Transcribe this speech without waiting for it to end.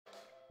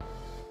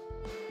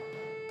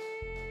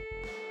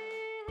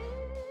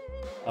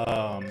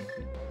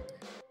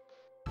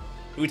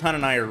Utan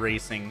and I are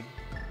racing.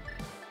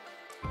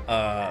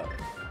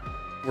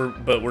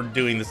 We're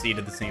doing the seed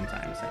at the same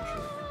time,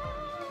 essentially.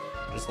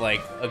 Just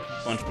like a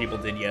bunch of people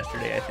did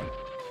yesterday, I think.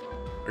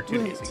 Or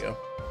 2 days ago.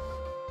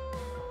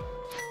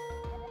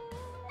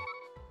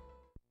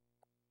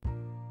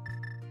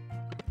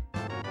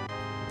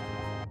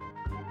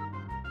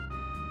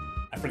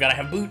 I forgot I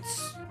have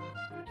boots.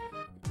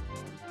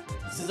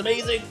 This is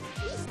amazing.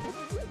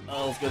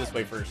 Oh, let's go this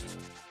way first.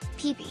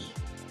 PP.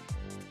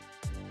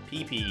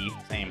 PP,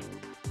 same.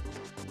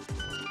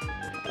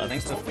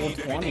 Thanks to full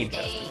 20,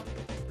 Justin.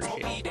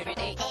 Appreciate it.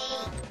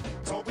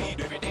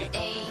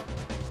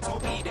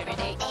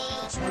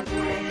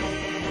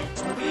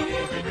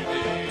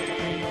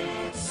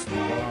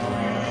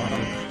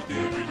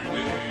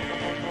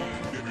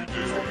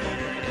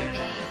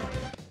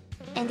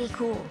 Andy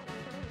cool.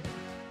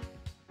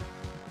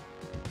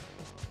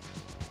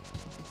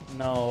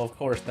 No, of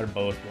course they're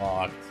both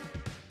locked.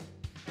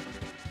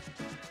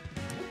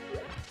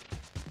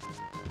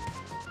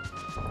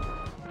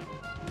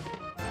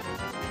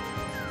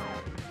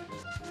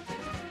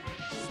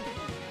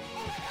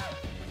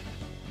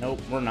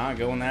 Nope, we're not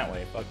going that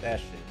way. Fuck that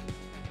shit.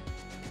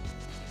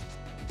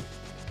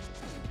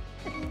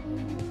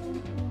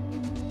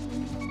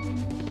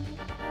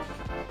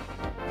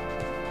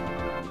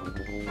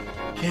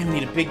 Okay, we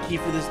need a big key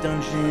for this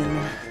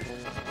dungeon.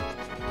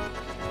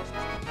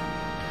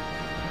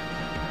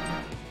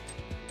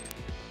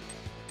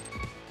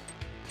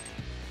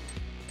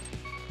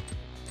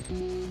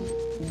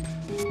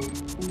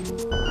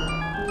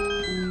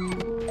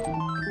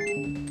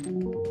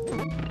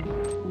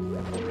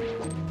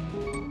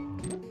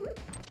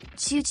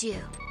 Choo-choo.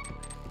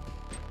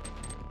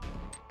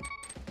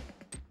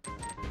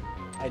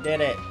 I did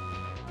it.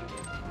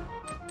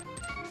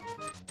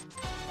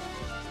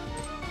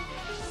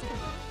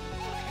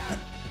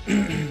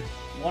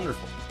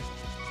 Wonderful.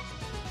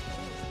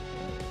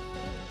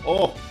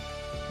 Oh!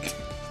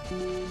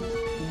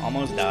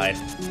 Almost died.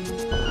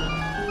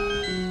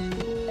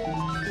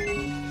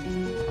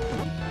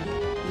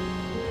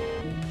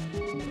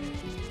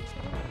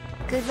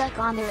 Good luck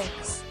on the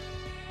race.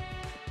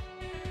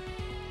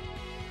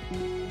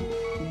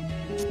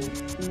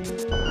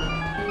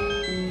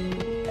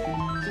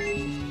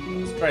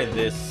 Let's try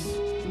this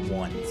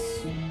once.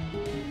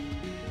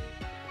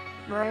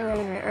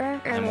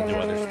 And then we'll do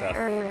other stuff.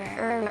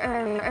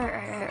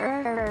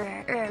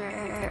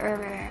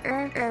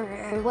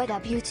 What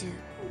up, YouTube?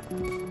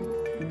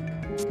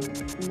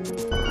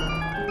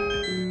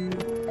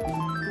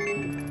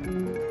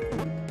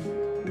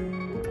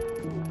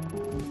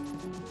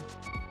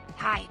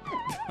 Hi.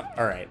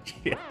 Alright,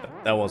 yeah,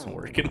 that wasn't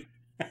working.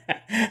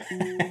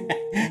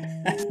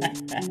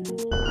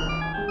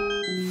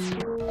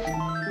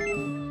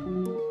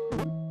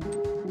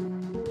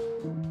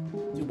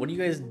 Dude, what are you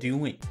guys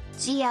doing?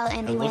 GL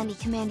Andy Landy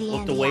Commandy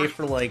Looked Andy. away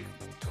for like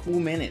 2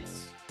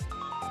 minutes.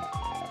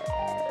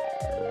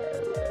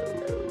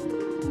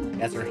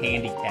 That's her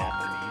handicap.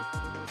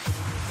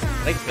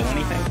 Did I kill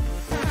anything?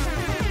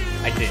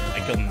 I did. I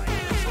killed 9.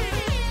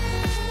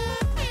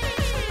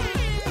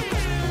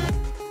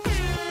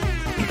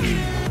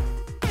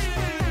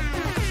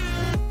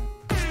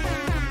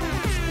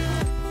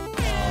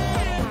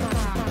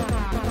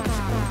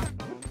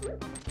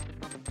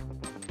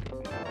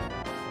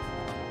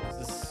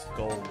 This is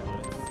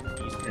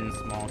Skullwood, Eastern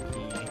Small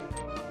Key.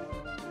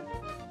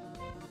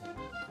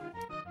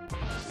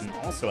 And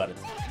also out of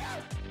time.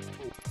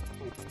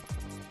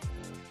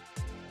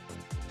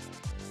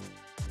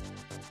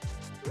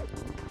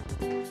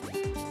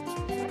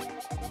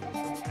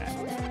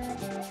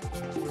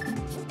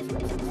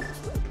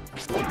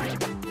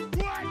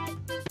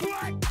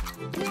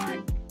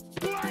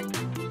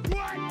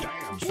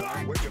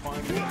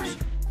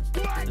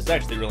 This is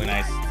actually really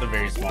nice. It's a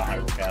very small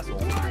Hyrule Castle.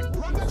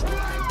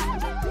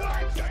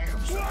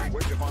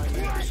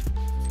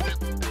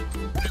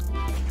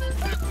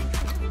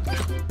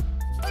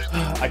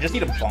 I just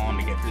need a bomb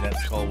to get through that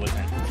skull with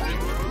it.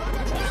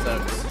 Which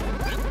sucks.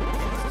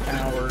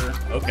 Tower.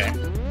 Okay.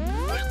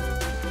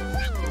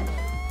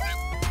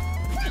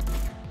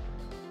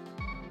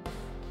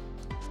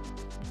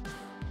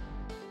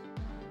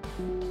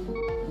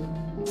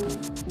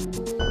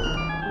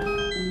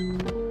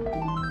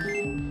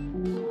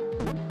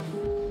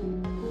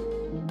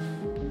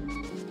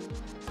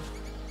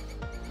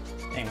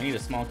 Dang, we need a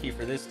small key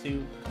for this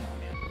too. Come on,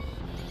 man.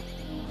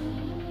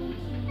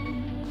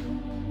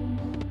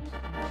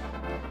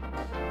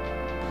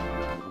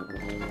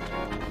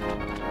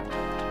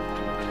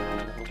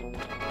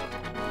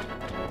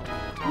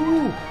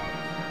 Ooh.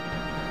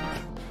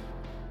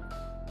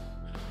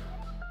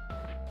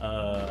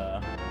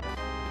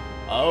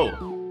 Oh.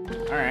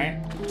 Alright.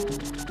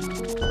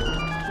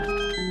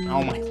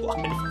 Oh my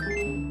life.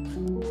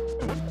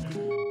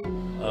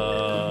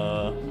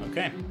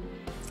 Okay.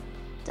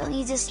 Don't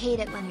you just hate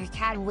it when your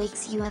cat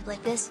wakes you up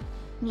like this?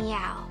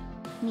 Meow.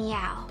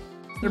 Meow.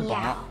 Is there Meow.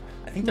 bomb?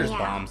 I think there's Meow.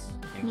 bombs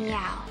in here.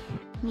 Meow.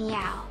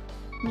 Meow.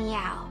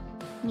 Meow.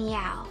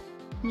 Meow.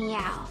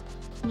 Meow.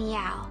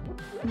 Meow.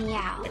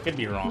 Meow. I could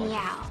be wrong. Meow.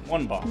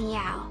 One bomb.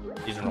 Meow.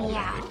 These are all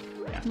Meow. magic.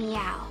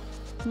 Yeah.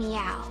 Meow.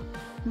 Meow.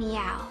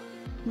 Meow.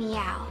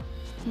 Meow.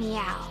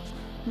 Meow.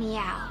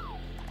 Meow.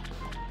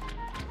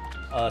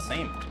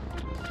 Same.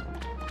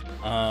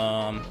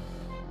 I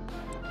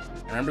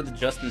remember the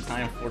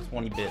just-in-time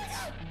 420 bits.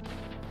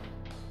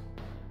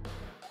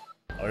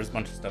 Oh, there's a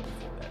bunch of stuff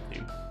before that,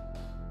 too.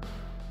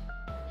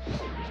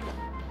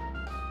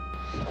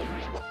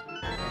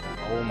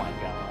 Oh my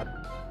god.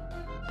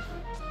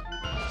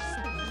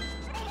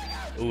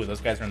 Ooh,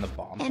 those guys are in the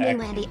bomb pack. Andy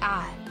Wendy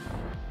I.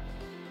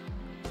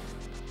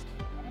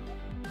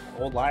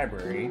 Old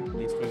library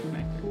leads to a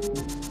connector.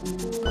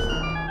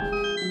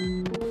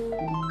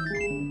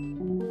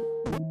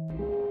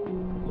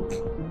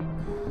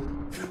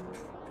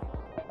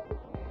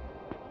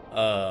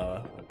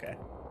 Okay.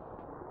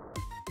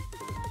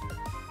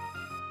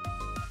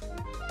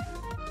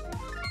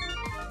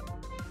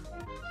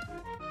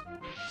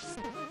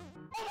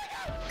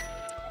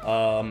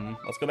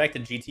 Let's go back to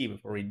GT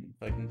before we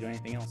fucking do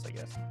anything else, I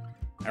guess.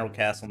 Emerald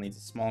Castle needs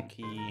a small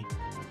key.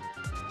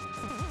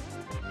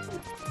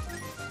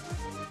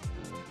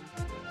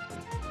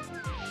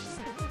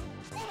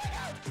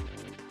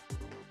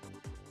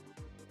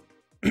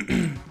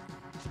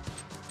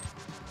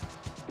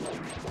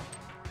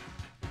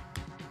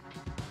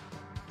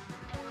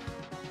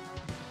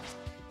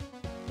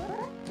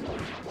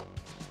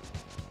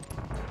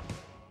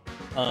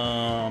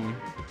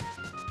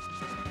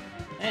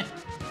 Eh.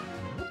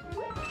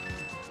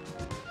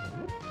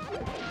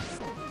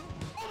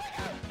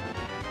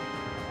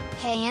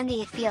 Hey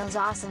Andy, it feels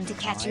awesome to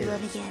catch you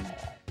live again.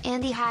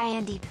 Andy, hi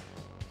Andy.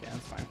 Yeah,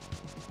 that's fine.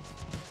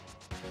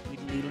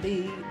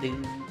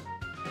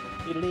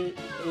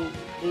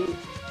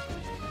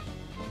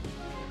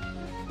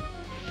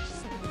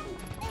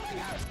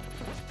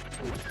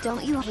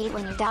 Don't you hate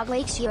when your dog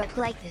wakes you up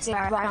like this? We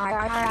could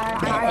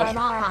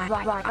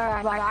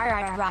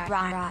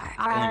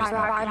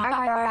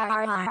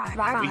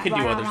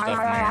do other stuff in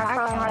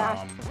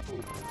there.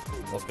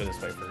 Let's go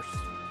this way first.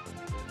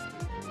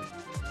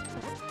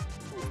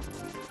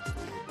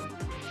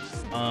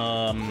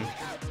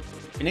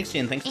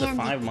 Phoenixian, thanks for the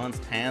 5 months.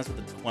 Taz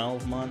with the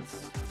 12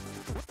 months.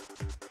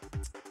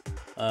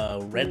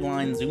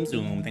 Redline Zoom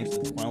Zoom, thanks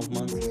for the 12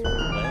 months as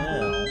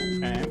well.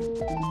 Okay.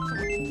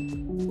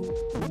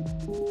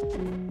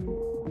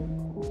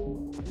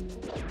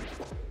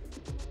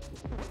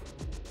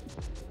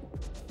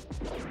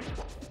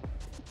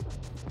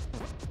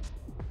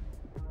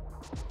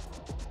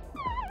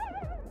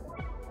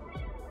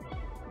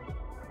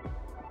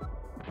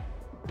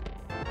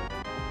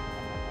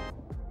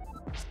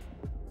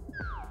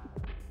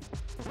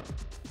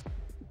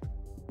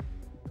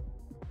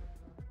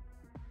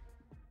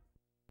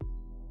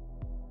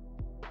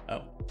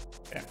 Oh,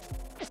 okay.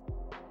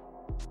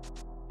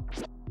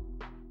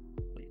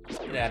 Please,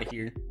 get out of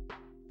here.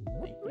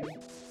 Thank you.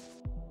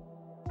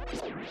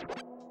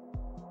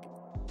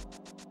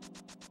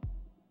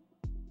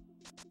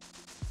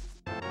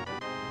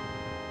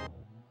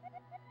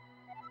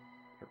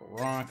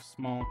 Rock,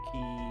 small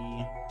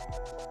key.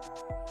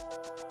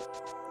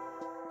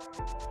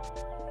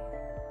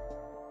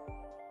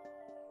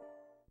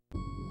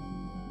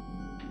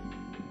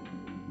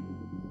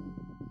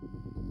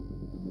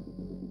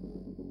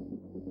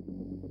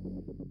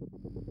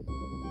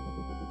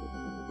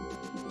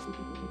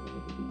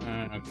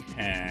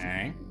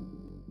 Okay.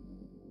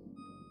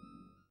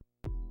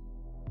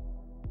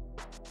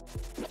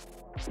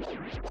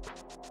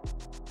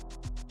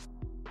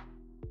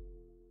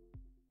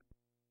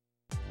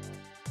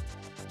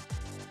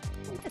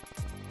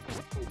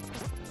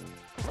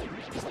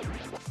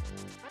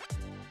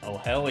 Oh,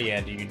 hell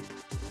yeah, dude.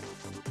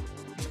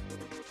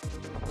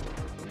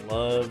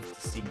 Love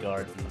to see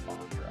guards in the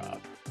bomb drop.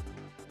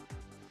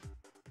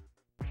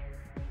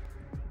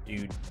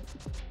 Dude.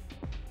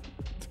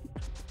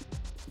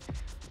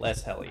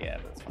 Less hell yeah,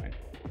 but it's fine.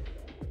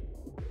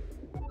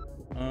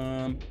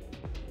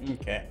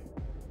 Okay.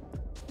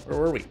 Where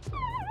were we?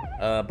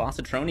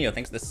 Bossatronio,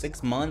 thanks for the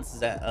 6 months.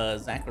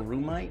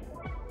 Zacharumite.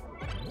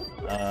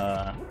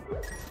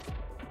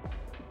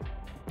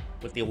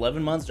 With the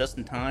 11 months, just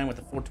in time, with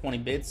the 420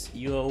 bits,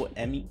 Uno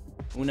Emmy.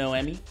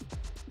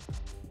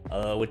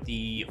 With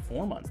the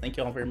 4 months. Thank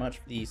you all very much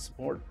for the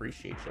support.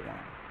 Appreciate you all.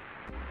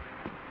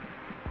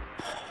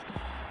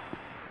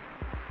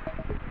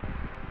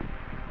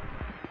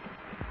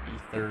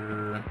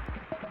 Ether.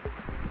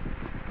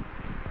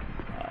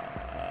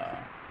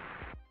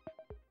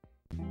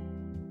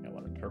 Got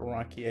what, a Turtle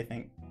Rock key, I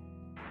think.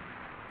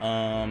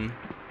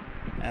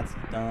 That's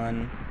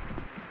done.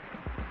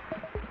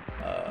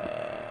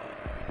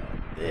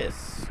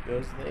 This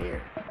goes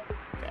there.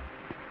 Okay.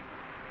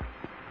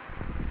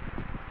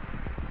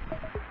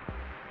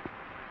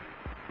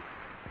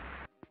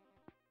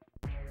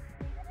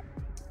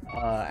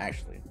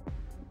 Actually,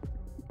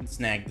 I can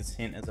snag this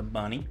hint as a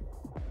bunny.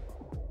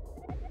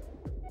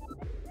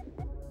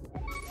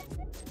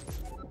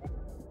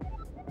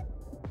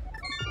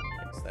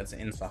 Yes, that's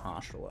in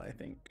Sahashala, I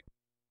think.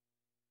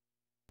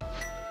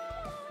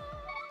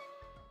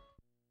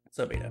 What's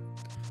up,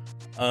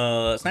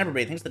 Beta? Sniper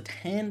Bait, thanks for the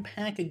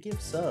 10-pack of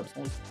gift subs.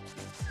 Always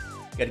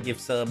got a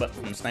gift sub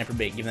from Sniper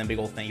Bait. Give them a big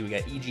old thank you. We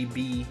got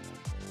EGB.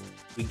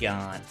 We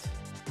got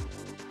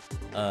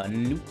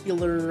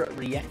Nuclear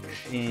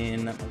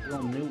Reaction. My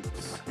girl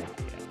Nukes.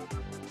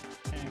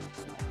 Okay,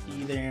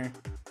 see there.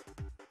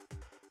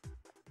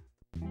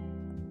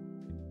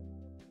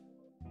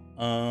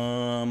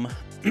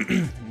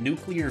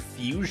 Nuclear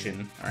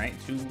Fusion. All right,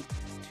 two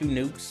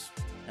nukes.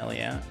 Hell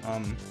yeah.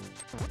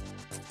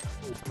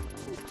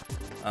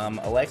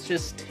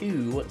 Alexis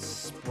 2,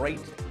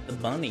 Sprite the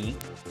Bunny,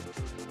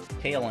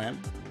 KLM,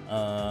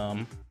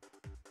 Hammer.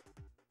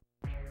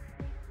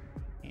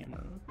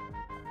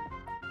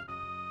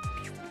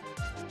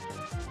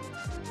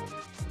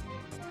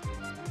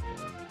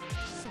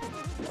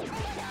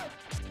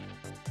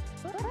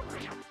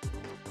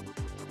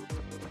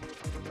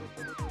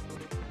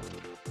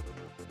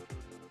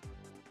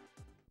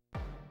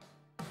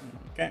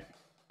 Okay.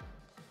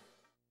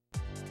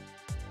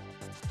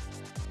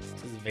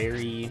 This is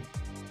very...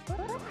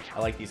 I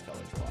like these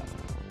colors a lot.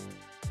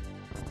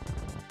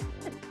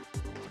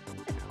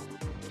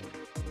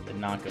 Did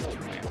not go to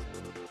plan.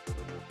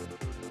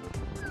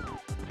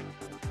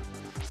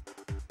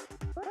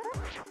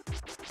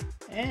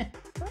 Eh.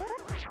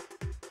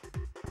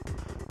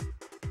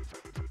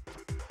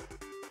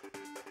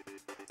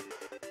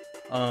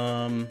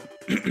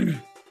 We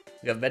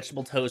got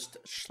vegetable toast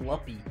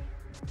schluppy.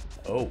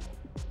 Oh.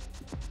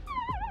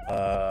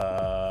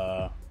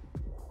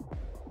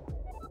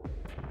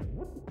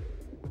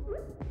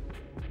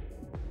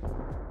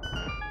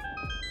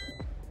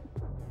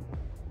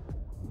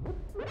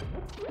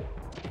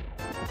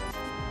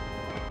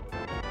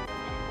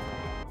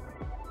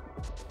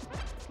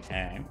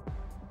 Okay.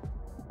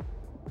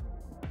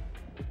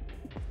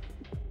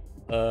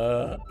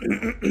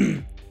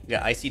 We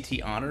got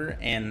ICT Honor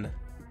and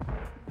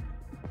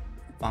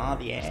Fa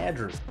the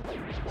Adder.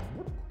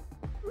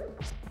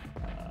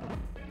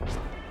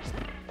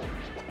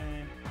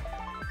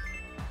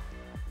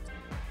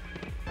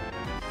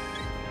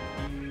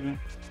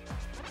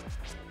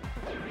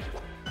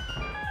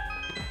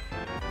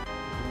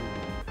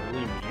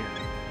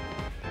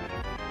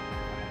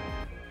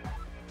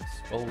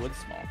 Skullwood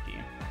Smoky.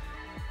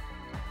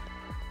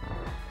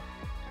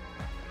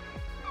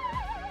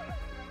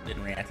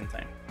 Didn't react in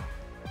time.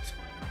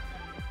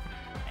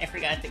 I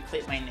forgot to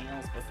clip my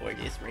nails before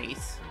this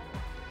race.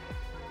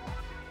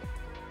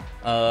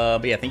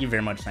 But yeah, thank you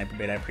very much, Sniper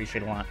Bait. I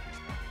appreciate it a lot.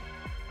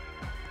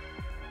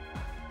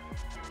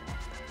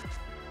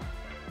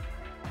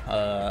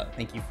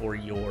 Thank you for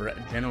your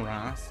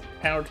generous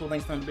power tool.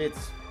 Thanks for the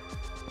bits.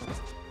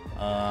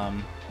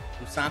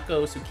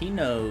 Usako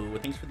Tsukino,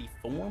 thanks for the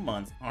 4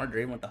 months. Hard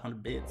with the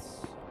 100 bits.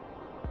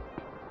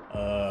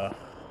 Paradox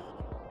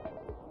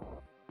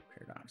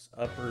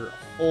Upper.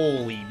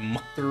 Holy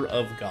mother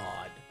of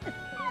God.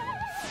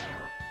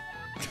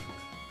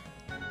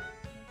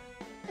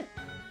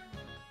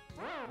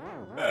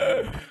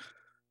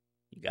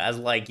 You guys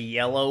like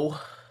yellow?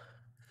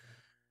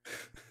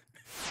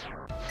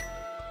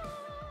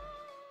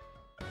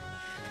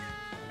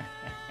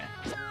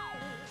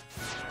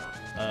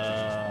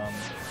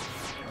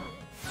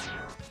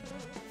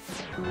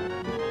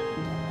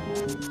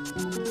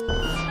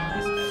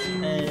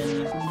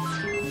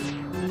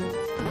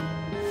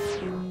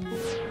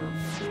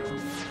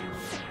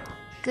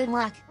 Good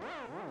luck.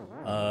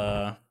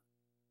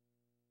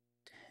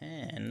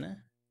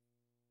 10.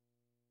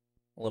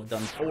 We'll have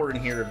done 4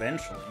 in here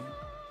eventually.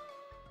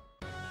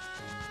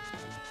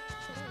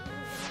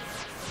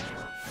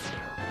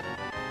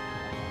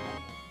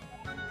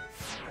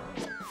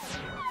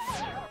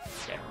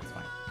 Okay, that's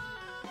fine.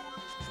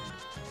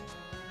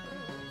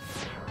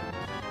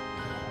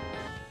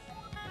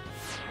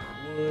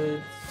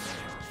 Woods.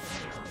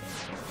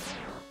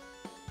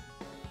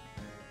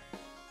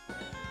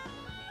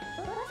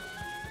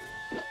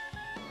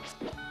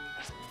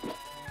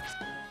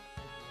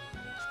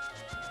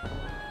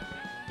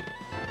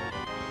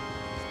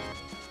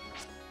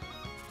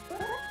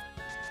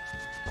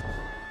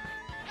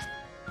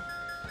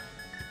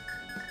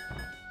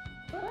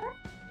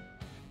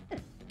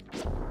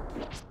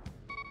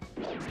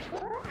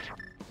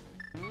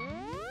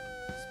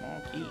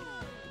 Small key.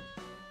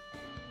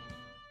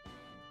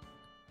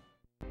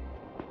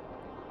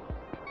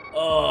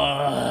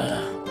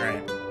 Oh,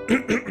 alright.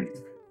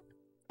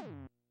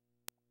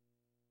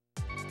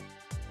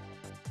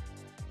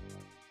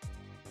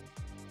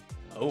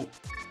 Oh,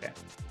 okay.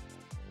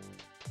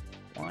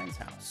 Wine's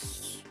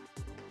house.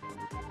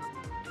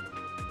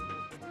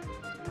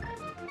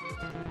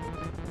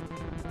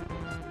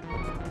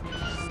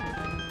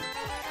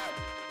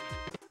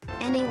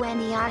 Andy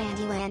Wendy.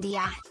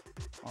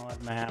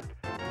 Odd map.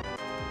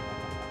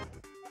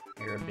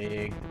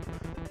 Harabig.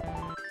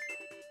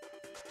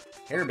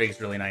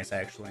 Harabig's really nice,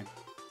 actually.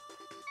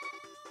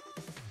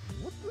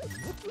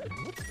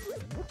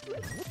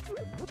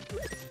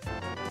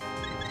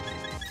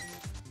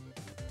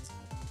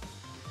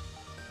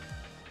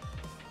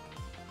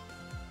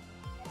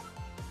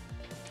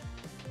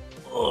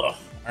 Ugh. All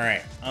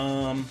right.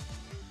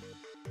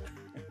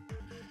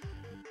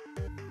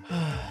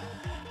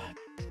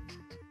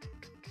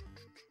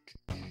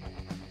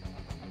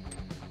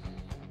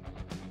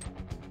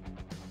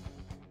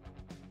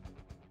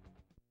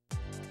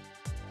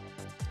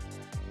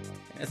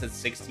 It's at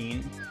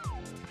 16.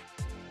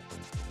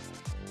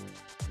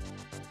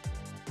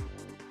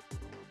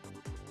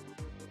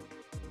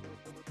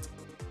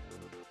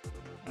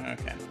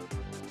 Okay.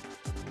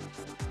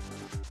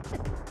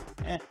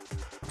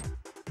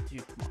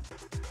 Dude, come on.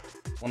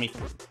 Let me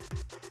through.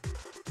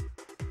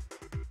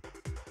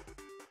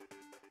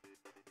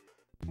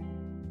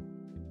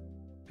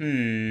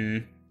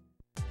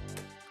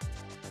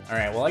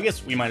 Alright, well, I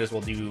guess we might as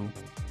well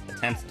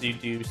attempt to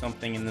do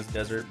something in this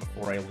desert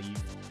before I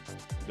leave.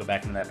 Go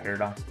back into that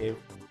paradox cave.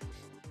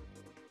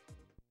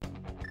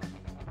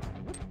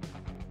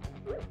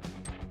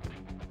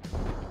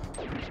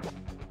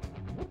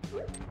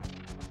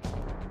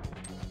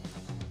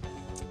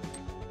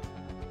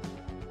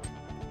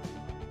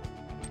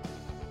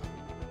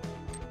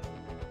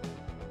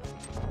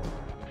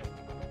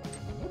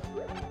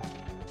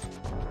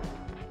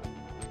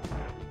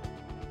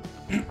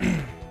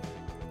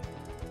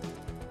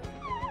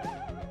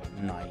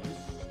 Nice.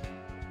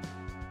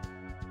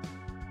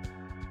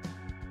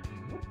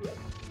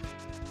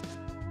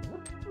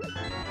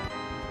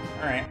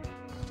 Alright.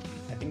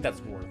 I think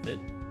that's worth it.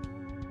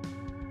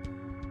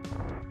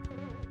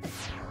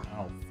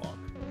 Oh, fuck.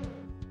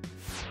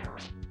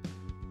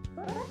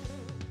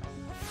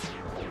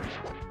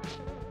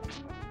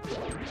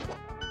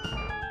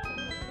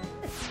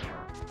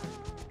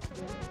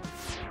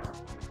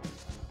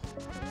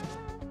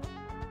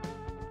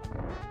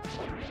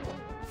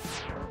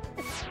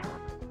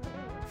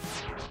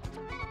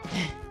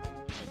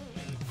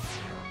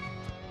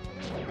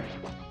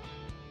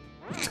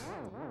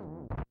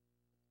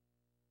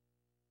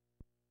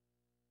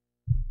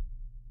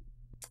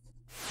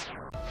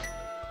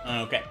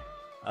 Okay.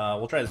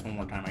 We'll try this one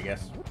more time, I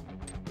guess.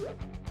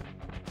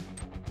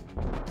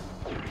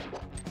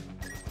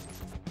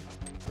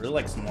 Really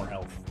like some more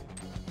health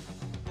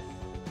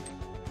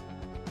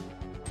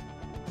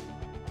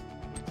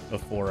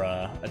before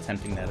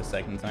attempting that a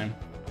second time.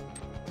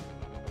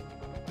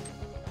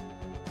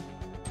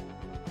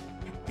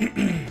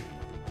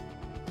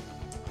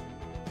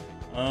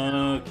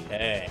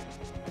 Okay.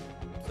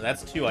 So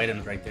that's 2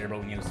 items right there, but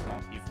we need a small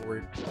key for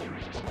it.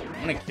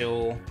 I'm gonna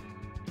kill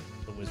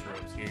the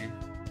Wizards here.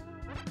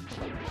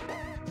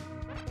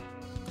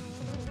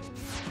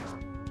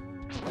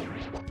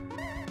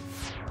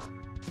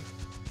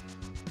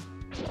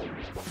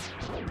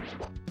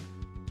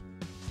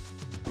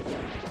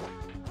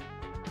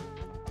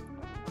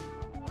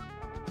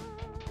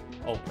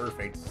 Oh,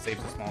 perfect.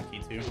 Saves a small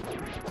key too.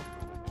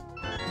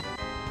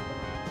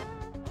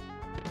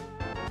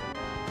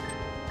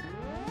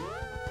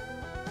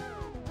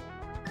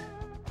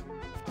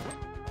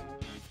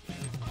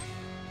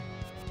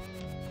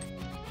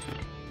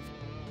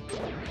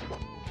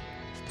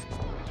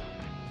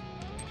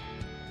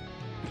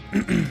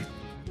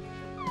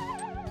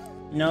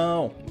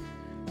 No.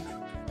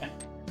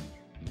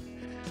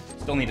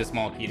 Still need a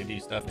small key to do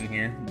stuff in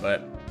here,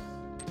 but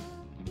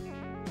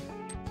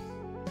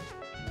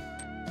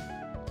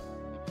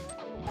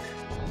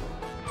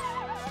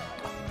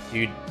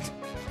dude,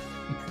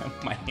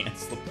 my hand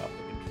slipped off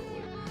the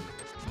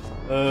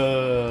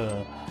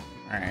controller.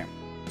 Alright.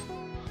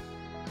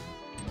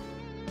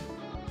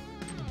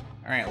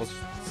 Alright, let's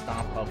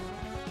stop up.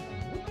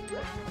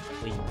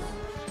 Please.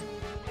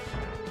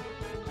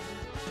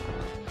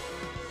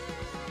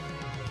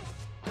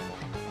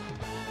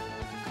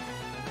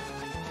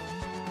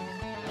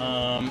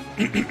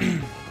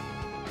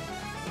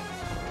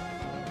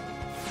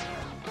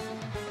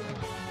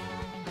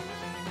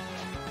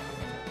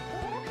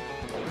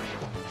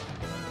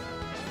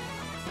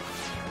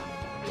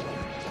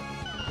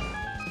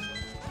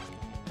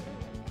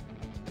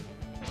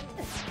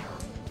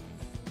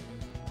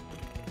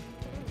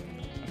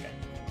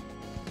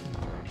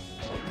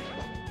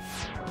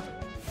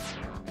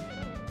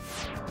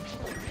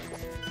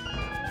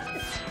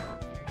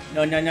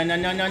 No, no, no, no,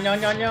 no, no, no,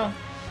 no, no.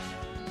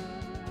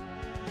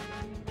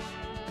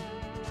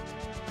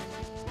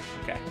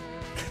 Okay.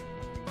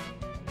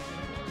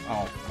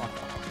 Oh, fuck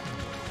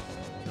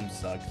off. Them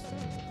sucks.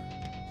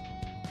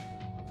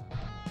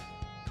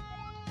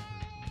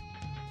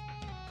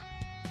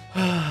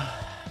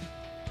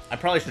 I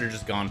probably should have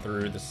just gone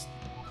through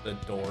the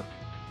door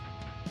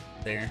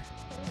there,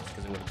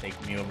 because it would have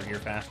taken me over here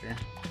faster.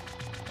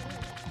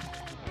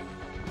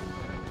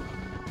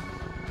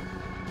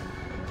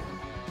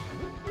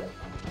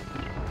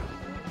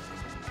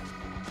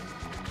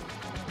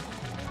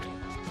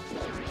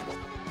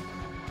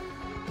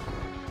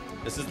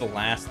 This is the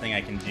last thing I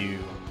can do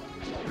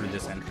through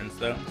this entrance,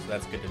 though, so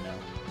that's good to know.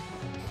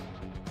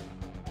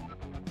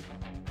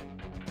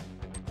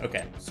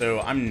 Okay, so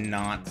I'm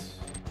not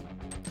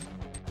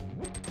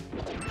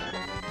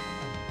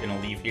gonna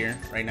leave here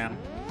right now.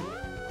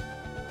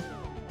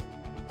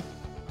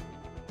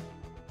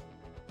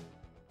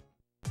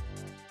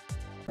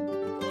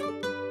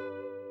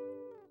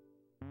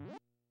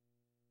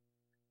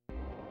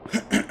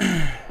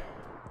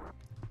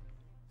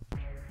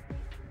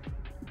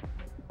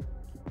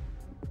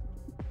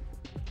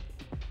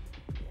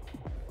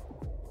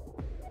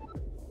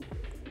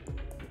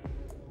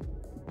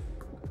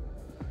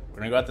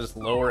 gonna go out this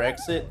lower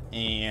exit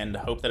and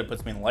hope that it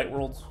puts me in the light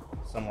worlds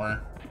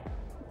somewhere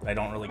that I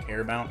don't really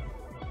care about.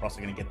 We're also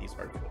gonna get these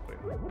hearts real quick.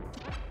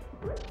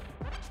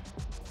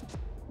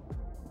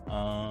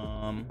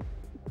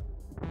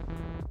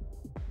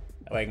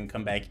 That way I can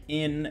come back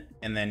in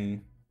and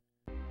then.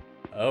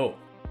 Oh.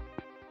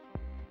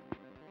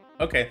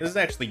 Okay, this is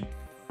actually.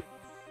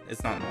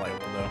 It's not in the light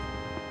world though.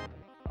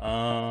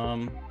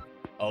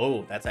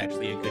 Oh, that's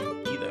actually a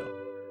good key though.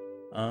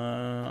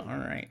 All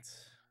right.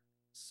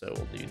 So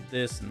we'll do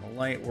this in the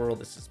light world.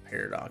 This is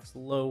paradox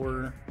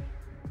lower.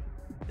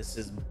 This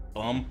is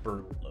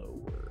bumper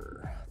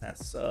lower. That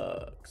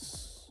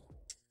sucks.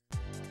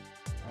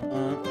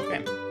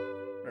 Okay.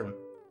 Whatever.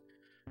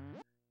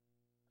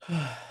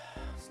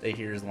 Stay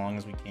here as long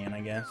as we can, I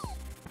guess.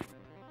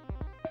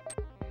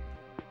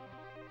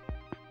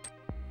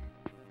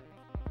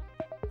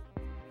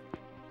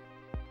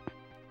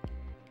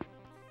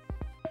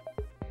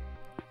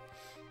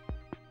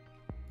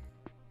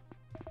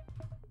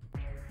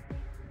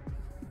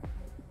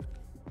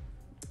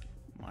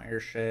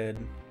 Shed.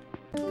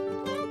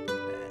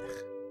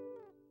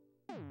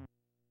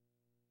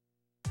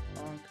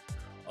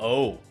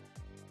 Oh,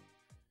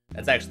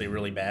 that's actually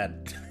really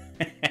bad.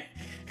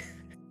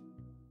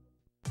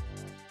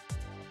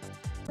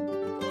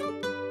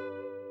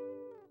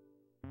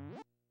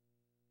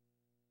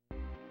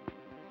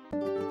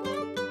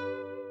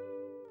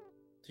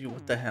 Dude,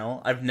 what the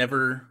hell? I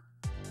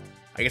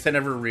guess I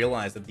never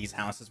realized that these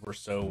houses were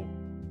so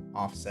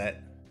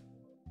offset.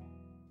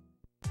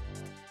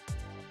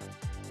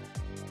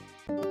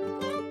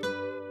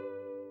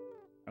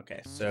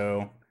 Okay,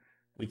 so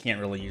we can't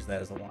really use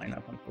that as a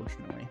lineup,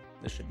 unfortunately.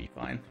 This should be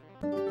fine.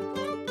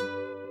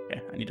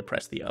 Okay, I need to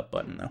press the up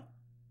button, though.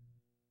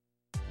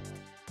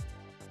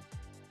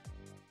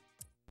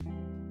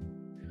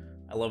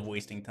 I love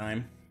wasting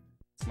time.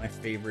 It's my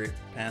favorite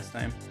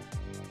pastime.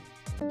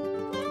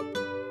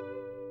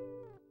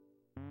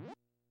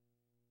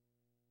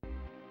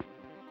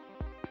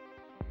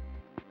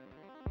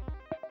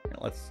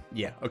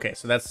 Yeah, okay,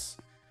 so that's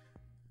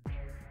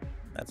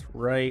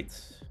right.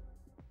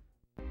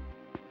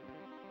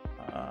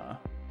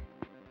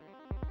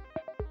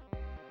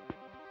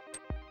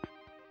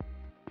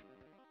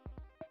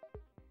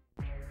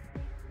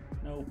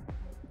 Nope,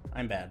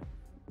 I'm bad.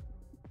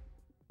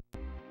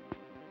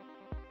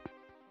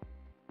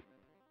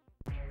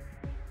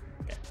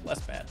 Okay,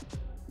 less bad.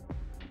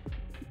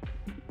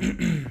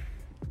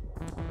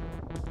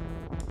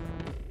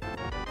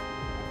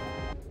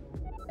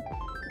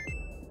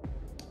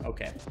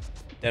 Okay,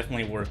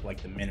 definitely worth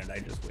like the minute I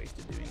just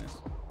wasted doing this.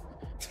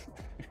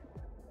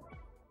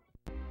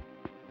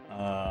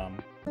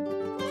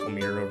 So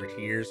mirror over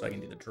here so I can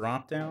do the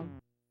drop down.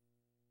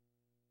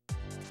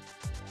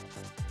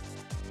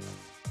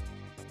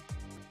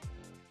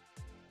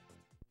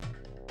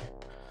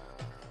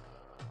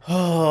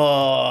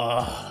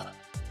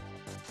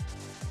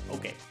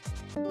 Okay.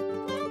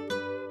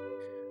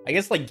 I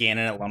guess like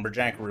Ganon at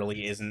Lumberjack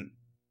really isn't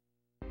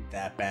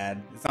that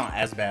bad. It's not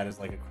as bad as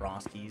like a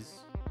cross keys.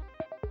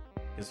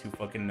 Because who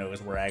fucking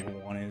knows where Ag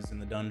 1 is in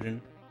the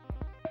dungeon.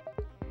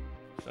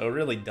 So it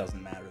really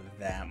doesn't matter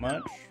that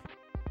much.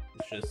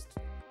 It's just,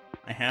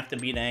 I have to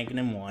beat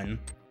Aghanim 1.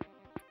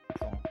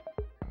 That's all.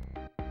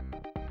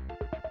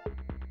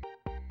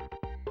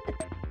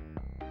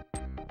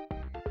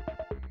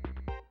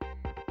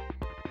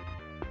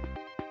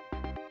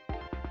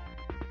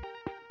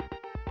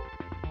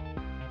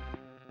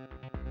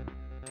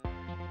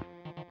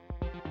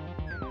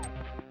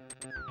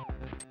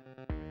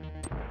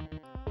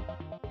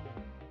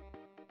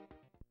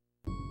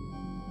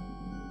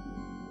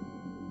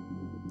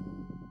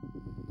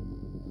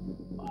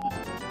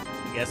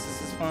 I guess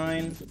this is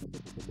fine.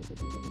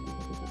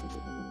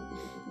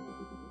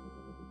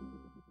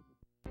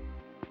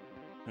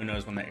 Who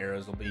knows when the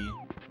arrows will be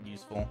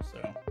useful, so.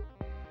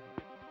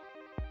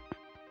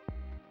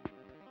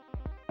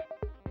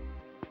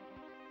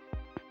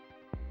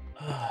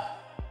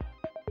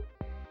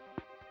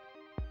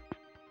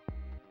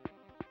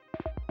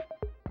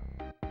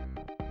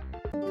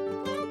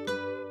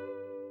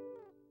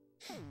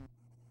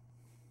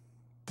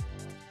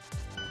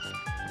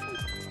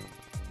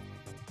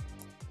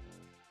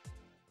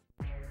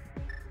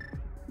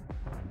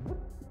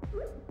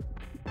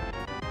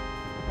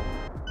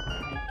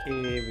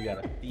 Okay, we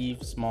got a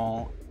thief,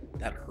 small.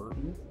 That hurt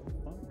me?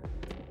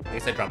 I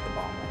guess I dropped the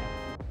bomb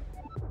there.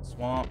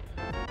 Swamp.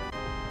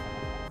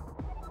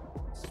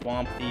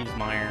 Swamp, Thieves,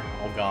 Mire.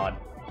 Oh god.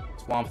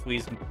 Swamp,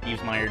 Thieves,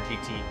 Mire,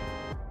 GT.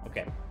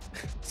 Okay.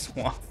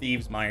 Swamp,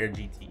 Thieves, Mire,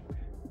 GT.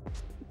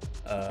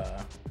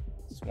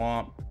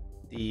 Swamp,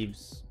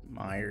 Thieves,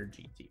 Mire,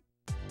 GT.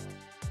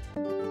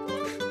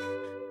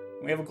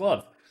 We have a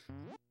glove.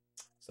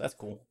 So that's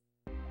cool.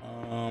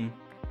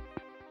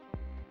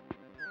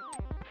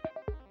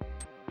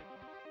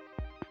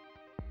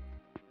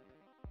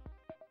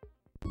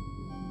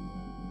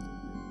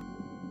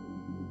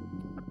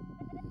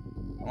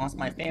 I lost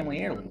my family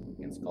heirloom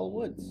in Skull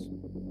Woods.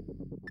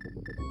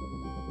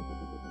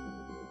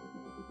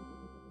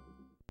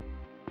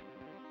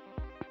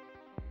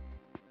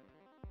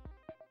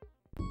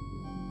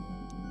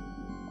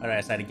 Why did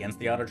I decide against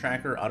the auto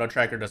tracker? Auto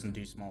tracker doesn't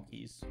do small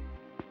keys.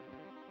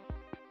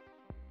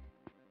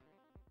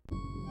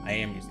 I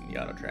am using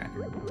the auto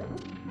tracker.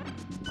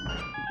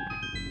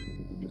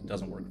 It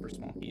doesn't work for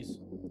small keys.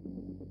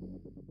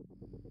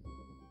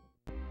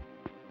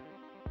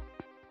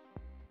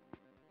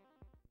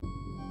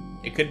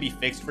 It could be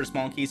fixed for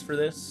small keys for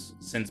this,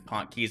 since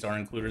pot keys are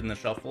included in the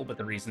shuffle, but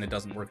the reason it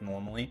doesn't work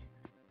normally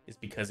is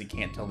because it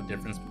can't tell the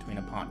difference between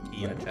a pot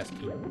key and a chess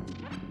key.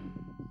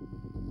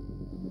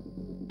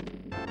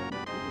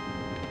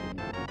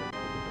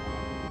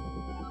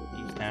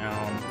 Keys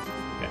down.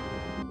 Okay.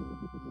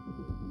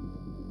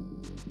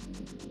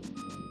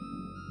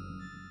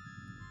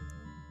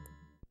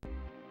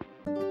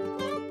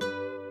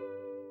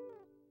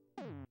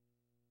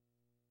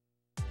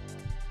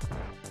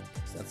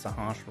 So that's the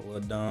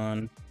Hoshrola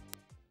done.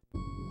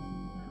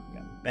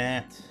 Got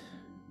that.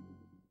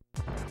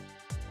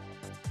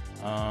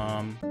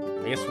 I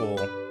guess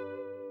we'll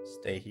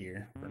stay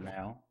here for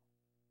now.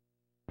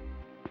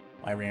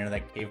 I ran into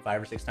that cave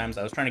 5 or 6 times.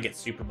 I was trying to get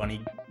Super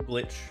Bunny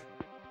glitch,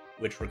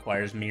 which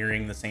requires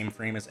mirroring the same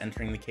frame as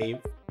entering the cave,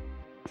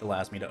 which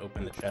allows me to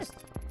open the chest.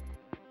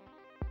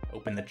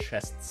 Open the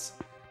chests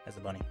as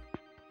a bunny.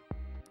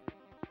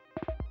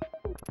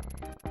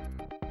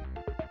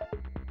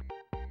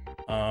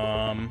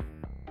 I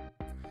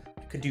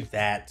could do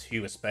that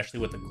too, especially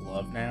with the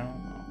glove now.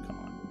 Oh, come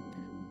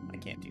on. I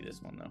can't do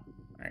this one though.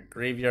 Alright,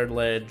 Graveyard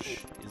Ledge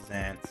is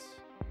that.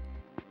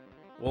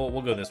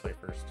 We'll go this way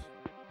first.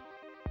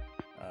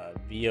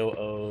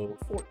 VOO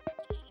 4.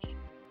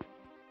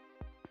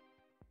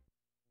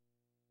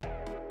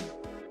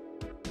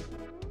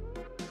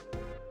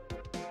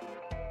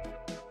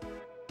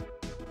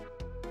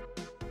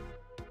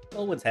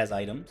 Bellwoods has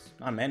items.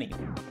 Not many,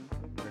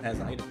 but it has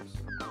items.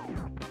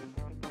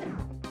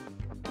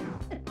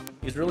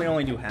 These really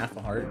only do half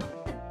a heart.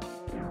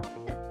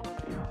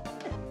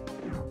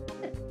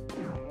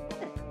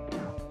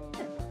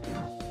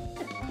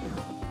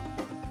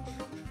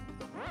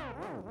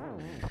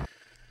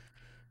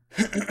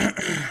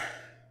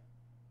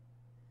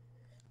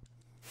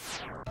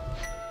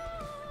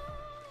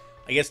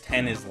 I guess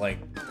 10 is like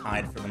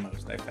tied for the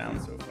most I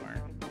found so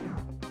far.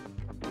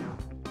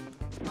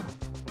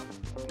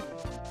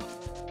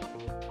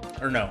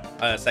 Or no,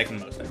 second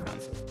most I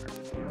found so far.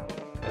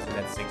 Guess it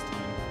had 16.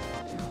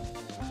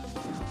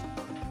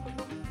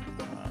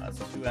 That's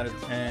 2 out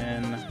of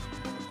 10.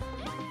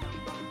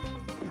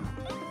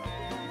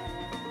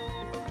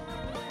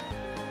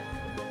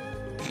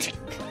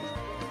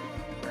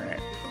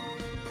 Alright.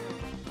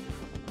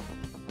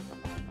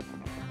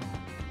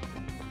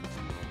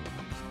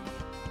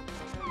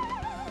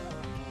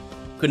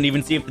 Couldn't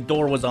even see if the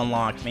door was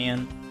unlocked,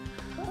 man.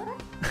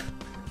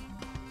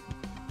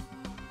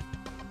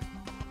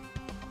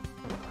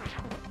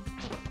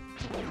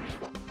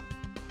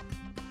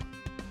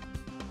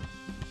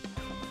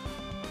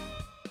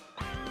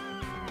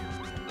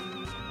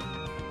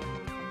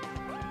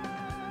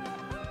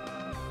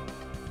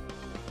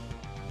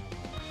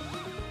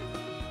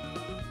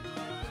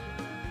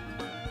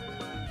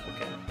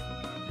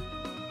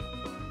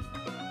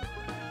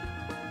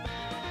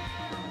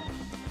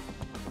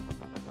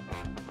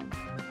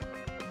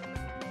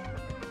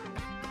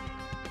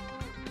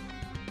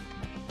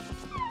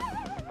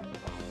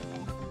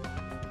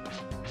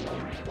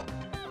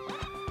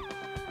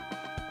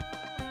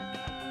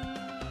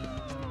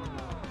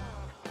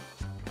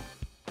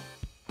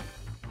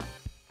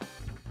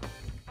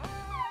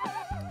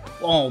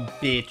 Oh,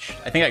 bitch.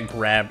 I think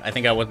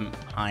I wasn't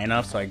high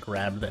enough, so I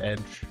grabbed the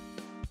edge.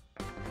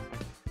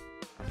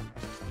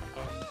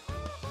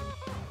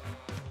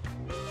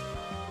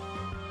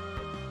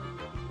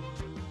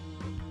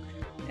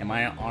 And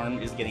my arm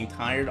is getting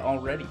tired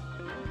already.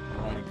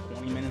 We're only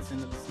 20 minutes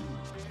into the season.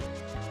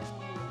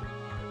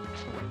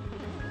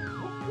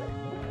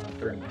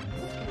 30 minutes.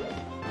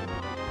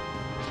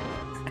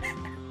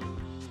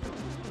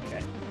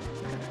 Okay.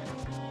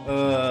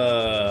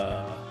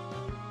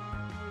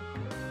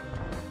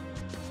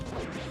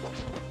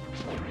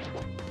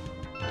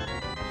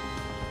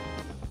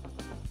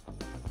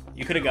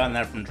 You could have gotten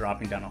that from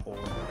dropping down a hole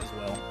as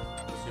well,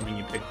 assuming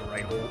you picked the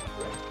right hole.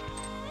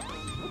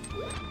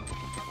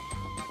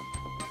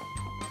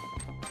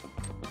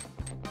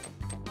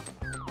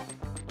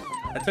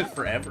 That took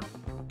forever.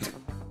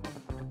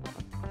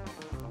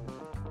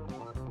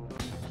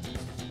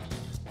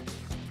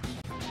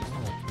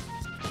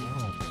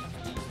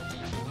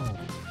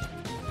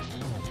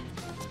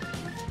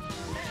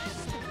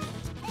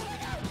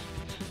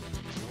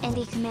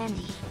 Andy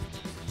Commandy.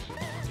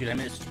 Dude, I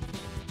missed.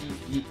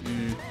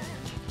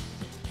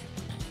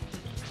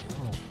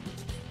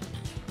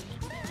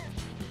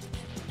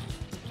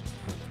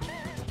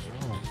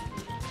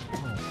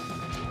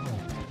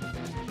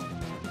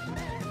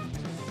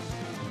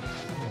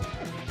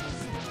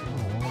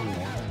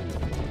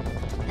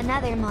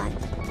 Another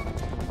month.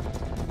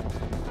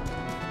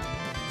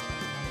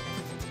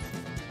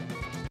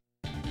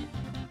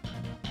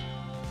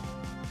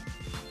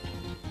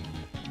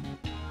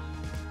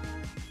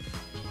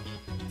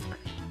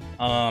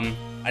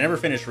 I never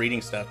finished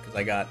reading stuff because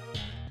I got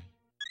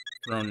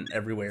thrown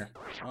everywhere.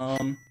 So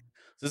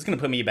this is gonna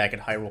put me back at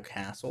Hyrule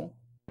Castle.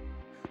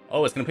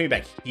 Oh, it's gonna put me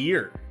back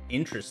here.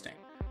 Interesting.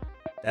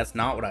 That's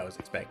not what I was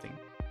expecting.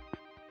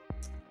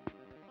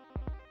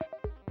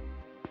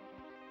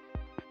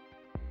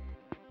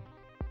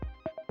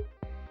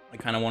 I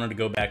kind of wanted to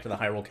go back to the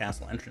Hyrule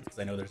Castle entrance because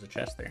I know there's a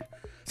chest there.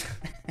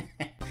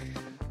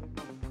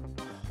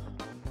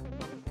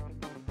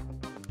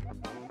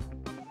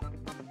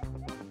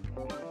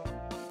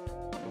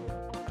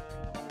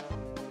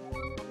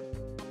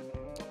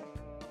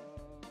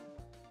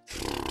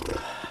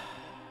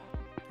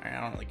 Alright,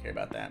 I don't really care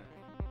about that.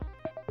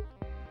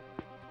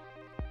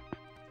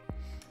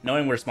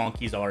 Knowing where small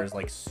keys are is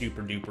like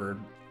super duper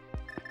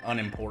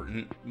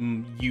unimportant,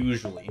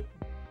 usually.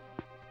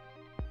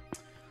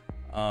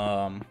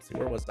 See,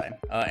 where was I?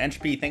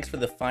 Entropy, thanks for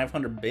the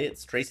 500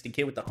 bits. Tracy the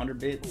Kid with the 100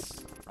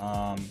 bits.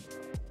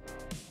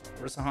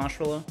 Where's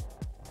Sahashwala?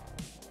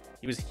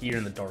 He was here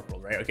in the Dark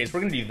World, right? Okay, so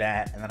we're gonna do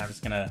that, and then I'm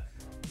just gonna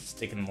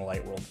stick it in the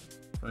Light World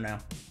for now.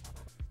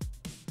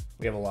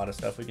 We have a lot of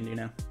stuff we can do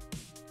now.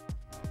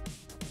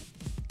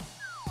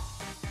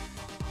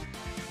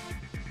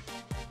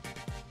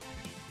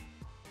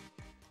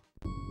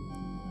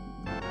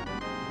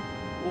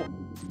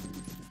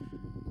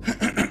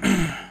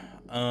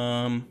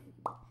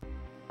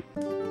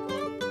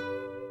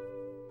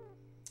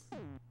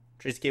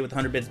 Tracy K with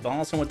 100 bits.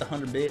 Volson with the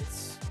 100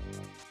 bits.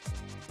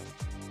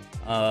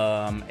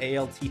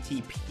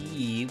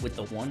 ALTTP with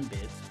the 1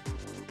 bit.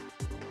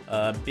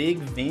 Big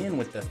Vin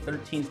with the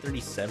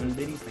 1337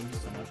 biddies. Thank you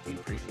so much, dude.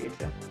 Appreciate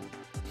you.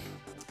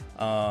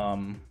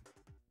 Oh,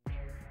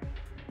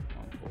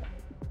 cool.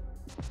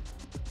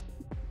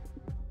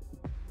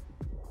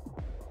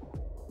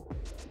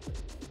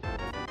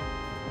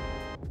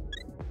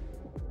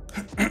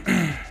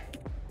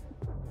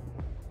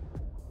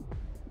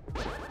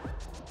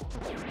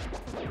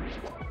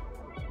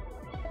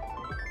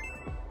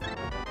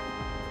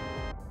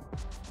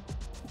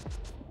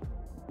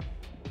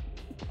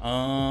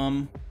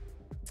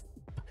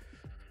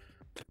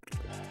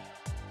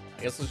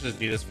 I guess let's just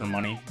do this for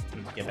money.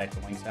 Let's get back to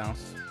Link's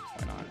house.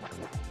 Why not?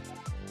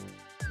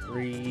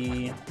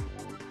 3,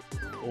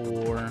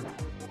 4,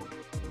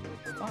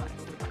 5.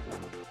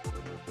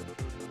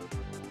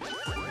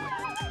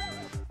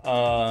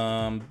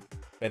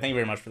 But thank you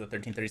very much for the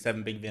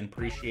 1337, Big Vin.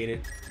 Appreciate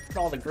it. For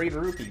all the great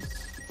rupees.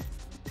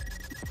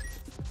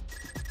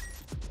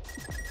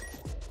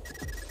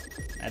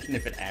 Imagine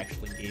if it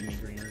actually gave me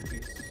green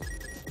rupees.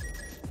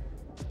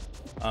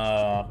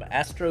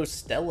 Astro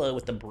Stella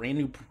with the brand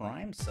new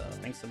Prime sub.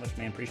 Thanks so much,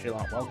 man. Appreciate it a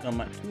lot. Welcome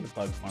to the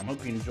Pug Farm.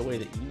 Hope you enjoy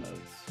the emotes.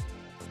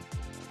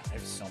 I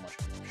have so much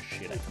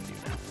shit I can do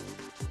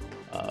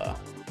now.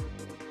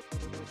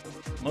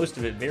 Most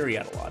of it very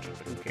out of logic,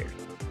 but who cares?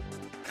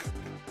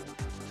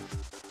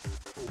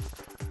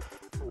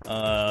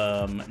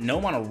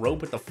 Gnome on a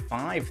rope with the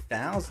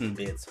 5,000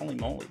 bits. Holy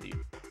moly, dude.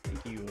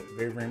 Thank you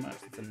very, very much.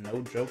 It's a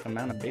no joke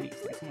amount of biddies.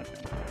 Thanks so much,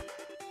 man.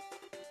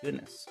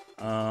 Goodness.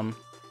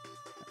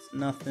 That's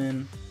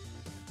nothing.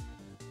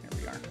 There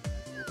we are.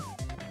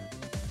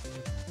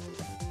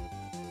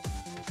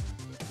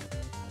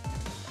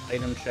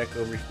 Item check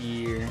over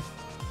here.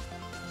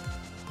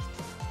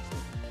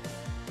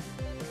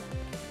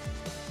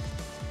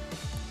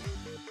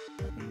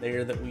 Nothing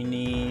there that we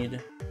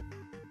need.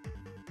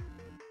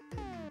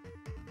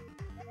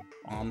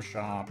 Bomb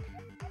shop,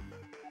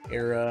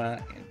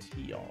 Era, and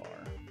TR.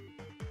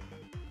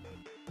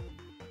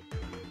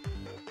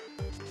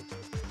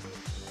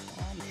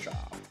 Bomb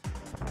shop.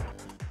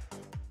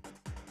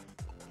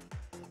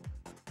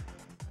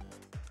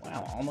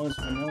 Wow, almost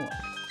vanilla.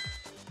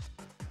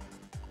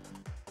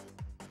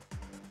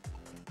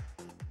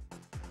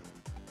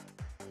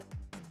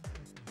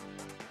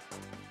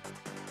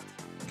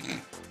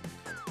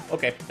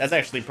 Okay, that's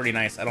actually pretty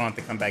nice. I don't have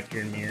to come back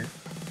here and mirror.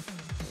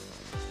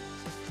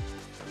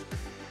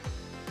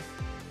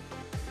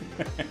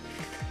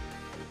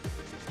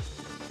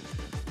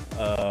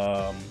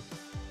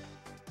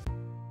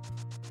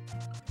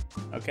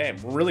 Okay,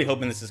 we're really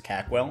hoping this is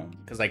Cackwell,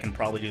 because I can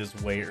probably do this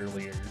way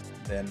earlier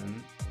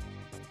than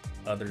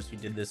others who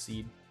did this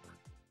seed.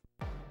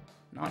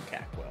 Not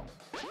Cackwell.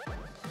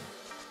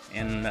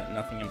 And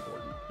nothing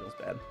important. Feels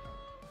bad.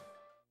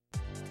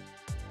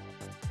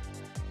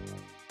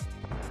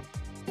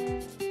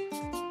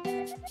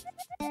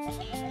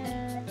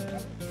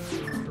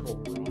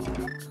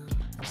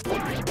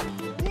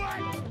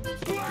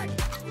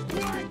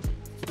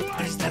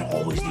 Why does that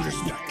always need a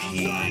stuck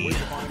key?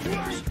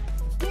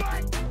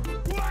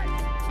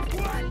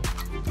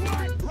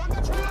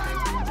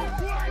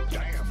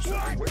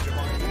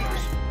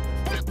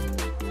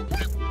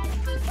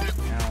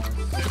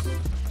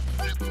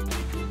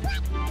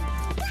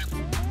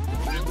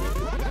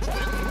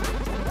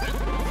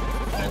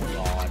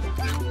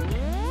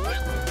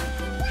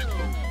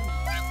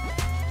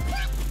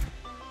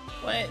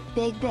 What?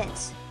 Big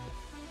bits.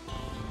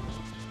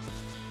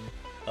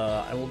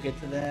 I will get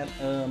to that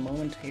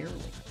momentarily.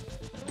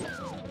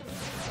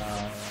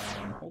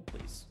 Hold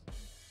please.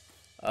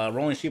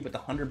 Rolling sheep with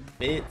 100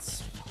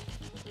 bits.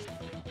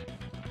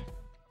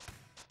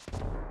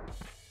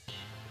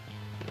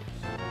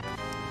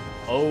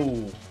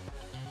 Oh,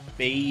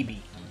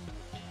 baby.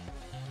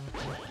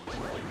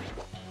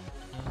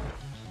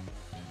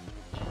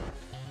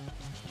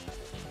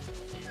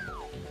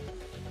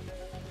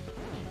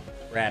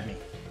 Grab me.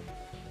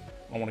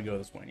 I don't want to go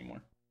this way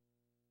anymore.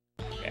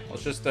 Okay,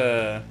 let's just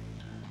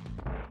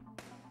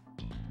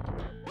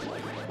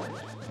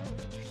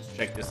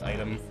check this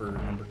item for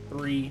number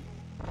 3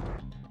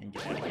 and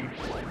get out of here.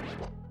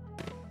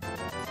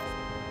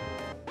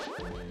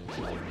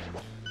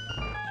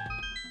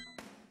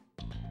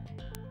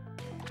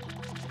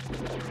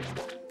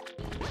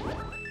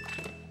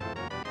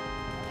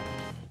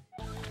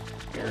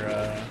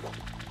 Here,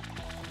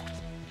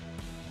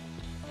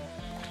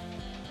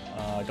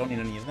 don't need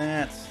any of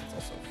that. It's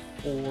also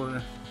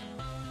 4.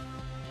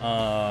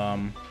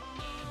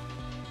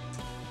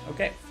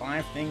 Okay,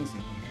 5 things in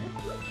here.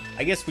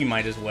 I guess we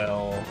might as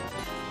well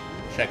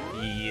check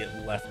the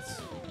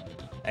left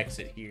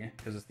exit here,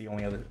 because it's the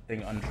only other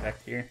thing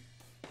unchecked here.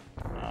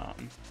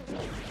 And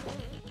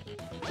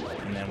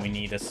then we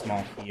need a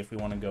small key if we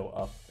want to go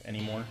up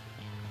anymore.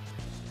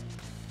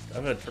 Do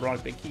I have a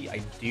Turbonic big key?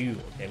 I do.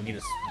 Okay, we need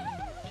a...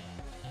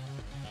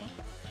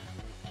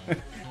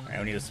 Alright,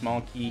 we need a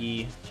small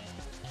key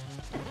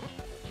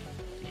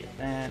to get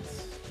that.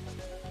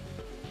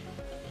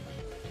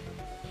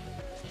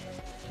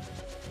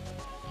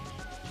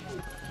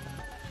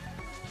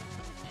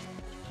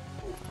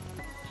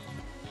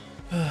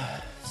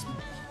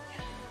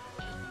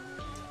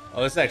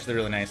 Oh, this is actually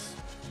really nice.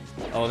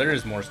 Oh, there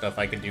is more stuff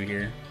I could do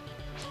here.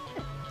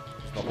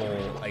 The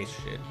whole ice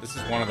shit. This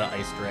is one of the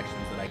ice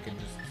directions that I could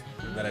just...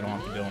 that I don't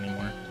have to go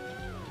anymore.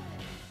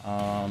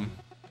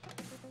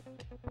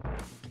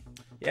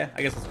 Yeah,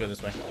 I guess let's go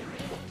this way.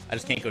 I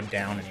just can't go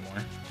down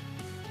anymore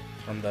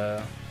from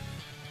the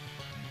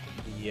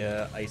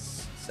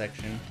ice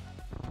section.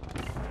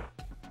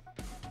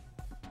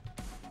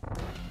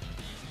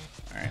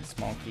 Alright,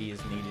 small key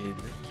is needed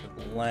to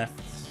the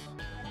left.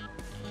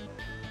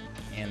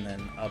 And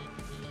then up.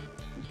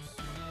 Oops.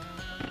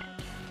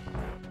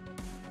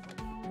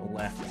 The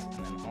left,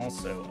 and then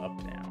also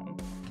up, down.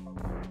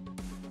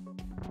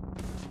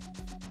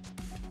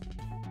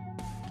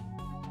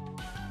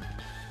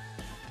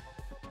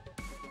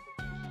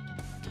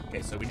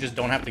 Okay, so we just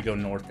don't have to go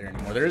north there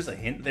anymore. There is a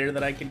hint there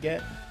that I could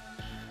get.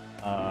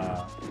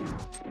 But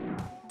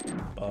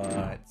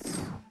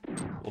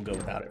we'll go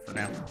without it for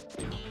now.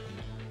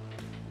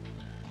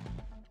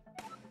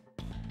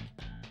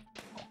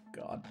 Oh,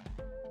 God.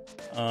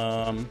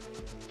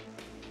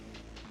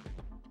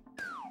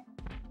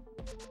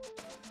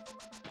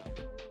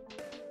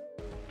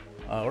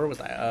 Where was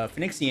I?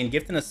 Phoenixian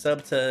gifting a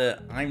sub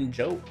to I'm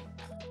Joe.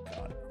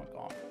 God, fuck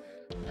off.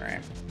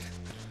 Alright.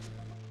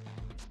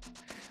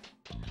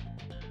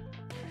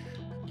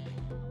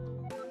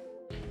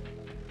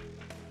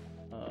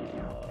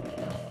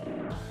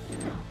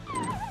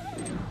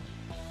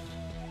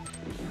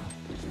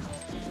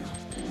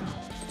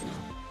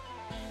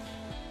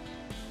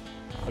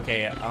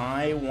 Okay,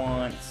 I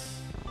want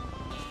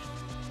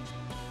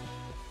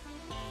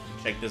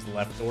to check this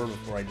left door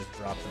before I just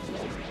drop it.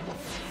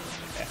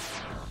 Okay,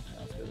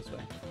 let's go this way.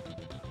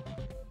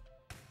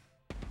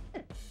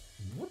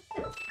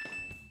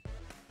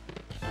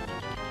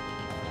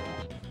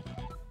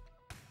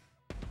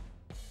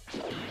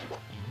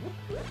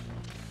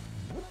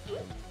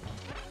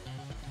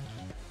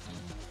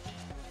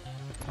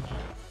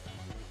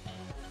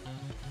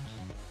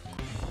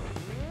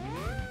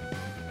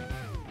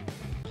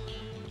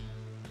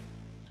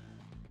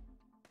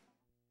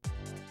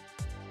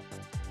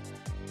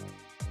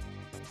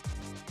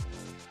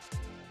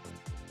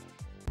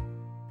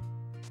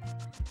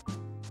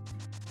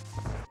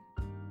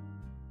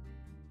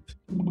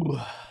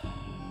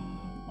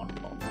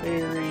 Waterfall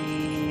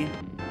Ferry.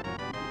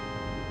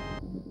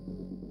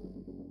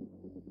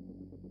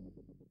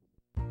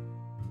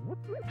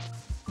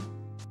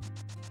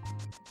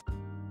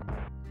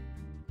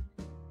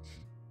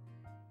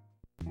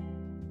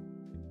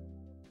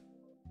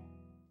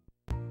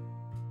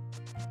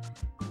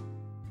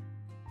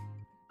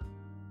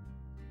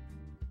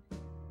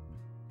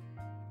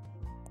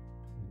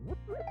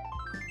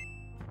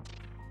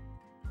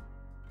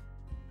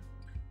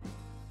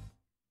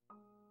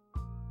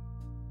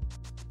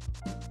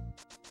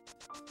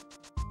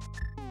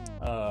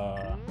 I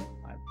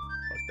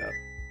fucked up.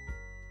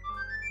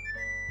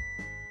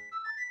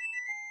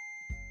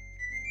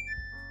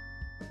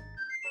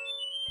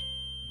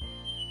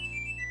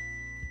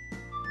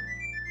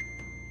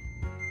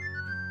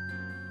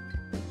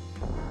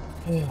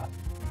 Yeah.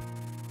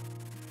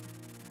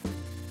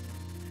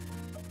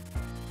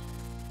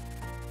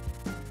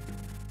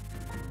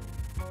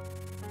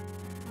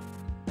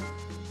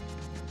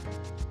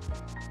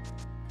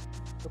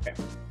 Okay.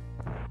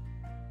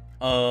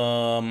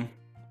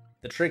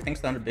 The trick, thanks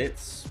to 100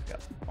 bits. We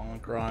got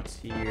bonk rocks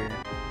here.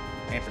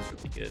 Amp is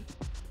really good.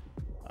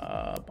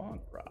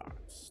 Bonk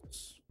rocks.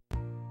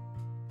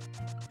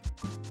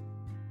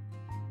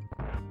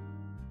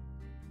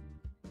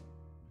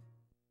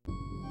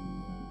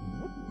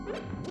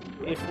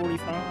 Day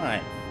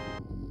 45.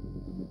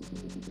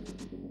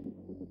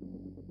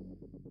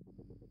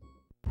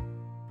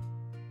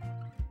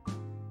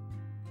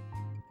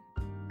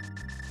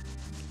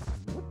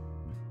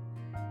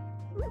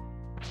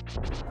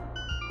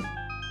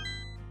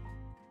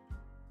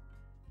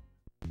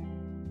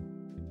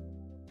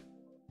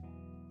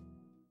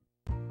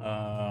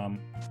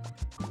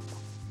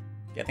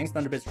 Yeah, thanks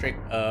Thunderbits Trick.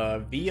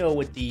 VO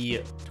with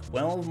the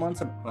 12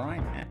 months of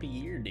Prime. Happy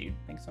year, dude.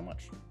 Thanks so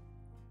much.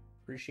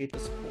 Appreciate the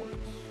support.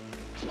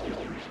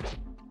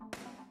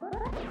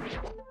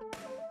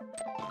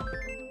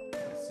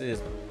 This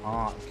is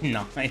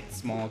 9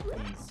 small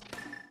keys,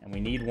 and we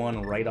need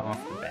one right off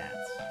the bat.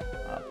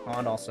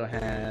 Pod also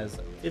has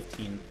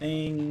 15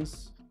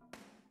 things,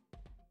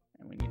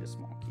 and we need a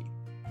small key.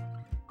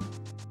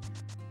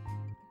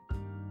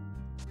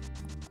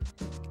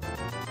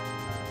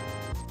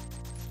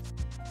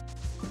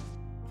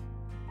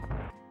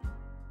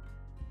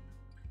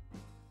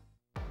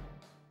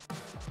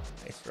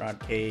 Ice Rod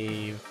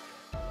Cave.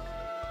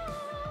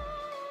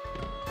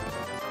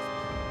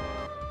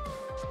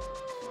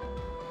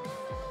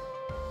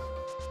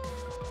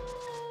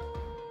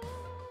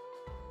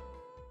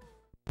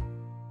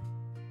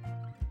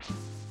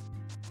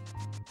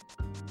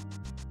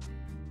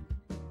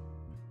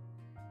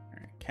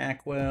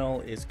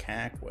 Cackwell is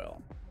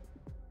Cackwell.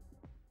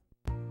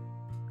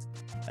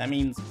 That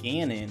means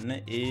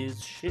Ganon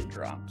is shit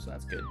drop, so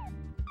that's good.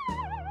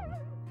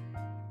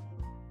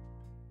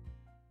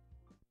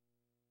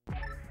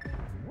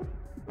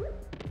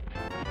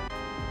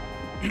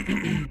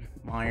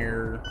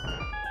 Meyer.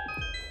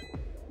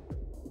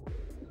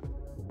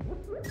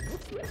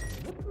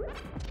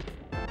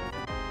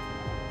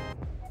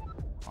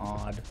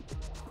 Odd.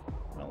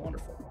 Well,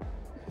 wonderful.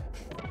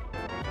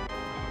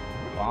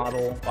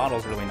 Bottle.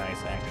 Bottle's really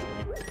nice, actually.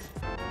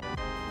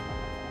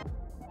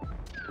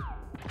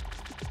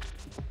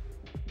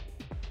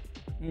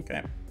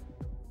 Okay.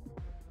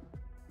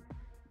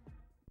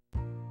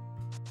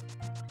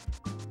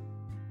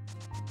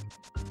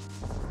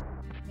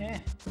 Yeah.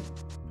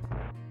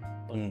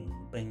 Bing,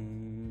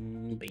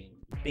 bing, bing,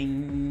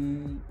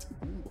 bing.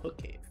 Ooh, Hook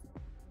Cave.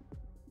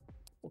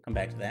 We'll come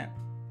back to that.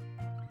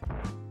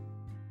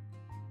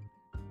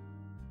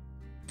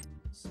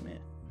 Smith.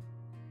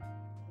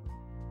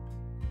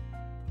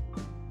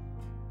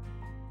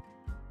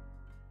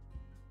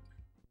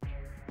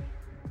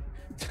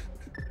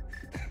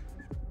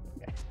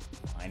 Okay,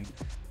 fine.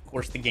 Of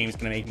course, the game's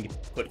gonna make me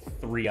put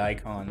 3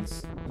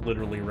 icons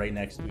literally right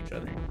next to each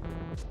other.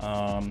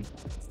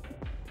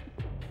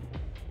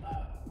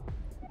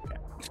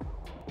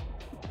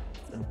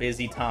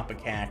 Busy top of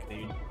cack,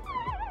 dude.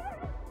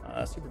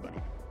 Super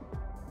Bunny.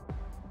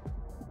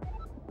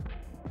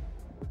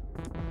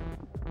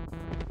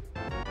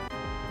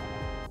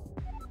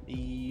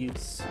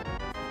 Thieves.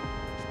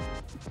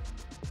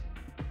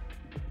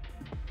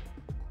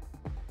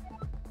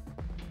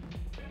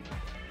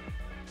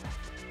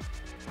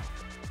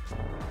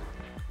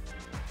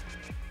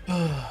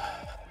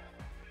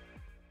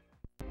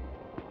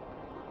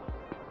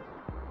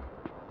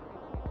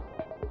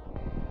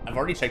 I've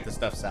already checked the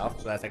stuff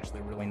south, so that's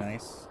actually really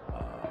nice.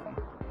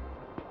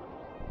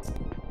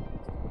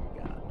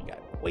 We got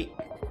Quake.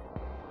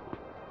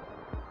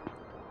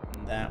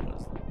 And that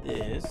was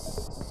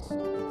this.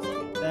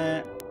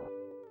 That.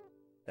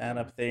 That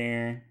up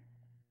there.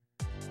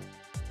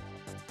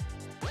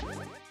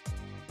 Small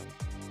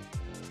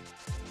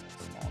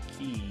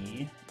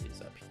key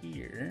is up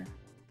here.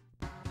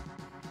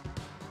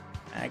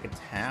 Aga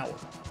Tower.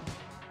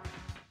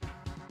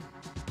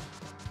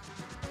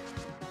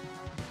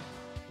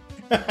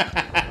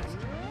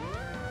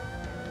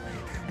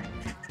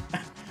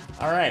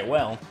 All right,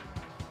 well,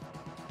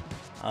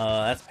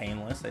 that's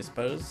painless, I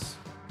suppose.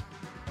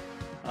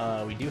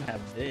 We do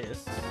have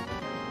this.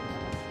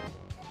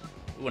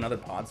 Ooh, another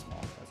pod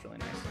small. That's really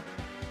nice.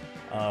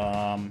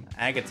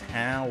 Aga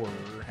Tower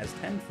has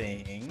 10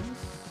 things.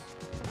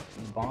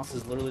 And the boss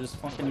is literally just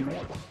fucking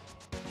immortal.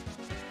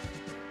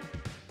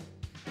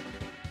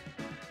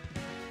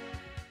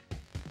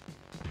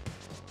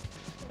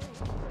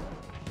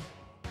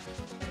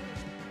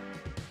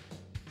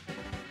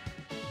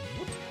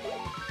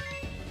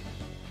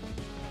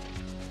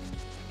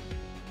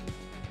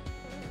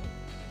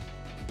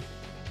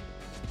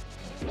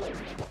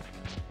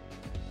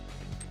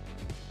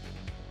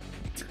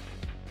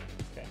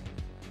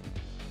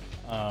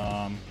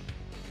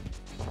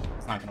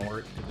 It's not gonna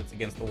work because it's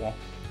against the wall.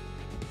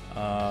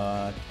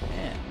 10.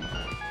 We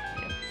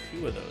have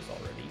 2 of those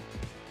already.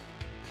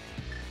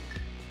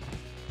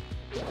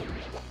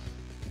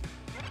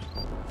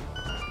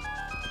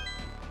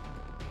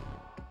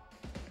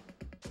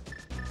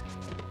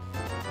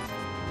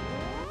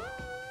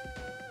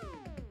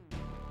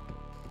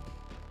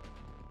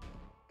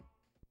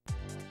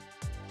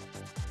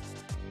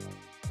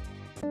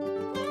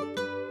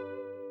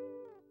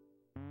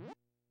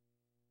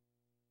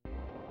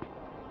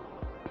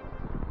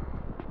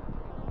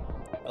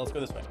 Let's go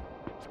this way.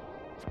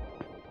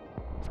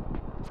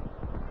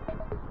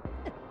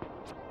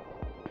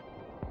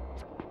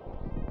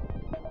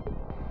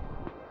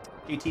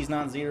 JT's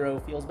not 0.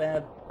 Feels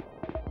bad.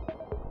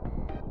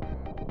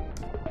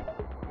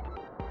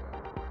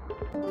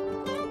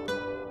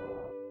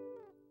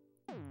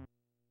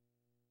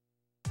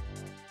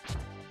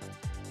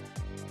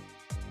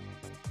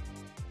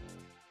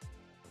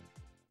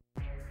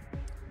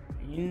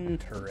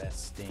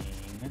 Interesting.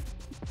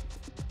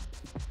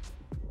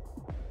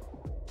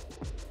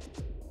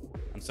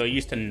 I'm so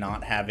used to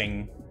not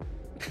having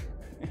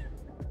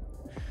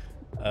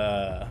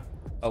a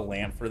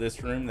lamp for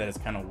this room that it's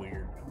kind of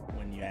weird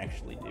when you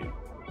actually do.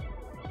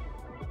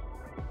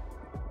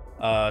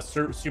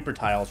 Super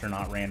tiles are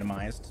not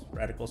randomized,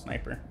 Radical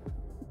Sniper.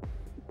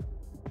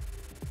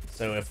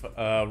 So if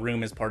a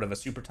room is part of a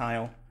super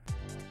tile,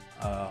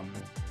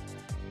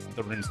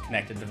 the rooms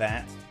connected to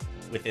that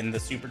within the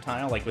super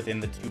tile, like within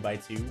the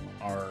 2x2,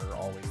 are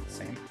always the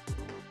same.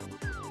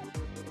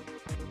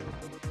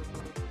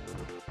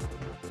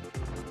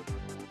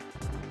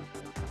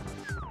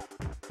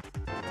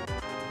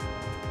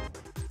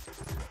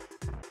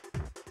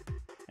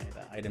 Okay,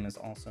 that item is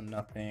also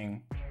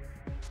nothing.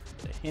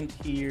 Put a hint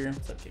here.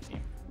 What's up, Kiki?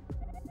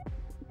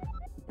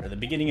 Or the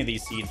beginning of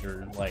these seeds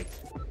are like,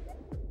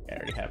 I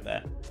already have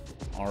that,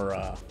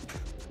 are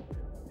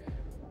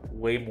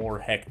way more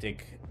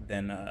hectic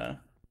than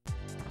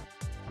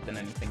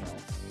anything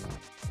else.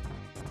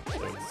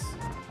 So it's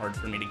hard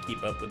for me to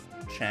keep up with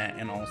chat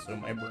and also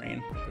my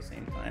brain at the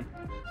same time.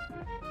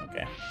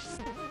 Okay.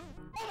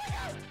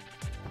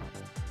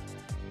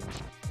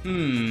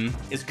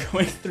 Is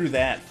going through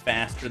that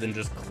faster than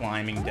just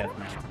climbing Death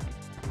Mountain?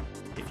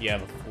 If you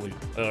have a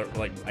flute.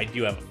 Like, I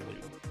do have a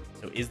flute.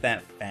 So is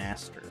that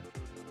faster?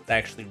 It's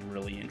actually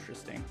really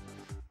interesting.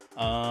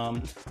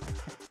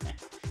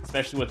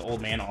 Especially with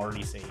Old Man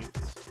already saved.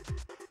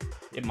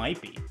 It might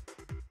be.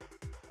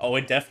 Oh,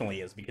 it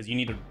definitely is, because you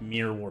need to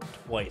mirror warp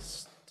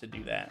twice to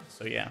do that.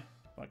 So yeah,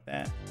 fuck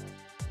that.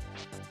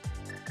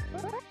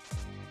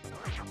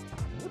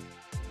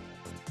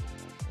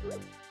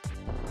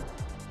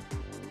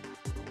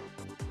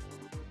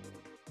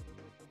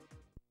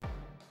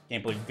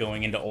 Can't believe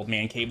going into Old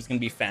Man Cave is gonna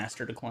be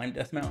faster to climb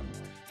Death Mountain.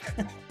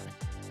 That's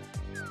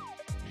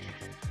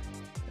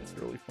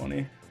really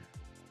funny.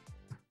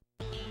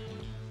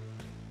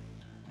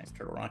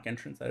 Turtle Rock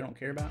entrance I don't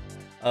care about.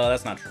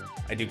 That's not true.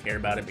 I do care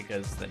about it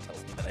because that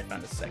tells me that I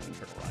found a second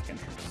Turtle Rock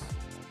entrance.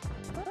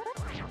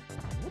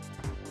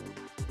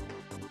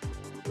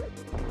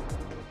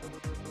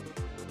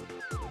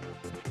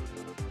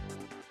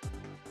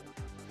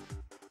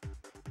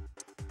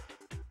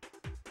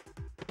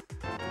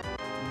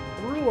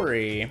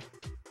 Brewery.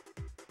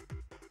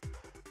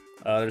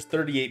 There's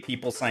 38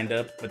 people signed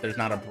up, but there's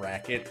not a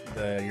bracket.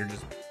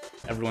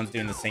 Everyone's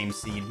doing the same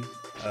seed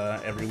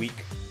every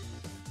week.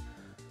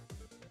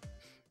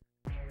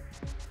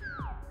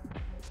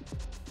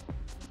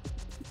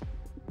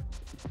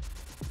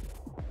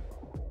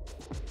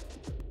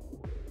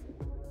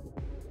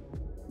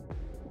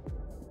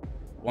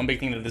 One big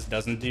thing that this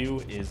doesn't do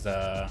is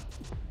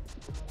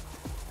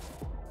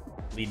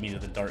lead me to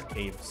the dark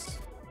caves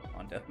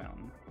on Death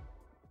Mountain.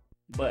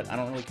 But I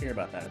don't really care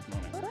about that at the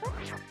moment.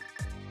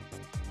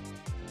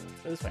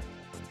 Let's go this way.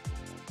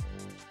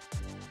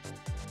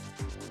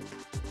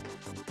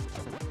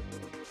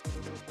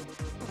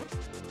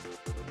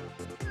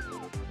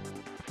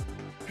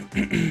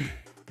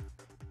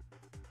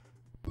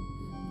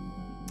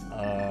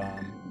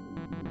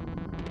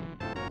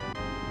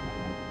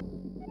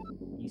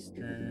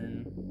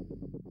 Eastern.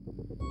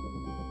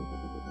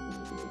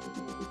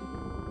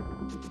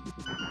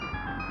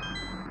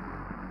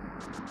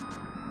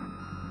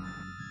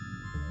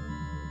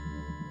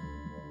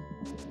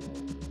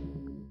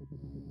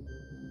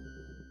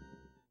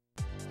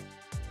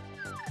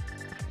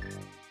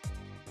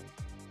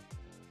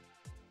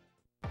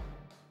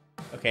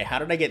 Okay, how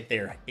did I get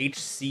there?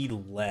 HC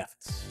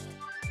left,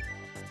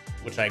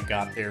 which I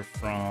got there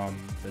from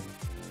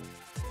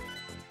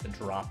the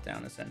drop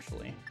down,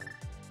 essentially.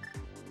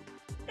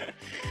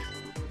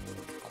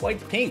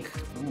 Quite pink.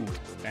 Ooh,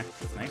 okay,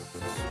 that's nice.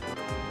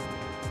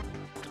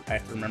 I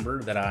have to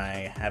remember that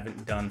I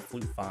haven't done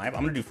Flute 5.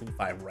 I'm gonna do Flute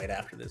 5 right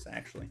after this,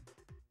 actually.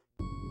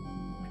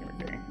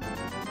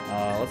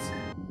 Let's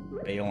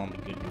bail on the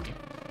good guy.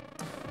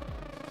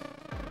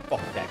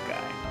 Fuck that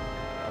guy.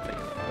 I'll take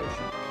his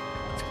potion.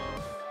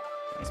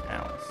 Nice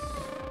palace.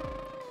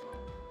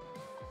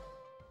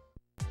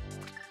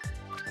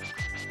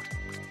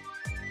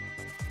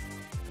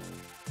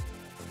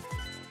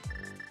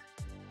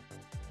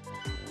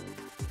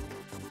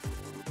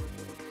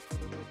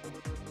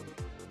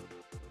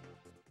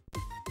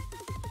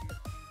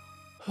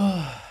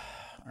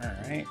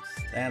 Alright,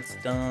 that's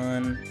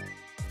done.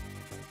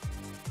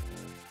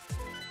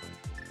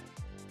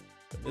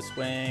 Go this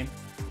way.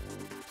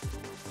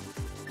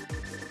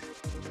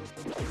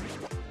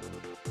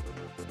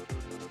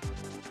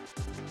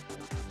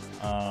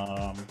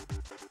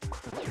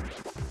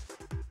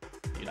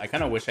 Dude, I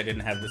kind of wish I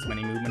didn't have this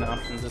many movement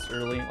options this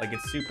early. Like,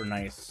 it's super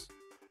nice.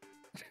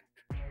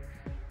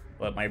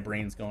 But my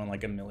brain's going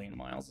like a million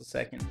miles a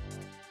second,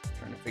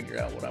 trying to figure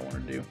out what I want to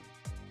do.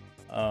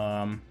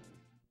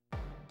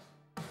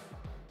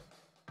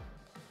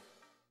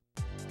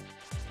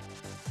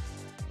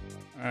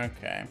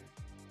 Okay.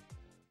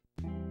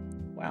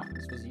 Wow,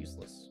 this was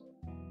useless.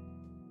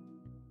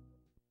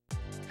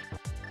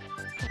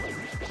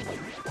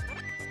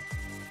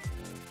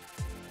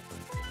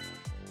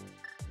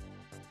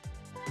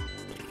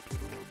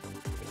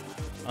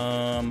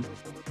 Okay,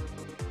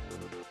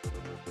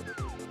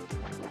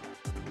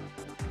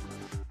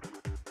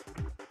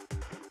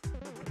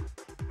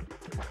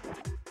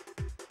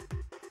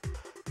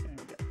 we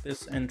got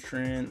this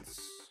entrance.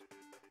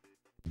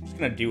 I'm just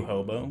gonna do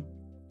hobo.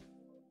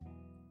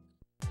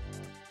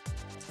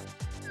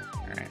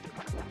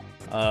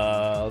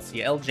 Let's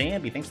see, El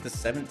Jambi, thanks for the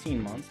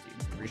 17 months,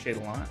 dude. Appreciate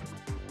it a lot.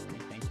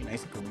 Thank you.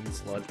 Nice green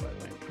sludge, by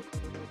the way.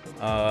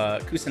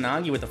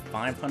 Kusanagi with the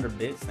 500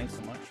 bits. Thanks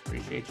so much.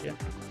 Appreciate you.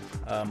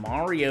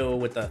 Mario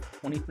with the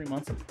 23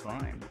 months of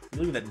Prime. I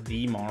believe that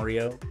the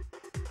Mario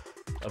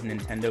of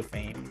Nintendo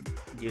fame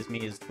gives me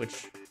his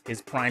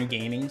Prime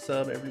Gaming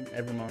sub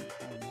every month.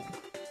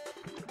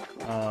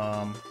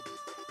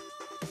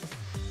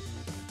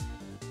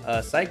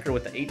 Psyker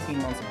with the 18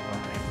 months of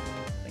Prime.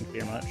 Thank you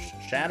very much.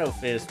 Shadow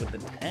Fist with the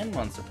 10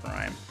 months of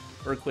Prime.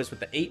 Burquist with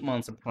the 8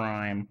 months of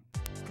Prime.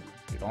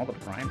 Dude, all the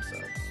Prime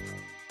subs.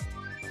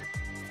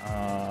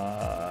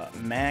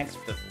 Max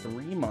with the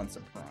 3 months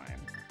of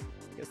Prime.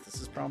 I guess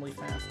this is probably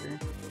faster.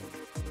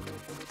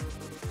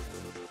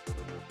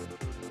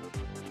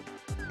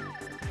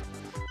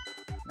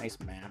 Nice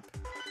map.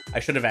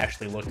 I should have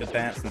actually looked at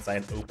that since I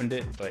had opened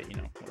it, but you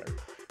know, whatever.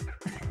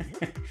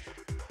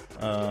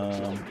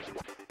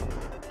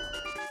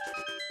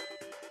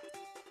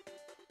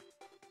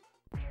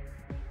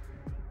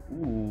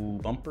 Ooh,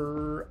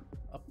 bumper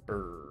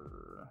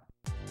upper.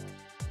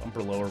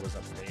 Bumper lower was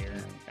up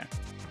there. Okay.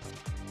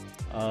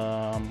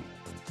 I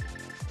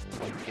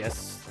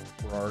guess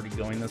we're already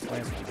going this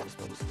way, so we're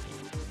supposed to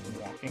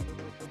keep walking.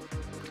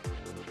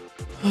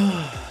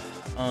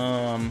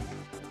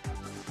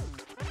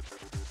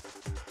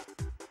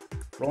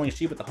 Rolling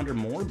Sheep with 100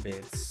 more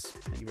bits.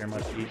 Thank you very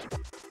much, Sheep.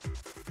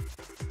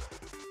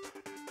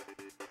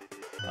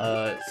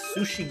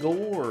 Sushi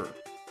Gore.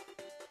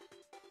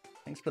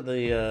 Thanks for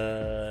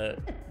the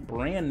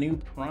brand new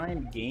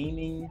Prime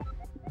Gaming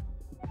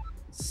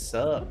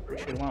sub.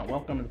 Appreciate it a lot.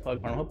 Welcome to the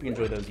Pug Farm. Hope you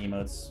enjoy those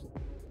emotes.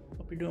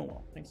 Hope you're doing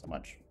well. Thanks so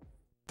much.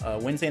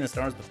 Wednesday in the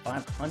Stars with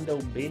 5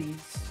 hundo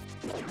biddies.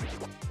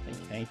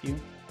 Thank you.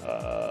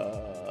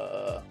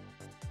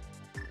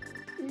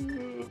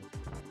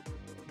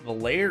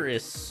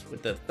 Valeris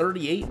with the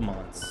 38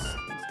 months.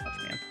 Thanks so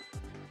much, man.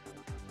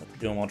 Hope you're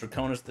doing well.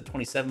 Draconis with the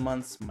 27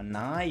 months.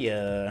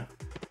 Manaya.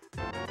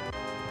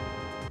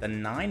 The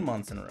 9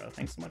 months in a row.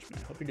 Thanks so much,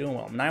 man. Hope you're doing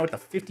well. Now with the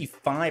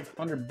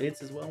 5,500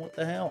 bits as well. What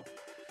the hell?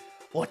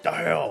 What the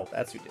hell?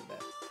 That's who did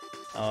that.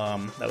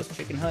 That was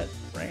Chicken Hut,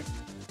 right?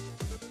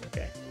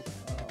 Okay.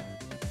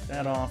 Get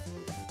that off.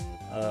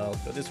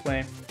 Let's go this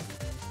way.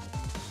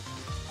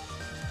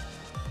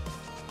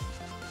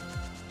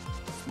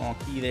 Small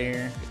key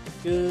there.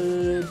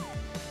 Good.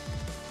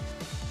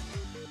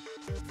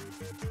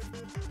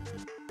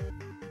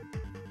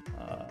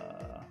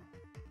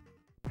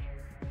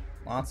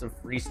 Lots of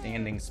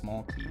freestanding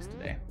small keys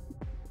today.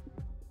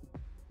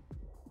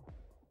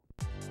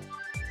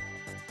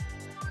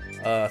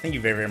 Thank you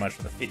very, very much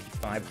for the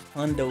 55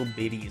 hundo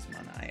biddies,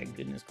 Manaya.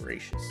 Goodness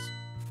gracious.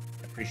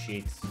 I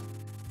appreciate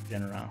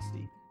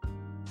generosity.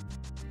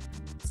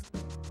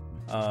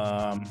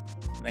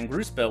 Then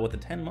Gruspel with the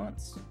 10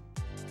 months.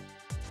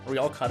 Are we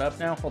all caught up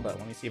now? Hold up,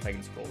 let me see if I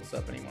can scroll this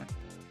up anymore.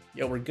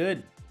 Yo, we're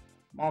good.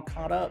 I'm all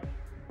caught up.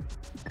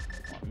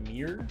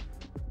 Mirror?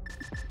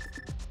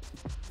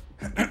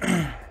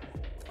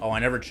 Oh, I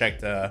never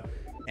checked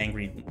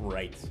Angry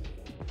Right.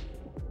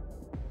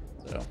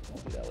 So,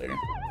 we'll do that later.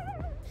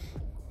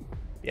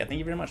 Yeah, thank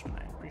you very much, man.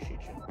 I appreciate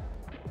you.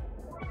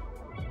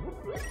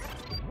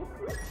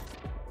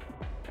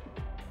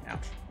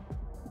 Ouch.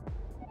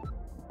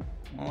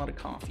 I'm all out of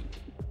coffee.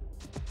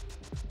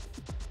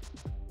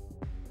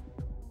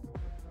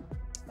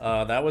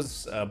 That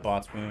was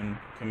Botswoon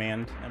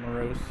command, Emma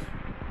Rose.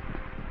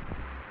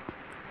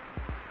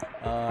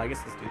 I guess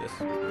let's do this.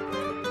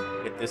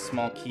 Get this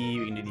small key.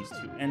 We can do these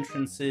 2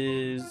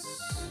 entrances.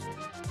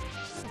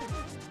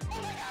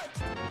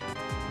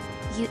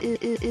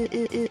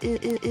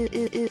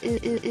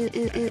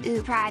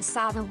 Pride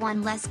saw the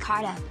one less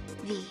card up.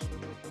 V.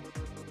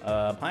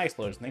 Pie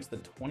Exploders, thanks to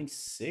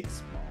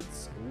 26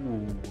 months.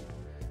 Ooh.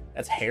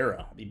 That's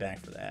Hera. I'll be back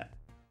for that.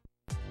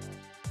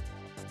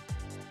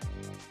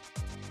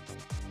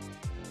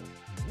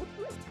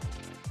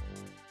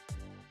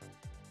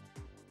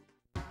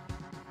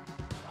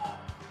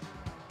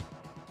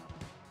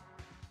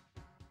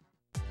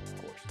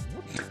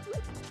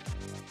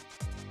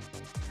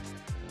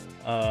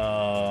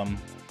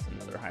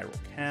 Another Hyrule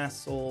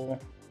Castle.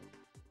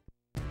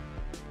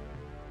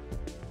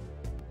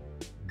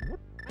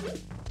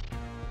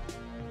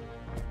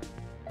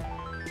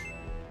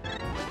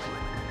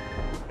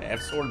 I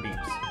have sword beams.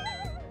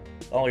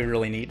 That's all we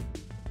really need.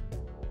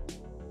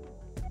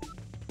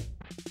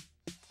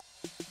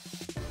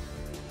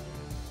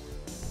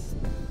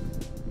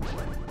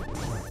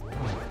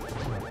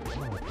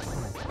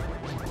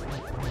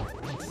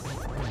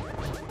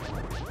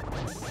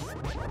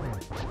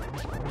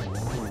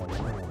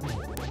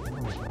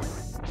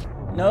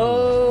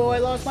 No, I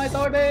lost my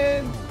sword,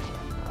 babe.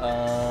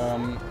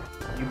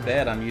 You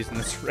bet I'm using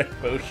this red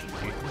potion,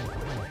 dude.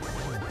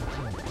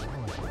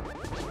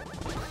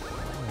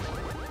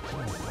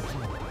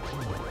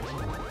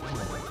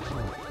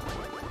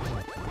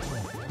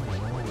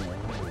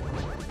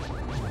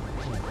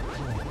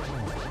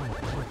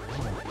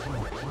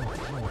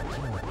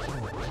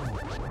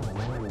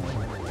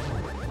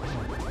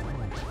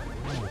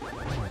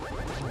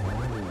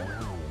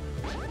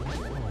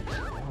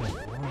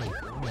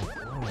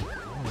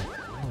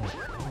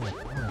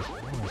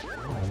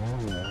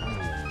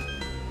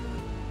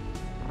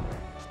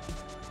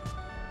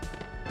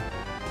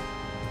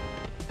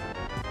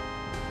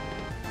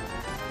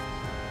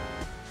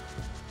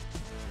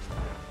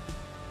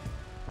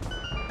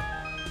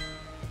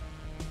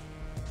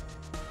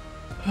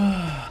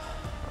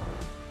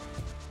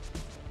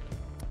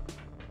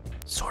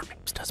 Sword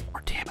Beams does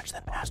more damage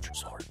than Master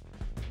Sword.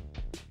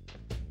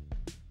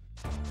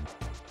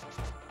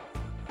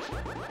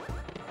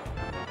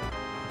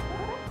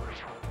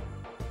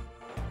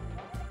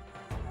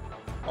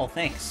 Oh,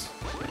 thanks.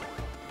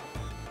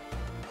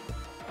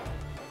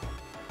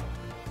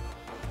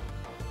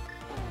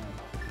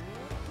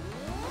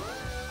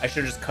 I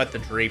should have just cut the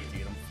drape,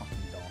 dude. I'm fucking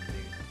dumb,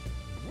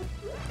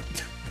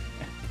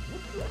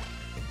 dude.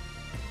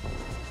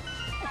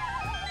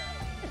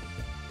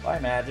 Bye,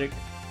 magic.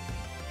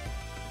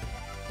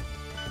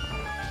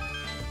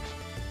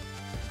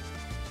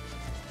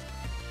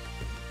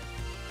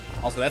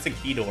 Also, that's a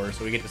key door,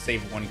 so we get to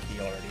save one key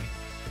already.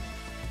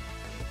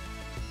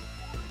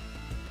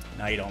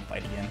 Now you don't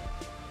fight again.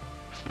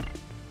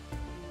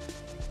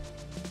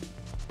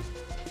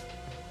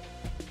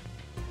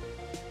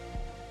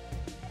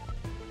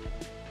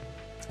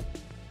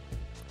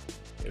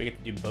 Okay, we get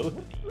to do both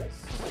of these.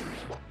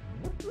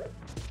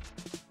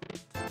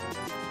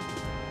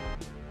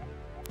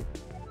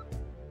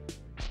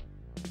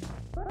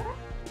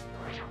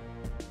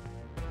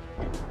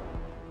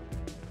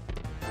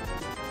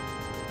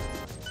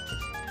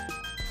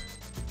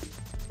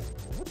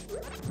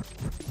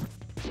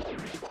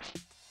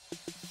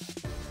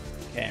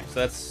 Okay, so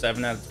that's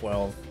 7 out of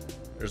 12.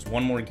 There's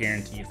one more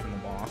guaranteed from the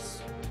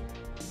boss.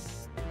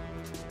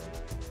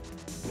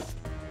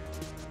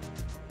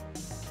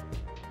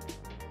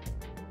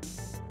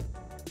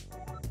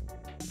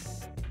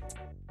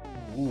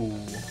 Ooh.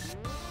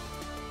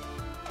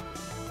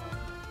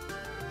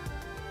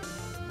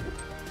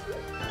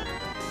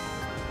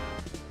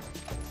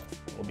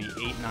 Will be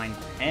 8, 9,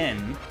 10.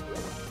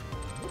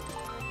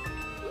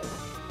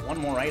 One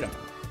more item.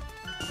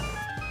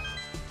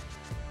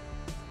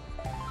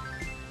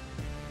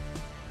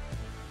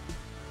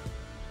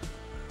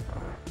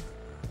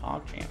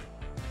 Champ.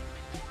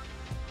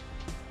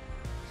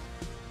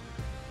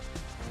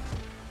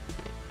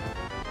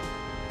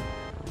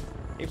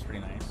 Cape's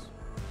pretty nice.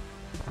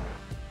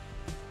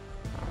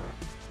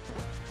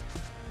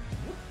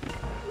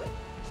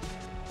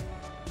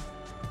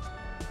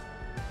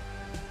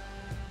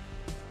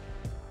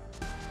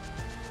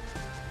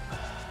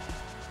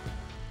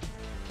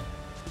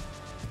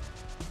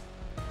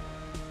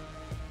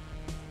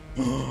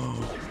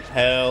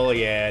 Hell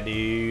yeah,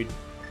 dude.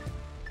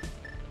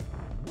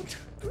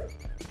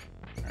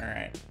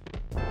 Alright.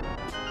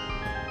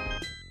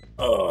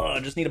 I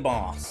just need a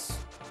boss.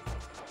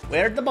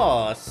 Where's the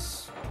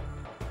boss?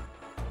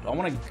 Do I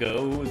want to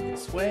go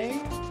this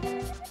way?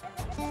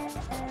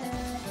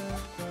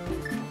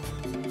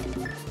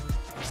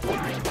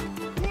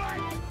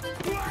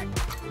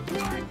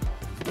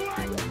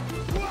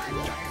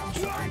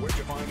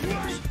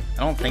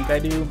 I don't think I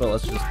do, but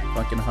let's just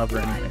fucking hover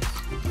anyways.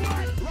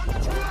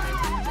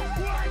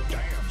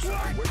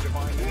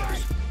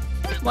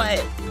 What?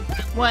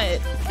 What?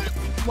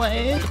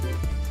 What?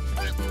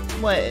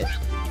 What?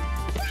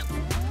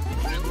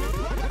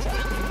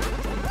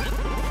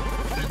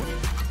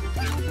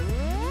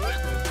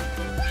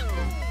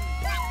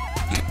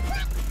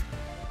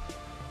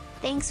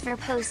 Thanks for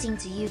posting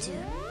to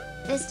YouTube.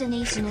 This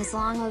donation is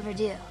long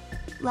overdue.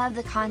 Love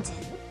the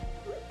content.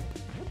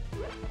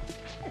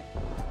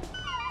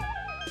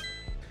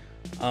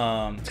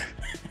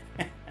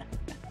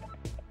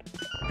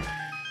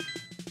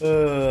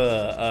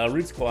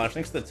 Root Squash,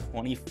 thanks for the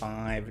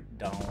 $25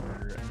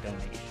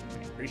 donation.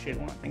 I appreciate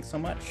it. Thanks so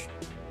much.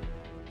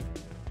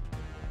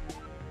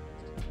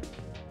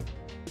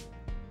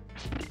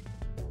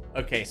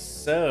 Okay,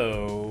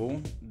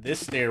 so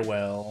this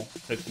stairwell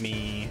took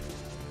me.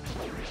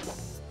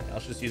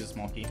 Let's just use a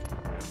small key.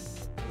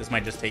 This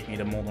might just take me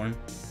to Moldorm.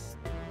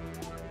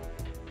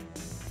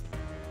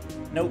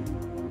 Nope.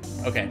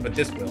 Okay, but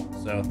this will,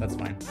 so that's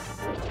fine.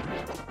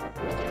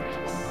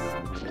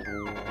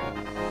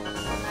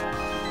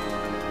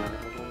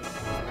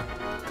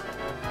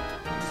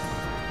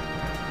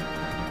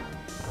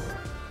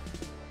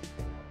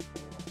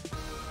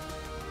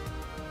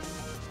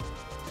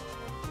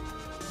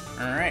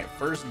 Alright,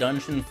 first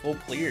dungeon full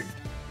cleared.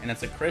 And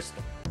it's a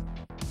crystal.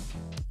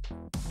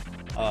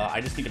 I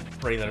just need to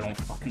pray that I don't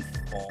fucking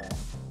fall.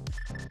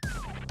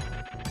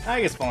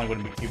 I guess falling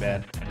wouldn't be too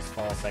bad. I just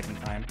fall a second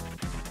time.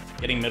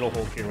 Getting middle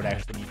hold here would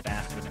actually be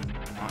faster than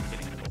not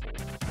getting middle hold.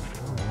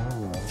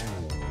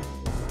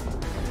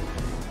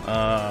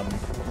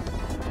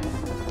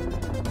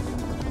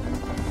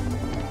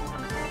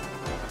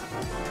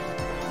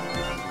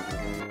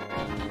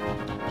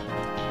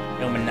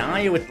 Yo,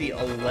 Manaya with the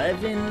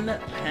 11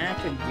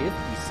 pack of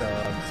gifty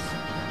subs.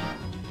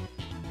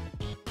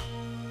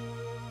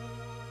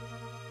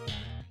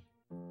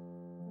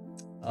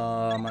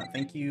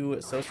 Thank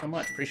you so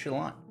much. Appreciate it a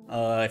lot.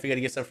 If you got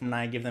a gift sub from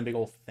Manaya, give them a big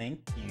ol' thank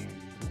you.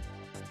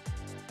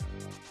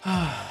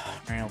 Alright,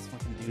 let's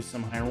fucking do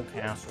some Hyrule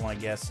Castle, I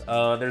guess.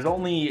 There's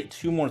only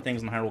 2 more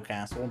things in Hyrule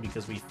Castle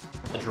because the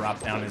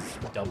drop down is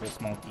double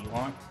small key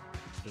locked.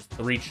 There's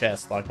 3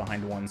 chests locked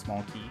behind 1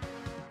 small key.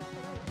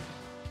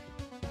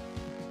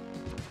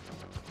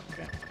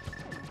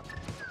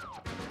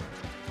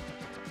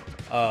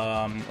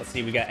 Let's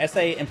see, we got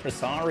S.A.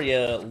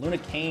 Impresaria, Luna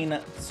Kane,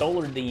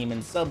 Solar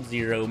Demon,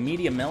 Sub-Zero,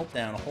 Media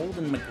Meltdown,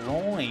 Holden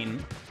McGroin.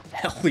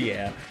 Hell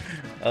yeah.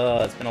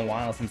 It's been a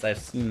while since I've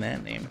seen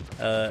that name.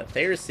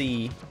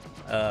 Pharisee,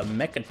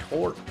 Mecha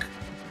Torque,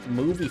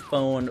 Movie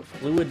Phone,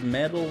 Fluid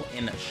Metal,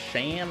 and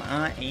Sham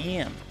I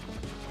Am.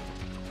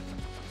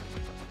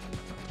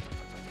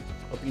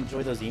 Hope you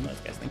enjoy those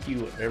emotes, guys. Thank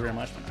you very, very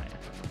much, Manaya.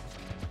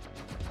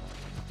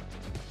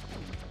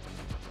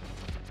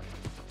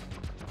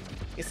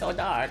 It's so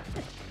dark.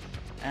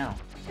 Ow.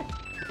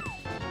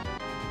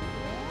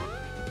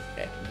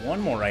 Okay, 1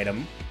 more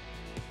item.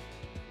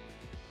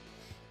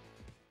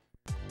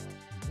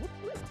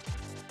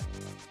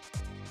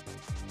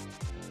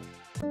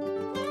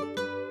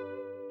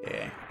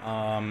 Okay,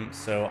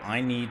 so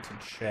I need to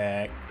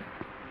check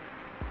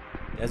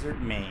Desert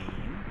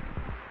Main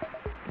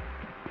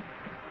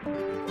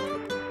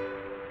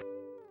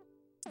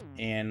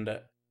and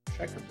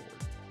Checkerboard.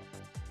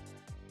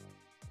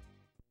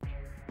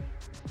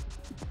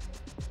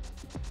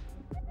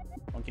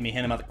 Don't give me a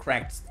hint about the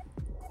cracked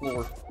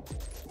floor.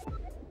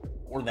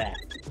 Or that.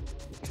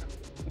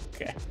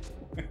 Okay.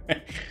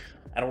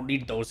 I don't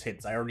need those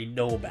hits. I already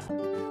know about them.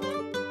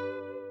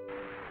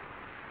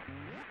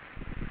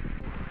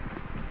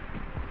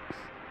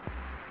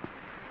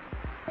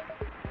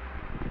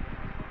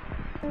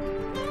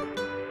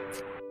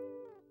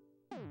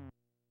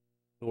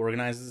 Who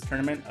organizes this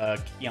tournament?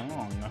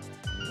 Kyong.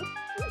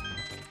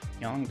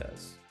 Kyong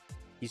does.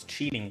 He's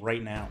cheating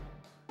right now.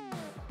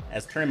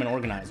 As tournament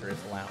organizer,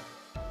 it's allowed.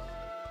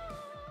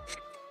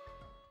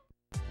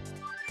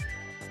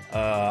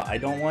 I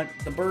don't want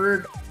the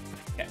bird.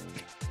 Okay.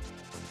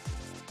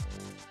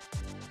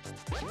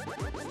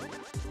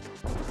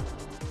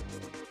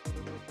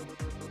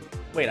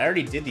 Wait, I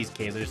already did these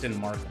caves. I just didn't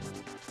mark them.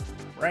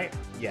 Right?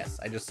 Yes,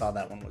 I just saw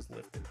that one was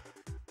lifted.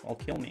 Well,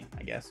 kill me,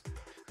 I guess.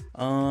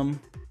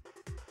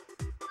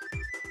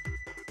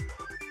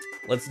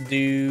 Let's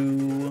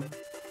do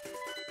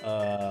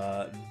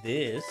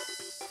this.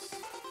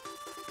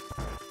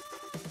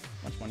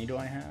 How much money do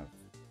I have?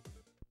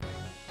 Ooh,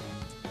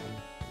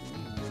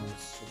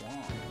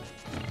 Swamp.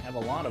 I have a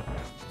lot of them.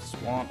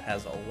 Swamp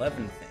has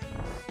 11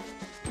 things.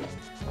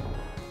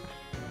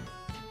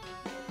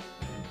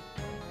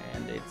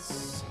 And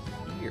it's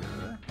here.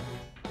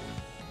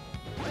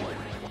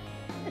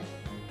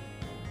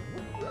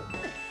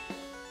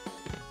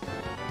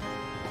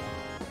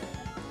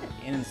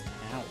 Ganon's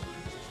Tower.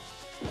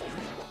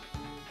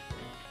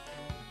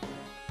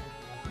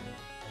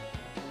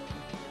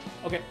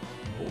 Okay,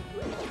 cool.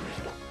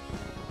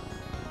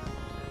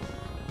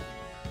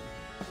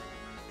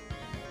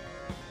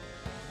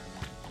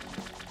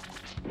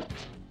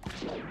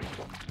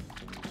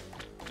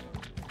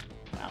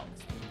 Wow,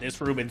 this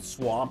room in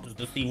Swamp, is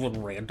this even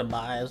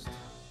randomized?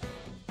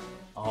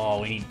 Oh,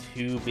 we need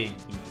 2 big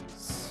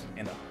keys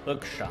and a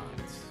hook shot.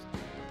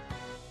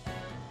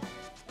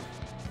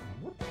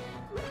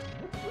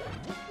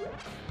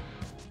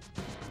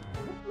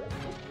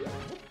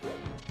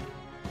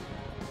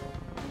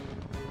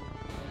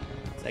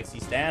 Sexy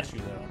statue,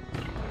 though.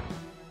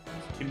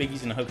 2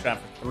 biggies and a hookshot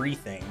for 3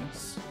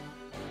 things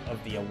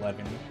of the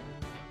 11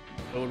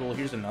 total.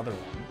 Here's another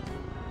one.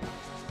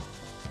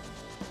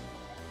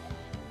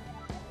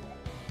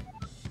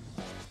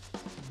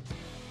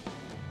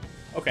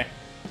 Okay.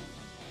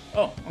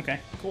 Oh, okay,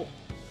 cool.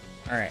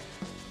 Alright.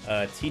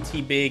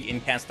 TT big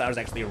in cast tower is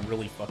actually a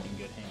really fucking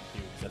good hint, too,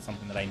 because that's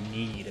something that I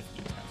need if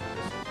you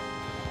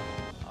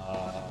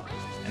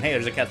and hey,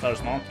 there's a cast tower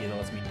small key that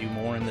lets me do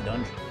more in the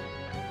dungeon.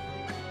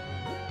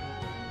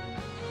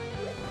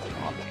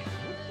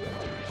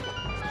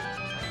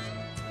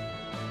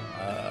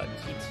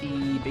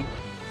 TT big.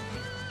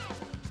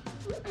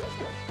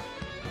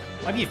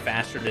 Might be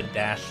faster to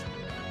dash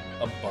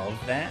above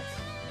that.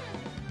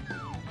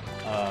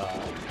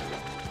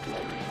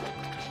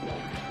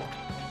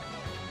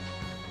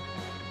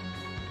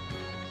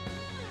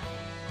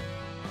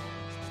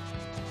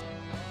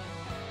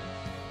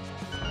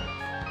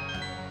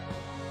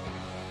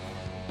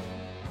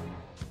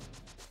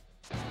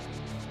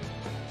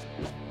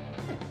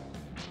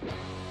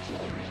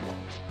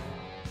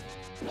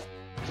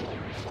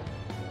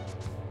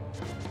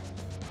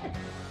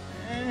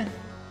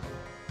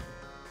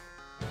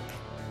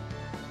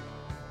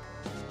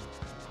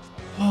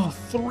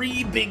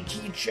 3 big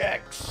key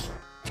checks.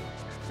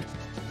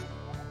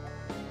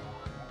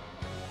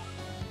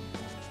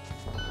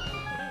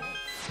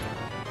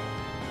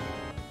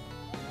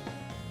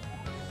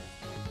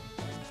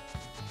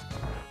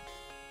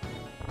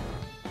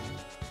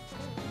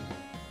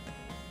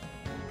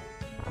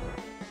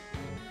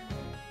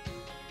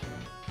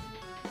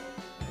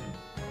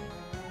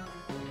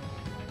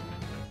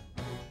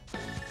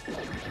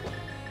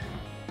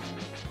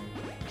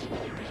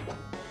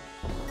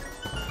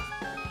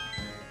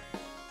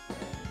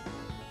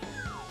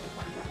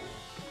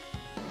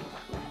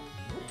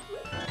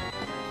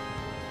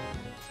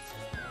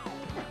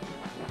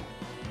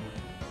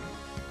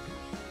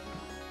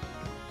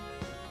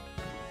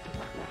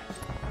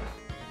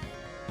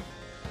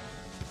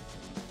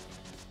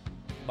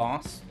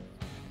 Boss.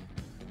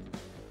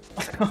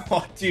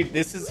 Oh, dude,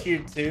 this is here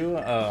too?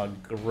 Oh,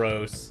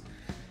 gross.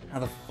 How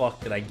the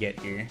fuck did I get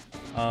here?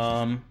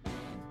 Hold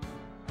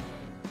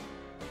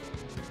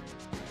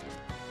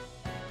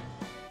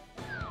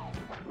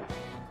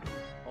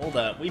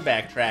up, we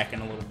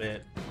backtracking a little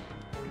bit.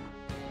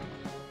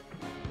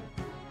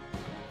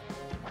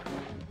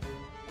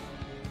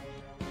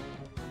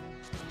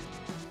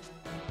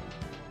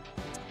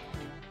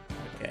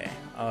 Okay,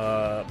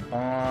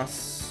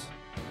 boss.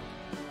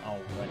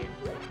 Alright.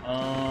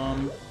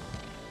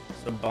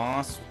 So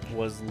boss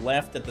was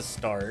left at the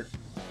start.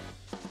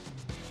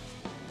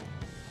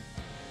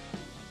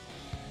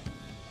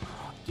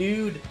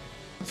 Dude,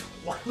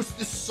 why was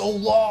this so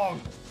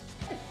long?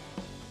 Oh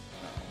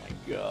my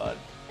god.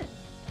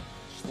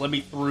 Just let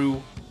me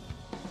through.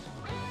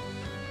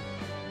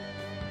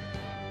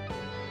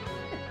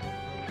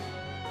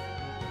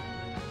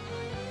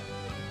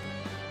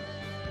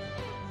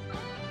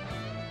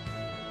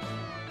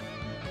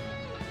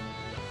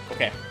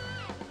 Okay.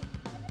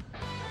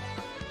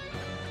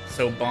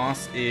 So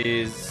boss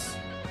is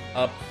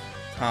up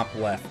top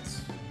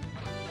left.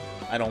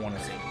 I don't want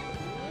to see.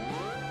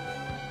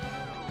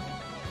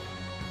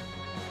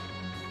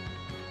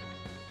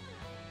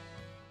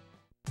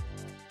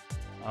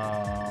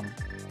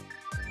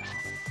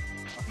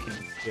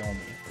 Fucking kill me.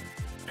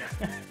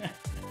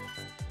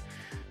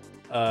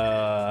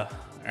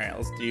 Alright,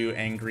 let's do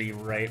angry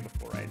right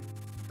before I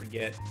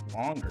forget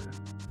longer.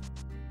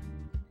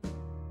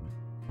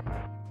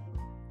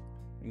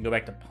 We can go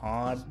back to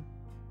pod.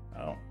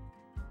 Oh.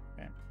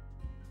 Okay.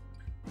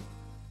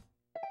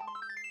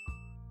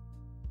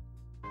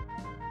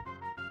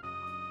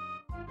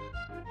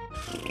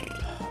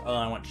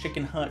 I want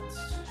chicken huts.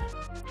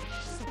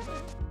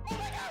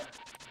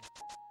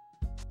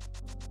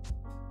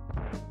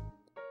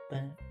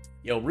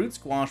 Yo, Root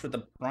Squash with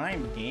the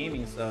Prime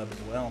Gaming sub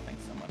as well.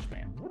 Thanks so much,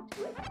 man.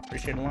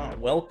 Appreciate it a lot.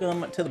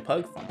 Welcome to the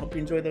Pug Farm. Hope you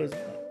enjoy those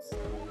votes.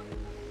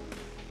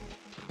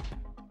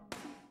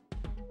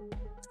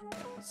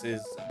 This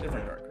is a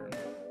different dark room.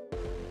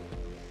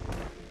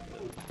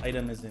 The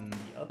item is in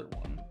the other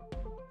one.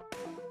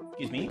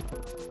 Excuse me.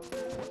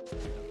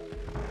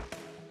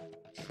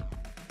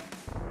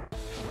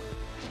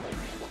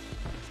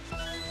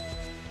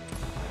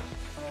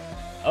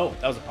 Oh,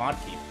 that was a pod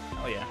keep.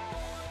 Hell yeah.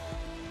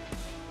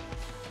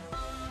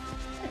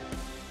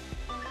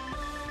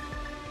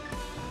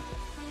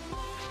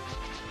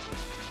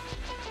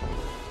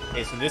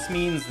 Okay, so this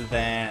means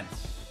that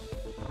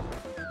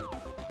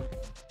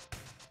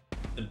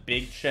the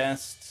big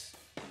chest,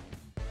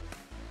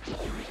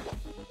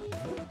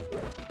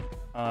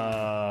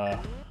 the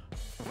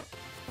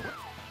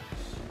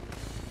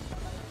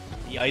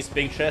ice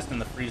big chest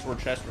and the freeze war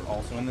chest are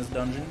also in this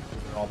dungeon.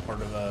 They're all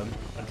part of a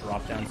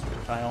drop-down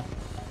super tile.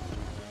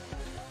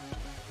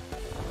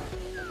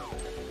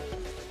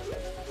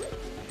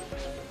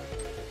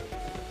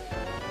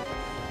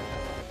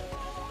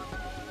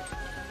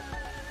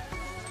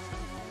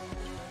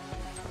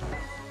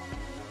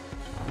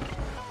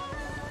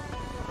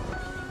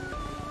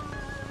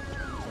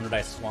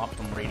 I swapped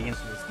from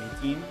Radiance to this new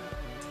team.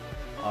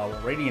 Well,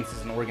 Radiance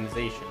is an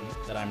organization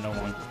that I'm no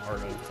longer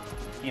part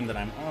of. The team that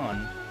I'm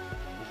on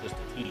is just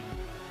a team.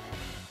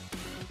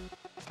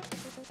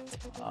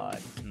 It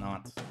does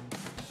not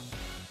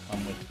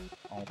come with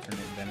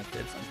alternate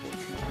benefits,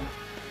 unfortunately.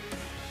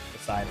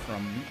 Aside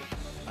from,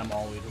 I'm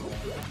always rolling.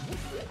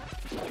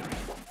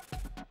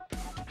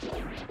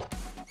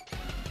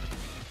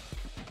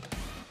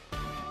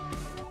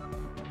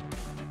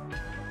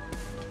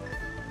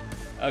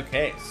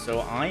 Okay,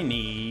 so I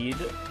need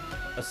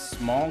a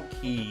small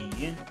key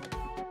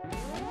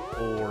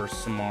for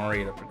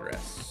Samari to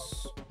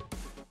progress.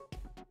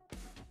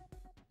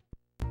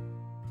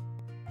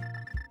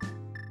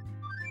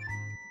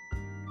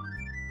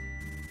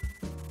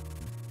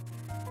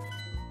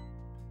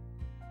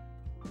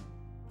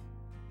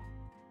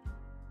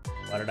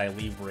 Why did I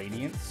leave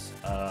Radiance?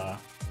 I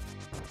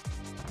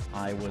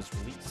was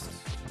released.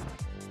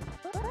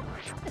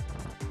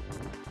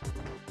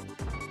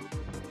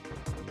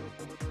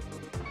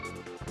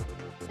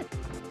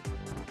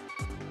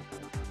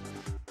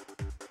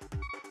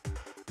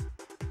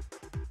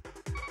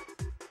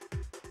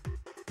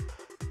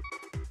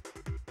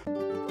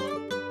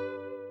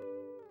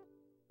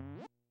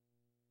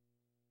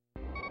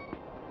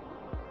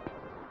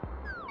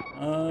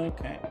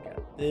 Okay,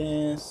 got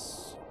this.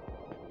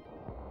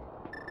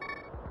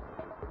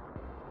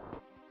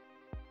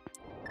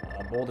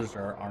 Boulders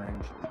are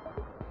orange.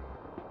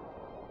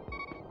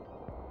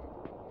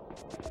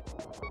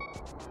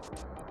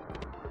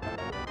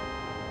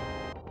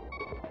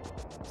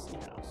 Let's see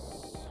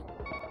house.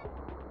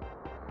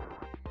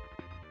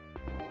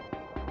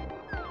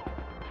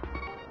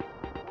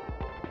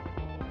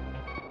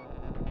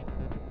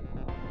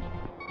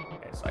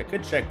 Okay, so I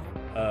could check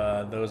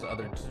those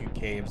other 2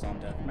 caves on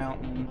Death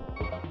Mountain,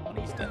 on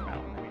East Death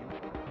Mountain. I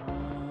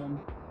mean,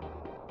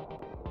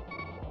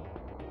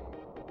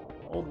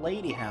 old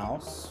lady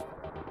house.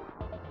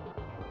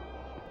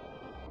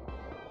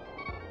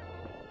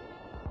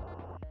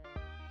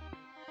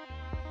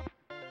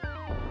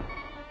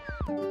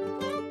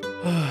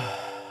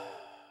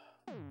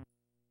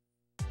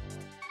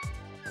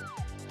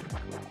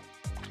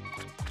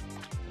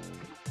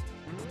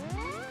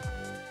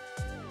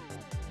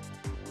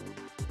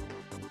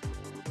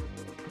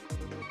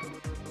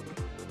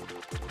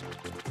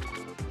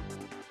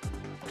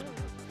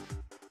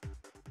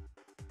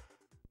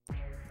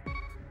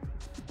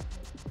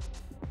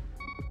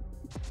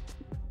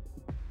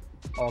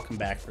 I'll come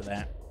back for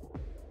that.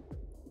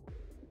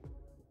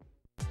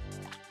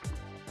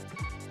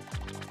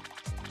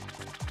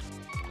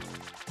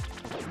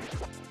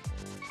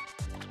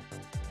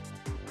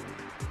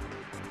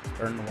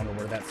 Starting to wonder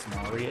where that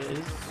Samaria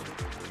is.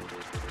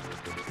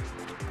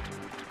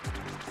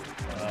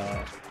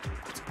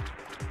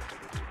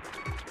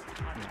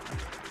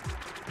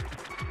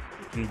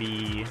 It can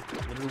be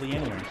literally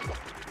anywhere.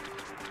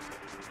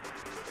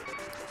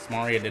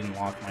 Samaria didn't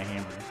lock my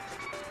hammer.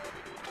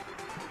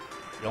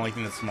 The only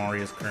thing that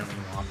Samaria is currently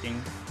locking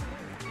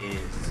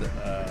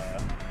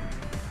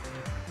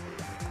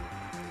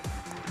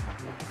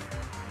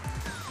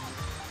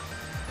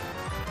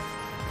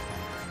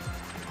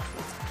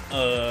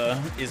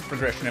is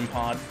progression in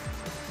pod.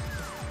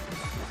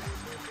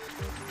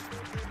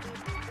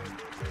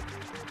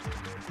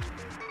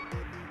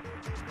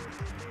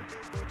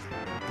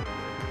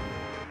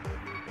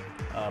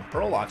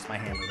 Pearl locks my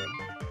hammer though.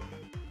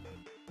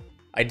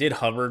 I did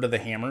hover to the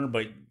hammer,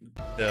 but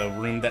the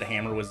room that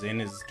hammer was in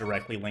is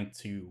directly linked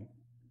to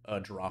a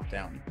drop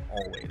down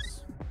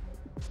always.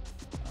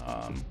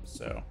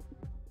 So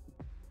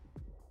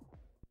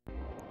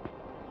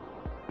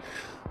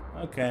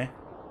okay.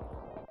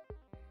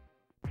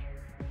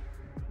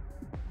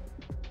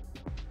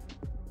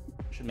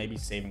 Should maybe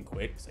save and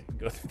quit because I can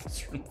go through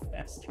this room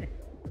faster.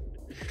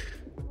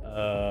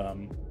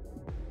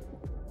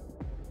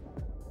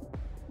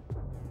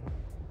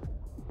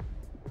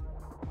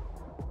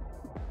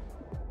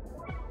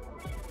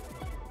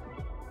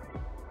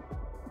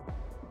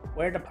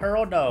 Where'd the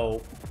pearl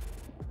go?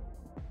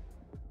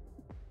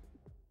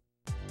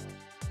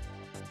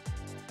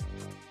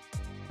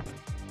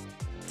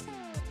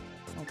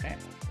 Okay.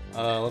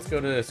 Let's go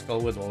to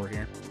Skullwoods while we're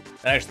here.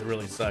 That actually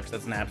really sucks.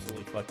 That's an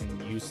absolutely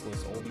fucking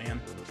useless old man.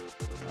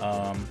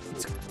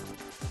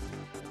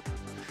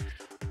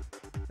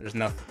 There's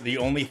nothing. The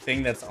only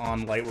thing that's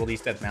on Light World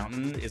East Death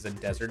Mountain is a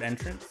desert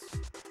entrance.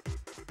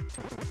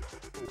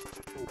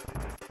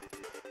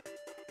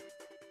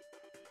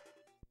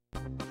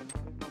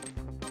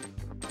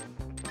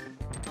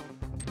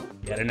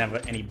 Yeah, I didn't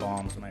have any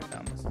bombs when I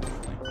found this,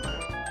 actually.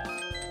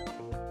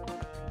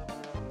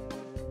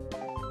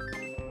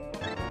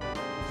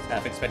 Just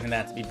half expecting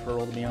that to be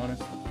Pearl, to be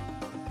honest.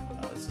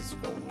 This is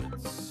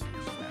Skullwoods,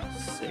 which is now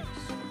 6.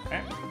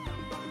 Okay.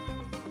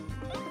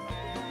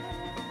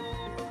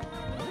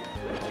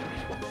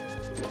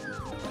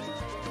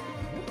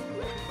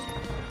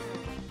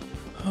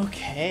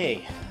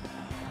 Okay.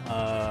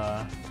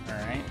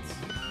 Alright.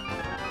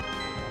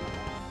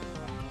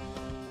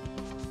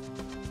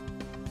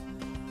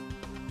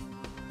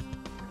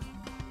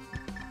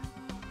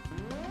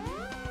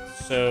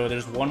 So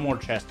there's one more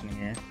chest in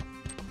here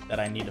that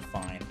I need to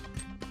find.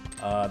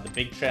 The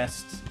big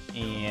chest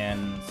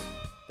and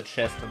the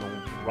chest to the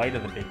right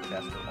of the big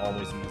chest are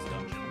always in this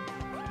dungeon.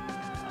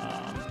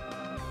 I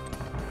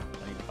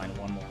need to find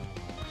one more.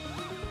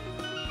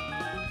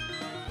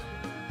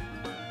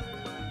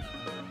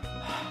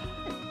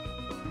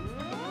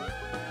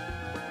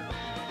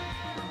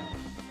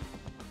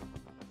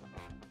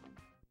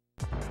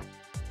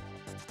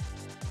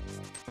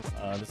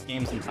 This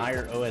game's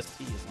entire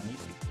OST is on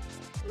YouTube.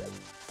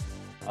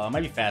 It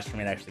might be faster for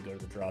me to actually go to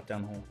the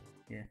drop-down hole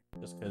here,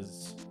 just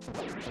because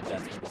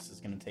that's where this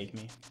is going to take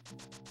me.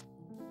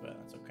 But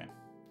that's okay.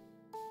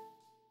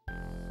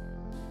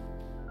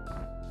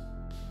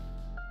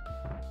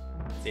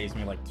 It saves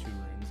me like 2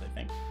 rooms, I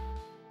think.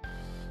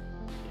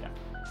 Yeah.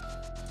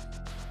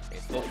 Okay,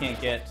 still can't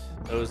get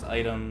those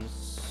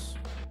items.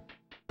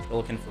 Still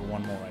looking for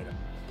one more item.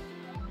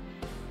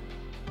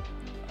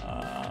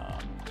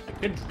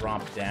 I could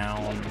drop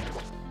down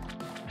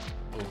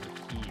over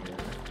here.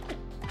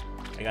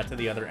 I got to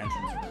the other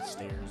entrance of the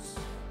stairs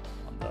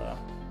on the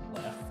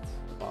left,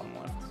 the bottom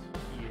left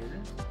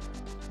here.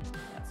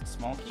 That's a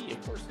small key,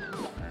 of course it is.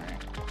 Alright,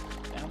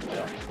 down we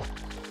go.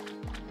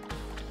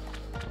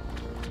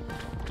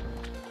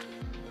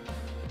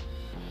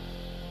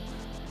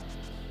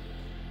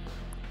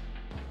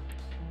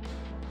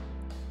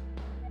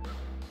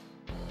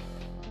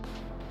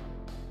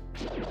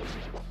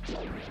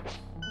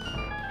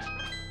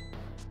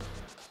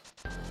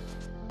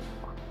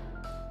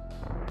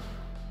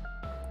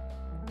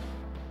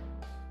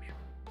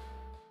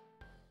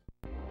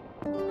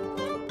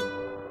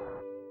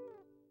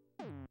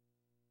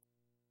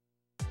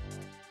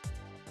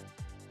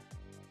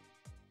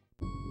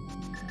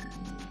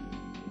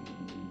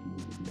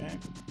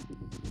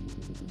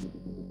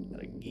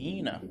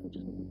 Gina.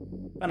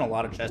 Found a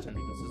lot of chest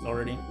entrances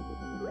already.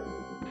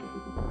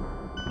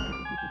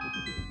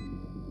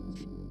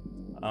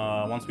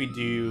 Once we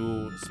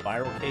do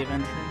Spiral Cave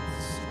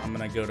entrance, I'm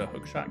gonna go to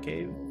Hookshot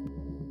Cave.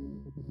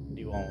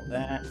 Do all of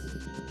that.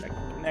 Check the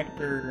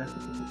connector.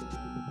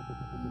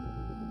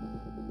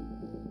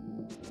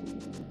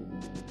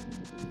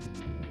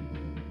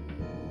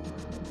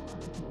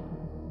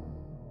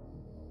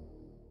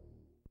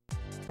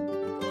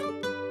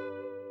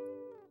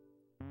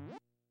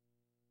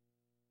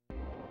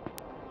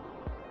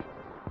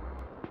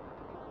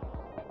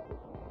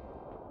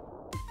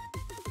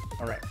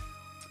 All right,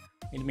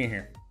 need me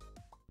here.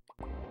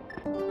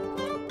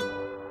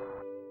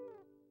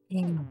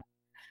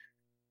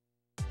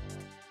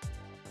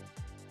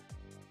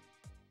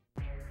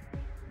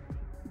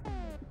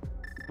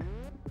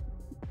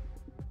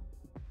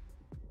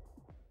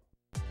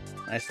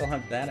 I still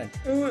have that.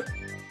 Still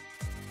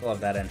have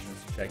that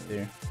entrance to check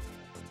too.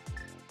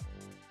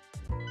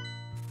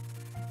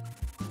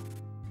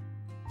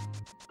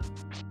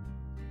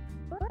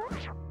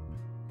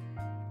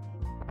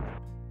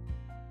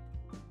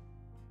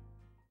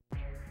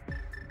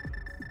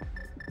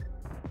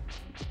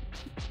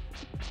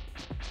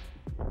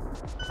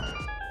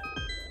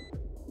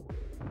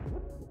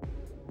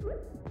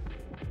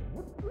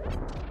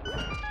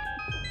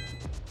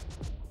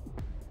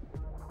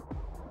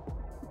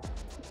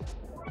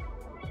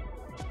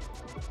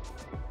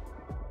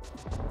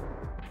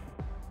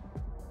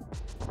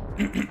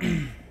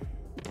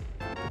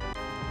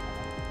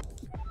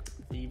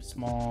 Leave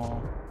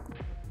small.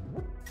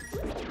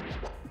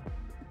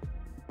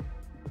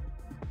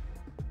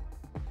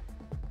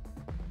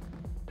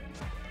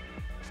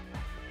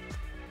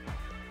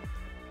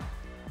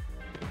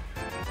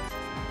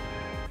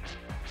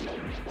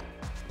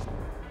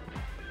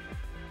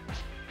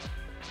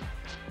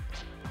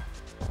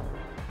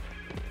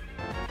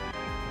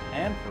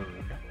 And bird.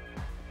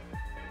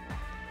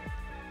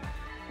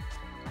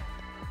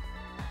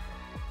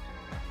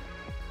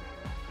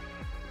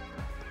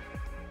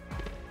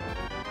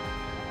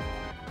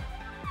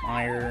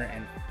 Fire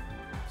and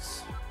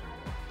Criss.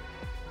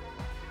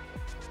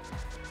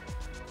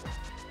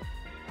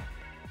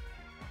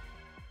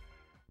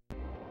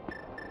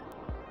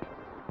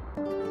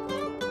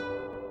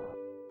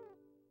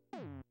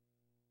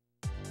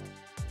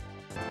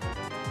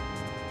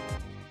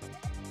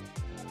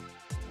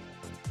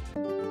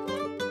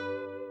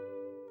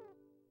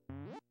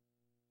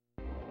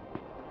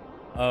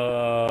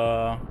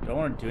 Don't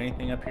want to do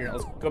anything up here.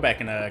 Let's go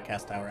back in a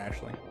cast tower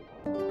actually.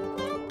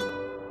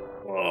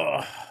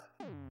 Ugh.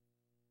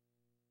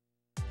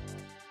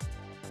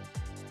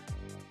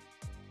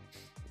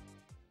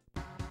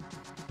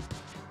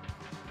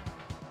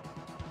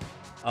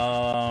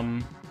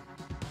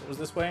 What was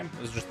this way?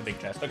 It was just the big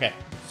chest. Okay,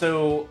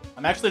 so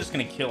I'm actually just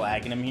gonna kill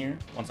Aghanim here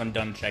once I'm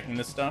done checking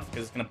this stuff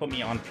because it's gonna put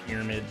me on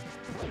pyramid.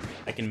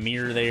 I can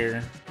mirror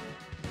there.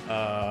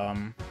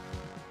 I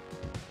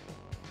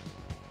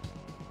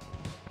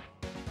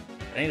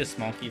need a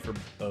small key for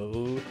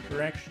both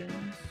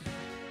directions.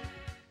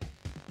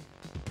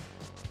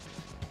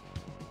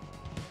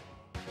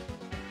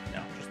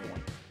 No, just the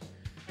one.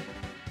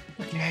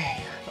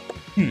 Okay.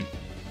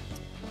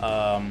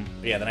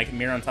 But yeah, then I can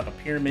mirror on top of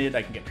pyramid.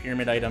 I can get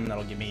pyramid item.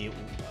 That'll give me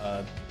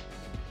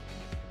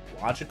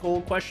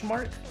logical question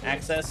mark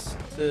access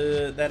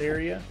to that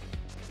area.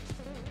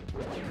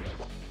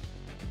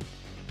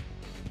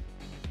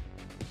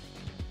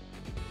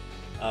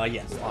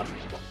 Yes,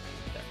 logical.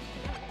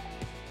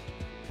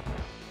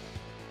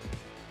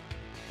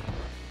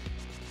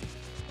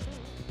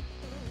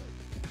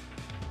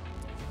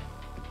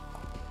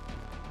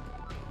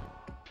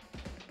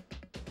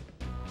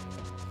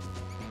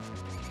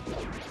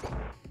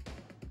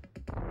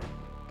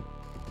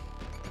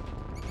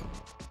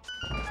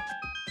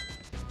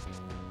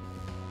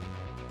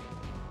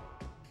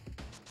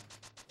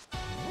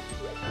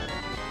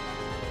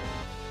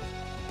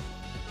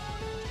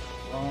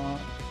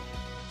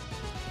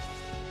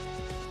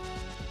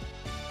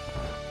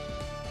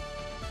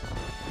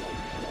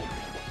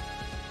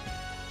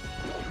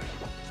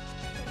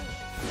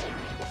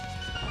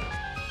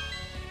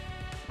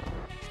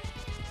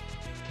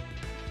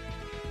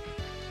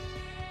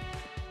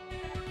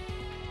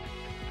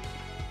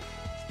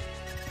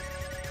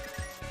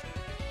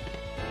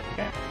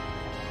 Okay.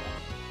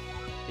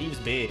 Thieves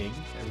big. There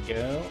we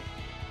go.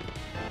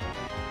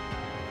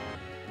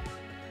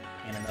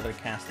 And another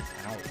cast of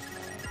towers.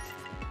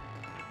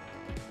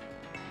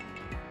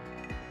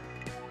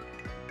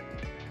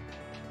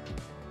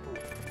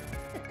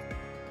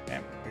 Okay,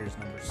 here's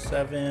number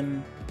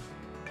 7.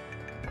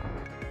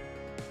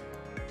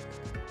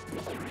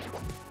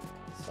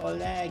 So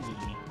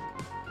laggy.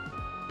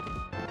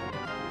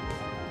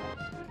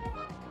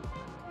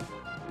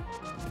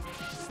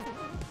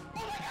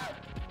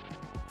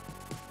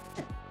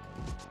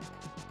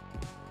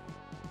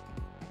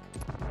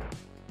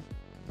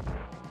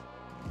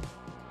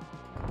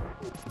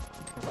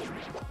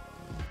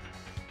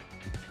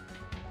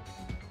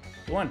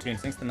 Go on,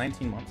 Tunes. Thanks to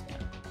 19 months.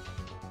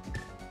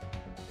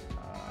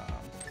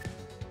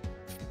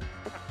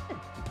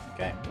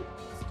 Okay,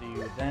 let's do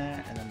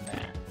that and then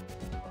that.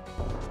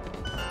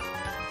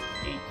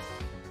 8.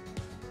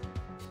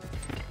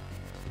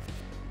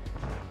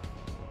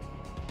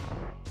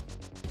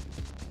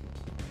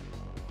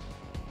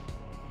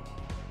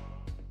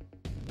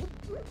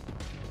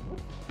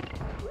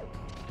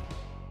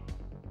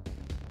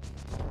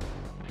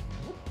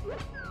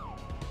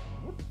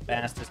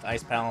 Fastest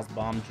Ice Palace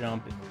bomb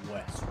jump in the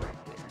West right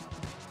there.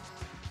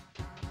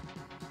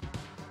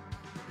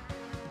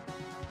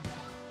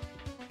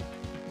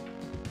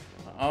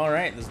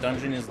 Alright, this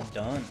dungeon is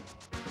done.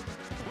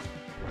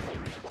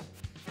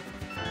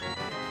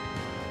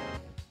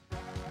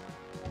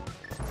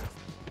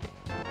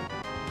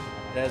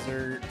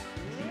 Desert.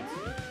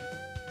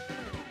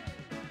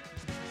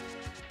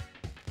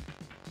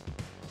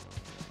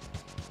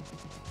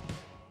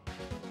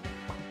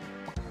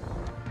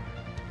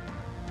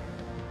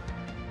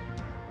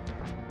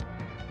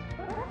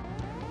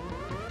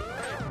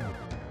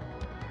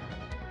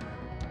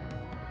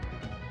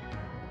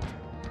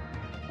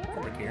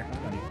 Over here.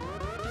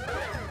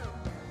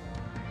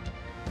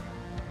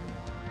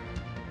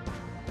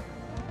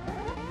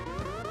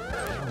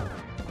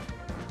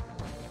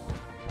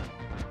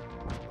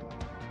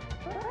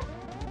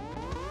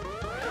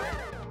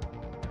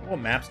 What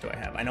maps do I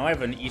have? I know I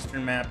have an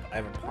eastern map, I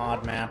have a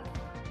pod map.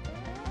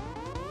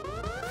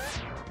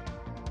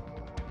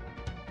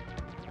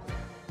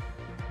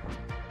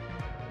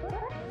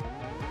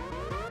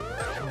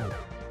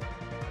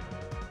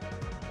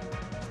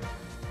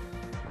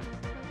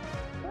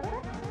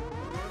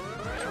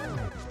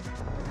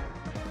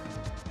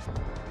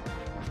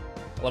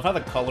 I love how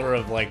the color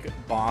of, like,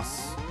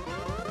 boss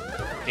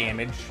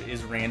damage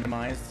is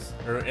randomized,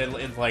 or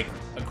it's, like,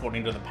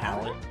 according to the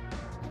palette.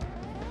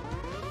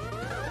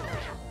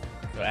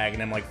 So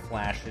Aghanim, like,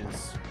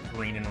 flashes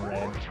green and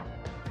red.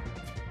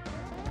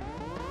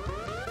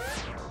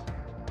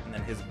 And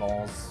then his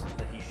balls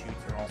that he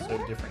shoots are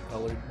also different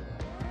colored.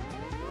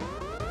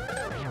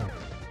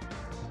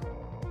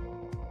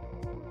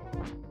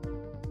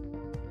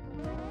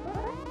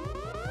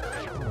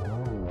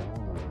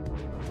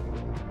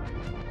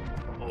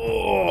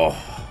 Oh,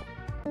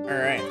 all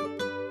right.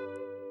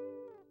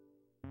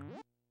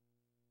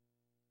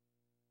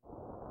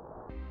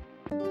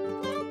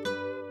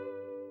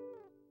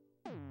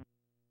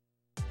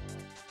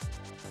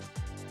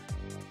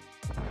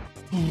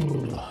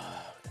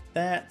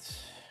 That.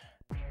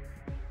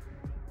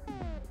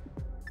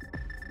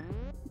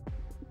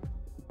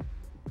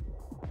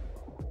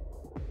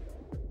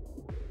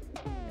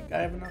 Think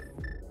I have enough?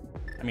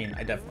 I mean,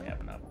 I definitely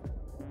have enough.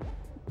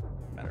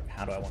 Matter of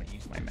how do I want to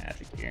use my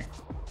magic here?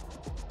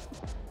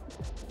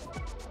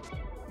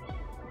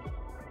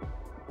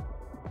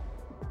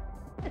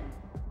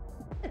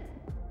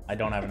 I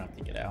don't have enough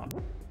to get out.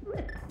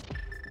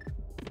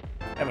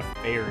 I have a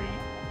fairy.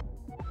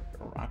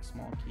 A rock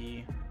small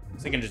key.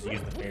 So I can just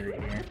use the fairy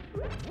here.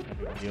 No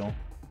big deal.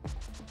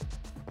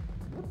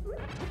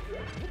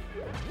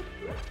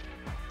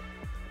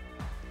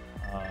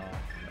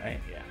 Right,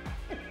 yeah.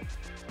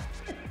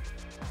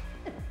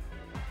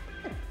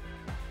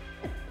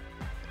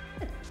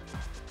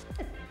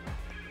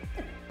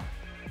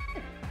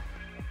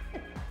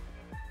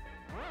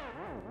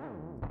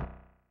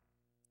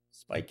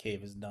 Spike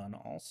Cave is done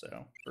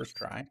also. First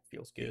try.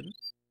 Feels good.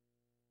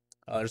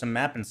 There's a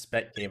map in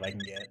Spec Cave I can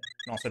get.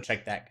 And also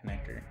check that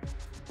connector.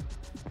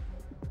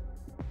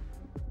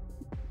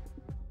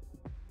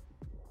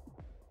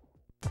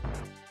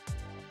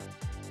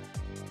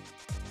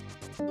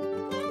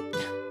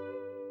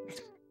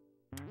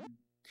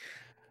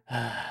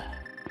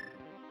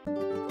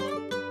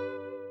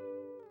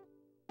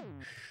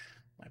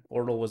 My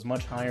portal was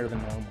much higher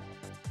than normal.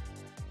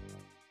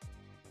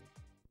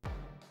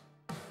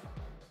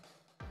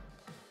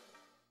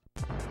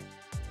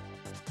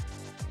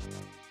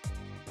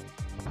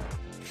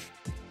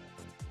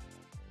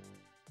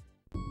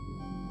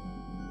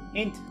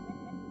 Hint.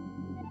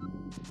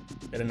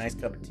 Bet a nice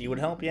cup of tea would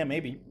help? Yeah,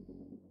 maybe.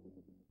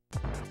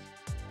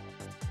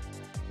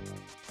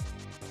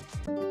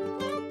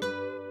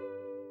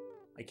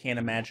 I can't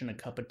imagine a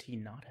cup of tea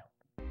not help.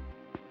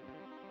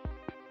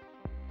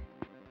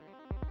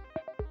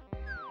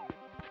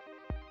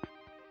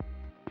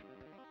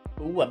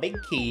 Ooh, a big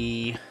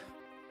key.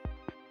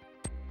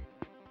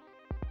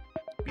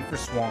 Be for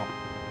swamp.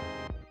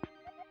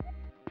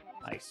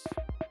 Nice.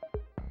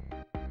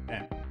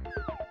 Okay.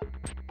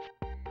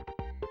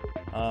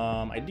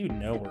 I do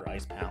know where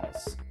Ice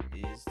Palace is.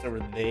 It's over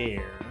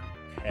there.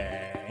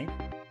 Okay.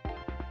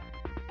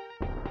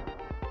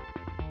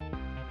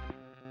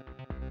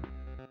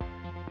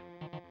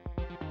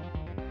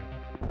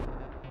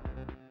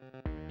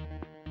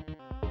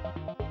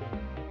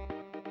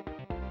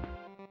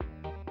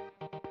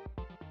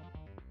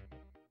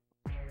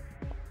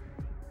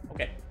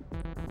 Okay.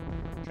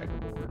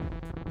 Checkerboard.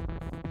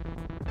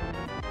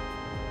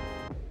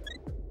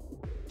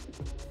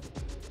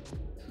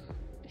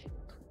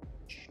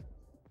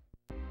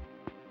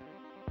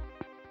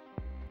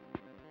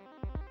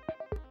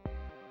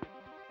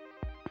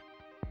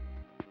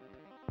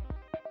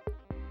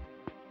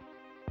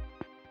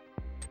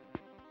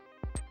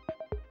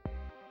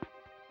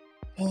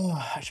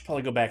 Oh, I should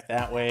probably go back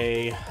that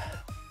way.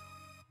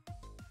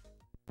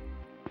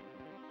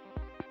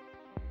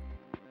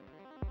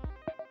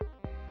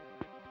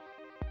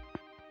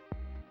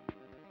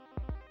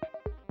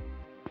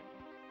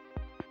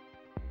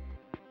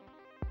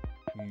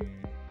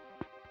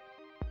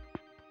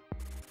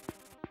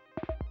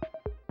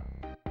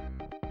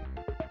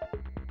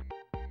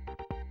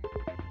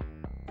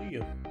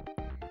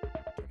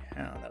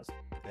 How that was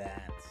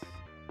that.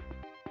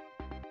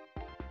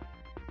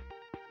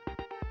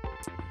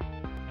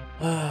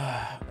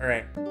 All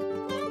right,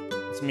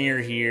 let's mirror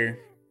here.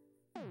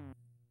 Go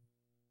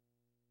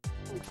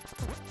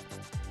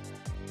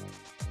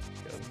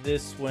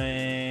this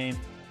way.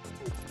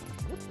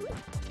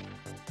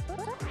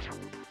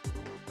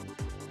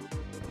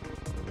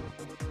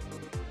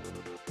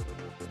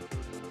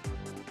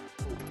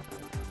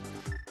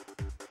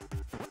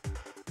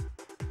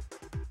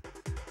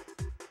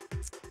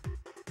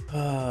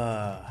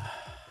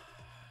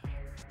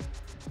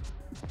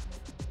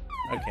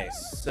 Okay,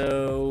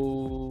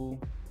 so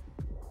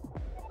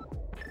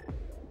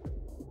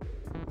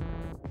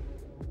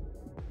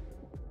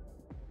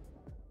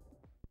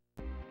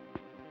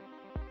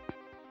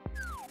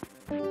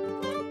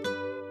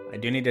I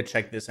do need to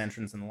check this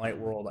entrance in the light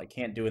world. I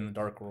can't do it in the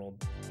dark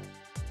world.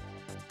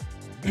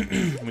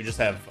 We just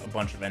have a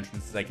bunch of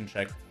entrances I can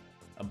check.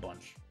 A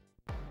bunch.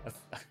 A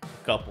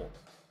couple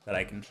that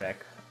I can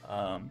check.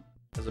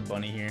 There's a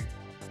bunny here.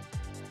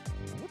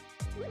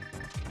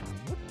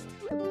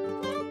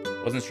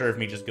 Wasn't sure if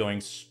me just going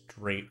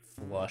straight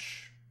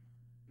flush,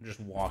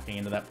 just walking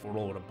into that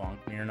portal would have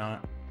bonked me or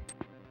not.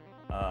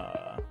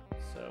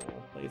 So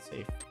we'll play it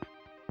safe.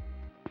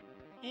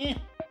 Okay.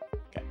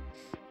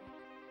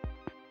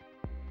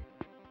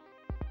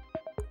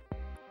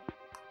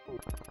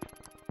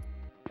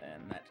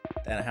 And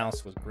that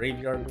house was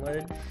Graveyard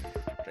Ledge,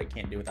 which I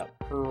can't do without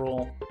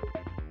Pearl.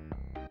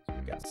 So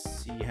we got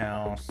Sea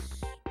House.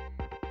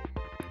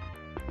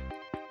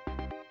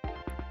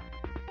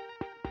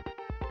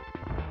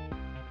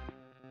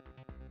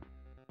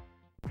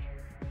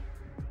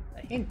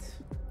 Hint.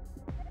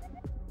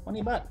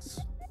 $20.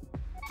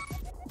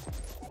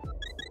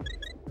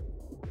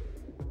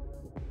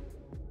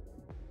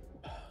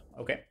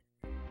 Okay.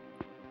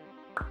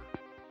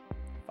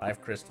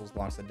 5 crystals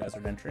along the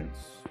desert entrance.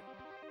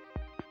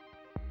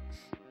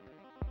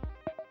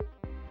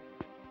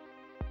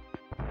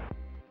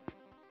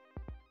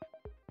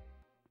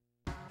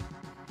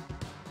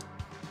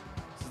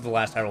 This is the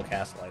last Hyrule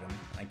Castle item.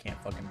 I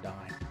can't fucking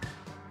die.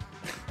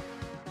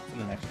 It's in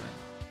the next room.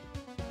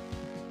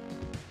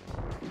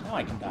 Now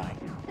I can die.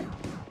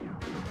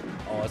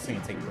 Oh, this thing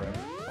can take forever.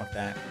 Fuck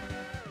that.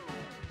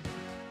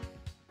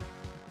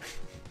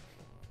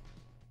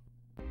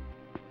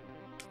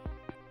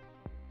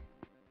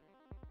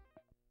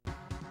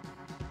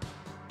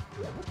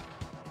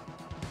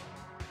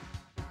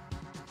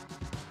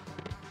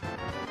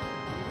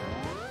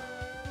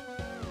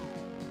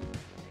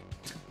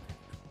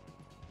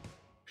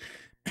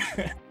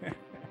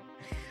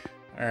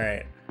 All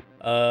right.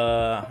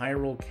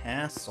 Hyrule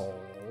Castle.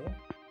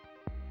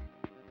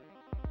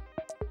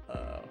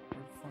 Where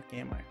the fuck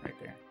am I? Right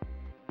there.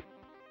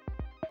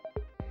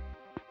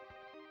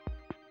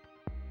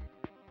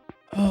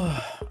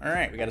 All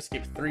right, we got to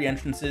skip 3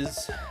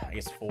 entrances. I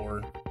guess 4.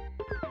 In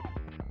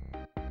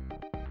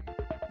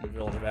the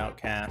Village of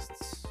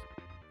Outcasts.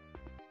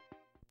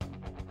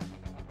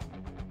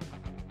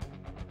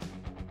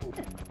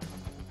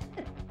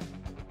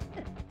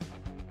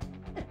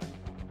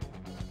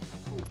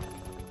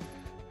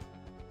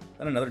 Is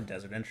that another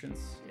desert entrance?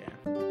 Yeah.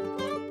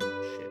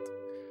 Shit.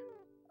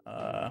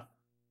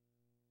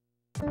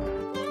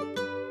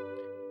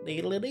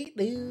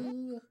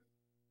 Dee-dee-dee-doo.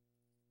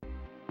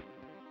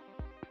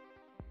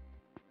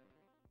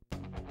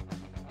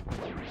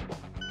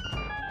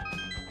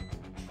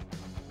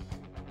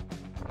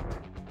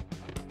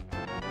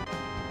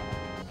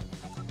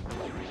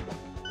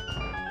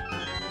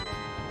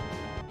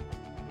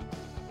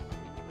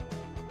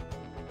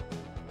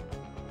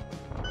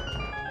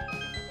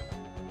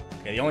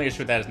 Okay, the only issue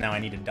with that is now I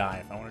need to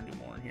die if I want to do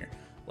more in here.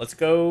 Let's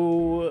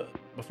go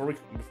before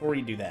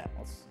we do that.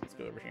 Let's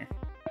go over here.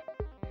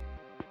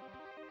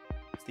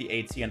 It's the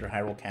AT under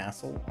Hyrule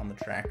Castle on the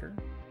tracker.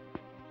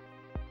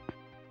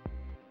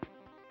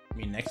 I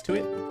mean, next to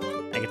it,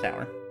 Mega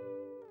Tower.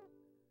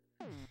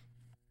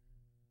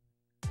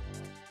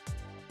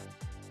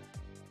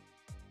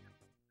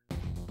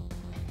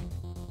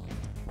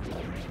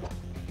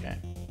 Okay,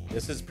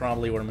 this is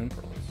probably where Moon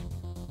Pearl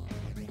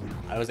is.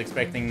 I was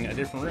expecting a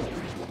different room.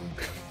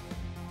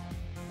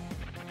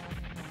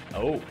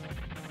 Oh.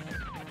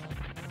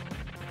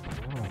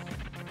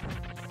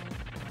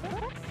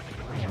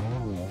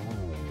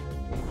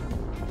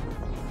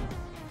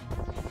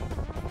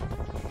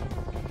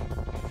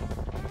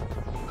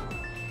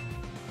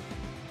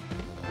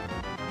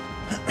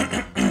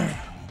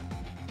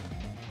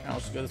 Now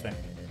let's just go this way.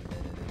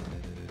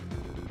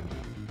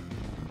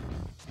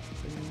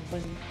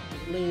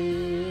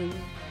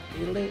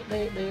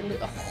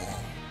 Oh.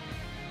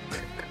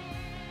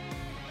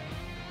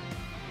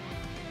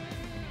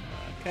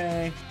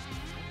 Okay.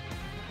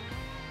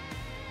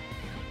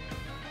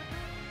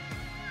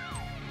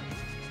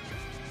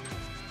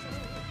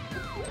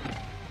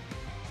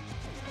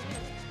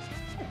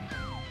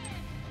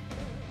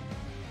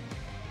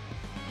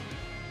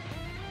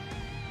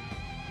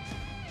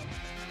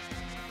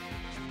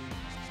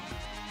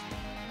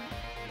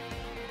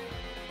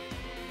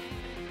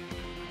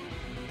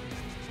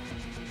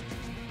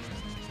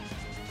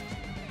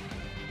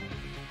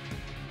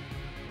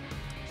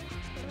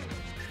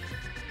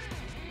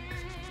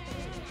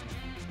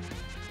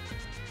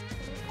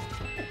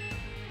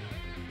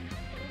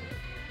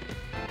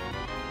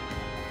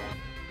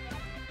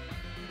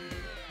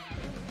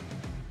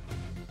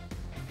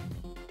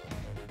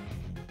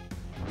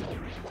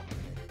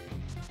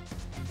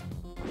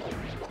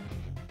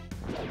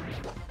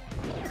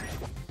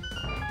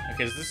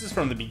 Okay, so this is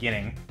from the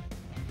beginning.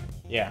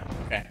 Yeah,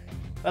 okay.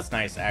 That's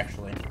nice,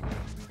 actually.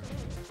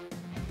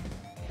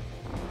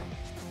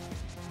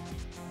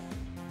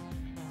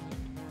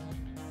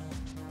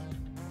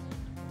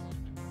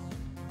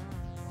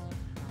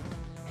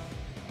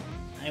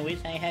 I wish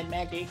I had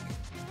magic.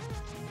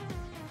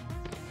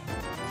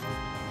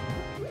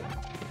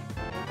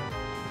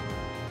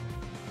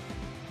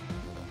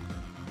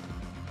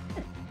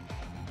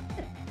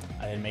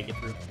 I didn't make it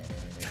through.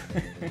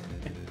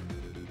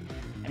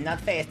 I'm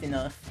not fast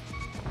enough.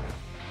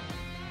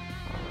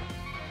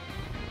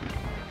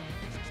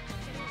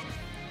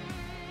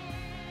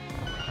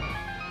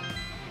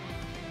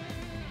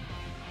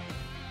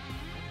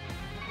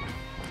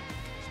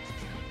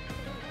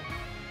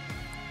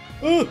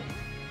 Ooh!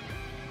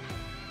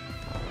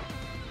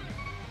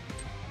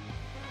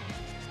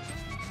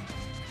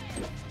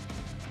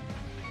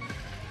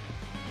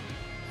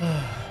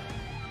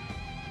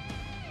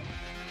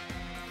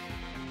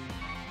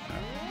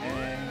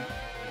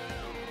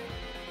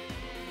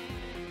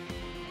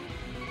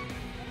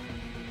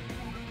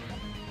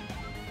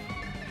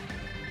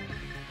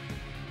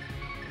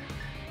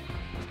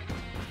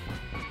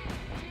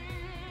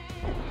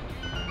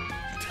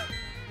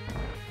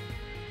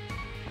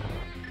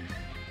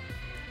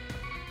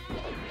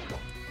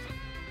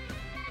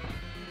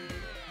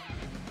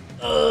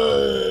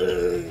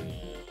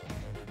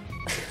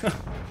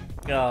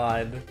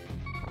 God.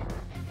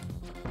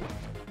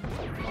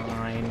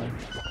 Fine.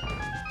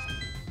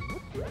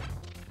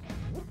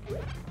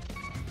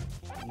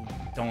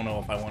 Don't know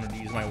if I wanted to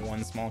use my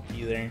one small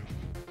key there.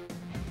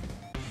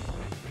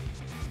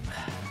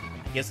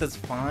 I guess that's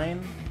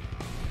fine.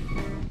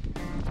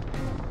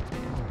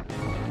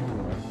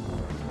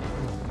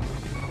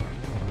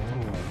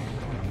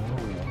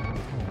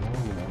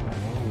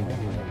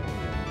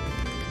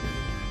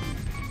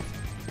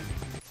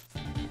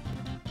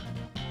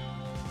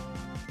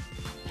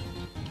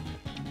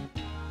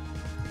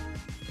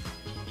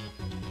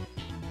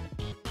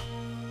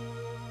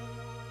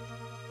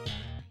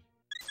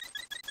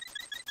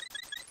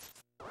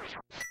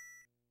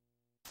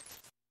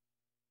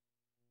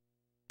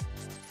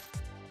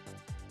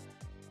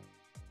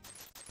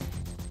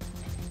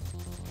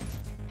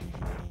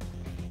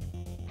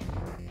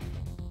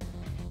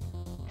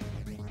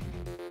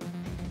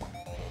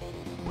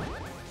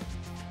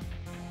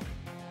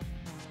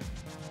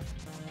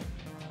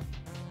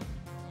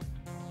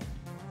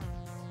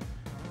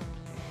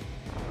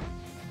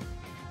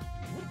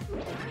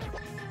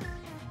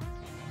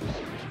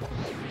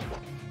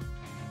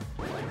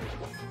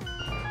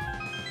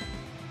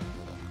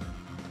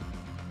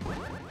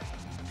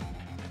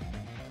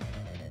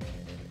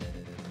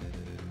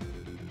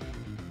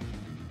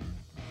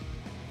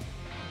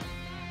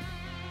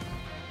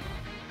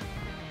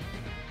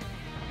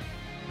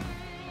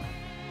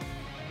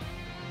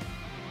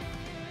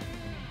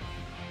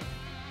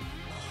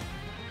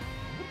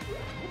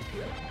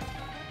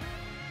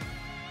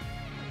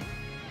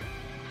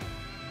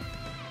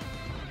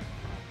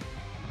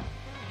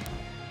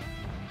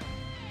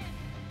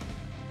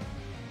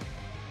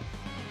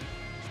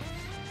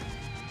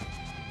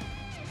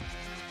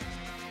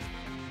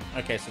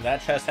 Okay, so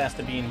that chest has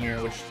to be in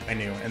here, which I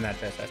knew, and that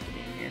chest has to be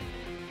in here.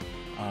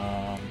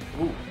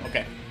 Ooh,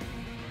 okay.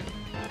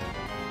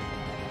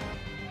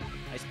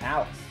 Nice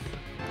palace.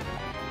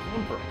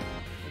 Whimper.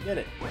 We did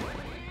it.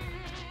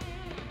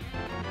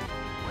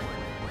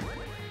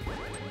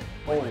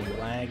 Holy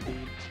lag, dude.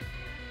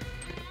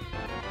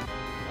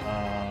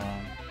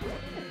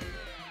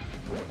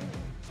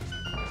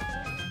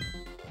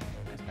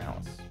 Nice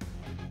palace.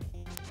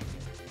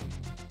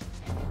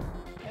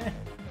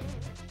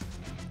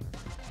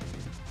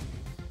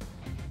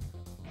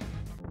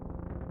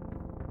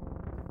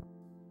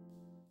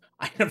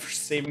 I never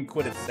saved and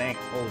quit at Sank.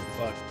 Holy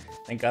fuck.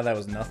 Thank God that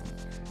was nothing.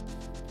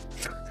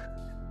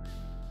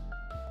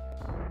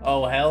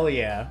 Oh, hell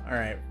yeah.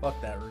 Alright,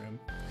 fuck that room.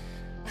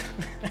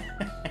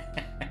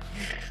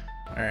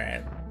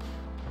 Alright.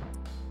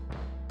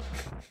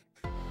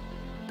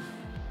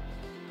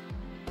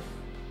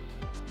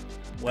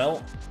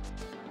 Well,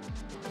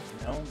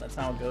 you know, that's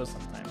how it goes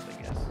sometimes, I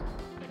guess.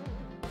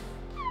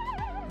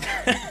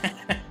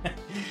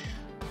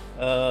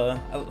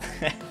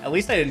 At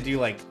least I didn't do,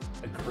 like,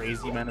 a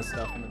crazy amount of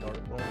stuff in the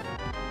Dark World.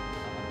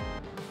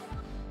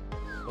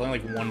 There's only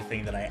like one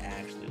thing that I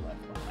actually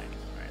left behind.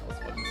 Alright, let's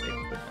fucking save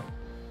a quick one.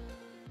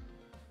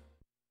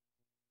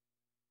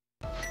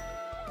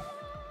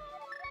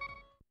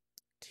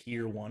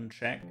 Tier 1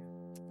 check.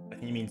 I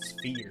think you mean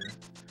sphere.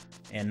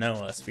 And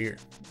no, a sphere.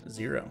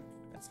 0.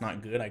 That's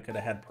not good. I could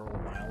have had Pearl a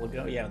while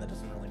ago. Yeah, that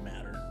doesn't really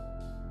matter.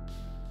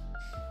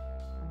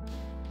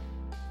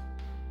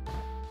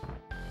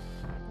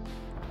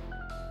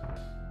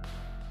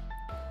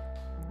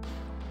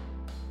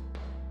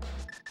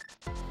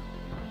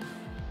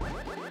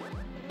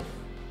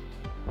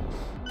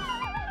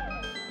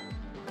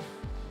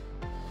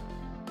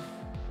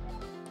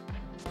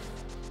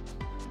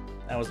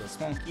 That was a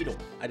small Keedle.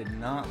 I did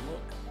not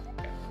look.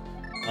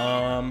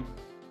 Okay.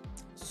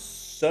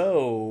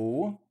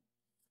 So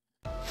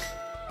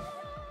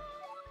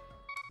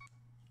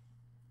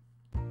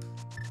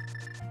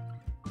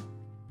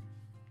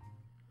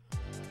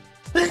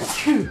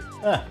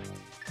ah.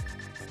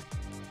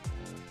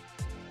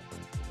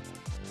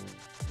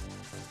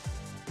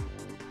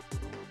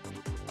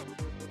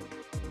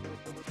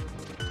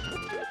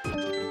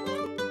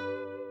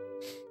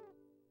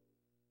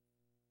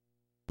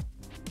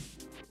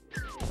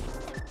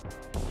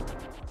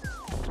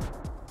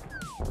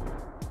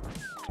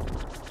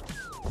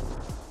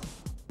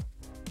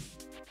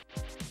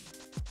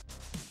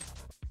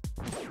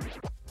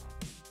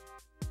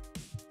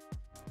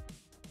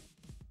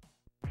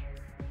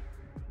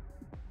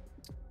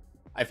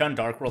 I found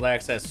Dark World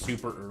access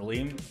super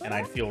early, and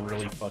I'd feel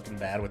really fucking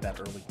bad with that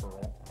early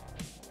Pearl.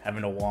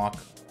 Having to walk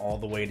all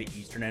the way to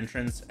Eastern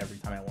Entrance every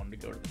time I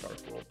wanted to go to the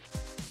Dark World.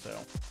 So,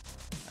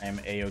 I am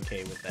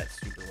A-okay with that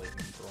super late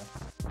Pearl.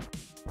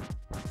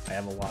 I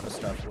have a lot of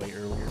stuff way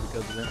earlier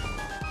because of it.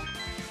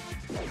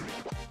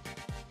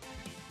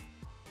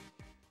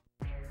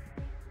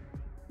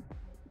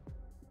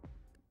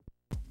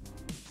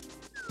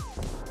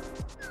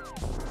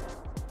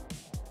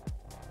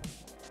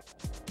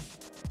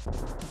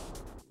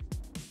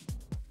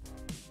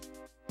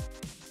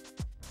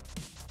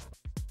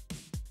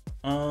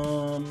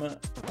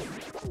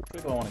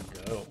 Where do I want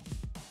to go?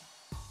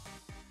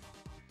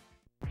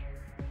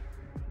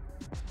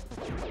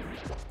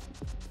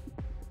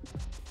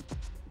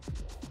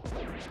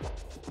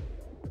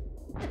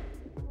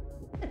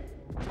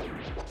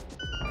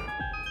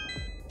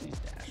 Please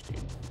dash,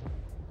 dude.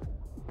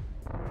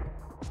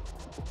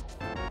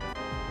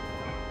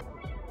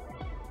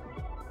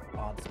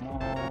 Pod small,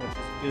 which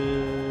is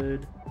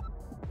good.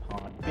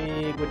 Pond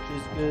big, which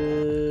is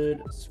good.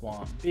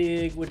 Swamp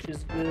big, which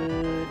is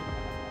good.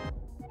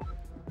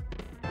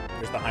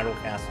 There's the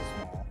Hyrule Castle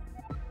small.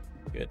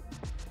 Good.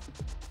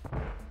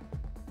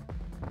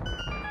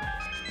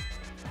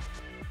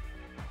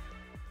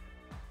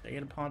 Did I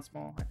get a pond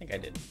small? I think I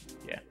did.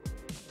 Yeah.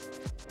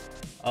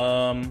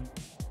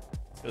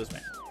 Let's go this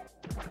way.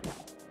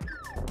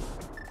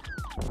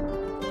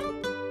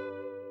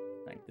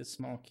 Like this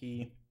small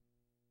key.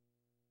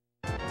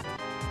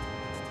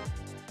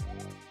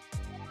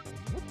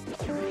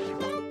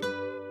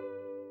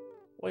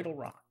 Whittle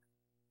Rock.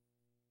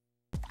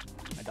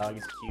 My dog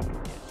is cute. Yeah,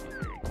 she's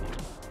very cute.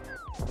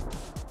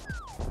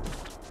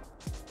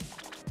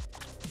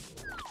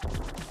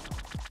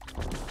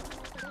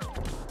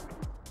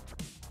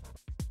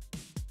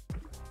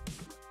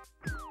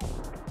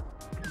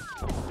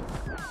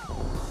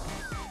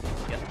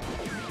 Yep.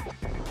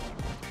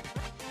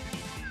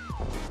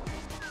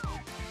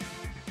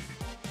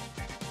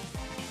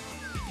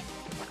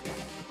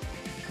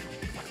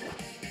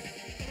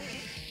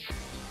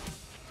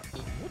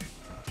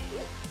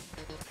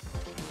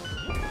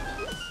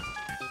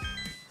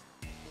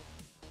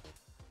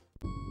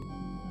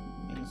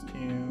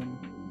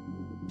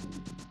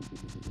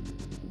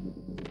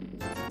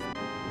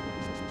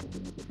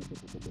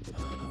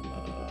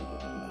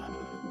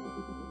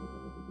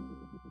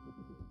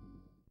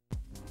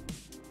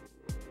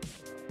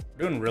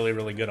 Doing really,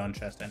 really good on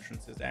chest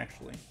entrances,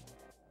 actually.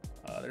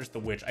 There's the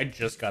witch. I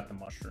just got the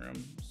mushroom,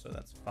 so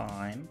that's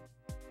fine.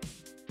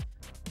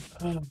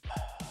 Okay.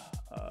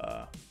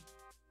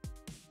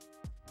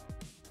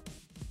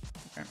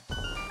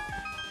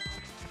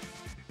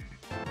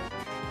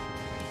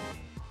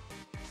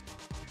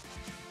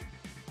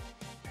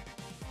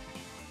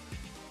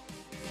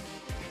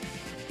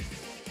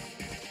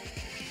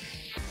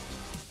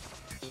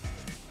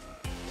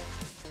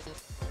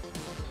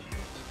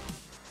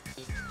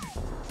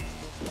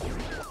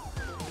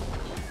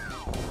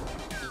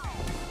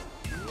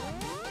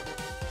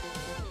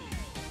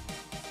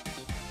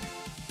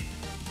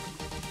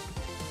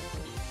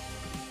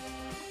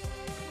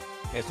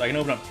 Okay, so I can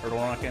open up Turtle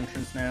Rock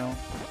entrance now.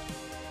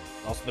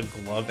 Also the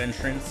glove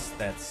entrance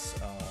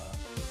that's on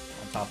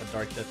top of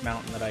Dark Death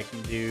Mountain that I can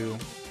do.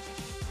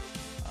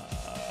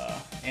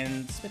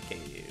 And Smith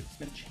Cave,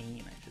 Smith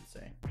Chain, I should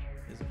say,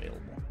 is available.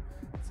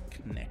 It's a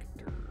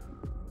connector.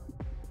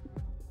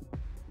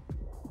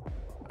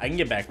 I can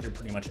get back through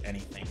pretty much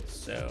anything,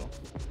 so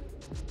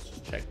let's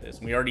just check this.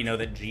 And we already know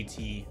that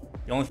GT,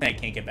 the only thing I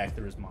can't get back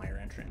through is Meyer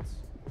entrance.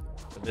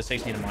 If this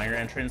takes me to Mire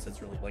entrance,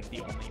 that's really like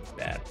the only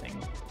bad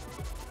thing.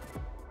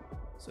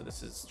 So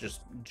this is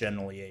just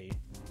generally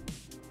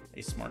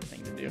a smart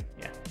thing to do.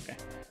 Yeah, okay.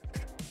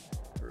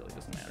 It really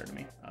doesn't matter to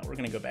me. We're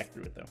gonna go back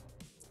through it though.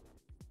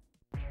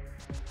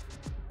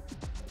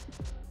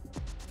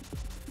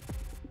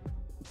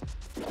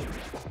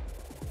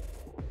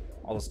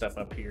 All the stuff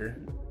up here,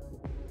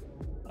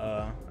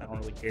 I don't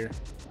really care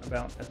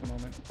about at the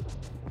moment.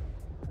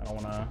 I don't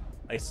want to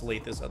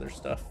isolate this other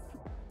stuff.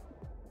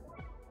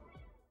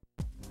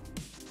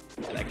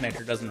 Yeah, that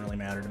connector doesn't really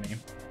matter to me.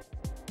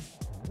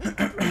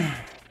 The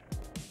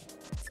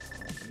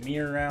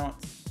mirror out.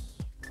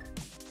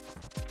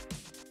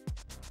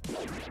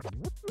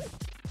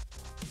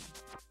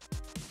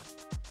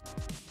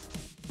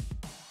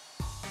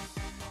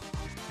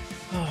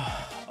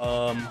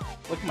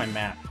 Look at my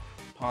map.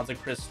 Pods of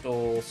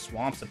crystal,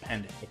 swamps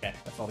appended. Okay,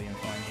 that's all the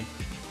info I need.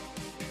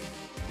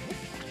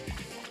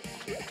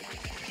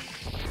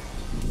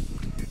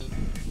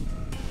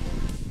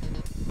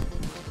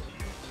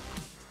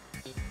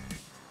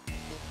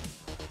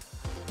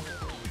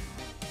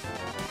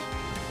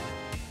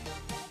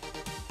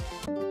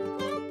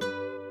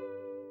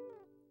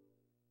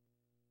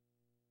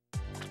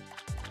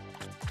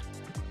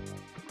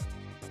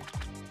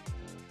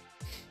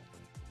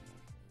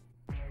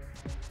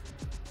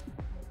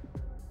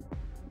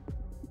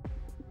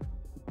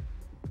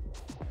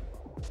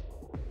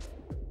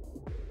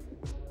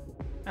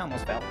 I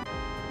almost fell.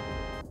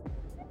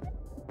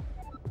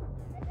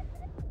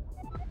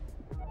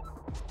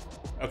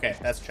 Okay,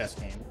 that's chess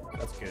game.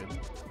 That's good.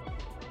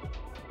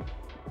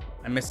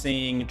 I'm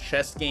missing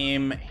chess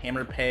game,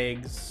 hammer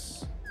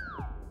pegs.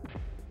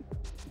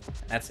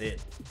 That's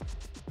it.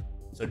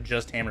 So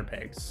just hammer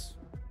pegs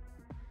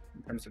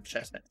in terms of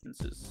chess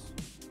entrances.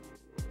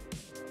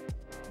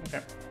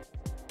 Okay.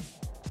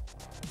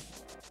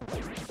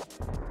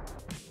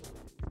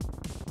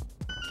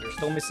 They're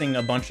still missing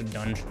a bunch of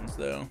dungeons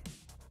though.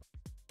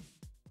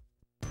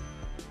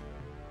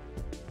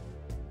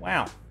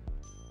 Wow.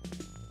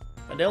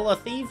 Padilla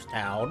Thieves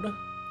Town.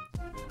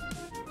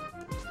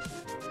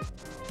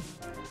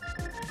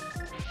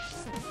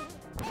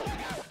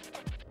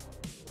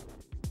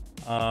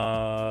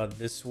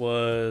 This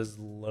was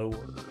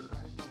lower.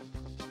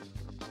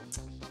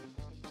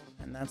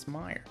 And that's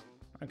Mire.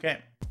 Okay.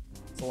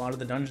 That's a lot of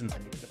the dungeons I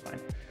needed to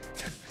find.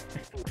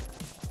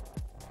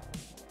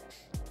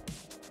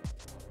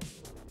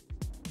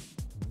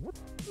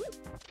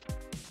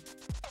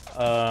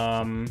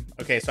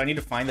 Okay, so I need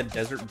to find the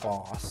desert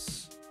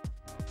boss.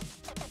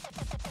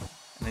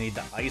 And I need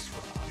the ice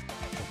rod.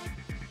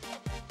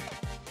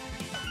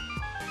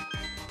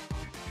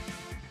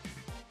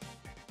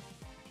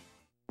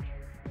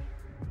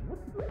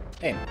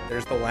 Hey,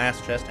 there's the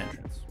last chest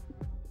entrance.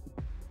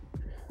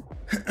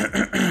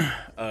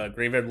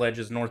 Graveyard Ledge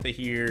is north of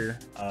here.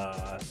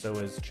 So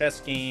is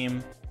chess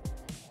game.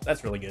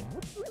 That's really good.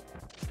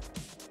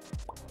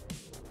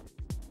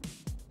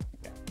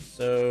 Okay,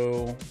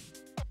 so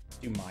let's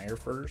do Mire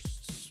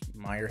first.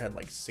 Mire had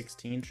like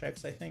 16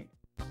 checks, I think.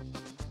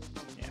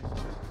 Yeah.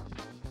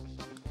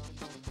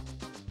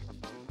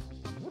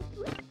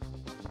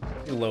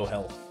 Pretty low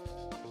health.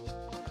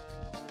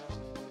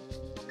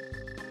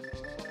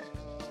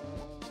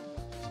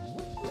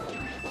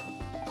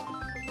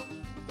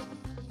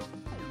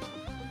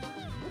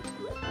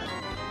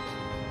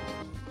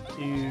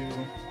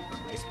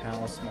 Ice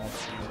Palace, small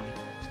tree.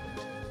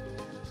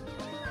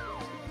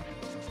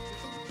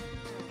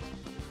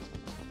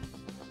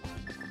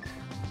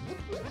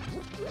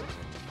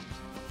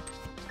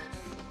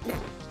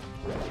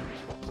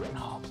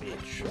 Oh,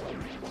 bitch.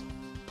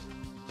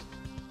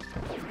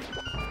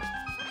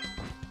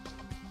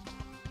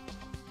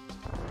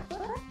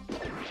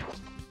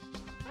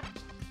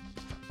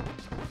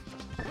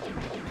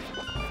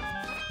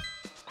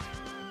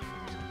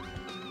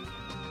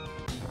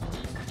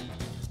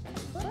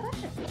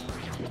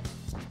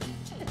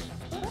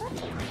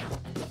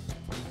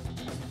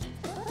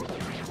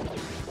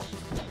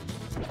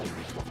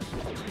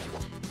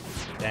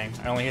 Dang,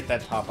 I only hit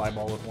that top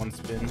eyeball with one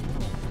spin.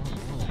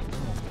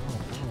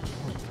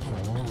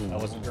 I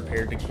wasn't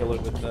prepared to kill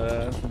it with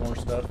more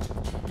stuff.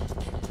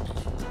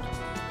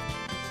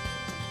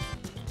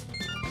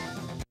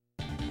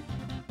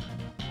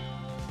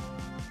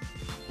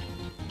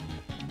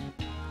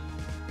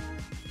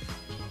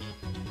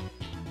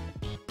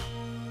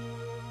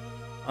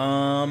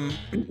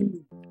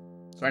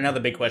 So right now the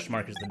big question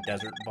mark is the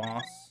desert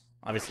boss.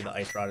 Obviously the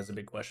ice rod is a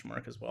big question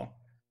mark as well.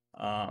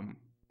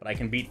 But I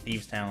can beat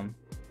Thieves Town,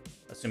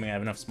 assuming I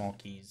have enough small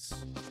keys.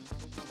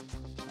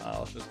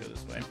 Let's just go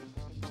this way.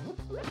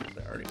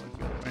 I already went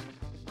the other way.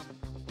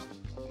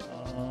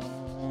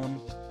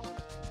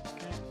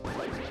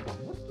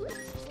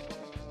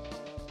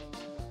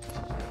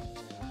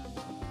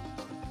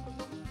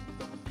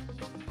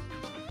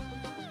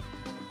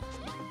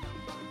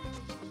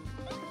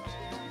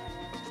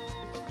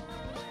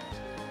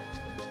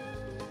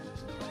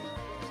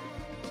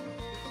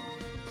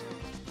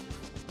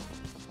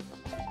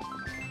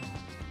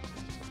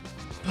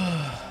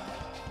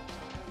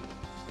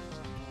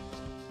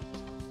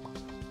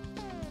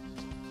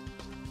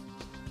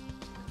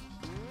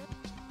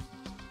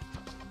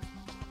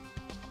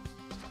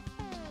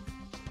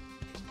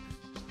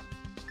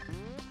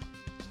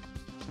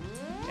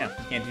 Yeah,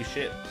 you can't do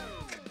shit.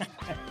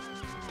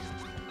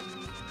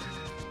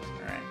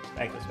 Alright,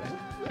 back this way.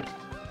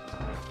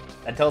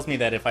 That tells me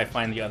that if I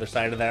find the other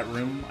side of that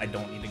room, I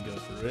don't need to go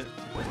through it,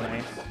 which is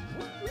nice.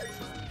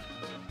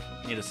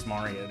 I need a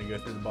Smario to go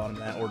through the bottom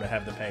of that, or to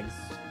have the pegs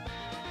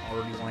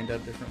already lined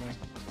up differently.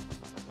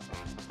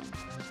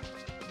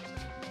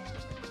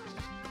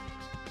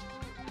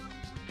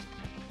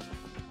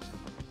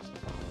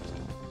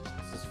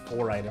 This is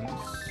 4 items.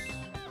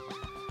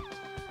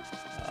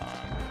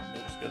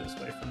 We'll just go this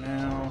way for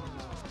now.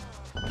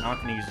 I'm not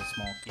going to use a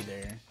small key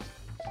there.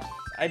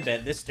 I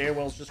bet this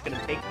stairwell's just going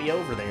to take me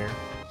over there.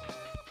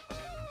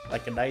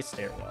 Like a nice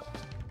stairwell.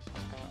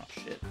 Oh,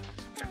 shit.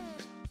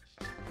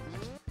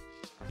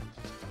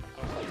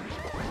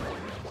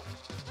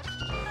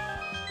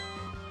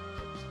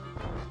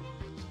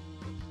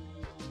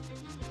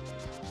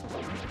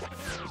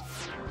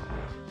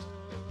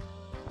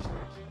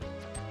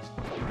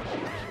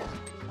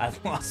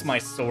 I've lost my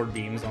sword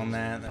beams on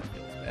that. That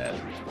feels bad.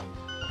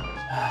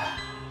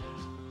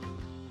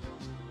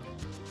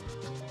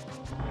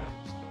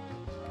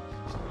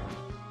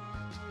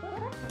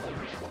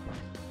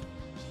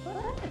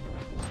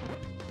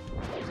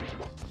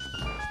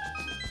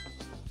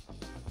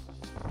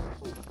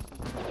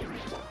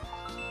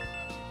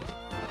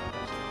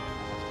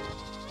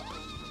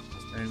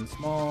 Turn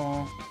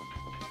small.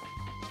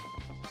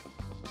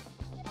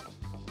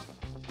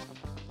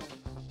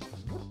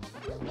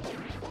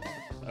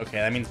 Okay,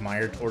 that means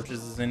Meyer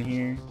Torches is in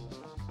here.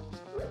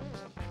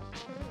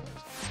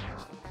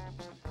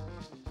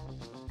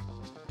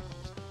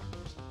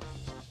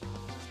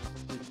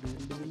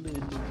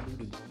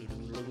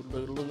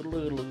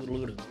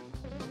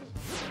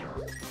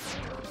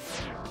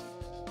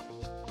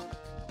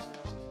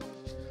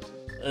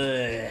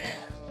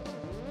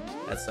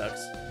 That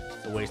sucks.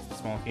 It's a waste of the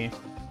small key.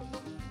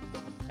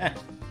 Eh.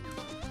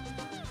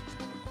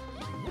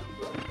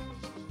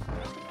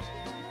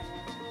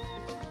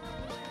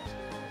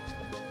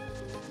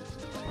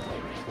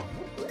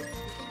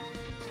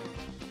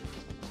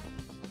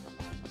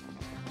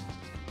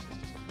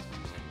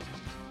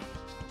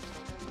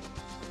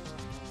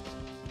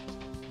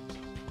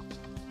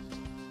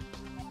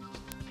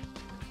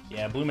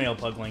 Yeah, Blue Mail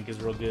Plug Link is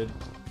real good.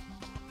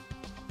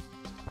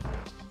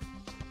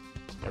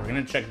 Yeah, we're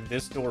gonna check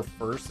this door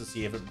first to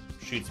see if it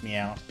shoots me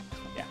out.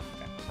 Yeah,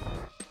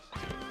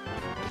 okay.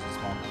 There's the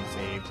small key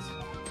saved.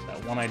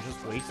 That one I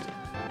just wasted.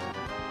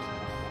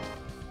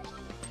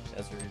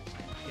 Desert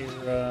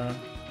Era.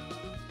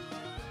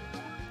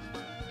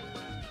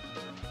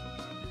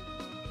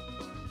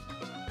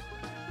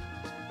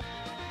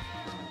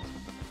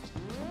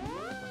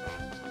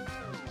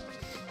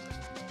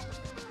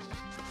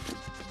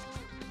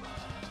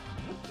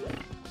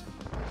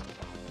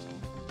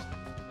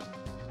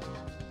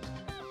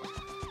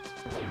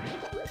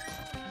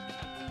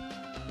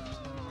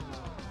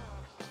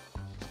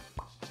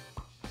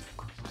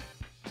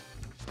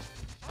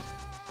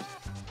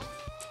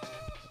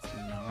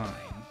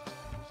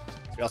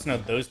 We also know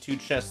those 2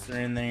 chests are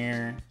in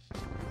there.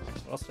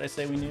 What else did I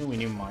say we knew? We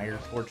knew Meyer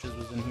Torches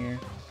was in here.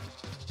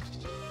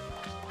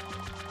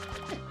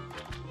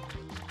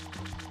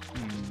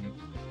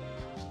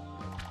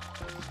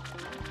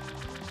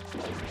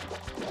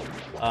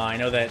 I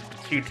know that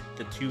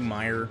the 2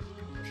 Meyer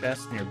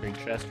chests near Big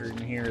Chest are in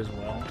here as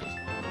well.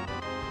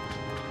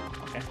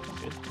 Okay,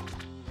 good.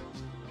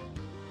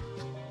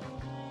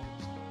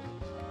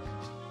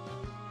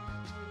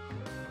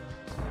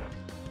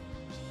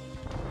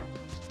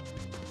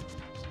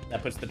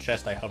 That puts the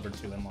chest I hovered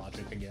to in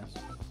logic, I guess.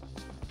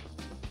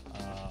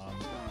 I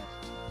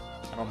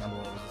don't remember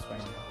what it was this way.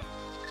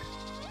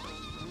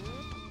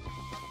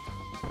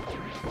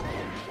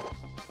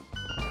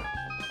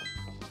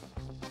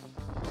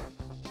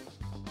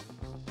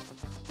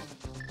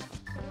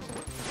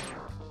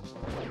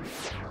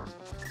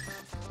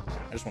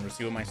 I just wanted to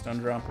see what my stun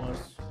drop was.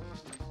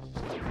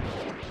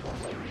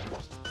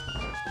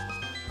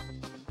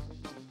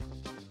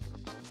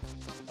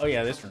 Oh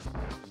yeah, this room.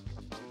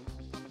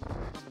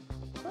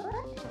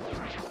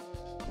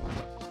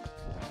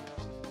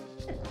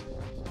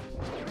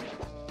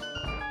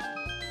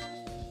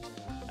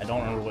 I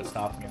don't remember what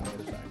stopped me on the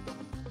other side.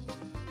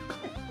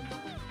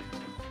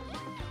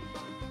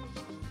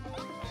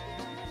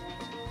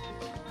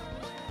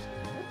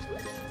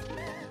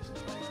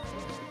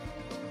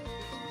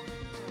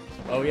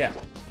 Oh yeah,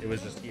 it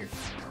was just here.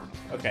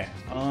 Okay.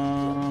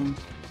 So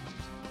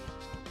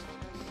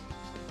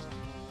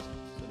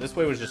this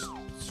way was just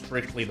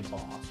strictly the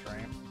boss,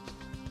 right?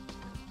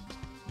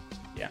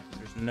 Yeah,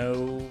 there's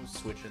no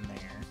switch in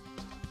there.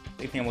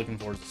 The thing I'm looking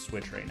for is a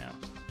switch right now.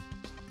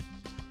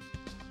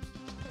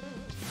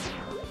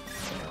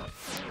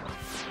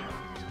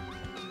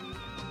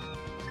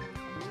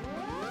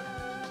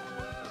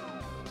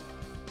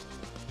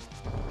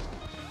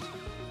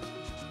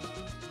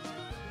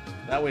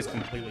 That way's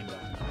completely done.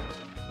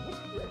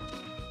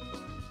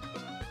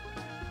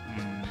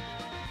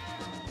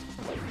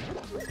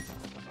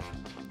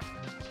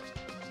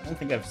 I don't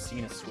think I've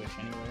seen a switch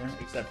anywhere,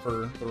 except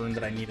for the room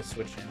that I need a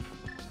switch in.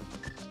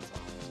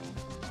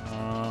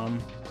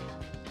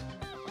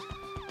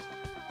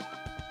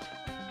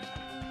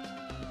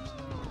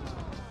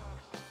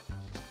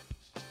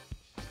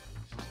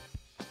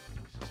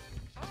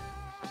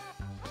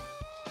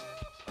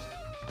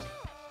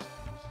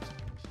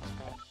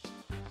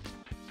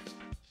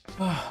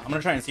 I'm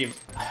gonna try and see if...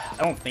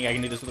 I don't think I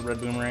can do this with a red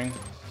boomerang.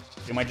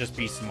 It might just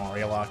be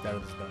Samaria locked out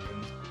of this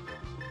dungeon.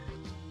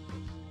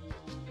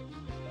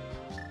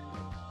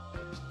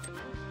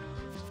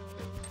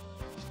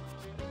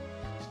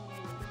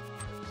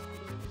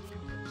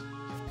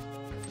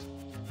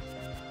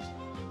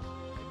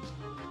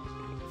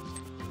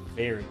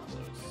 Very close.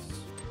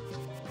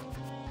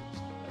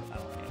 I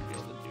don't think I'll be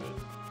able to do it.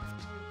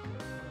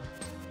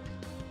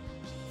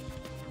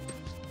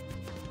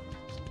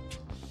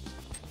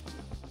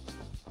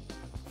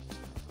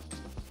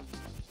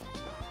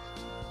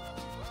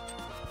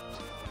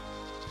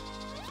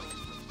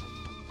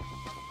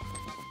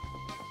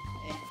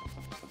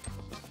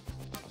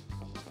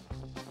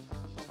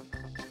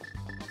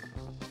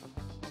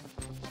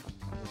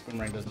 This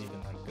boomerang doesn't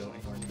even like go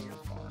anywhere near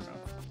far enough.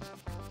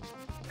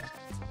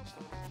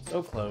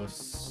 So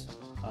close.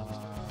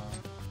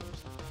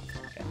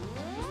 Okay.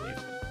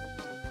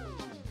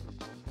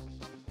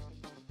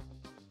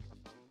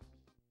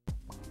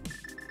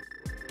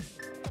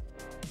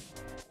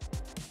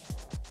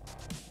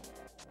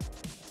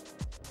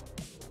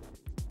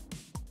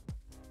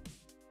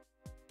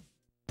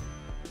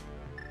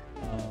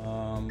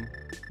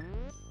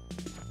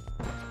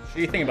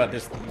 Shitty thing about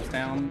this theme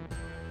down.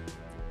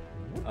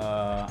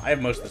 I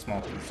have most of the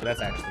small keys, so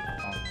that's actually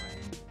fine.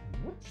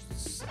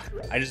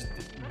 I just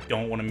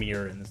don't want to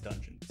mirror in this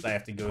dungeon because I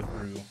have to go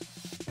through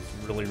this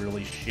really,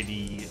 really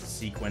shitty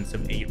sequence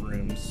of 8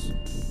 rooms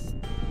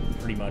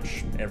pretty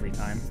much every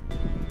time.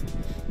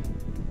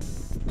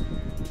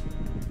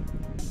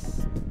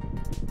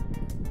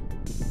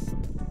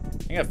 I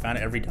think I've found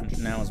every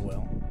dungeon now as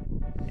well.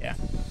 Yeah.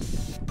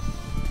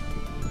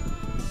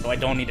 So I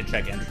don't need to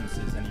check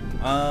entrances anymore.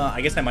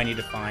 I guess I might need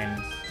to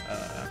find...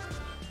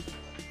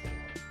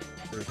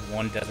 there's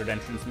one desert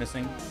entrance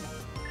missing.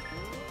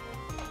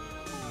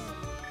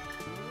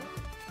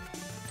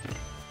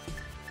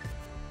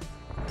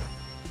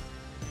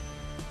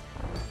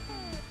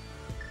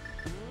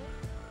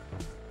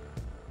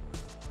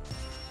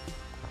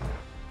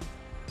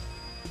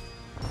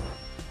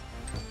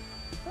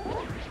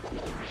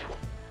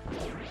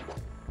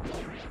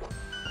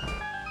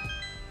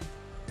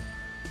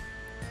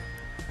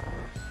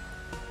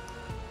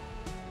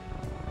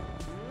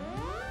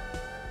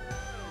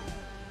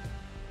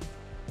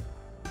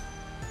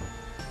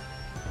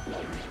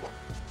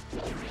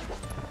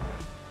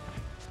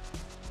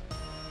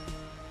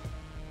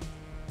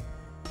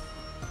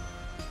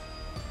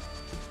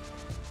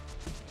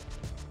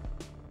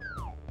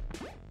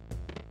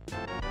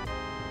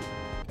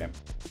 Okay.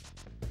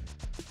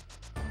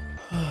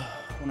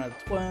 1 out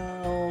of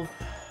 12.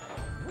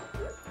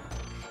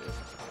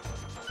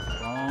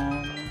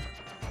 Wrong.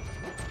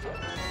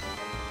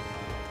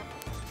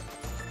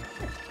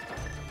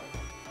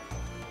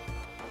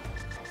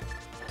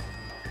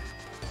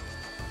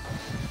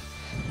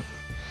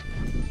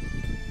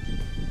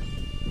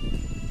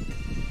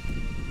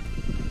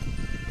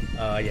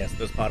 Yes,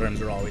 those pod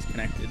rooms are always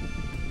connected.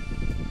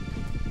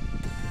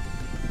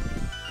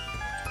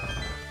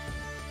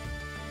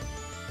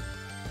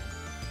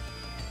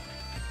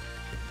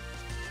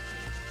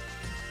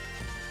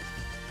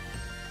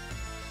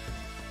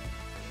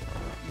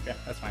 Okay,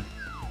 that's fine.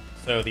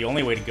 So the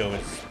only way to go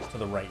is to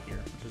the right here,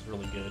 which is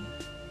really good.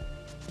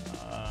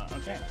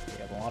 Okay, we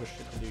have a lot of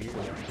shit to do here.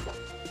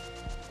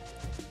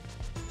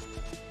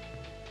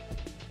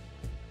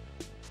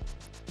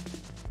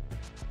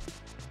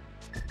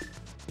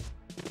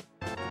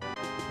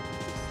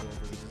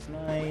 Silver is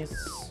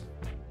nice.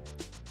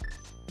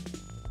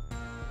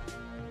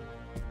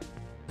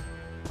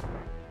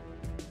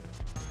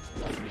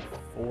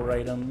 Four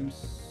items.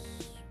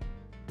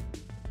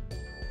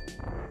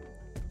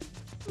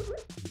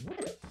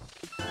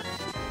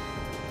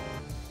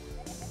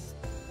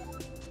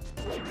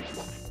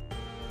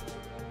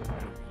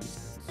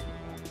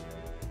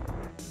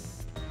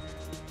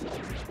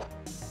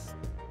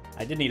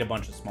 I did need a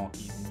bunch of small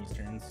keys in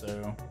Eastern,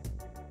 so...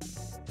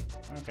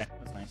 Okay,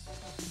 that's nice.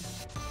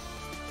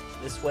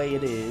 This way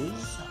it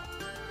is.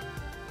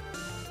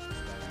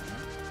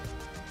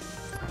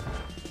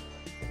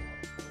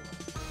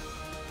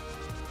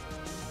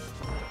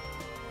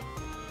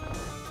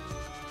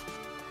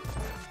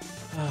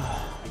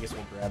 I guess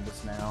we'll grab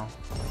this now.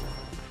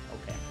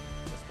 Okay,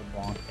 just the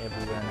bonk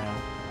everywhere now.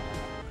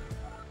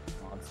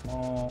 Odd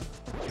small.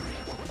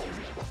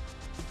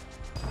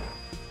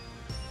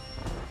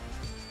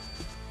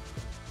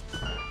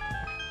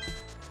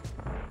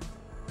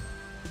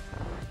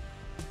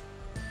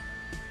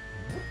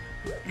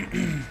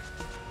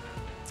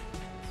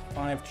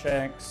 Five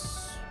checks.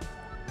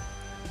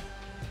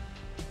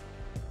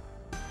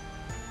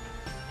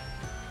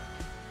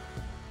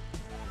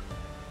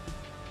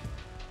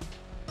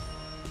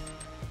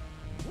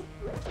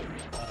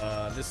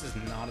 This is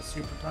not a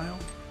super tile.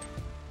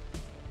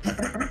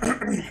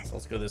 So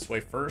let's go this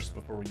way first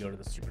before we go to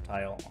the super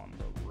tile on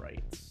the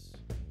right.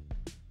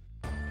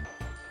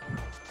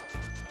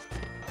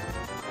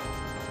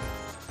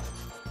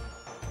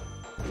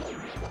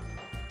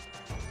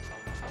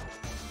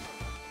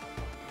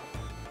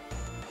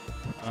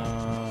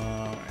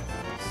 I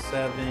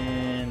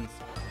 7.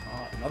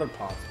 Another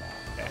pod small.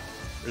 Okay.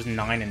 There's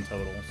 9 in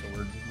total, so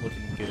we're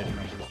looking good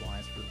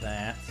numbers-wise for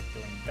that.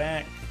 Going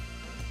back.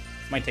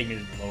 This might take me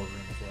to the lower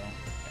room as well.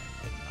 Okay,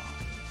 did not.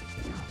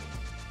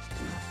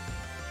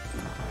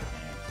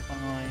 Okay,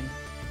 fine.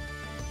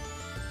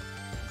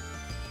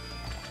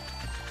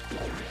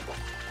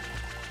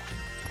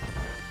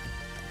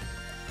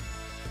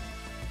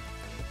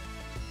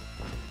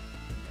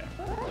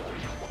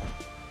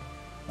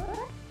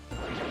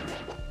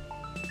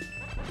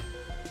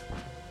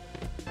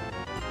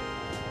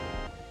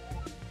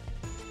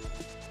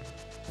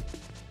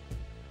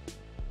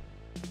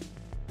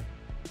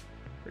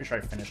 Pretty sure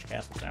I finished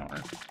Castle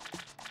Tower.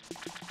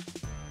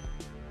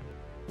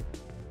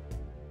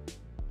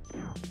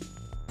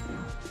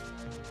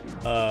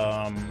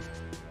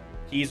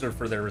 Keys are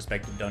for their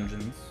respective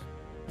dungeons.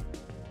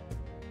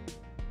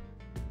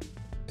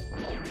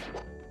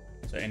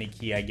 So any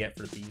key I get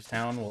for Thieves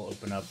Town will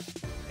open up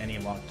any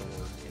locked door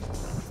in the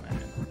dungeon I'm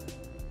in.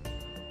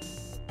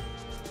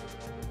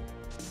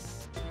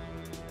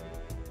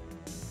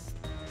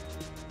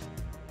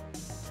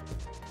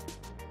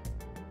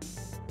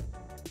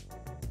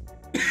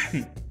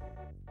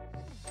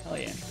 Hell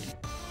yeah.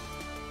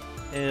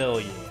 Hell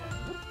yeah.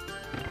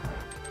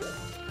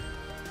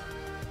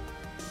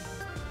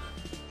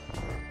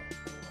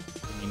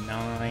 Give me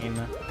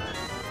 9.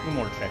 2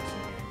 more checks in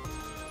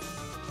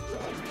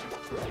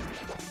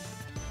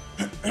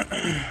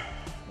here.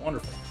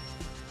 Wonderful.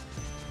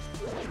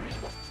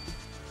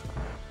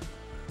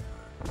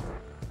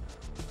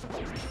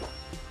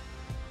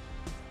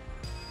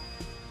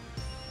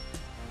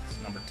 This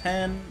is number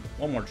 10.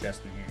 1 more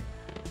chest in here.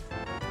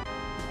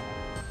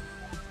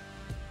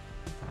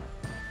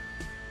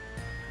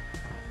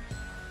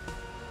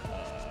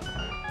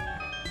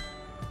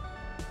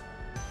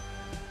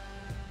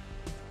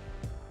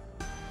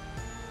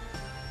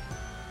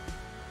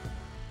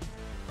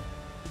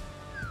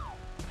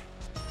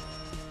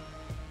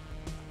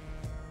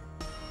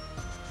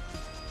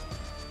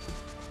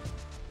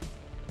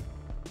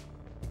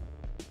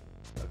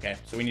 Okay,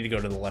 so we need to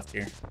go to the left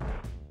here.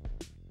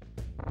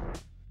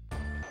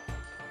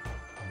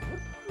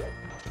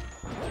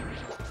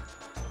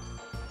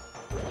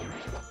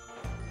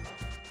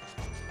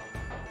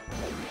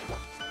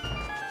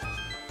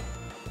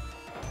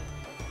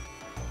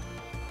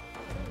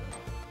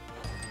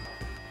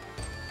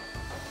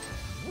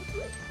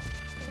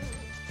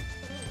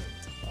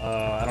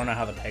 I don't know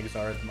how the pegs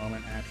are at the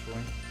moment, actually.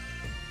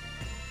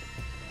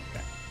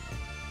 Okay.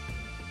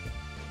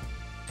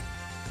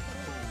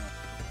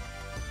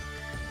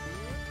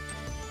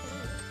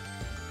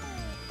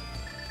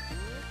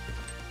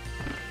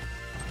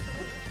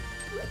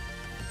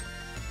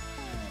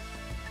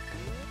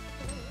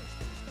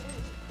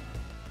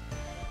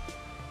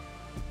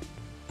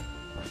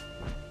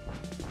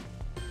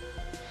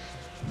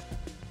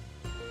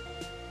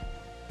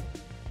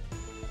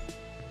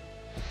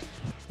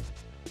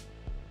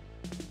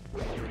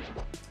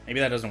 Maybe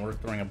that doesn't work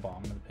throwing a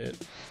bomb in the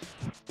pit.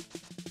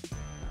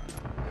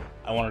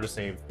 I wanted to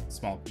save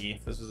small key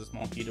if this is a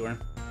small key door.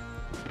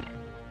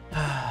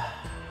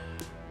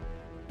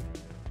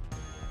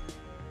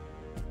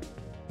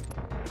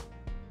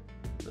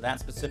 For that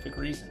specific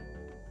reason.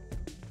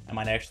 I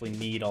might actually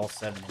need all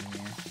 7 in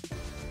here to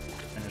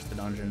finish the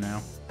dungeon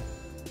now.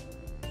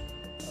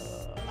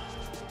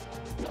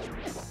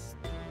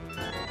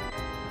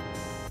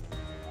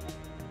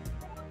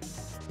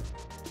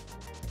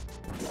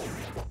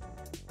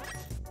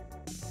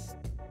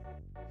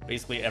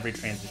 Basically, every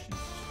transition is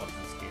fucking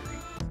scary.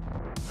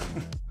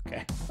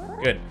 Okay,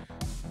 good.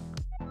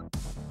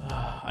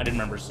 I didn't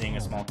remember seeing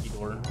a small key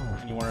door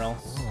anywhere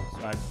else, so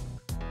I didn't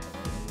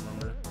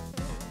remember.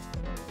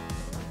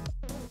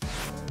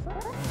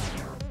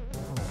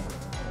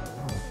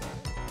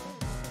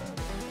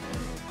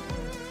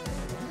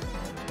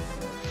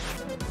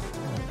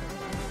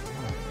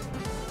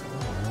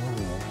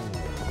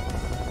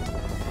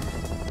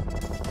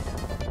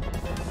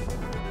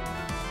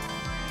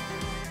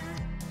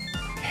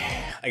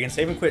 I can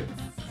save and quit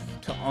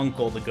to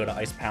Uncle to go to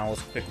Ice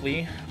Palace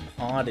quickly.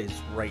 Pod is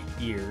right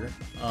here.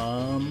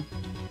 Alright,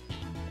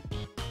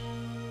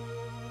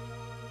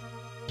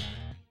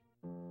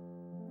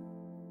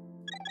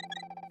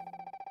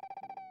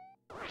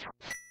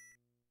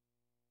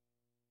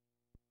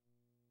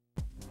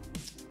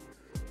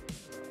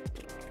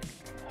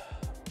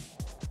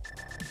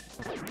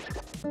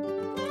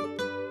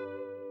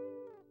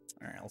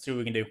 let's see what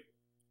we can do.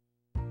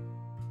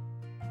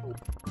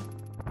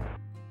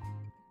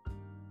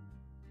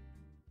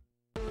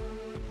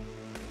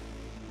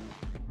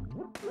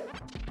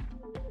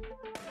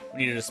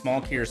 We needed a small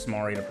key or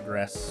Samaria to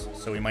progress,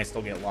 so we might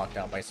still get locked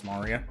out by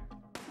Samaria.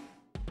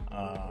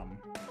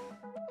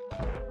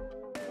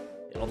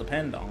 It'll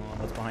depend on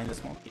what's behind the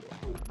small key.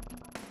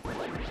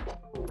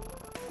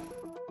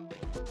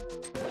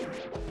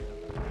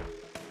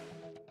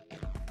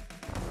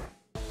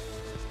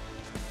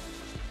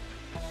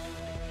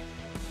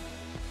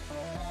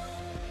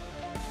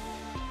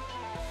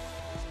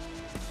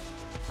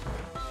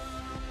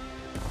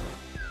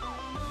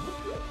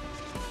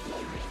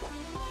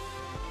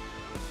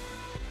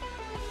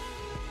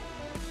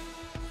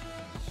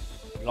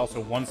 There's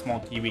also one small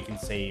key we can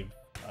save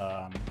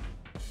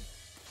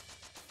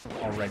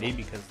already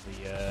because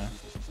the...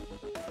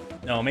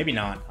 No, maybe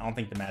not. I don't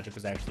think the magic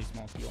was actually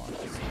small key launch.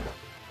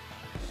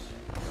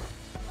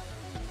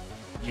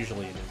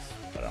 Usually it is,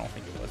 but I don't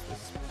think it was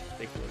this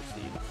particular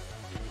seed.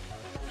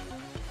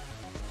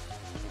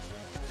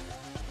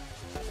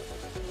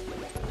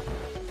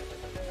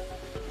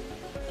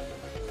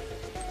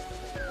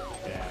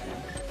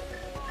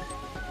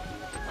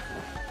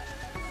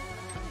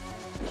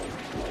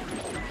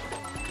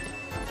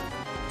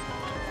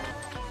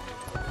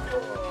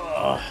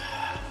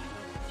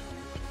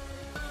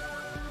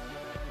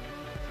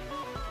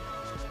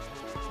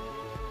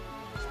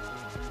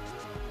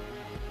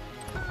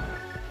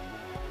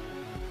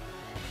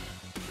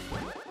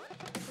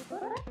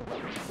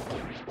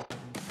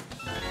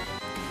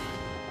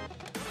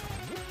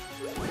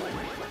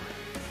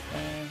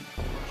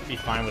 Be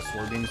fine with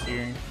sword beams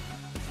here.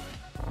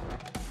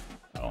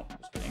 Oh,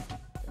 just kidding.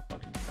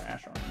 Fucking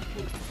trash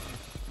RNG.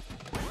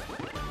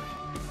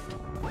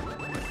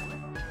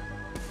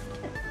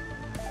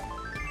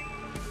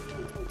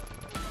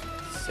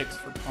 Six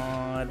for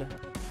pod.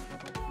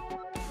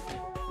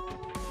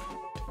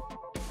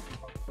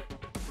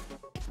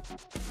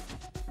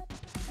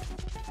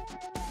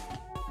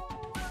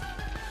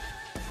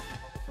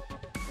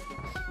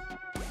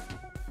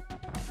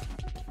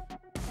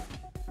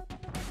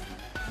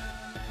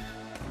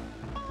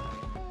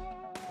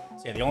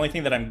 So yeah, the only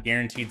thing that I'm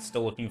guaranteed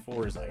still looking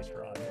for is Ice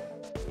Rod.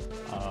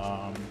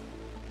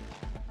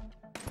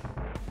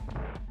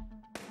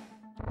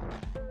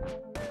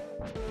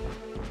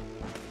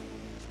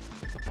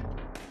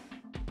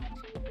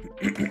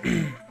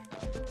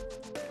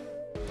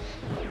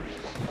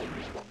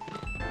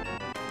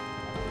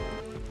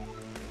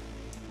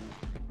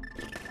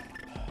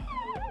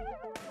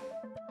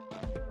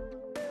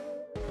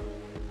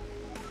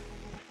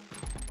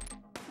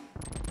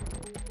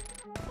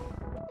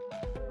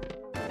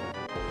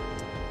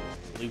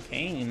 Blue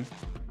cane.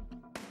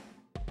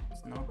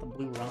 It's not the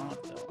blue rod,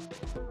 though.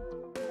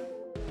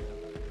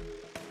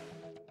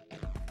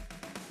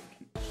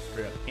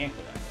 Straight up can't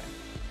go that way.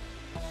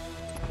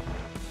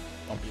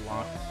 Don't be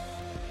locked.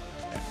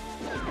 Okay.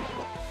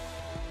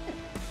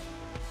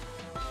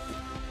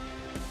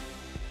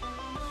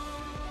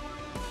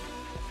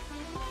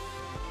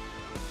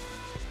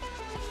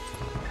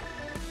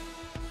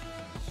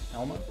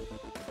 Helma?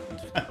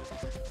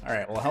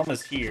 Alright, well,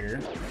 Helma's here,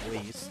 at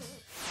least.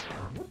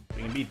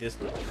 We can beat this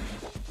dog.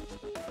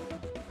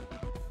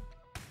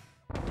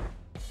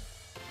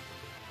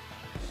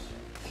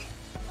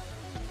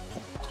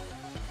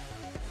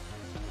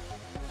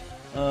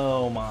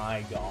 Oh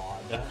my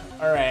god.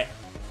 Alright.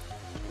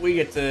 We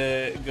get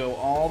to go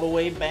all the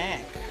way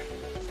back.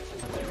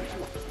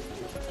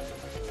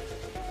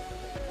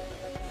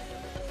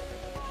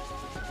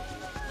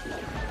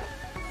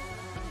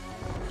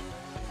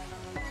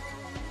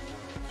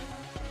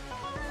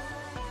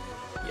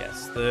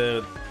 Yes,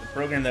 the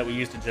program that we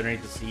use to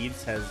generate the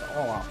seeds has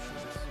all options.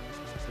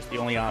 Just the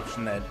only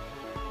option that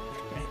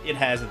it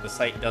has that the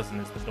site doesn't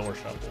is the door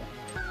shuffle.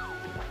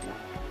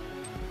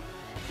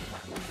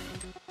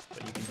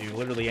 But you can do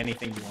literally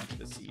anything you want with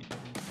the seed.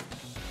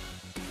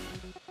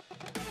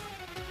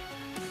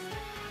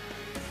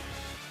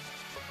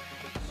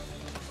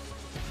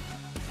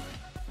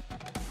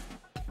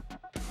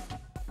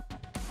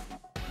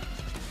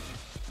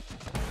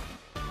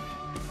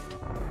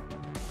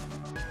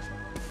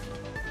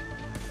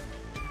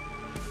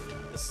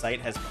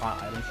 Site has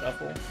caught item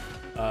shuffle?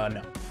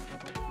 No.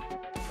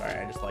 Sorry,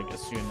 I just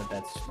assume that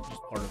that's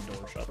just part of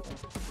door shuffle.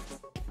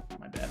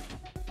 My bad.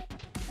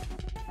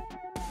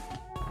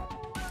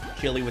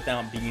 Chili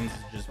without beans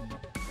is just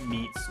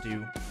meat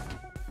stew.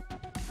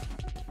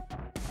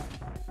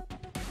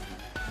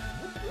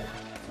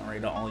 Sorry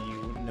to all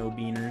you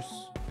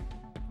no-beaners.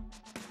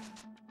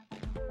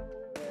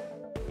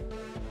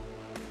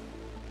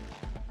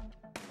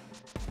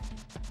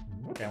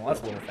 Okay, well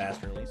that's a little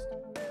faster at least.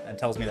 That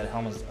tells me that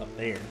Helma's up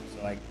there,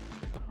 so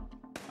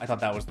I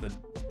thought that was the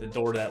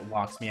door that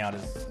locks me out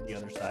is the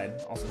other side.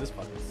 Also, this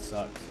fucking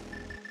sucks.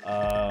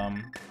 I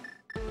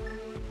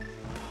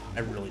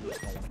really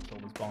just don't want to kill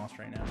this boss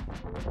right now.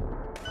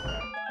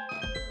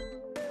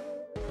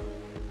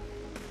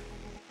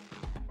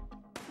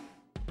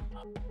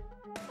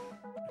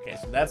 Okay,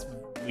 so that's...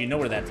 we know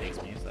where that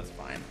takes me, so that's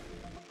fine.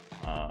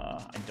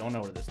 I don't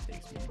know where this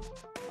takes me.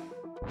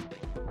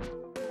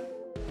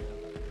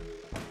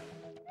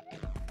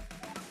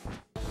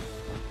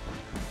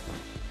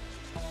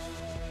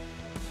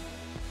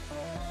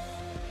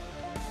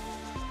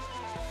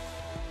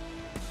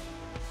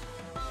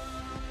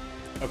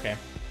 Okay.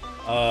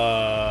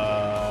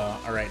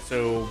 Alright,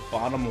 so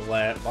bottom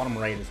right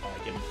is how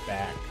I get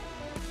back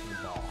to the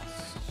boss.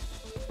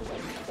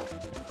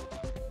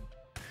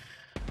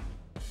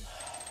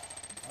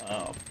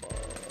 Oh,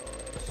 fuck.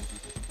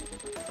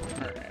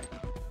 Alright.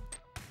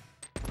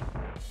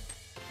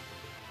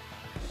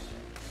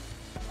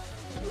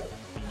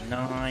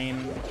 B9.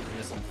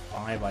 Missing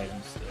 5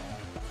 items still.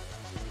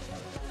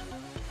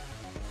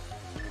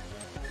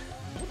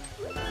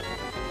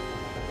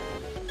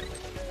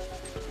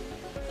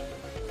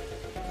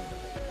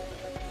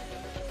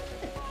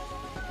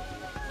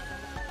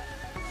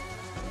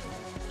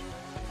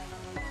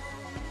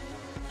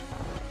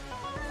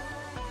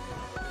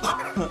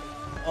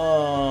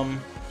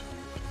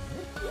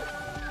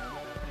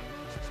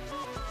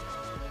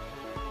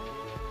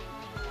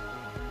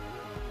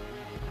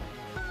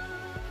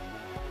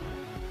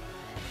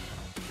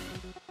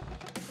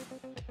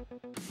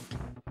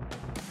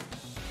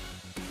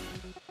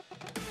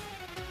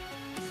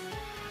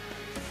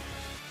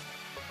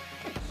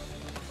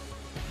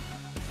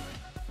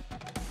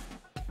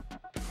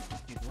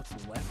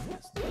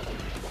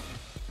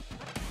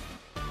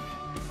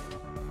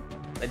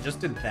 I just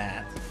did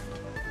that.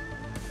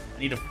 I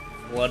need to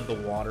flood the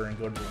water and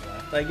go to the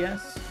left, I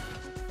guess.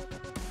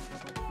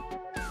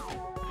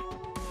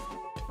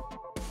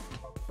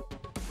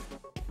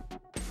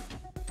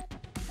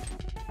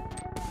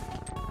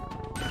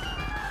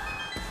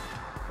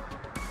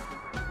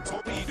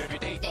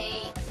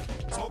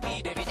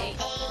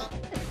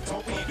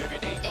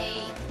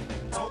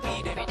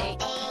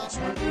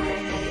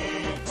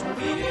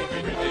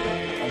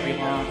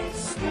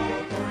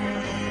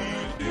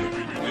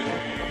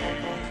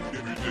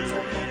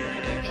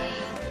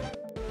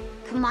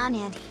 Come on,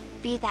 Andy.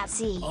 Beat that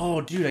C. Oh,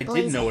 dude, I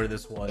didn't know where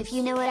this was. If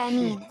you know what I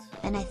mean,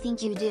 then I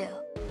think you do.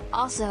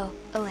 Also,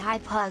 oh hi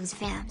Pugs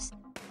fams.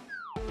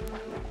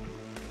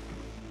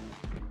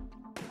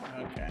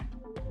 Okay.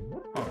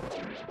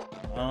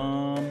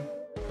 Huh.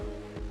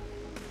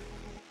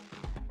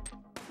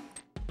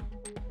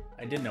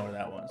 I did know where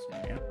that was.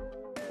 Yeah.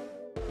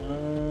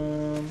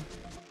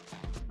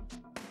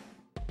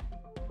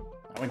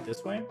 I went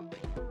this way?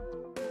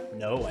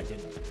 No, I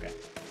didn't. Okay.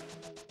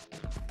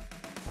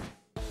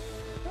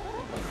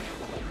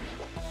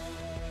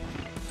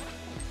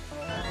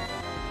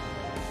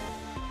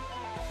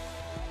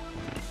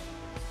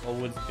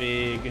 What's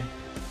big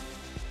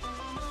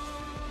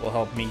will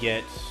help me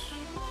get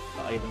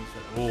the items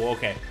that, oh,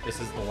 okay, this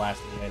is the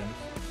last of the items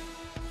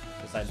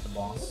besides the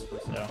boss,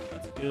 so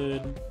that's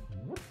good.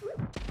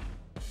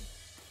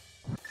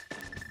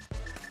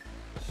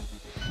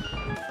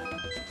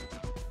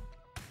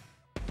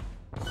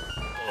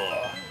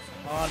 Ugh,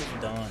 spot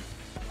is done.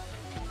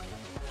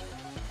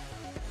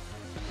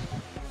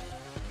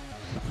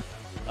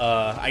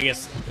 I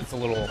guess it's a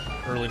little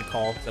early to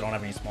call because I don't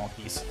have any small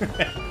keys.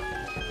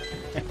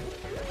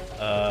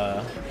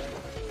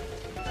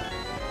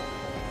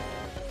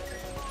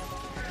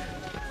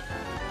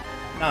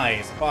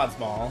 Nice, quad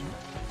small.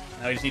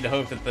 Now we just need to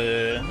hope that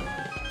the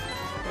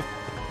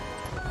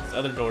this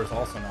other door is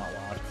also not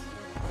locked.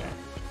 Okay.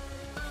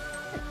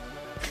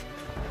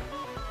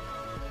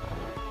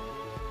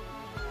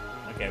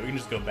 Okay, we can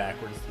just go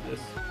backwards to this.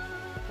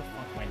 What the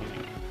fuck am I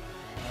doing?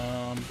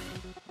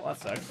 Well, that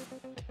sucks.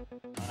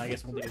 I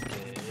guess we'll do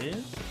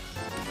this.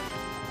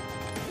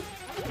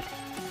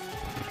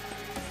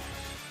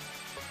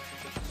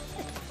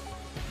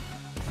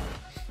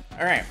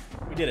 Alright,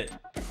 we did it.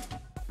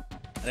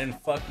 I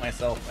didn't fuck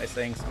myself by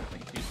saying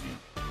something too soon.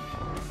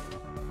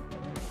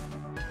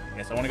 I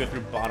guess I want to go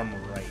through bottom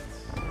right.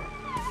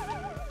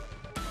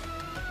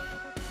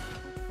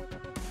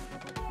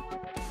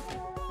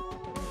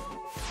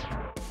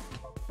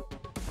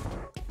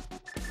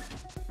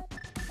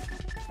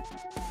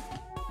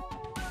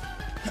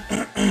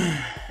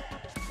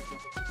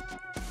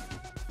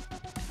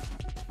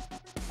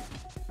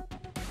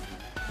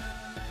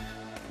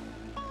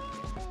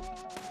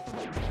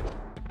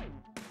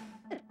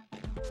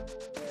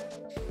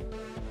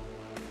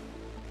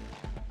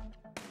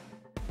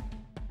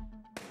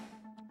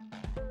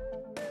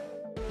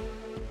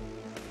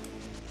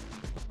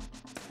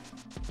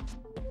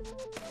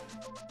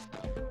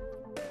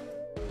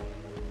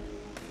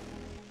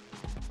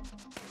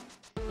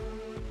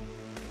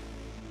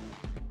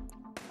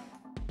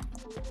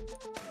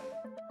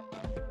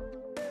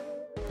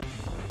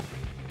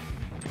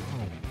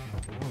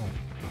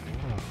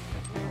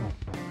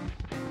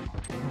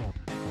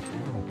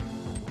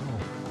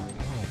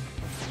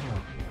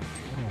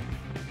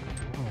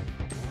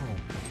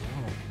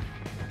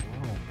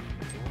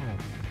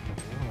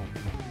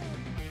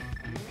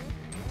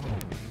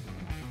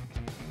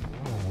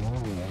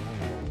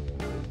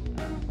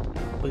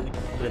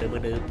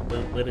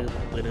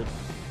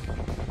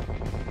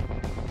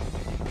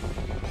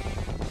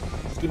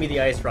 Just give me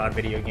the ice rod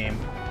video game.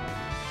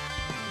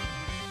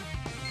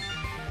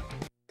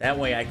 That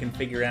way I can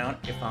figure out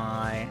if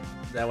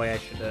that way I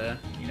should,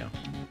 you know,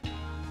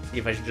 see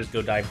if I should just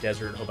go dive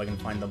desert, hope I can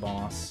find the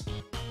boss.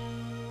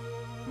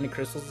 How many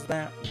crystals is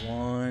that?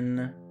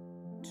 1,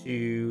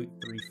 2,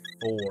 3,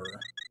 4.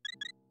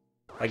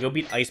 If I go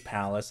beat Ice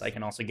Palace, I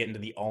can also get into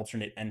the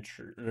alternate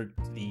entry, or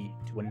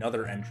to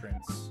another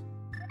entrance.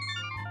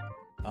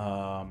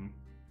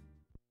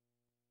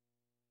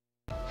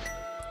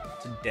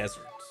 To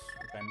desert,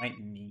 which I might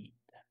need.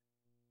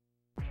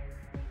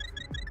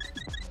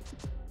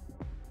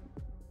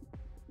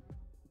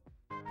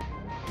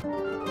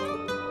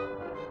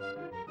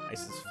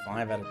 Ice is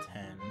 5 out of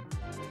 10.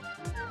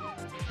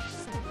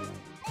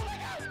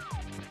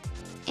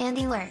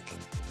 Andy work.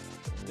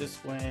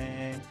 This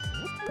way.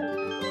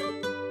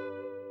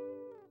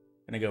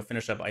 Gonna go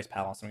finish up Ice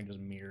Palace and we just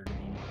mirror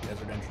the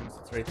desert entrance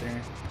that's right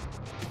there.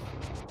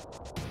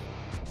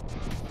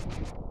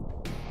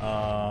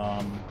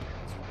 I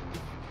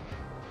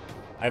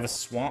have a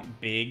swamp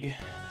big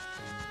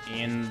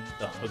and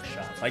the hook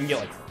shot. So I can get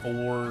like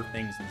 4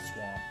 things in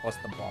swamp plus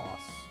the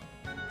boss.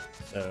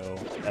 So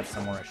that's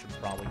somewhere I should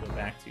probably go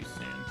back to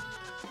soon.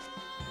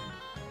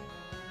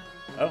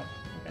 Oh,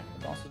 okay.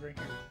 The boss is right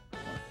here.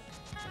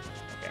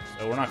 Okay,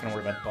 so we're not gonna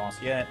worry about the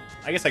boss yet.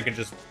 I guess I could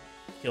just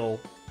kill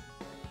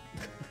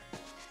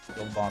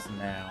the boss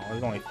now.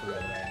 There's only 3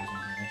 other items in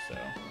here, so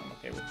I'm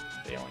okay with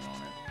bailing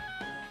on it.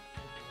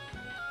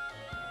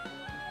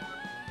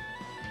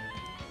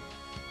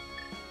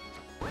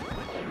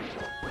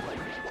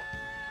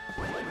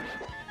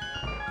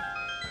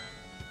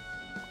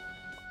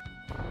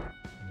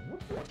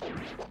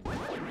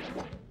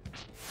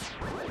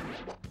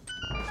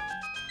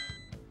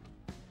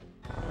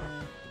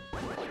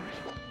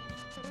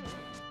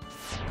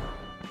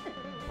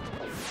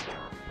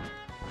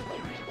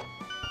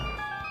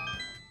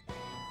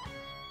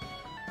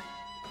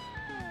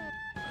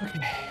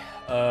 Okay.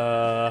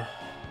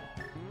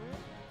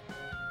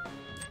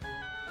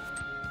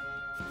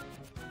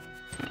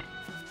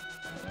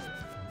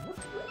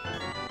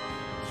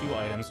 2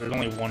 items. There's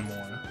only 1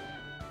 more.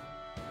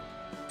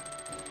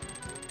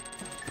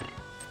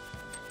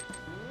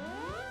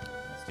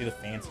 Let's do the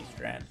fancy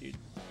strat, dude.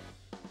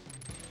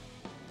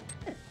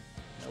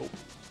 Nope.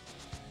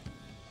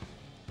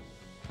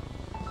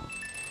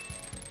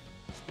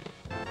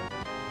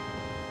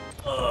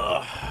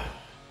 Ugh.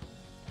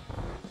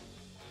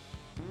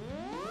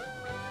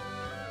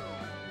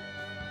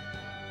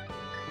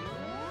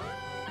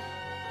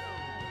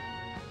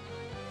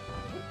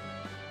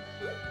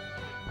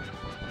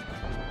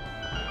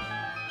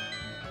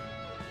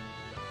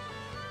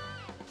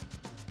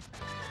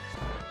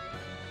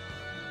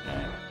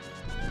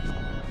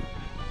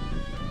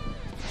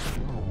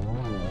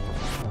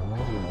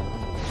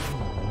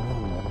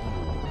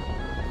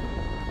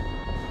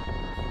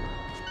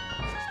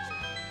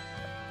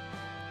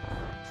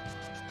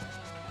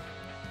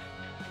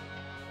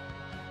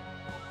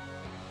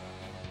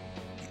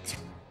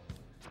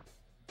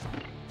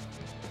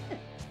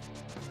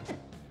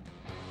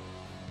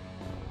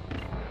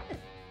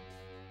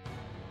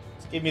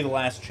 Give me the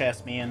last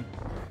chest, man.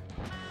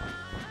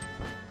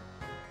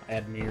 I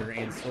had mirror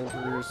and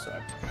silver, so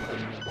I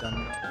shouldn't have done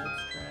the old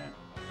strat.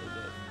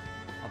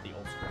 Not the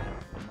old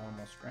strat, the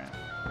normal strat.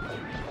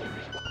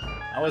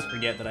 I always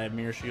forget that I have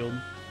mirror shield.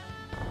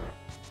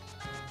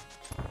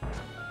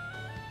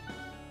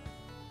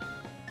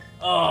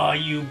 Oh,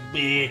 you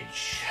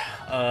bitch.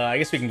 I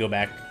guess we can go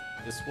back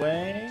this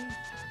way.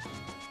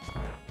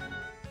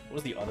 What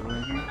was the other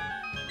room here?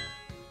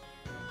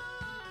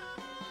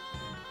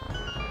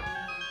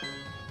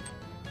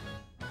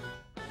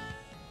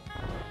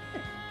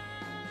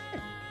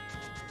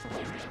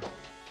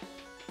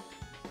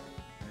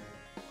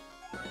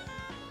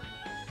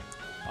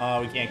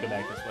 Oh, we can't go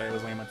back this way. It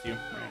was lame up to you.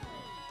 Right.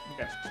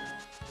 Okay.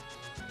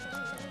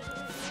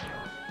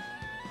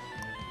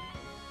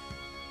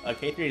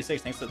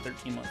 K386, thanks for the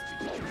 13 months.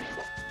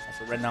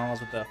 Also, Red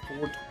Knowledge with the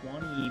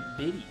 420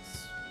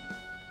 biddies.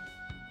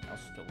 I'll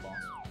just kill the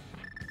boss.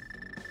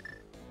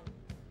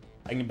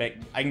 I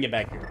can get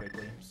back here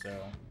quickly, so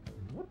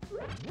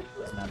it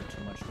doesn't matter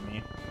too much to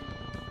me.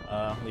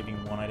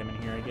 Leaving 1 item in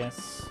here, I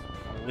guess.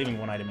 Leaving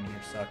 1 item in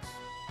here sucks.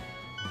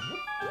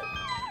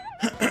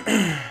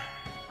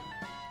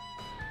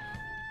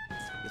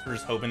 We're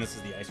just hoping this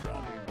is the ice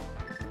rod.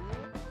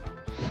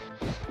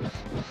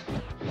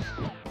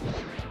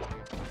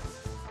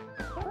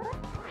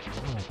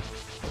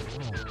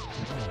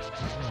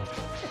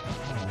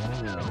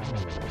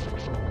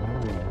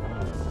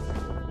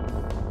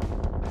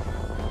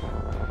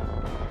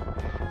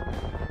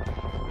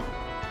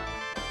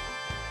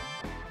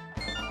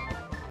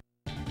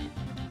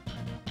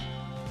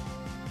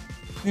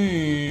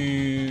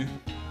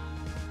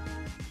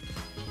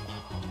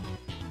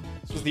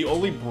 This was the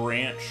only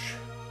branch.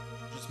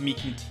 Just me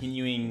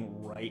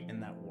continuing right in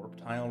that warp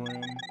tile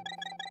room.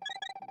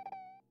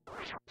 I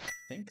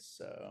think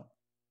so.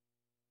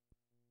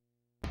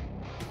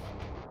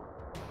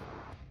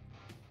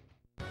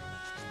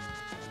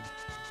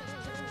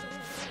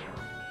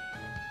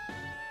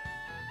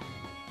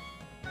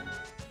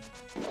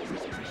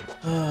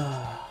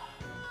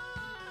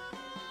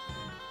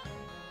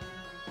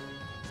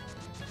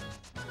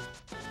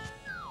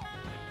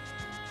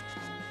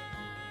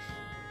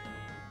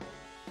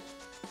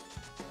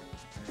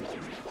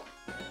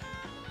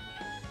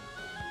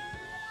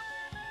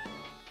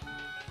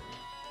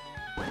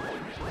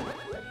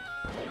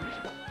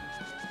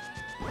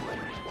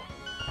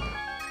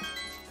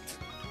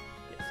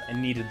 I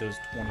needed those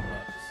 20 bucks.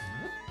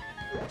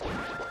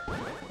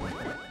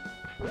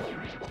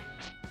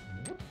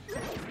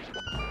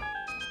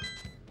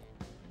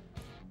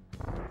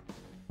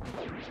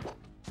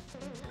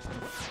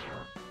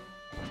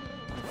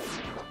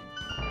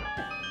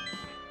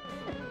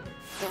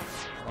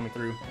 Let me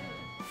through.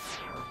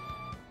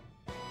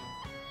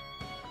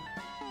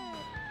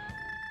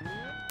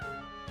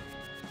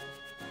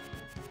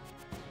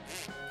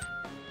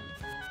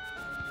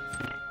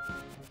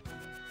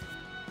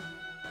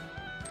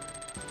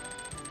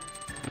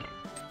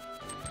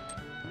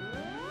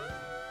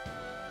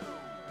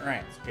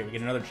 Okay, we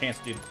get another chance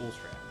to do the pool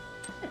strat.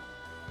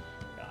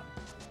 God,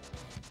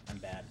 I'm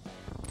bad.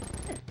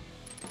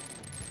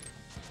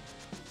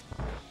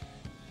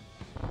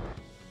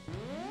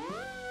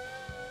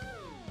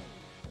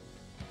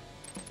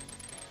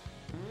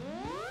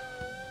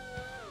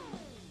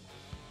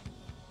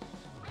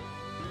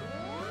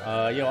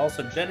 Yo,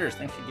 also Jetters,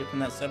 thanks for giving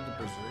that sub to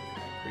Berserk. I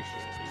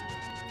appreciate it,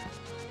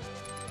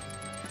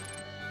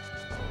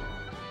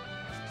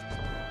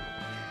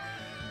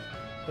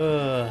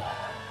 dude.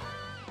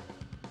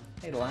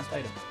 Hey, the last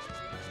item.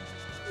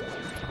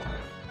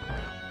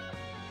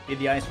 Get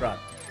the ice rod.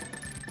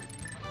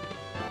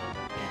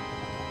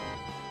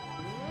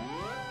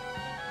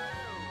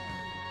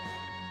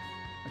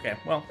 Okay,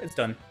 well, it's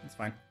done. It's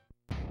fine.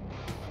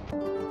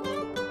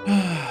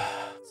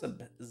 What's up,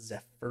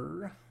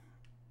 Zephyr?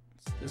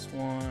 What's this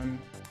one?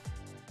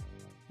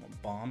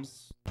 What,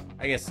 bombs?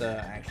 I guess I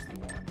actually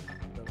want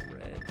the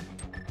red.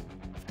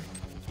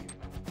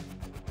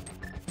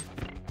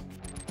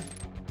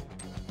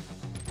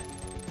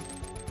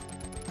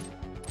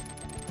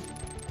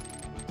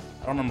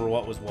 I don't remember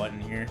what was what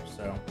in here,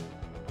 so.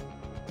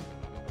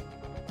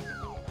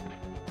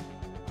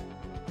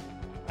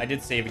 I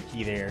did save a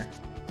key there.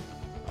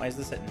 Why is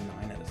this at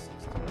 9 out of 16?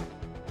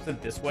 Is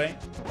it this way?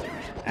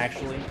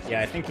 Actually,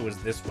 yeah, I think it was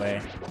this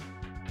way.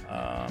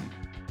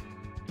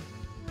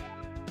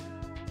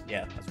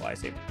 Yeah, that's why I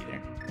saved a key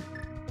there.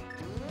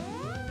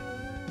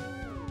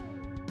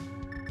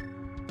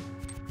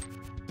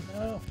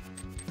 No.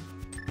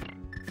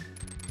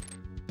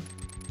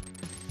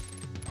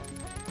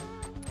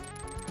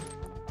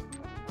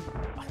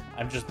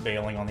 I'm just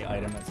bailing on the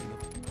item that's in the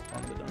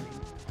front of the dungeon.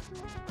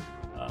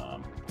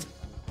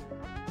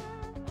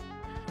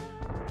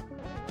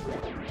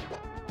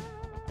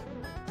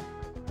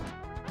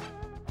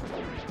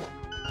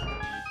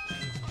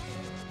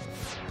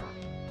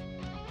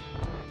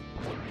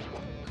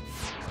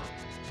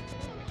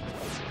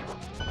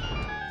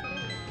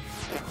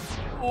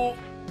 Oh,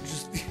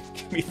 just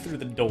get me through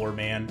the door,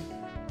 man.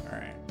 All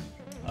right.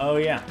 Oh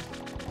yeah.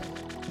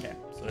 Okay,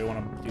 so we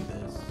want to do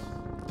this.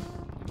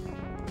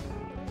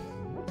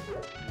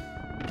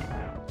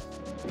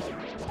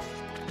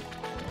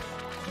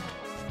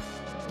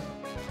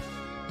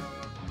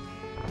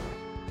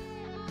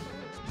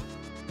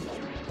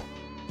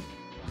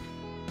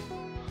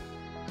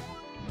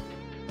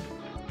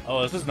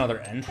 Oh, this is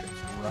another entrance,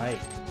 right?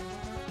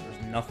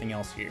 There's nothing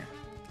else here.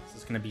 Is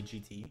this gonna be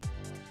GT?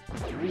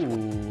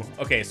 Ooh,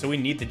 okay, so we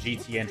need the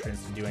GT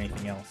entrance to do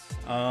anything else.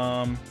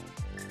 How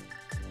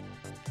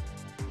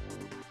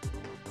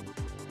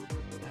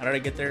did I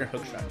get there?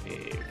 Hookshot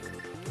cave.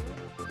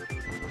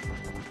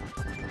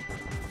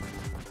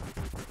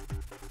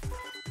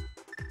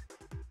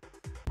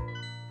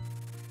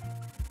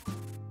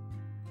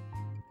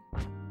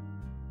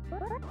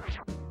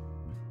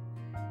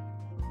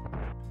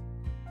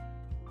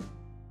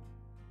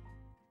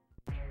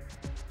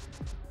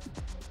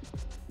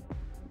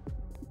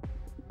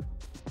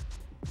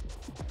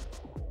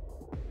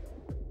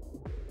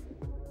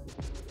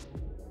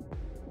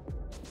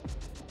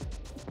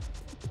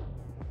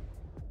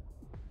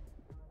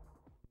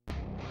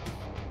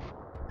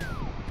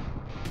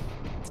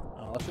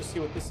 Let's just see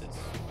what this is.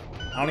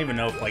 I don't even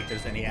know if like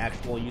there's any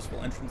actual useful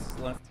entrances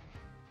left,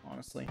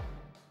 honestly.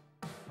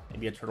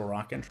 Maybe a Turtle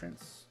Rock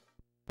entrance.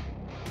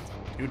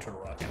 2 Turtle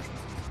Rock entrances.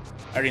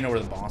 I already know where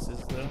the boss is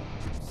though,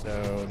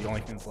 so the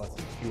only thing that's left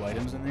is a few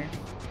items in there.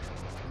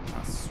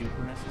 Not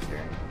super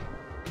necessary.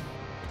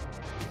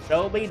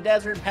 Shelby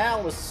Desert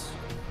Palace.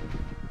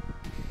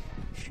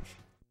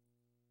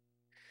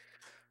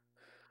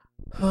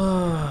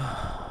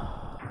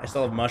 I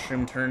still have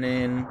Mushroom turn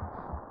in.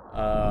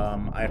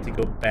 I have to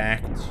go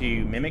back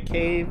to Mimic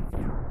Cave.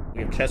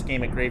 We have Chess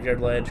Game at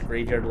Graveyard Ledge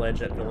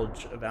at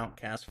Village of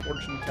Outcast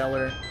Fortune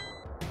Teller.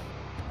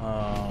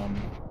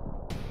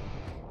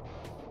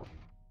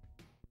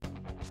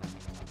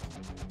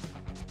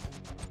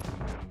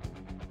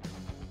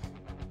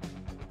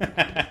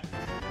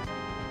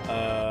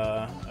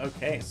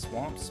 Okay,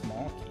 Swamp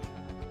Small Key.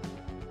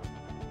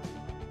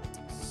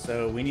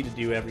 So we need to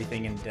do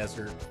everything in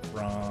Desert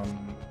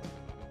from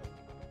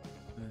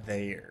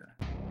there.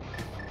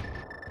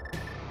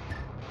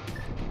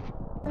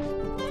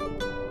 Alright,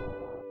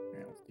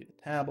 let's do the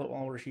tablet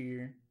while we're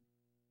here.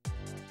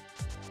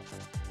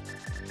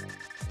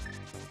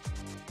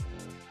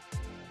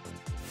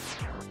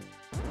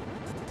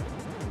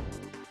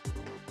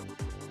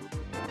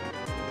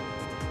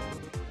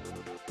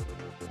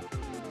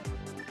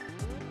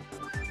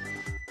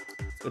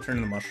 Let's go turn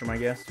in the mushroom, I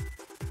guess.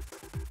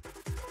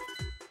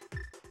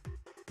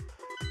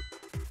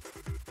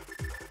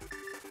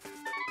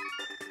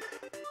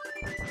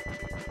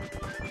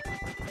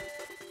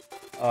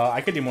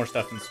 I could do more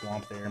stuff in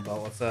Swamp there,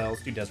 but let's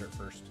do Desert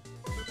first.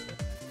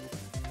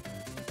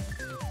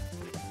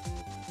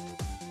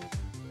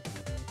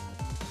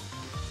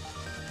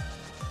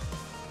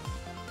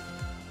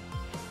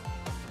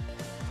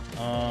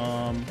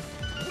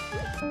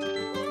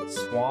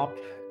 Swamp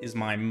is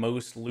my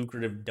most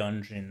lucrative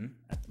dungeon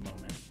at the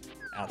moment,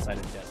 outside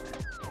of Desert.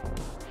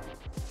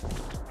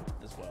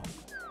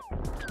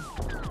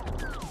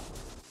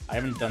 I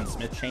haven't done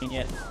Smith Chain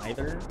yet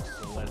either,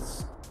 so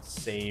let's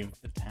save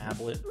the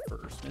tablet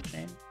for Smith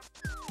Chain.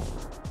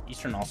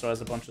 Eastern also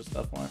has a bunch of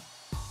stuff on it.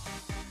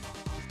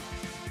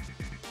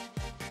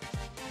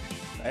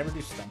 Did I ever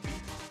do Stumpy?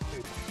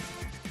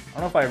 I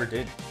don't know if I ever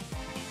did.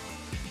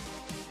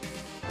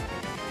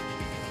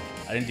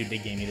 I didn't do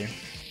Big Game either.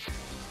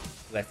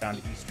 Because I found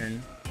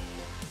Eastern,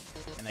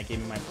 and that gave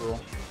me my pearl.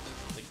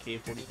 It's like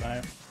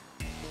K45.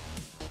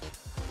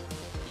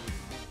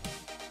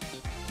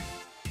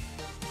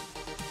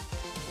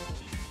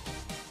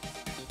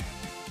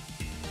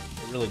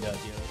 It really does,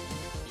 yo.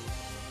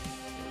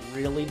 It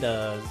really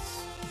does.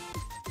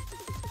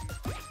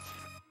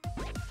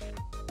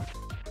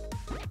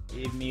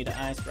 Give me the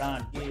ice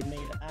rod. Give me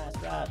the ice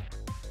rod.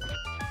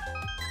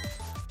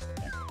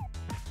 Okay.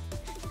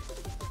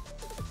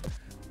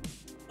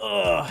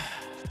 Ugh.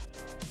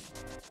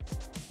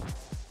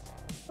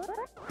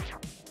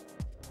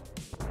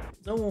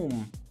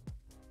 Zoom.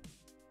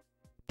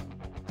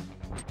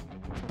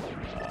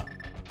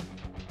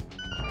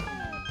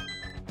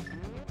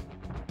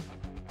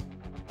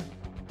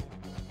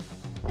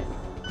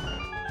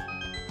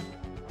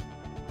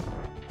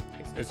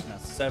 There's now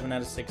 7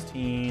 out of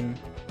 16.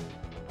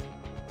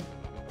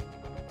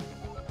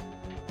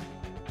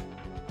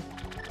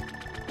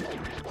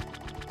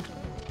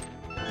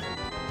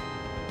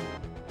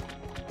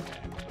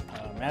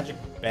 Magic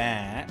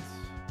Bat.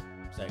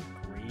 Is that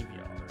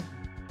graveyard?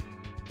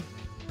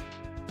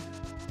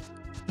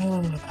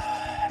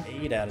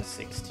 8 out of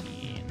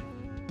 16.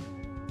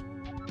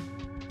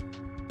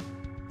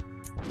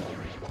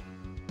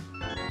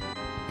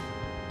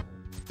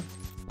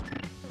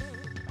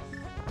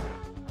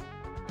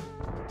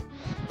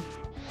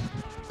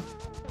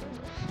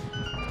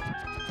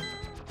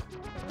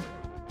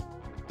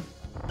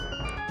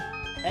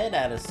 Head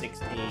out of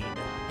 16.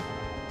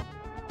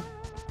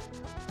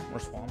 More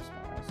swamp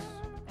smalls.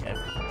 Yeah.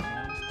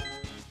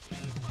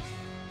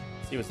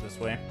 Let's see what's this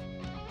way.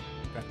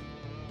 Okay.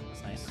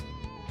 That's nice.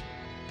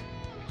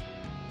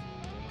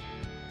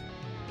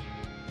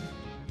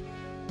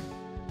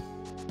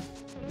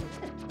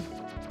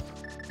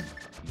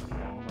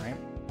 Alright.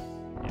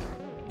 Yeah.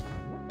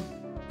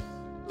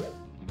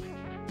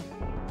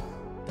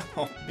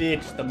 Oh,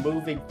 bitch, the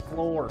moving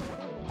floor.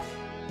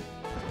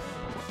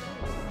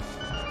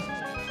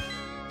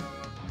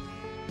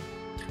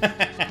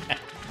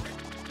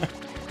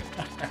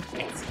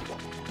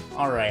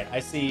 Alright, I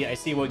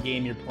see what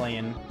game you're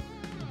playing.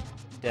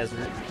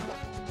 Desert.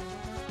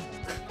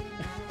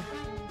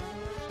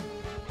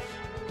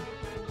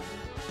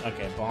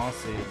 Okay, boss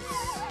is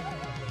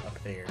up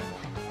there.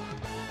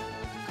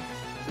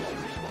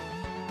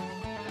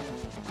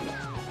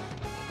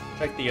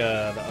 Check the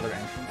other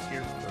entrance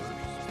here first.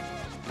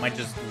 Might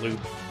just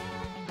loop.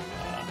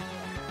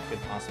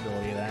 Good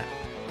possibility of that.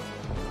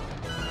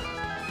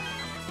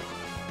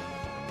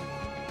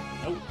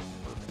 Nope.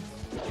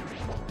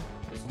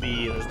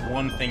 There's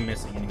one thing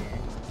missing in here.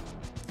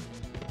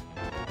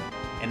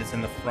 And it's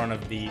in the front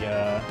of the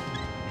Death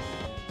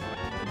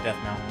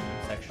Mountain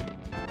section.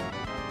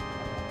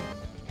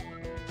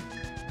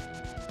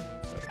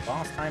 So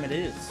boss time it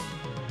is.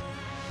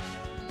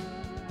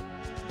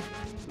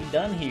 We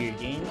done here,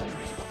 game.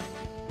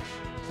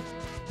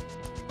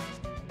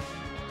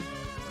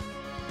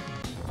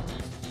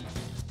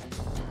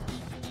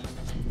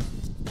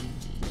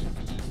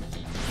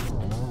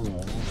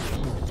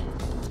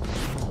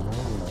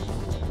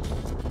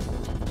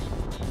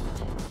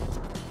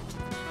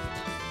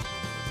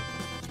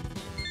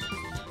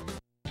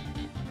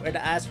 Where'd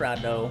the ice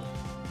rod go?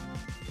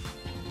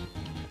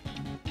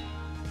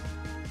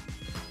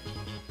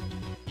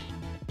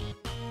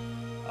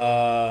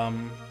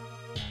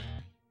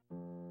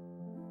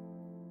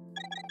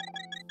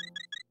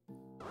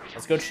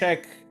 Let's go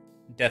check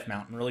Death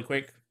Mountain really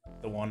quick.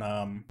 The one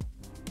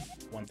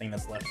thing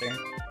that's left there.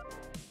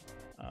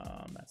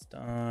 That's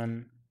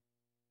done.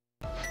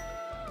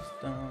 That's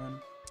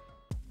done.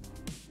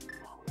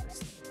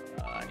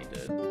 I need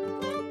to.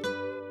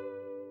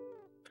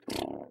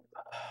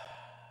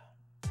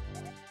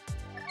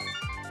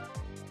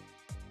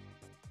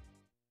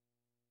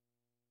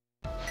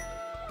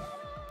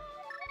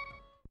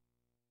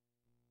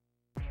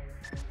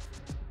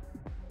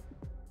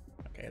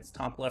 Okay, it's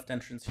top left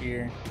entrance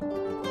here.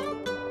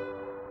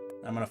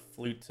 I'm gonna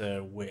flute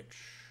to Witch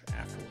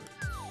afterwards.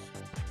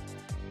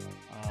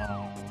 I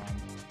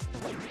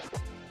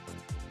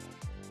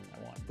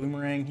want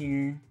Boomerang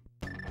here.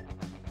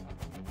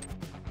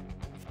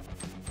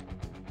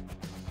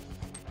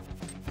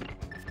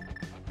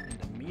 And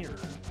a mirror.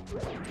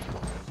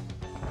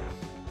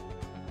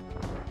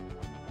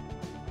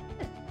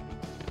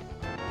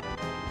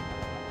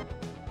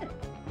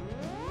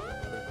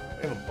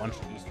 We have a bunch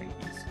of Eastern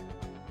keys.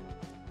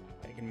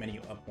 I can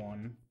menu up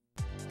one.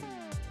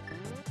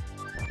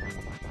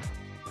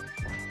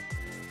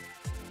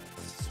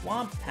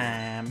 Swamp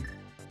time.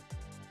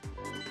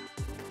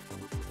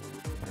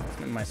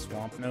 That's in my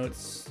swamp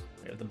notes.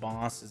 We have the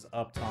boss is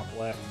up top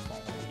left,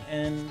 all the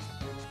way in.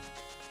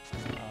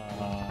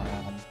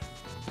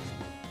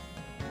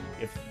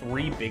 We have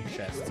 3 big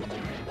chests in there.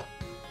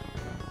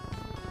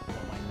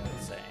 What my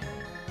notes say?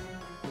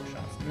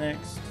 Shots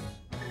next.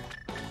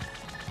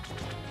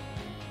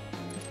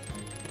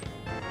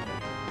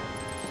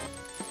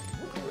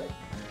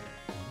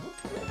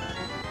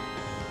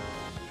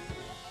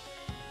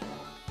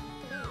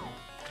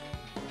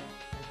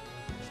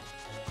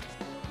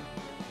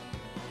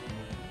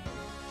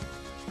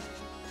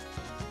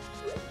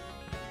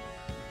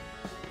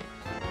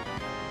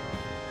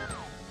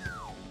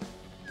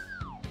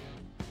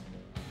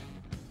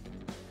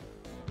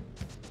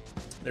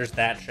 There's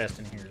that chest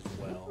in here as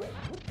well.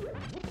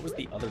 What was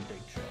the other big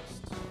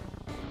chest?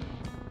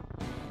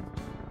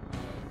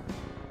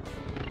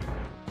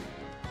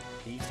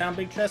 Thieves Town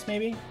big chest,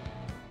 maybe?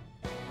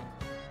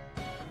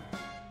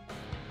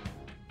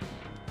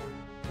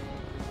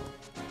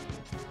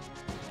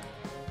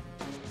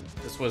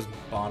 This was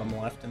bottom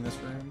left in this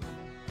room.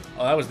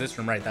 Oh, that was this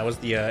room, right? That was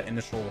the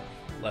initial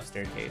left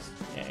staircase.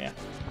 Yeah, yeah.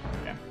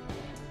 Okay.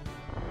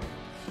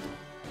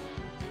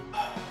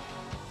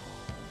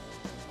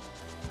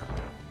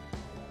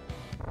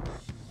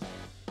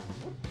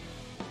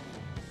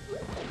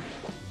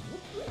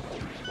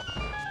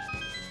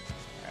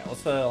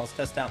 Let's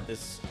test out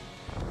this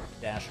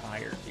dash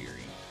higher theory.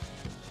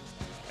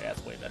 Oh, yeah,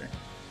 that's way better.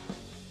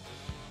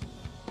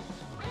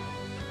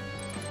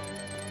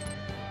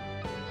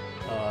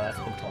 That's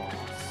the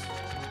boss.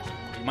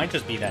 It might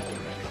just be that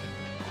direction,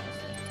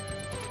 honestly.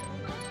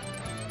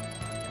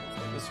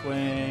 This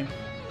way.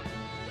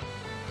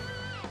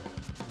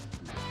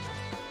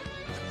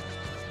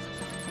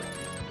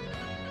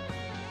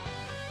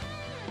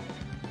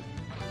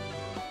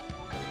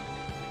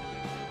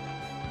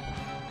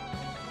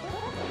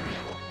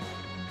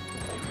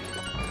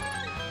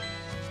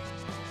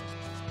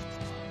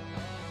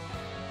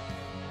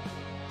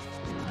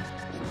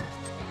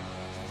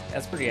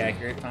 That's pretty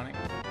accurate, Tonic.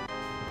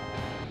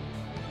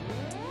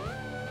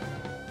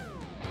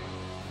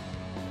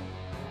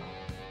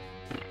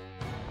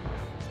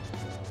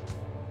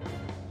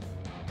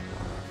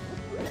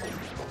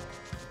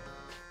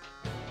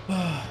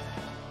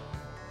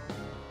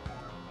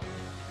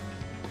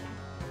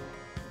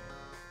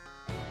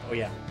 Oh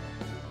yeah.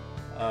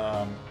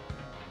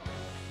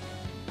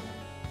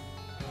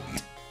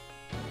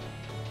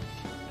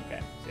 Okay.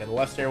 So yeah, the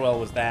left stairwell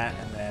was that,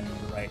 and then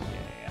the right.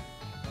 Yeah.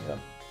 Yep.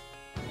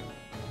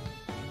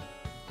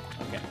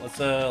 Okay, let's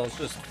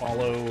just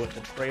follow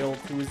the trail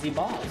to the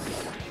boss,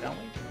 shall we?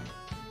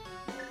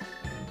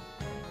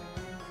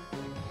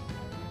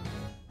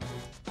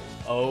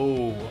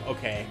 Oh,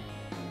 okay.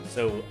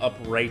 So up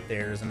right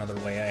there is another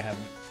way I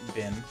haven't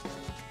been.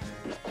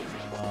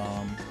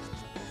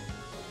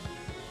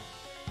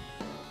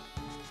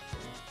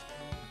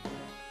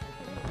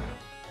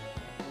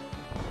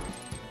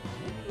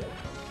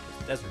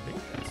 Desert big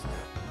chest.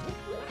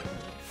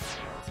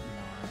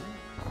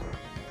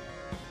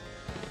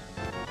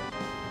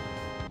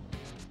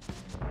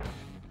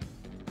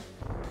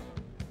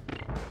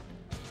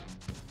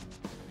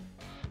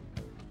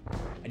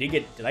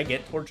 Did I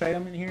get torch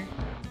item in here?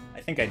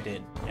 I think I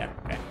did. Yeah,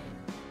 okay.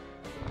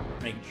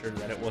 Making sure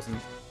that it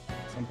wasn't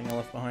something I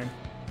left behind.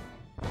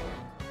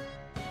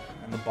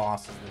 And the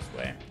boss is this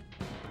way.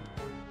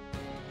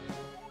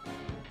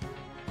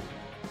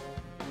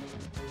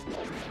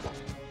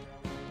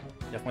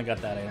 Definitely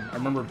got that item. I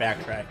remember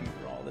backtracking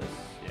for all this,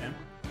 yeah.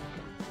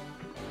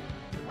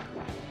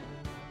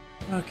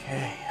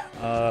 Okay,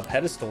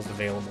 pedestals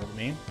available to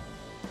me.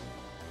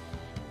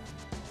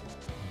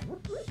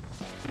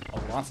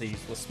 Oh, lots of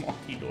useless small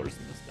key doors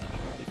in this dungeon,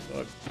 holy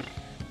fuck.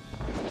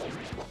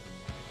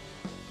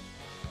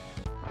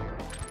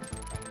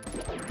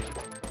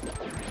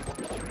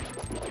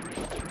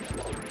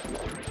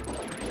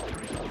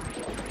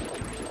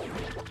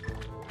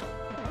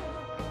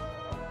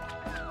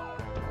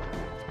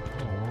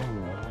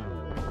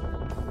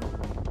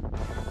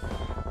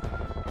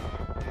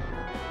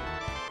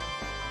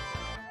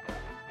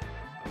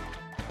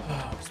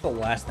 What's the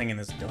last thing in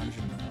this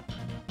dungeon, though?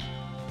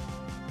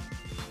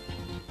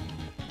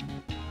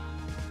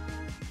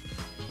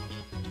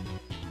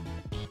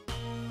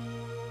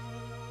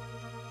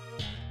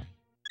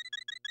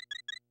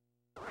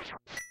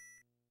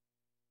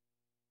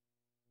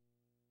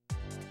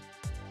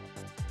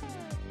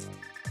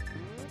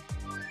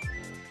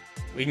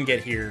 We can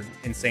get here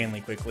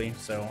insanely quickly,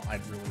 so I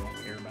really don't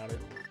care about it.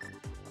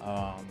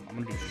 I'm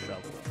gonna do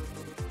shovel.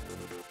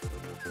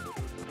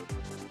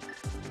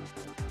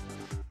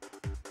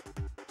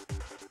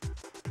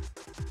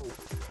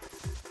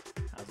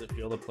 How does it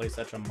feel to play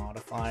such a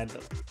modified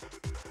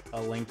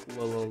Link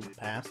little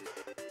past?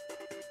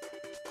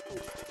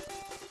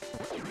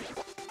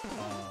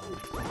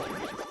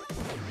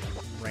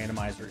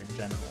 Randomizer in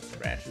general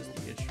scratches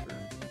the itch for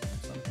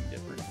something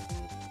different.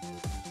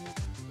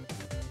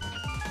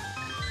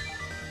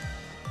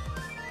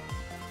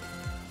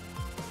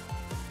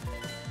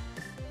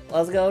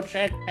 Let's go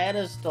check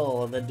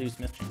pedestal and then do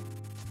smith chain.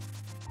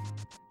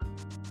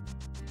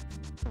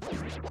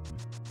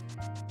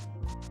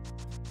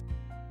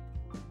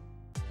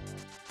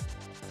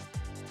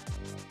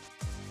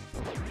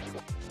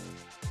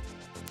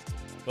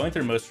 Going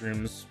through most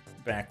rooms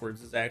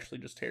backwards is actually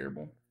just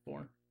terrible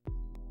for.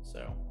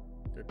 So,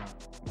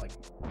 like,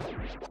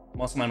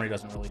 muscle memory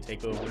doesn't really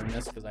take over in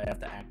this because I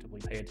have to actively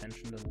pay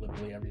attention to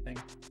literally everything.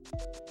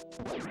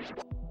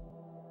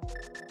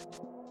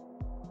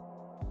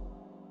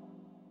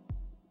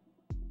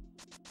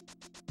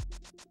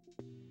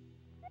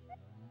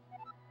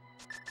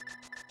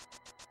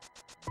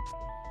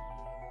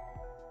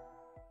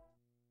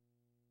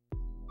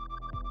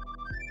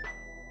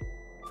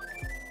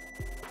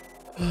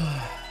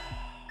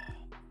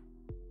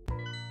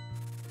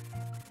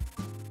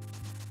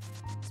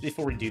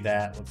 Before we do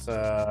that, let's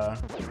I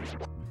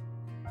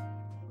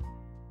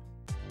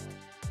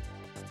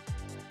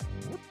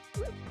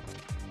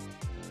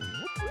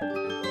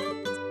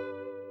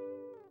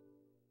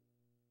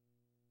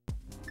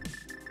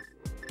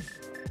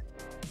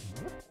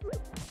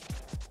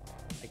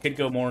could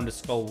go more into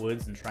Skull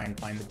Woods and try and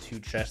find the 2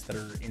 chests that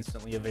are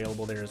instantly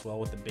available there as well,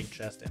 with the big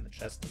chest and the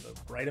chest to the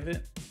right of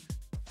it.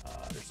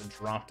 There's a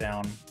drop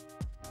down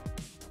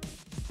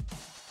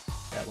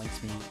that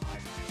links me. I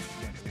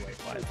went away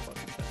by the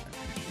fucking chest.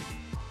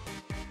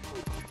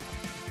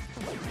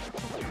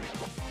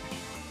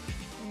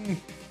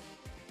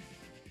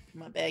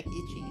 My back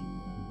itchy.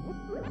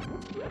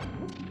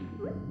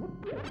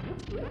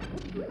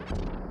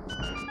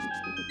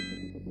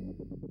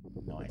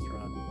 No ice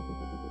rod.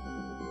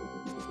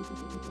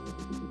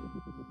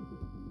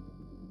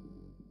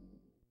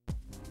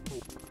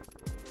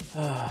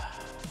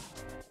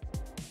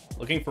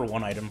 Looking for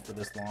one item for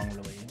this long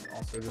really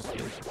also just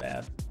feels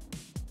bad.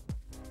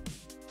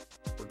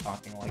 We're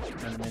talking like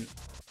tournament,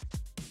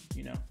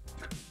 you know,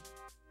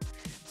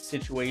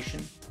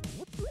 situation.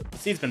 The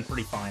seed's been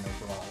pretty fine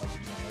overall, like, you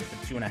know, like the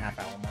 2.5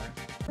 hour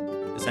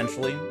mark,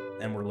 essentially,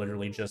 and we're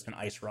literally just an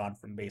ice rod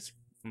from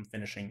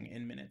finishing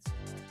in minutes.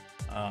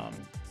 So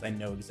I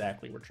know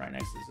exactly where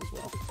Trinex is as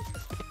well.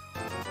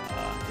 It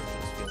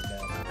just feels bad.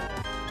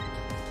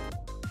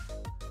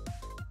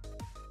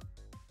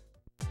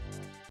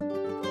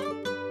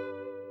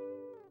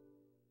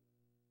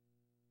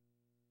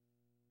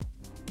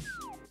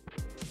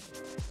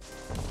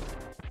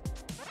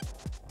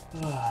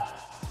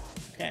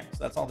 Okay, so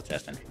that's all the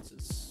chest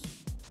entrances.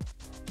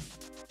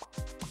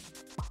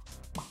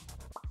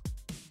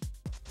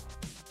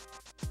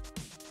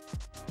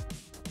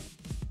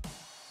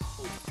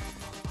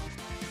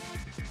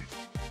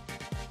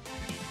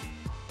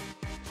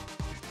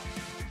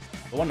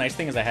 The one nice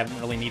thing is I haven't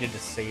really needed to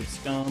save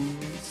scum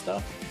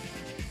stuff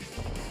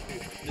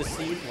this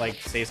seed, like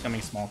save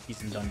scumming small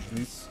keys in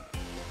dungeons.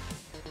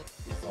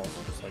 It's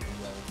also just like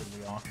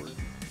relatively awkward.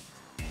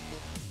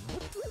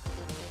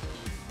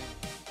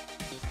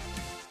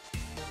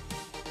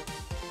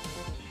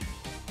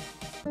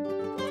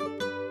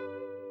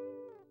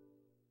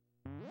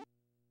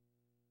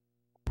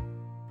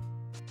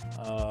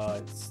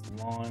 It's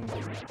long.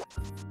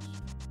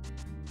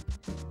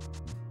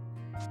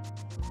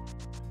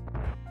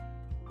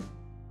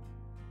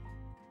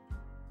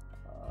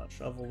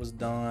 Shovel was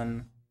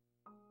done.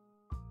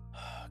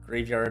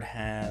 Graveyard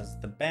has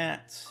the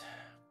bat.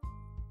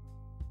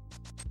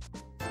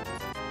 I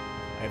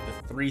have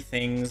the 3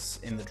 things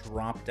in the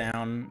drop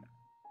down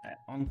at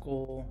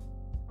Uncle.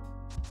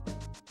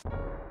 So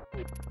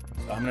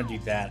I'm gonna do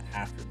that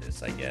after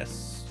this, I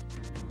guess.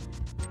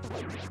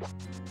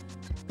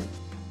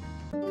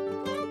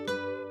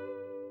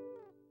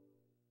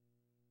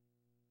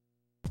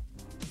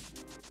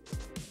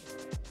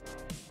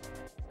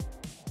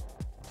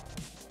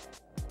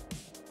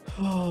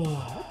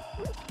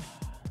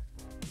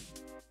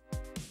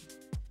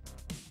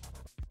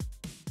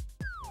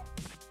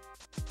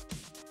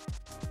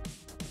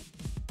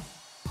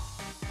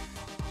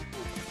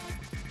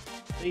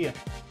 See ya.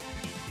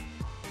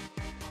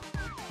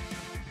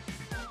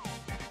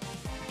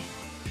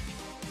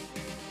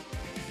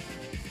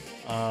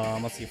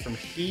 Let's see, from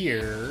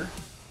here,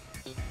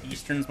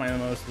 Eastern's my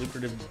most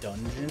lucrative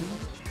dungeon,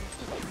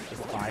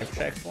 with 5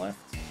 checks left.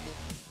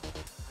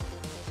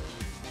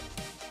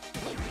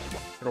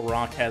 Turtle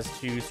Rock has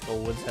 2,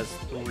 Skullwoods has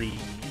 3.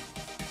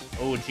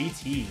 Oh,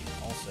 GT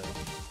also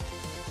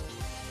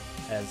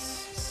has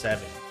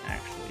 7,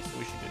 actually, so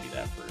we should go do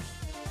that first.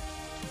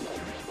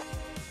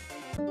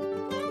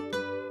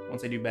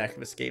 Once I do Back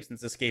of Escape,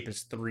 since Escape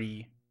is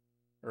 3,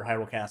 or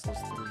Hyrule Castle is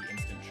 3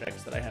 instant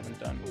checks that I haven't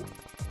done.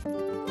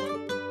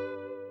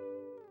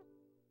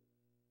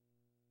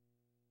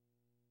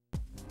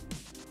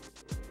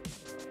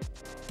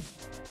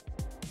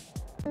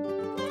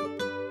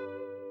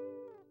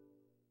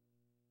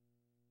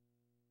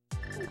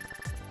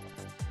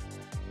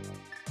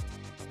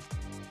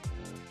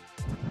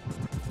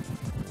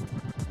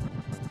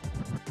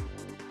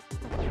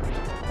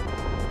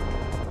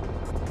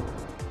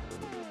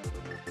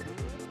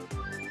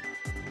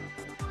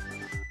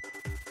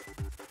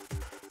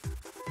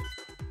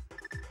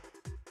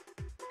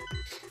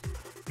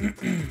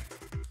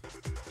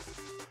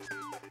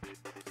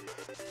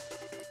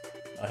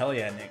 Oh, hell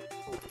yeah, Nick.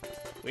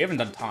 We haven't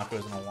done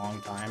tacos in a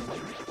long time.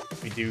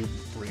 We do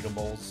burrito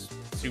bowls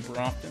super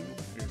often.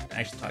 We were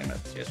actually talking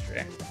about this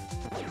yesterday.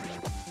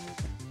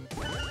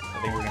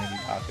 I think we're gonna do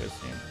tacos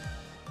soon.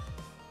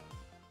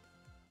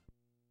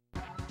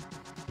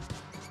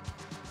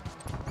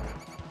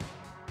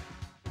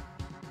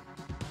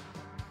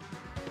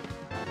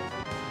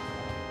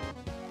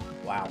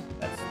 Wow,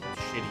 that's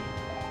shitty.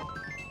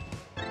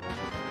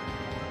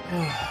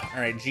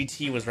 Alright,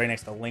 GT was right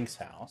next to Link's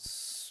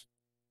house.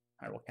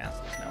 Hyrule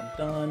Castle is now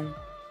done.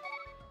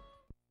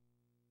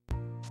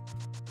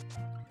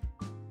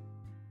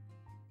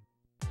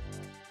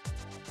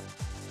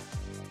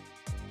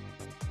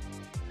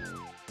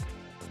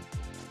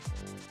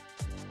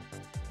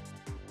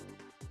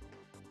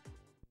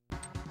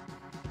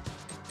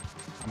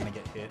 I'm gonna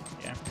get hit,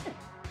 yeah.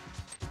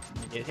 I'm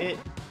gonna get hit.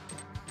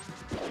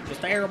 It's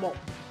terrible.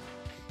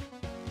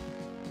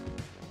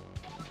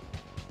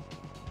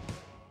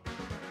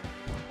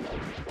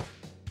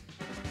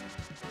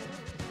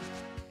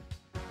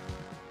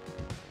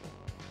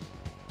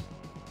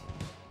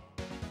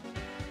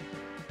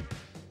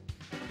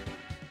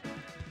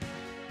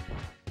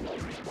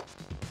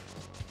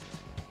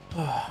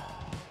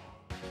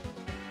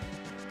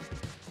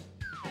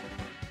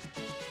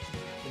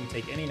 Didn't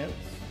take any notes.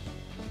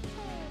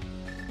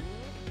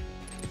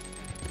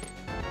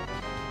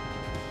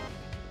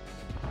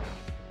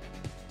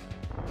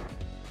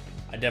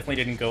 I definitely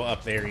didn't go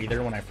up there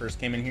either when I first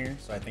came in here,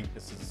 so I think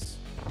this is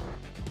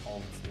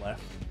all that's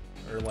left,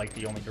 or like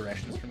the only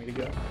directions for me to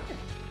go.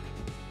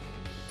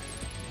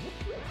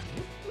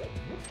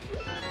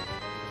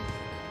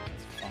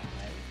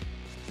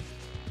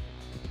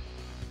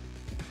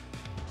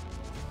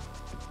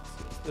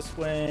 This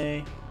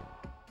way.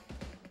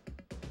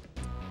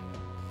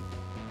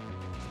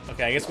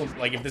 Okay, I guess we'll,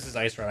 like, if this is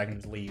Ice Road, I can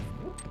just leave.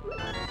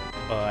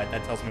 But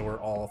that tells me where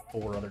all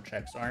 4 other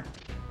checks are.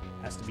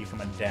 Has to be from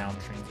a down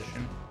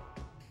transition.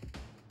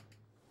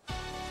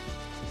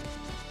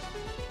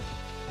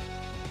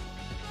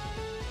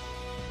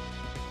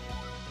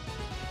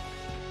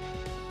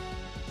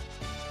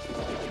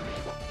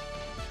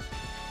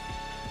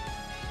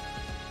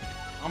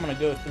 I'm gonna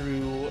go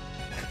through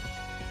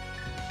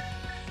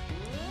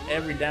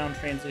every down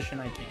transition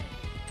I can.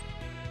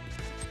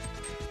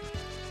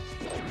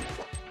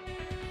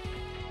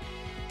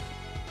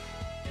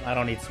 I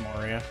don't need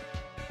Samaria.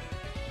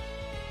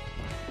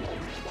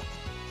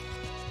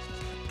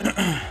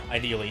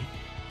 Ideally.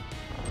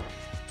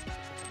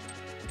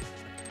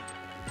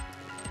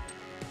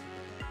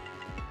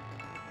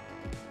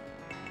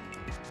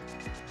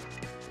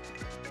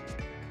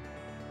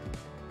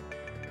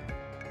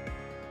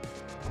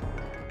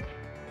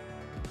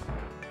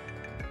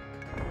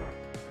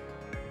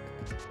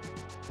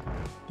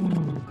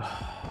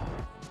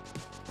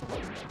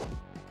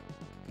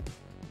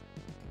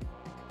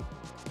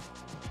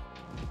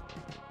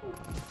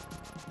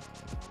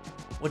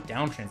 What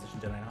down transition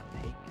did I not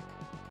take?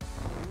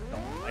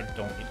 I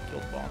don't need to kill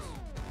the boss.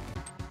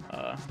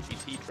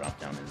 GT drop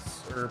down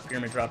is, or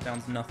pyramid drop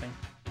down's nothing.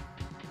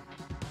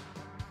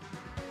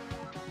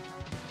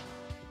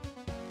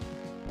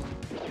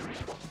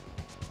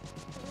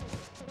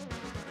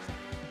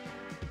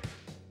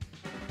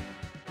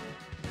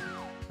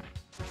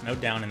 No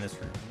down in this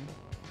room.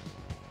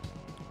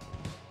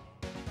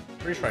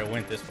 Pretty sure I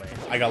went this way.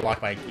 I got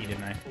locked by a key,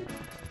 didn't I?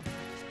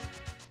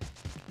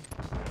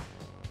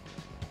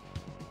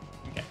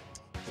 Okay,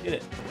 did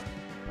it.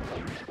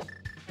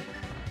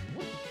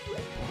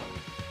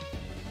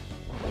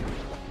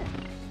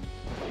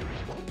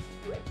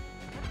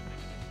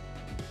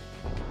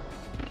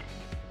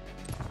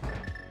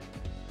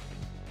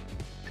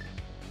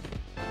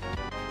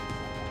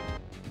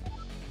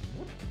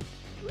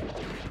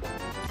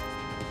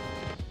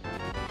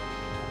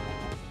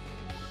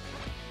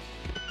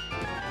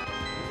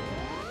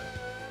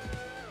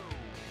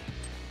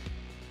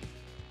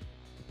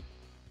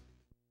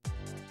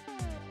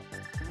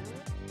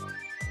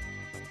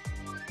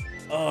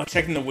 Oh,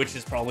 checking the witch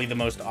is probably the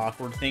most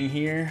awkward thing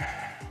here.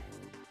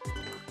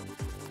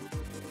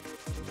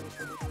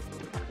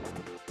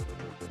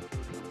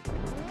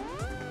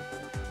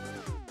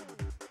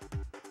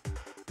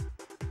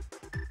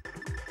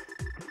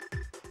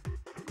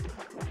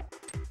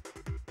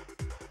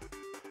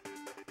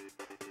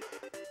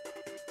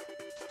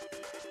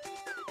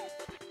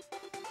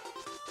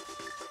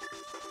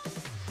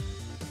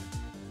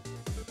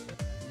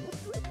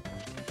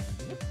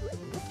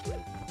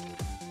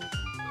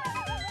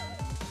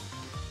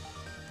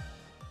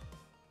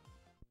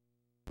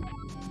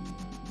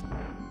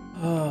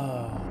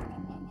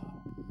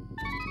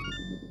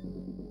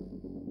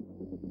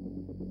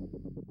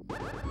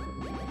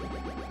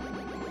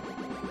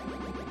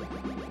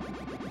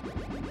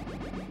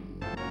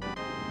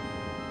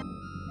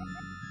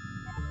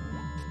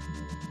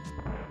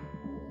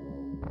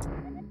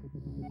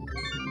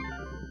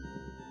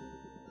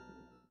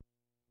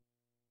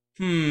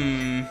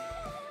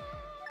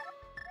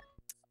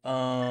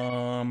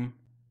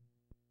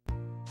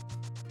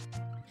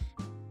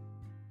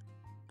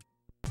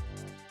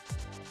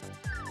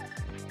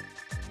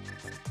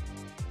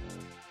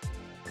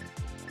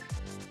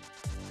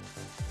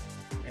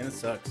 And it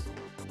sucks.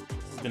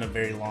 It's been a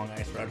very long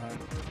ice rod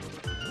hunt.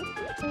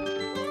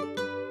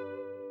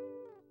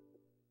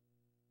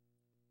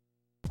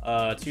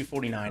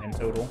 249 in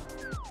total.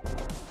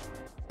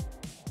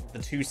 The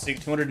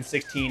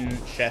 216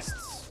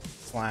 chests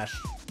slash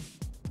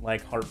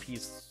like heart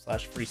piece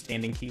slash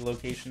freestanding key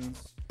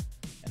locations,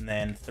 and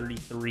then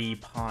 33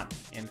 pot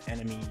and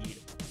enemy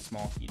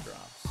small key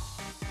drops.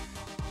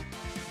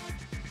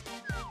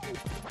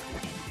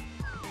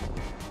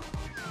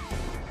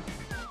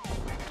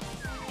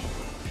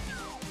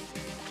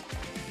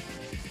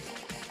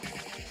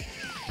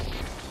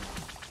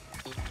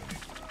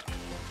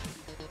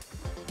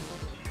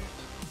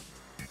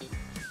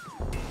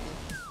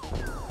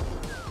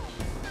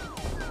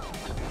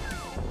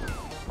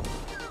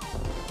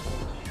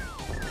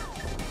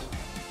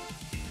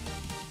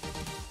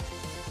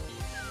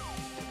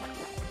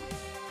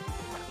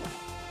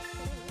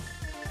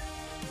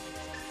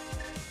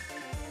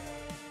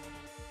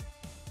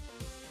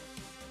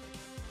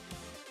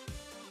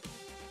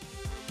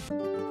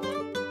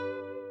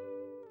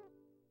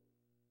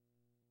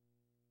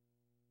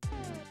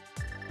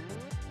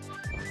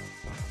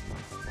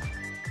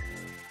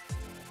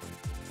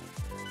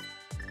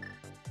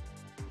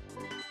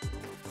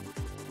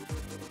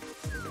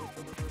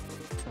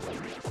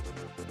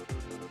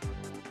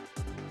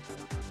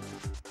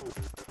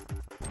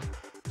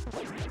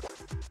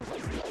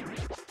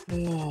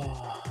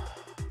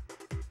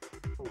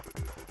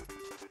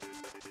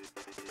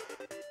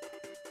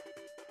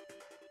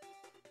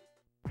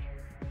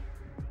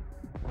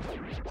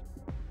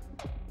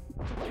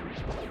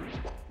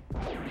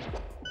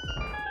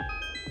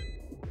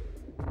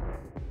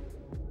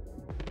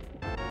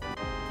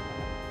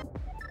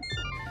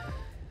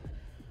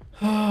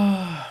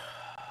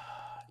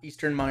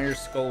 Eastern Myers,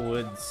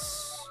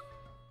 Skullwoods.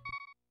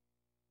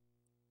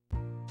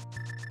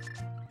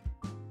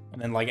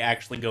 And then, like,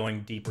 actually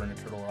going deeper into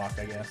Turtle Rock,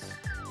 I guess.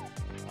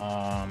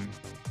 I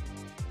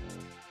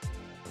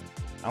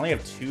only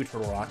have 2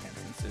 Turtle Rock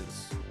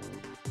entrances.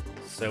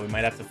 So we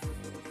might have to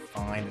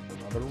find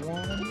another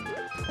one.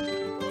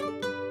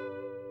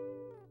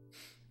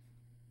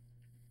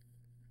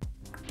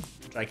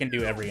 Which I can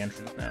do every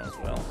entrance now as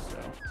well, so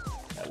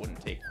that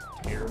wouldn't take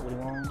terribly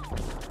long.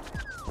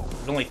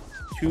 There's only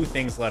 2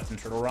 things left in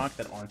Turtle Rock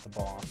that aren't the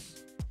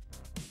boss.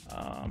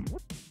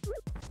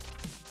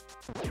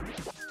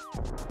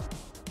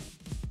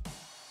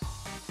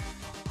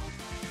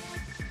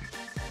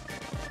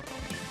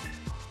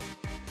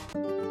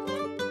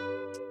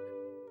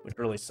 Which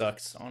really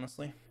sucks,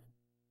 honestly.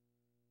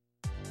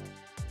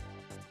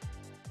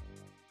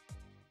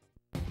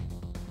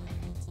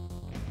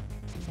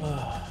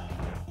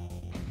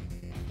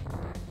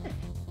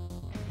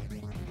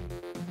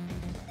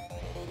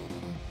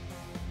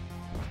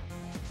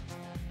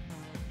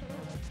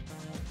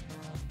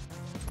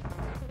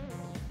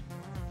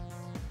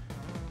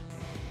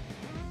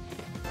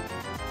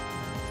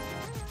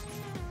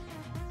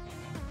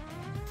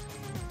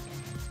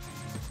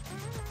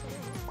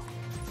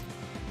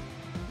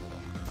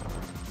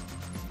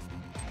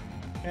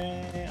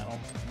 Okay, I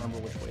don't remember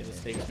which way this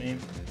takes me.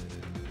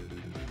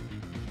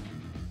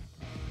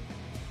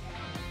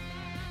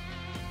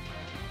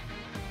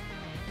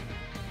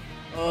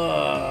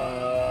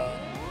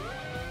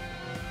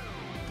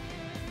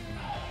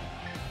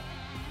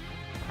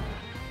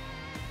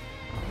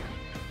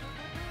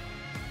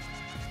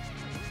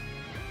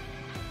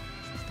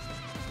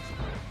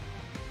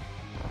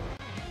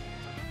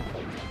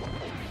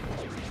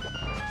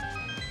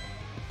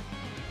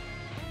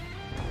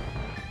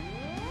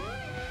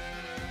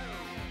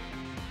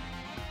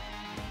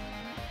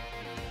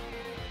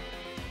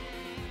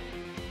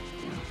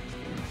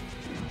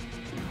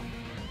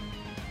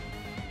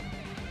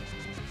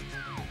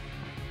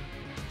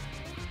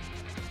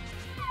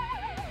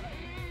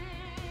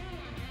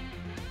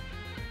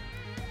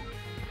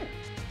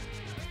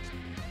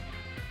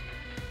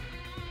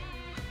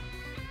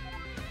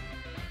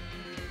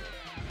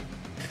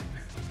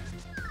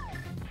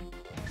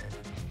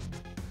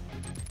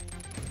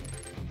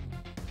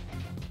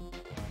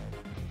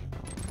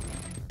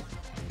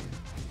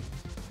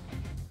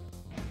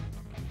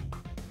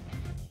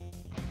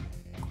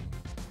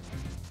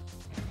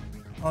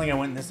 I think I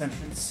went in this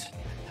entrance.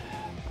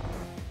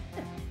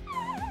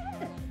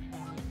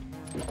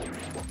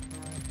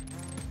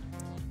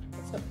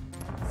 What's up,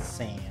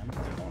 Sam?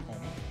 How's it going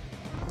home?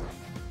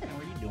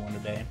 What are you doing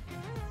today?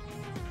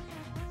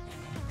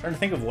 I'm trying to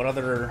think of what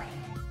other...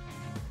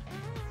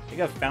 I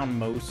think I've found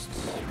most...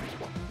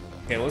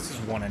 Okay, well, this is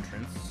one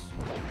entrance.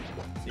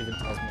 Let's see if it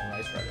tells me where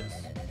Ice Ride is.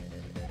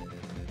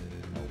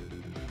 Nope.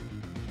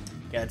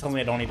 Yeah, it tells me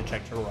I don't need to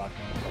check Turtle Rock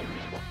now.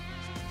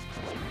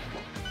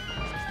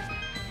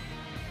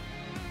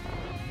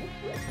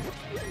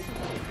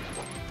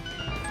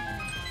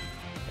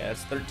 Yeah,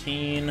 it's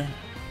 13.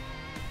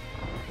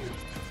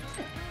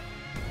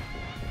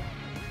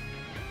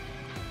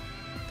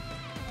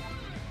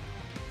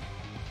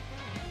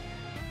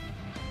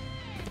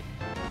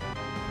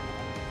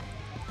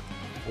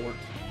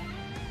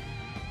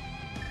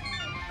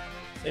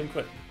 Save and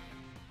quit.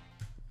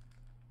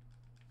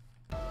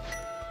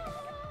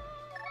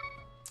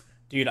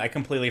 Dude, I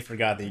completely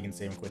forgot that you can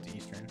save and quit to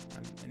Eastern.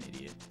 I'm an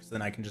idiot, because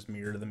then I can just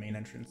mirror to the main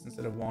entrance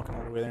instead of walking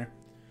all the way there.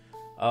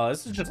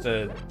 This is just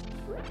a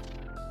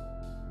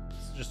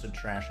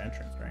trash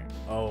entrance, right?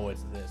 Oh,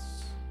 it's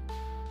this.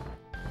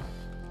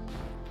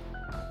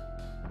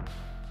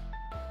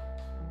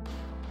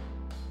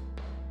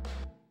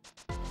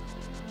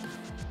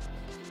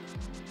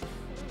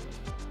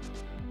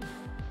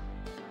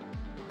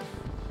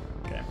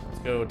 Okay, let's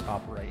go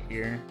top right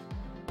here.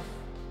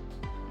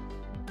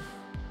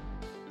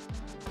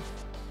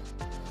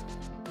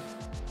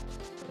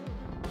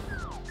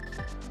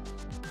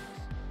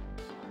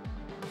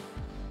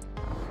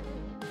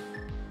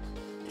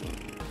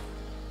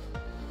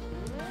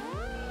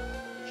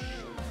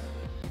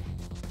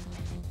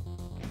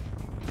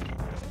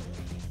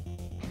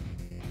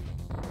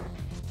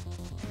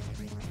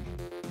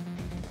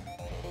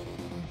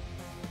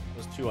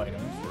 Those 2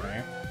 items,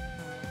 right?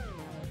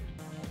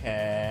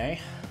 Okay.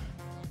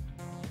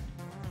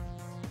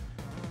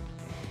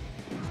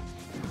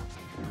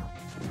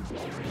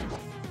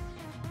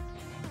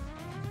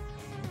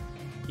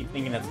 Keep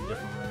thinking that's a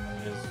different room than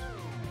it is.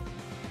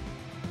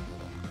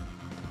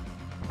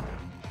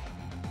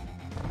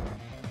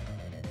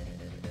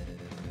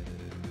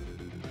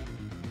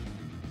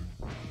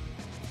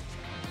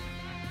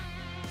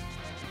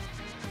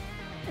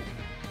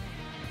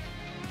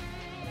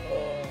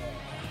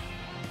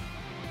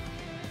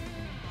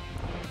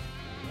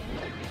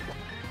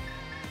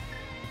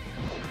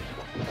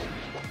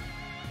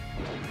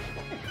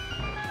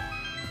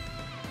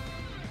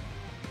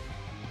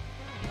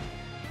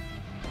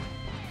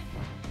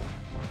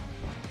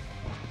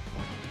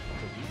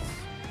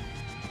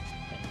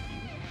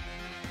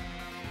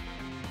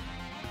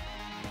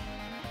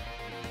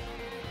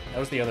 That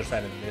was the other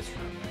side of this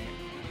room, right?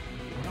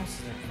 What else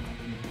is there?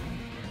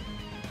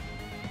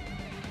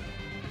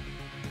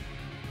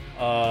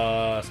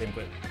 Same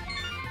quit.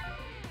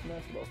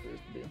 That's what else there is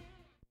to do.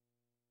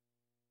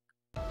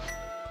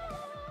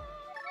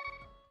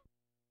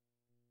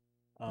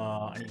 I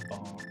need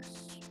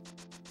bombs.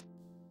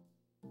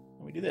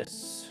 Let me do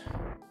this.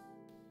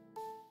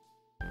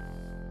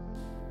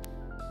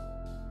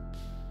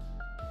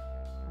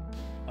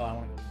 Oh, I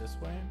want to go this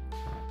way.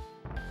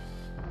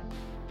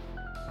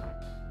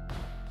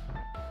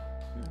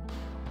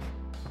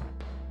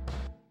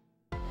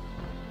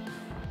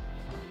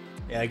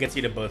 Yeah, it gets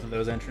you to both of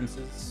those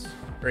entrances.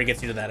 Or it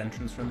gets you to that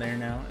entrance from there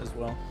now as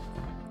well.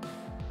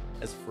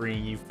 As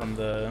freeing you from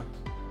the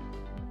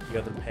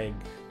other peg.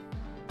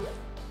 This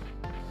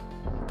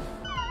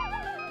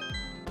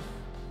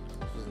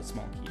is a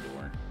small key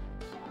door.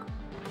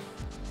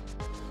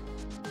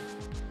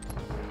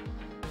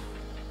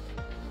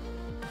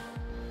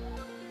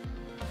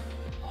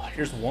 Oh,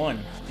 here's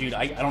one. Dude,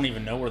 I don't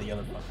even know where the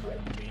other fucking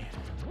item would be.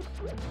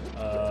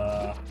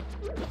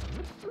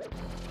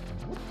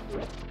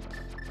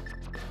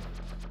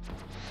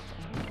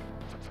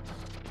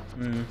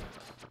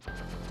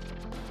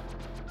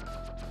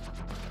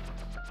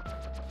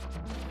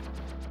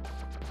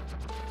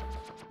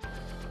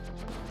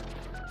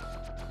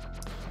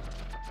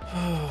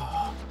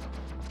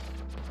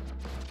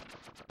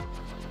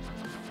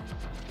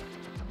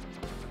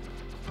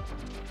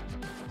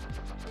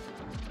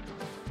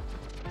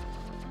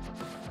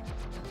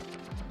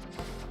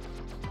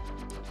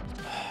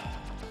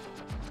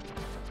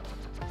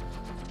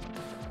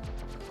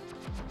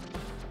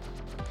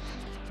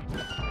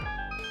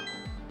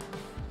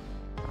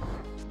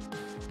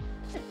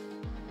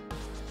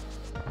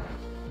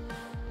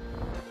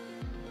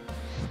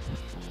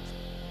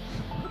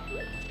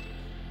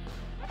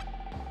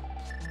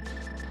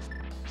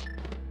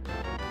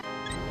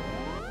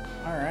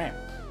 Alright.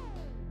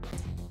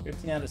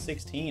 15 out of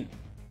 16.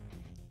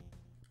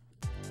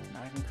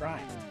 Now I can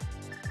cry.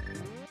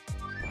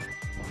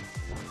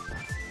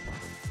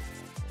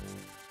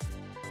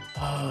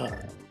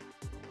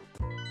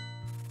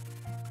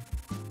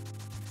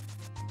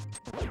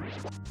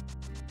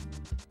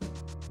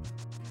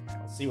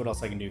 Let's see what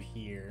else I can do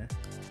here.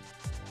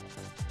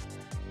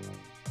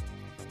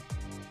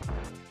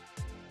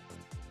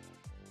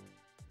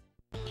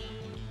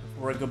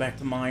 Before I go back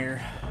to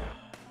Meyer.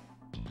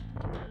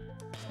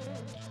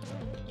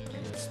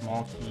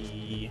 Small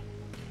key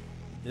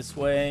this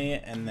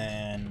way, and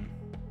then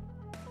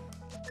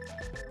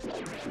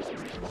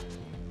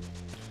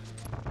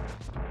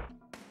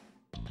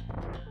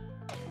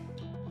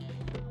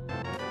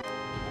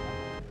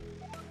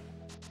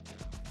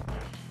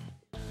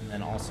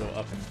also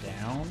up and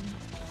down.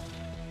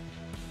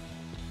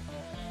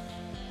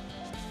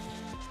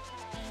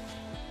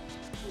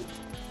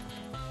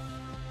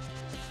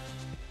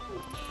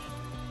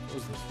 What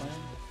was this way?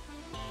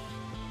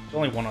 There's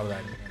only one other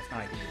item here. It's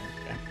not here.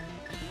 Okay.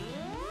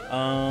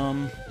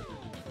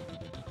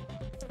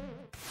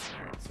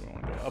 Alright, so we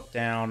want to go up,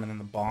 down, and then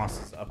the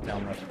boss is up,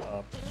 down, left,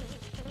 up.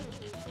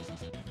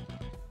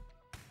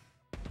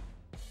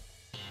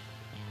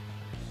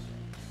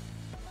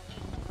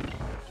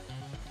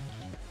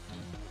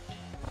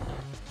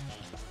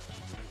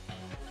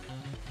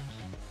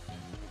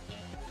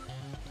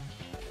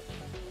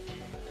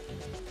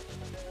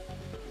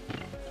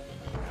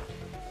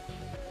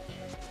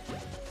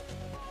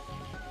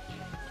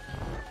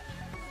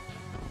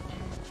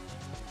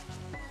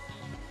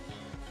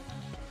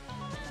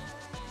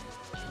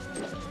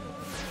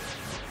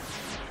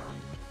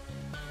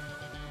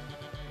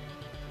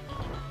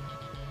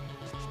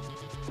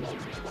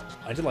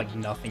 I did like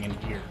nothing in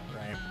here,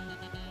 right?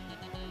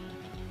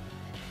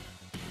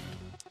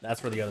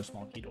 That's where the other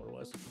small key door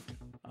was.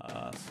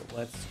 So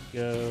let's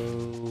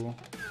go.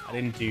 I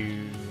didn't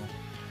do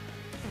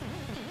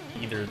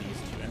either of these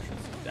two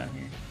entrances down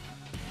here.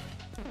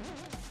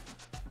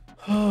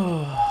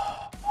 Alright,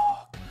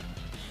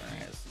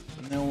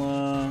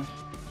 vanilla.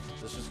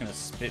 This is just gonna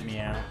spit me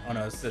out. Oh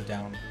no, this is a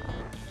down.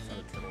 It's not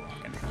a Turtle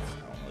Rock entrance. I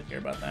don't really care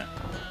about that.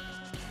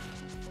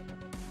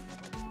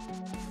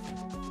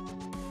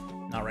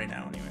 Not right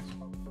now, anyways.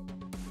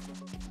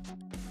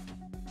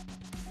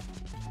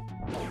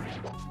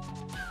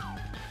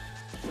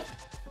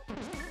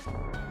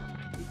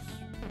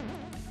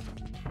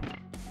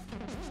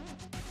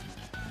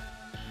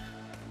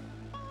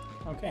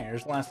 Okay,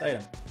 here's the last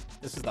item.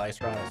 This is the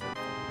ice rod.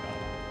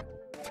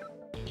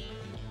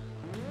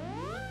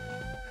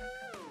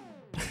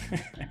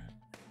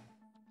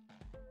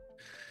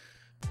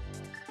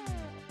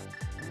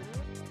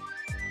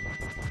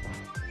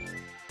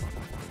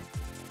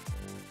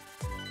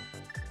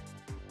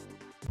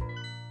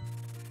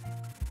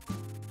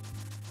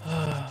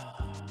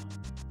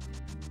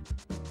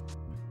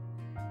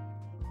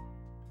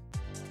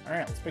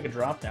 Alright, let's pick a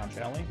drop down,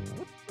 shall we?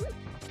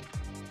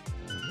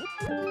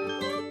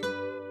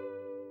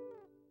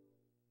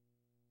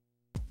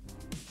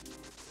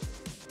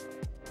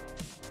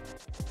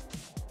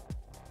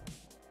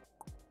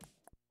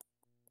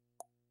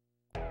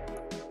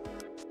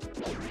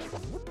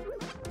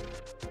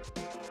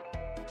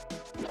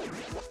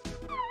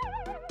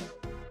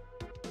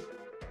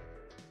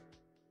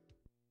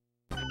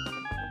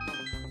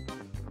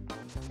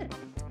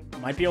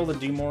 Might be able to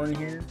do more in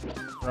here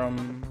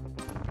from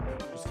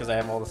just because I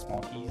have all the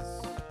small keys.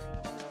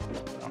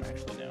 I don't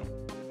actually know.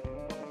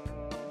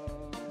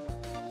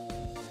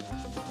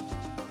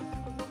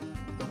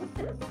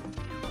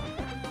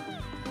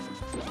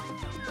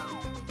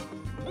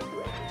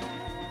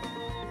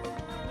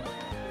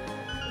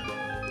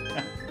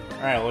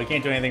 Alright, well, we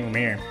can't do anything from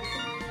here.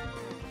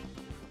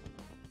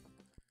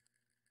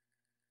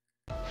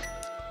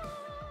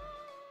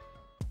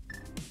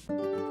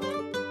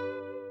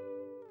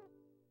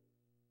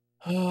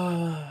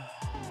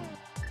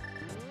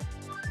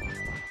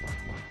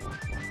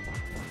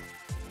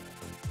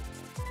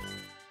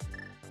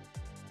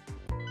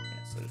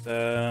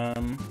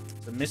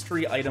 There's a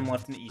mystery item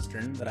left in the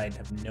Eastern that I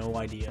have no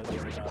idea the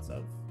whereabouts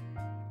of.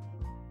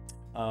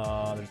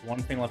 There's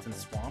one thing left in the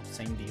Swamp,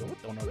 same deal,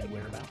 don't know the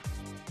whereabouts.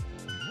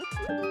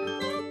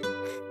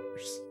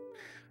 There's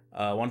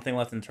one thing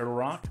left in Turtle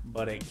Rock,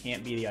 but it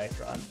can't be the Ice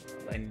Rod.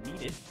 I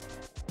need it.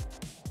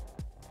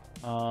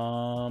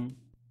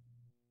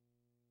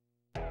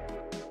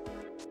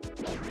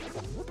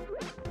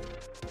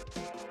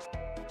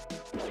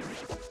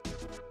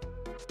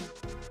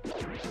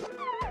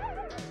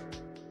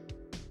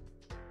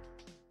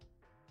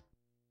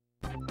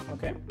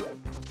 Okay.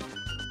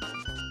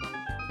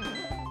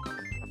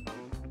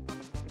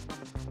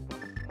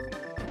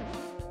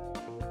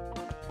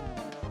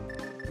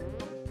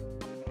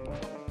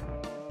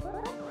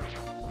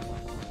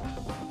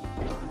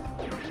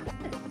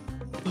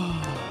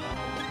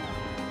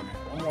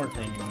 One more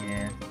thing in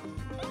here.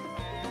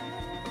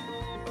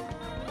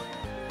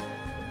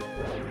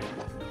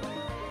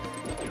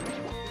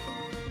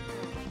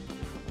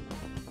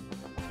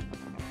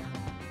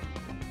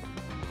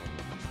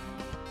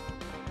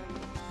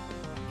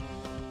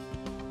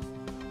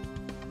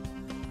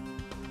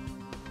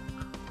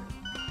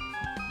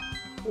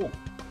 Cool.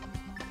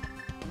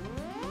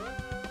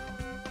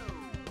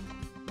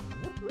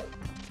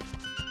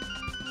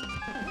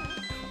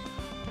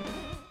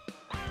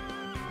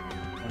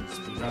 Want to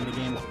speed run the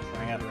game,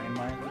 trying out a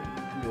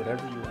Randomizer? Do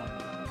whatever you want.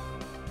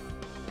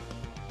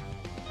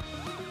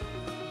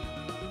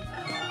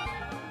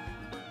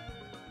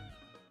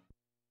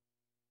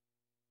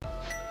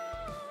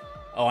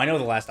 Oh, I know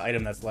the last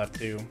item that's left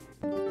too.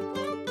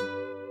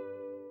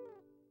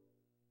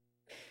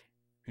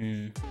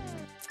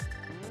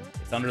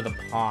 It's under the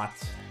pot.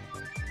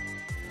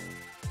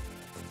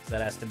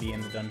 That has to be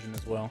in the dungeon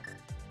as well.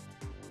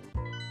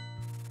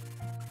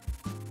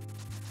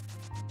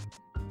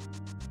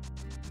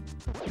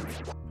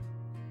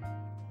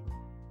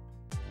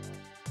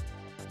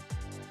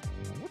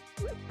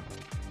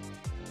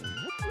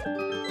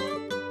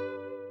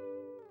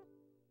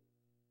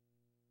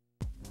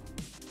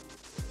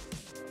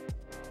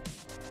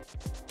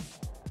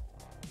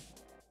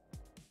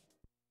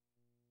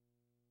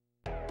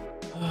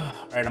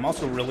 Alright, I'm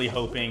also really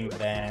hoping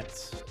that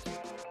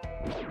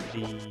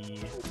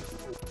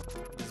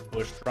this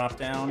bush drop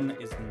down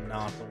is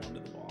not the one to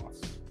the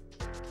boss.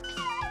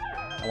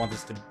 I want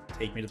this to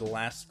take me to the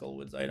last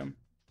Skullwoods item.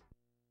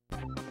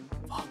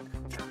 Fuck.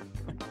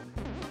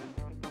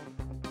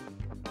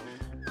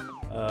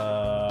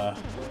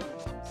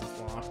 Is this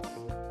locked?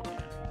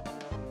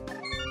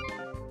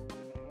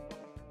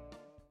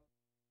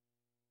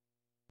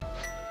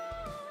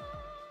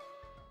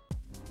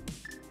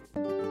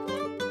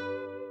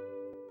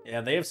 Yeah,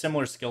 they have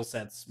similar skill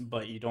sets,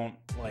 but you don't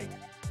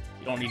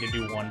need to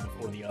do one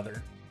before the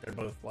other. They're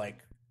both like,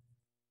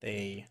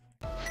 they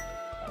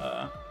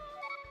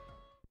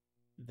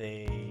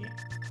they,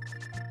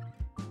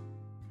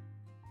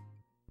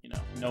 you know,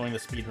 knowing the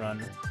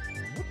speedrun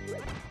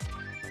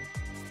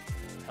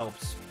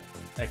helps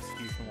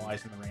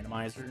execution-wise in the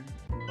randomizer,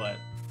 but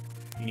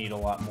you need a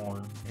lot more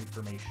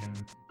information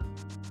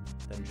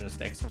than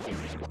just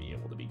execution to be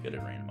able to be good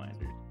at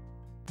randomizers.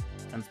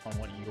 Depends on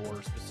what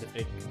your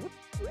specific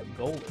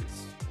goal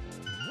is.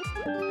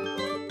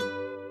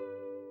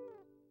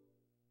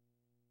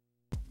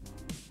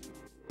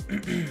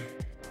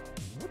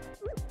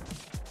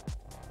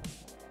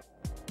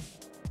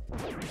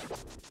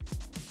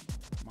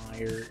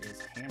 Meyer is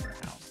Hammer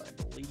House, I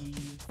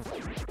believe.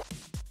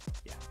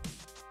 Yeah.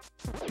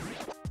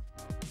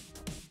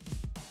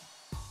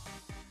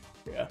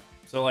 Yeah.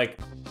 So like,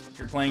 if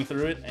you're playing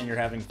through it and you're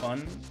having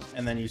fun,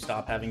 and then you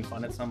stop having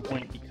fun at some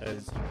point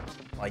because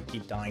you like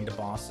keep dying to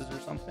bosses or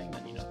something,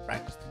 then you know,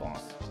 practice the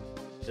boss.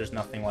 There's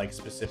nothing like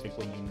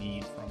specifically you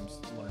need from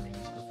learning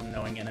or from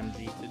knowing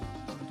NMG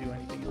to do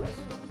anything else.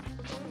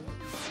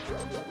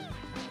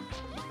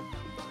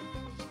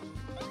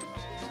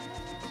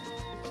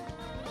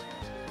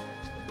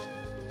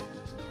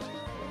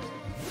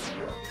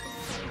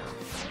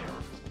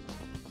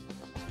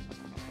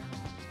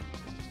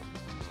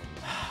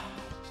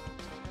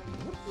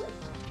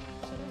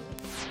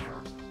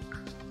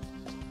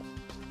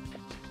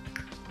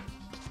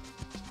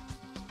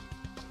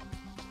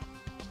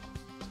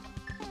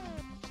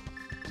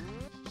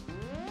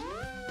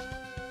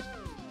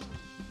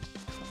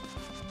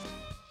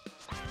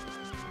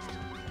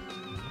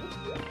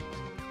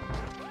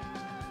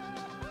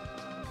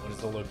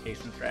 The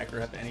location tracker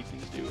have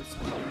anything to do with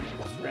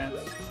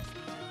strats?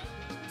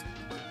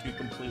 Two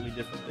completely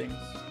different things.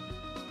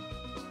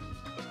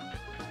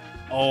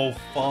 Oh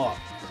fuck!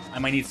 I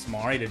might need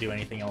Samari to do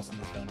anything else in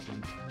this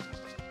dungeon.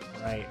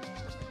 Right.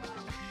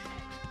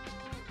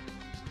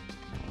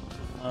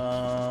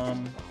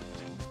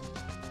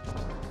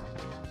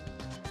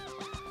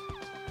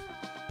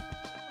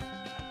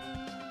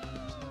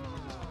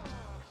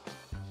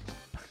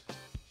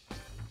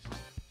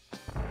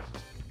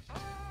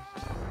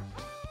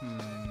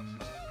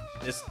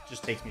 This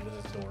just takes me to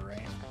this door,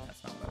 right?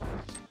 That's not what I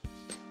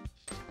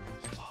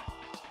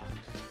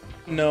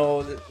want.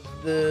 No,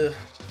 the...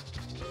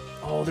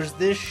 Oh, there's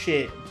this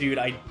shit. Dude,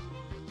 I'm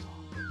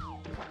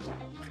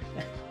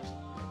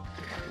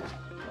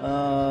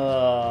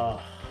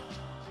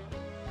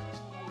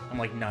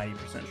like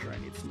 90% sure I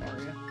need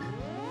Samaria.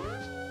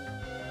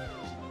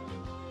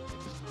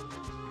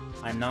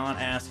 I'm not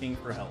asking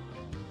for help.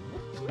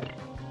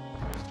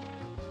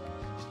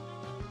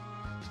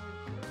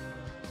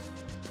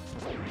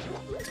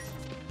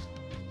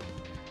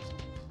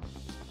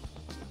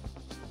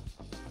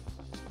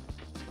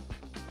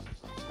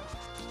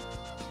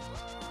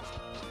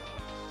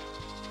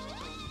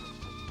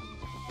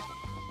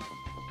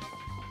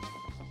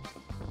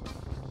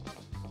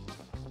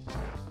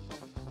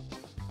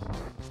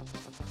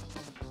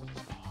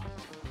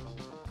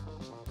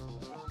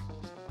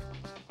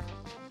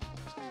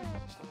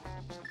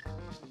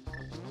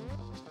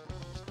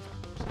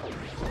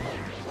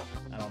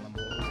 I don't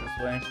remember what was this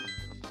way.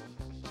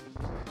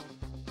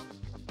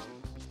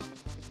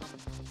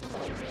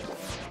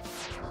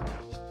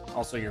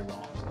 Also, you're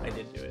wrong. I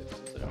did do it,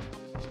 so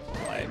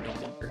I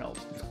don't need your help.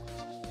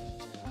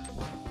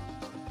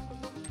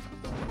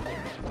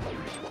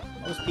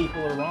 Most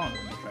people are wrong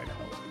when you try to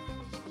help.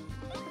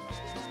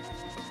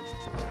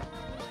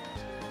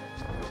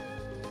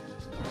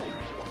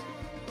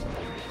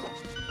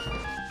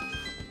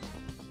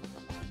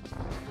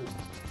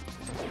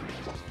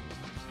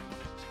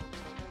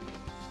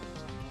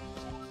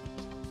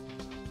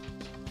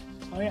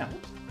 Oh yeah,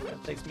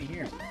 that takes me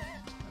here.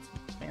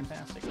 That's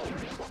fantastic.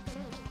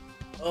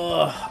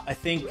 Ugh, I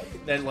think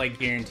that like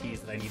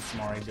guarantees that I need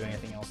Samari to do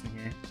anything else in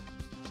here.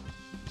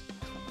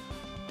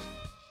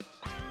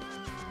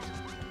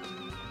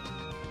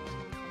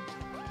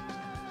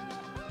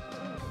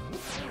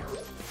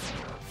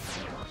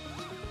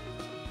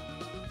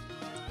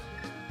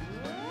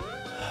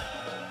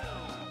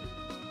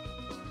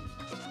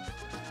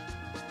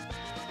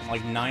 I'm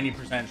like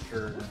 90%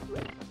 sure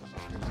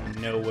there's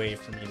no way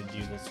for me to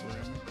do this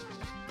room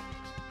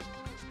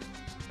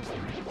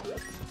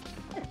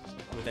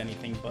with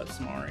anything but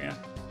Samaria.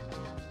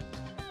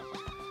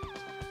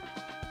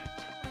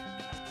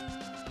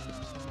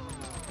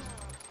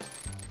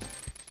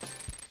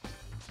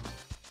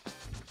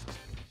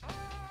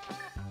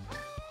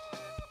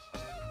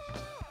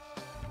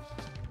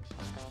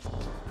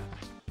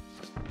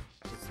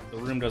 The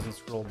room doesn't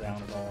scroll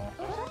down at all,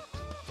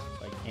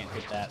 so I can't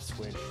hit that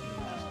switch,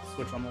 and that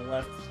switch on the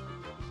left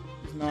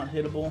is not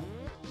hittable.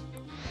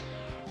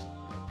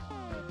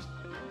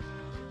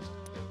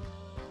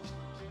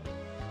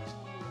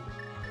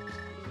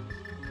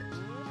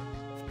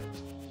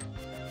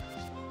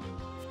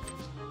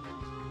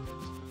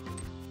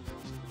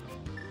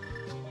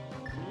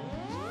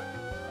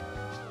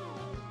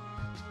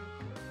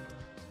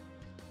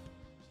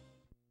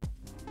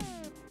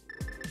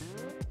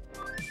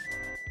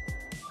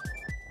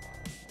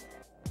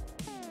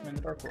 In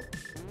the dark world.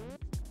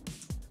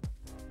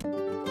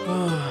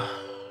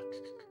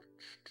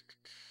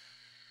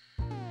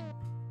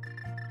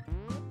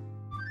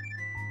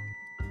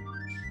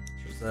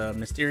 There's a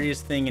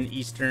mysterious thing in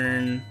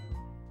Eastern.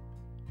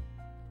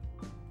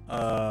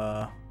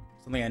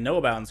 Something I know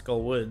about in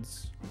Skull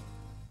Woods,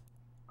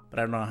 but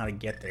I don't know how to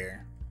get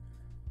there.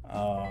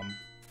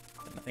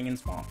 Nothing in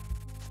Swamp.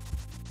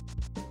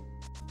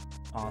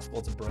 Possible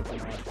it's a broken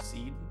logic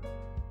seed.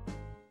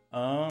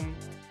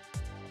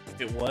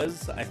 If it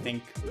was, I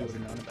think we would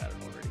have known about it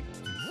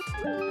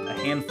already. A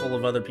handful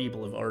of other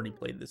people have already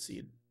played this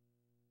seed.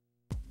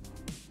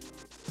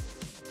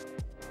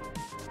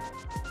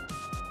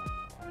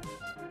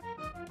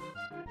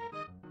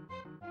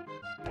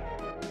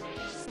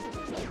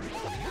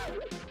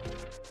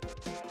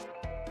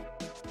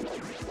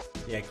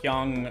 Yeah,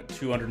 Kyong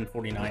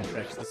 249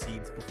 checks the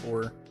seeds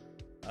before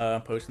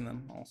posting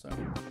them also.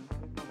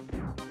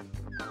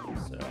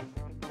 So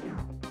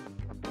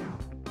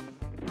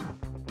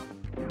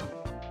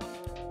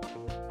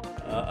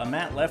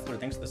Matt Leffler,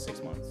 thanks for the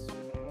 6 months.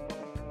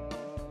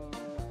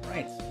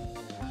 Right.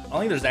 I don't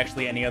think there's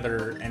actually any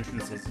other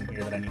entrances in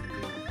here that I need to do.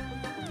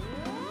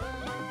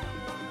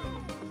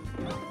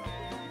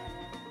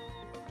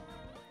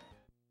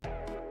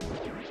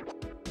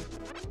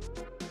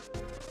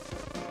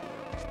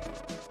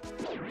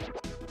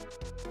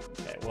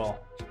 Okay, well.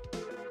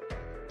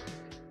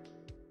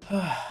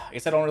 I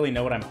guess I don't really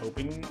know what I'm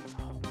hoping.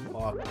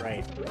 Oh, fuck,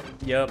 right.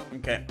 Yep,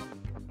 okay.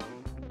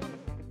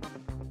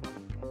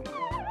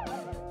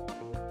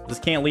 This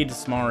can't lead to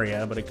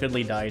Smaria, but it could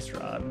lead to Ice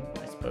Rod,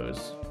 I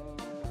suppose.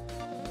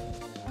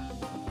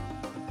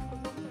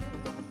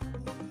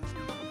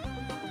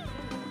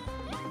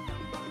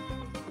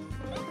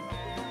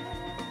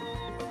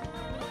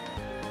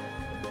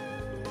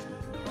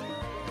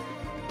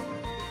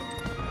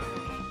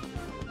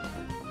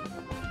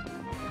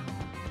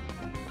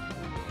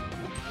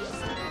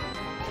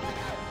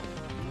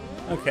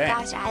 Okay.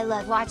 Gosh, I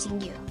love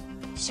watching you.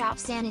 Shop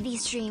Sanity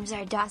streams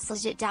are das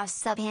legit das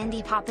sub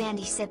handy pop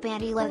Andy sip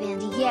Andy love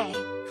Andy yay.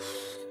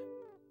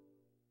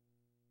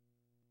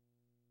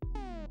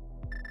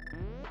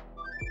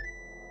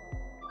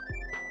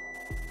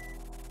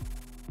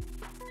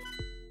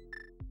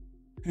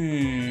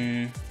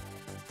 I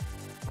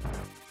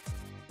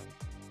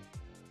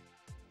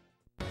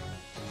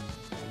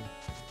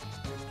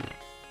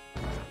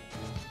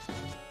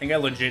think I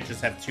legit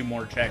just have 2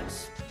 more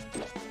checks.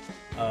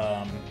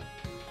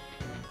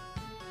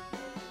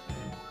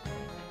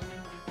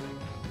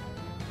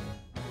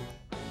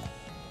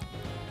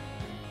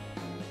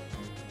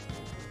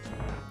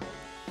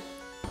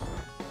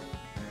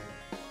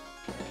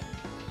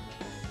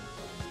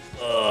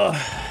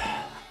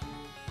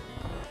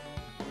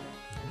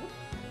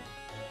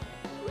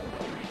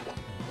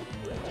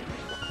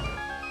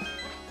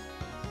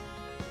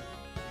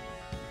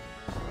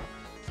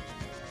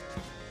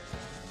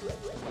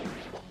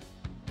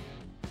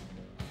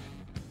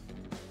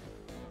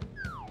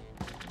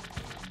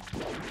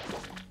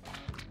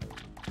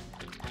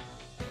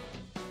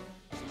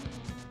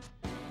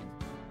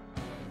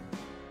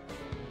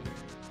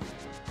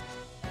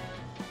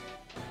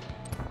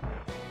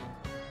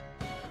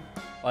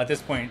 Well, at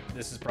this point,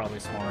 this is probably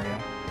Smaria.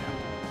 Yeah,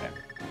 okay.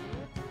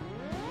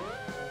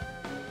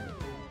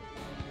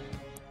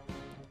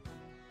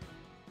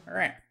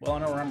 Alright, well, I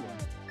know where I'm going.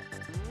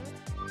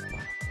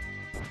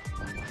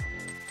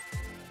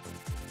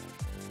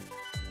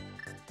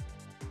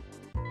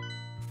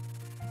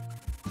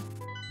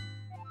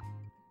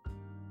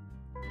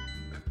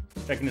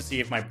 Checking to see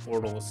if my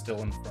portal is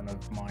still in front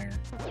of Meyer.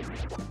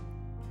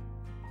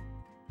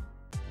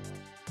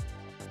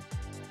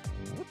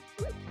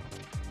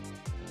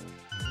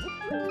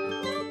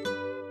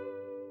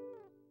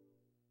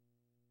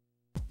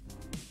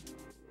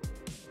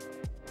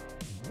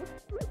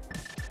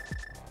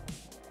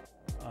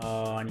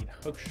 I need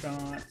hook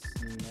shots.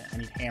 I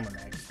need hammer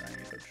next. I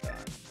need hook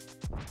shots.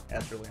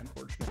 That's really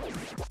unfortunate.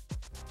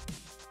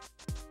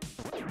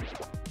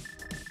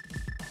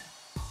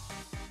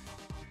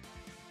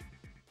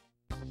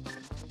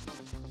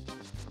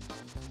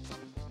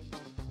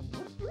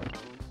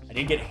 I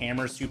did get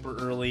hammer super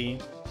early.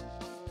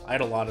 I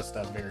had a lot of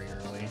stuff very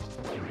early.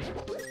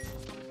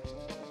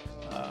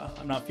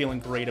 I'm not feeling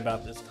great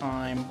about this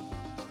time,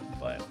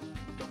 but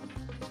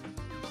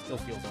still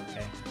feels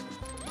okay.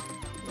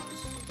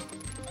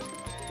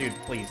 Dude,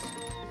 please.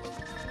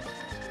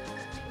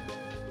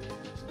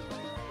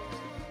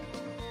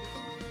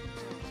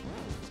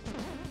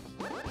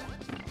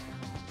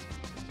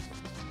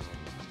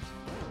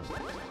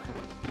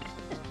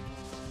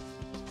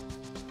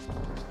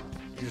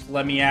 You just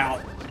let me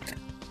out.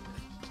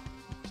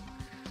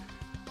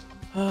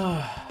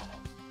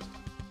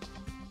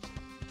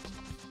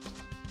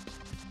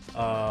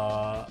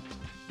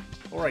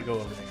 Before I go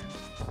over there.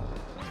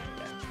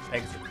 Okay,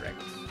 pegs are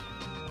correct.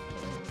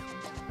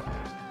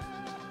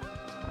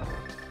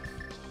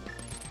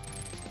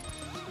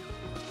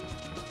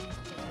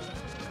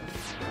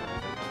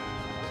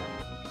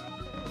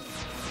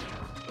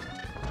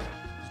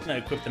 Just gonna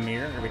equip the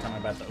mirror every time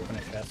I'm about to open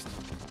a chest.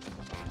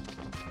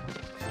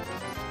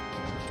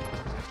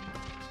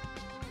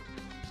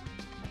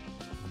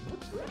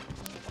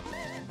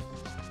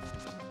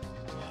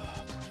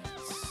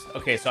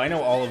 Okay, so I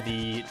know all of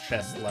the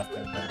chests left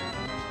open.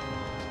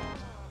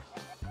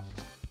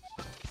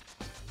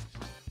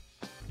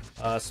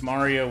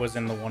 Samaria was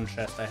in the one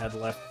chest I had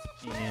left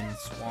in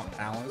Swamp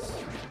Palace.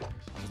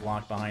 It was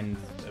locked behind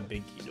a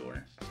big key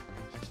door.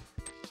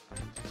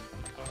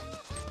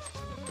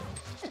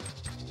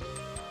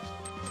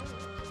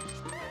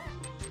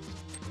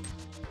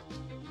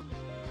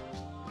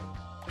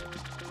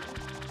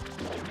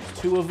 There's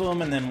 2 of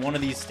them, and then one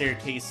of these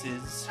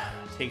staircases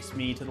takes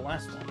me to the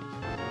last one.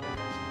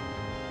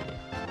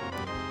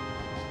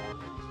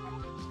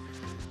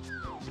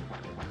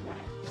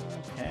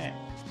 Okay.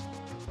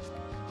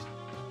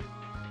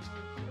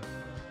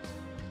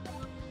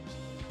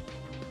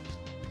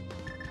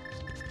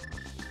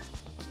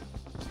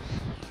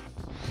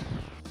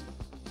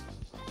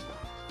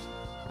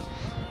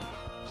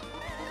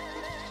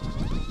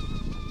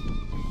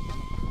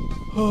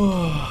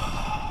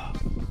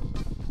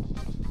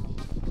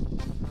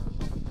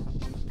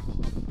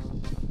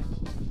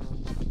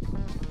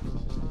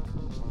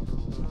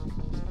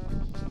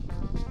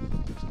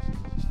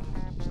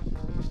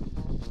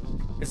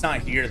 If it's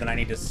not here, then I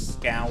need to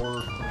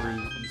scour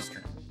through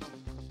Eastern.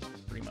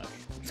 Pretty much.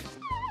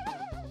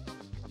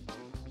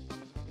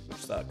 Which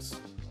sucks.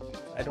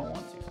 I don't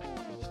want to.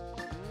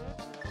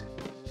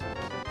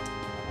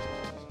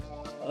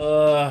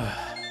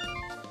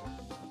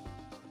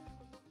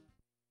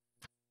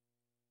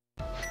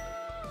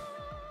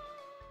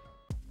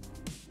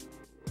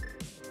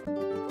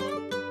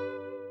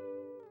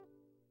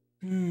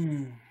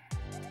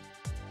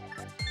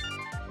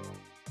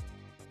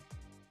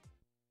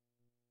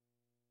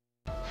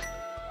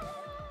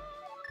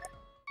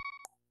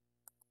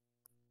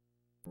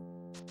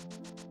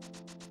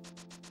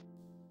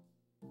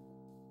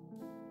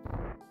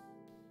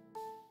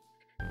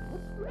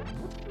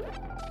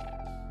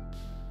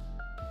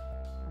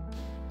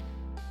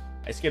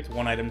 I skipped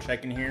one item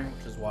check in here,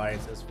 which is why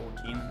it says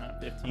 14, not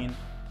 15.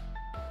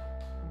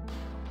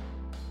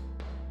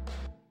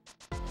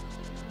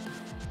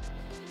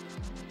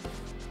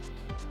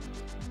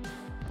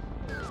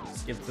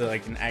 Skipped to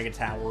like an Agate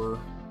Tower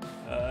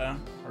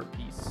art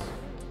piece.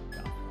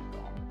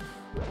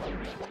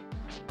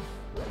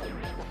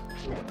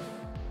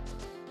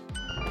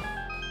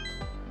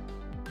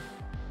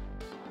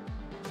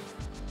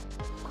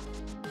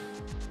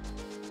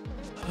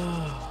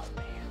 Oh,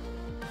 man.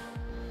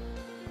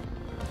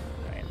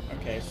 Right,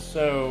 okay,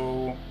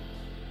 so...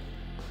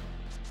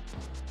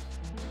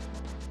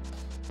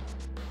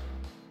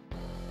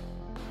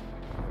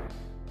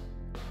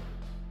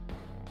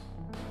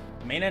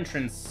 the main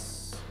entrance...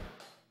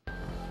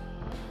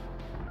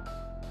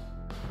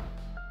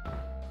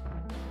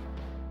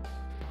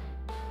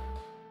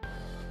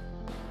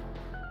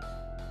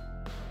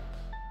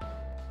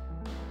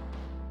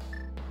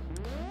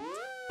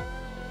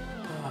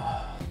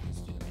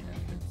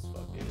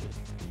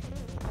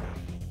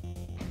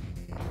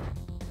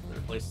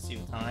 place to see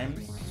the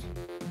times?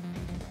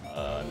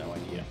 No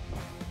idea.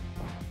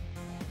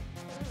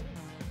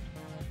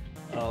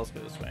 Let's go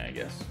this way, I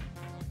guess.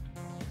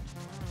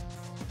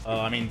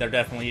 I mean, there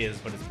definitely is,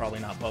 but it's probably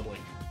not public.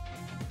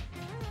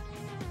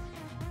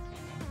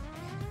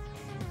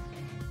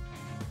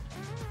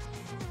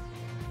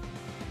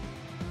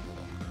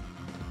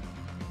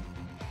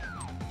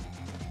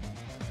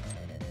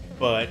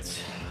 But,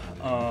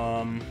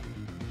 oh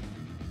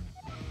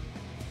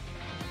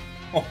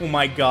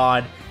my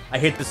god. I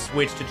hit the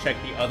switch to check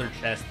the other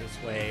chest this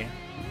way.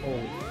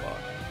 Holy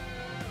fuck.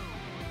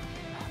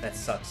 That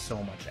sucks so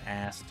much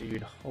ass,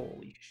 dude.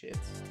 Holy shit.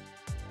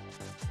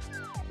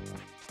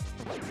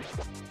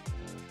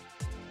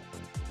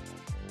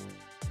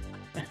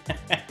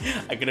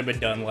 I could have been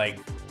done, like...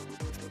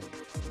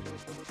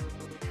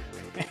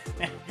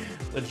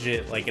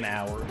 legit, like, an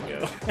hour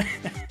ago.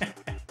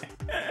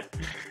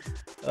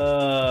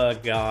 Oh,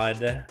 God.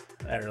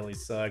 That really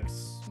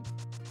sucks.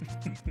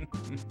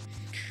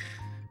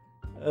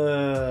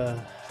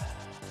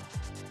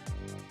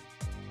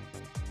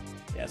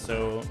 Yeah,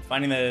 so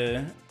finding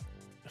the...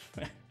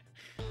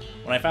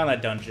 when I found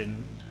that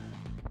dungeon,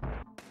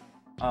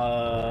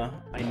 I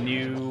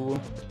knew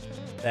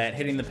that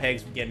hitting the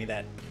pegs would get me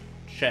that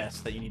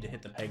chest that you need to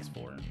hit the pegs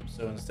for.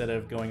 So instead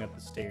of going up the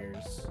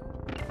stairs,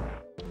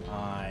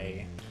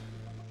 I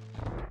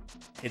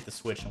hit the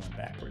switch and went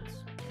backwards.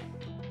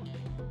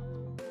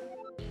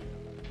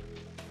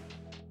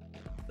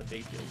 The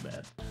big feels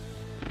bad.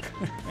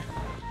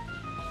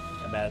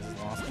 How bad is this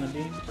loss gonna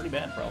be? Pretty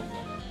bad, probably.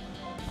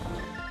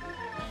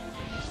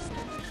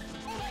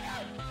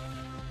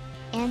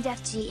 And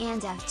FG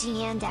and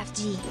FG and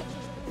FG.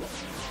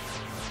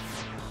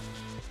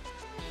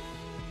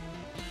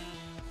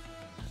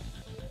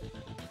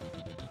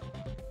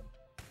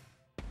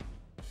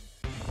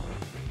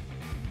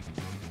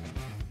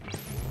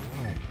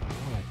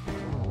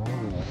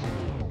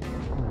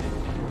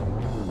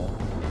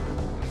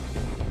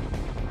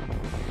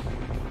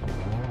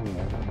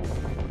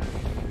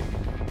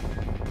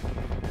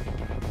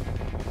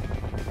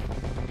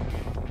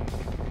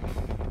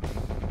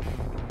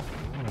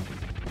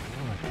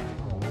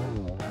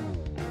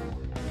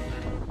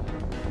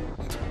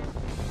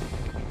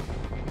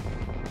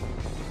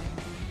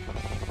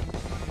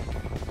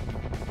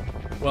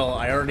 Well,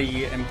 I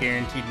already am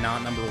guaranteed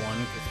not number one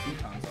because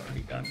Futon's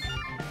already done.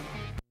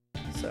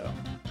 So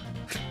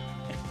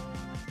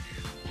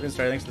we're gonna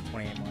start. I think it's the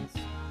 28 months.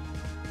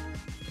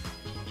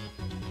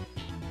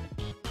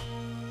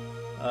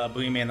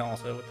 Boogeyman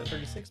also with the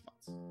 36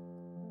 months.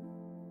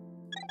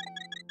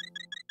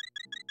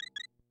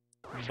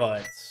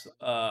 But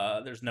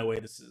there's no way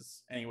this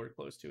is anywhere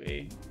close to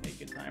a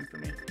good time for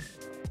me.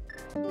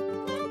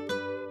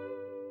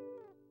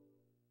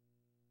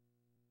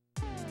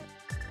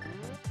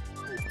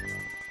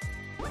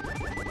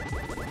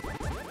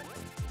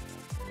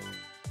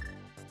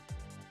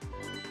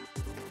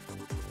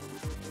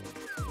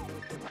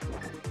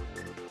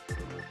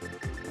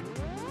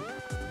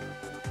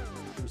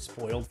 Who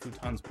spoiled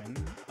Futon's win?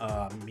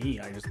 Me.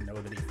 I just know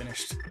that he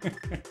finished.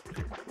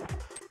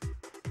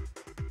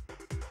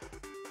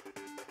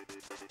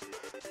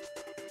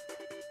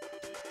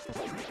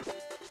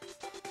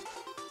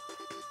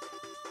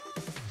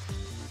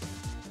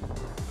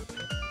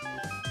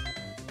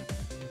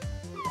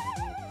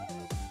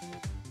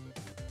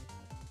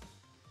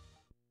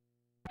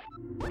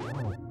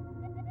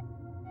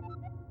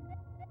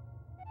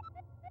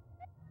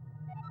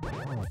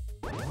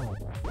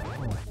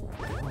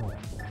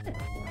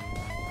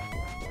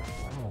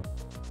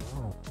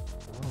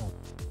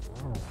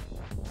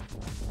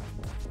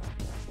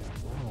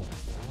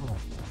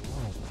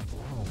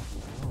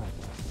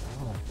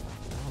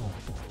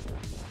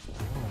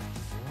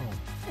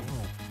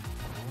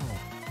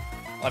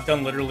 I've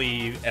done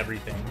literally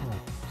everything,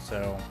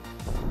 so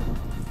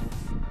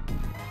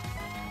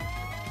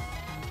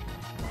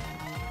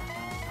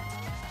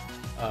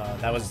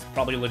that was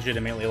probably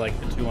legitimately like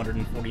the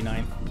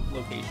 249th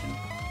location.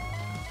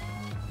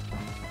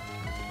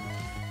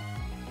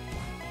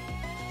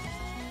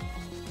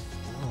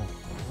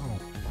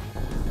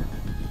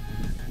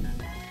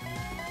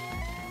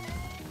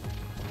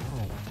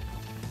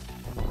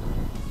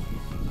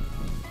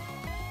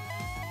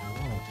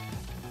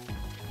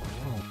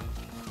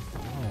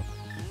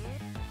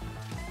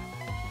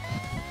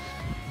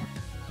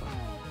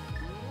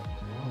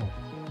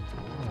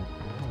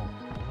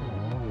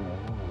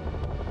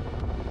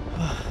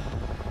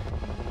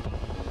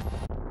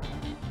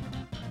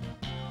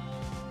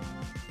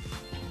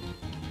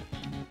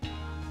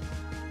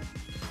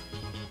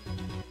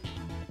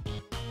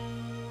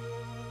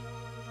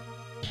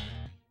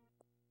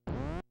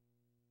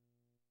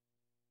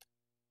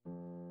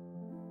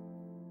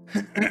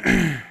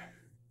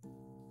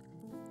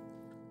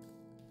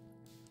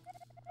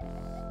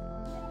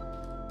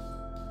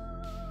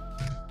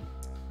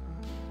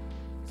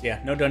 Yeah,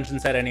 no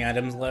dungeons had any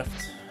items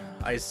left.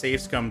 I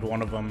safe scummed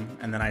one of them,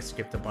 and then I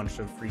skipped a bunch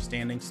of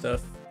freestanding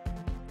stuff.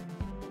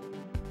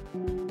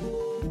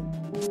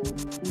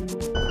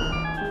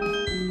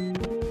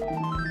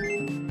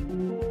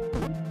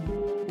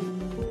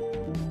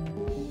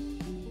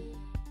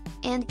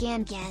 And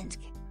Gansk.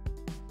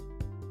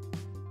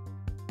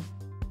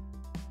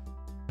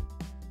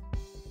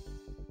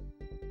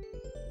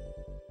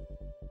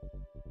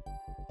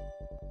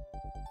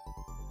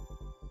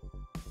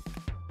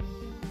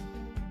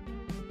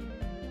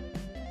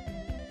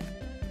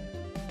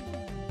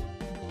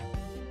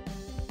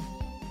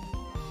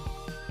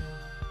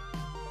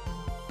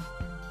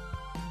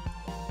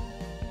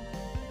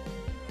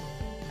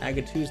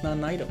 Agatu's not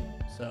an item,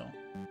 so.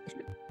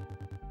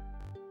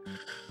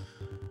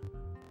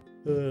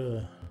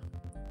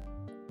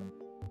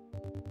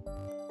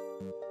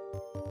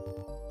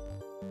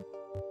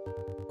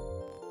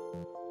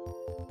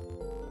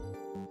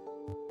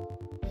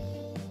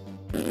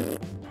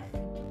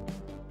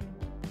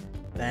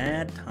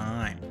 Bad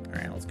time.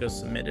 Alright, let's go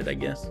submit it, I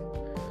guess.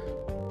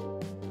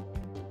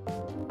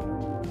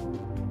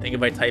 I think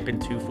if I type in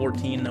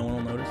 214, no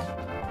one will notice.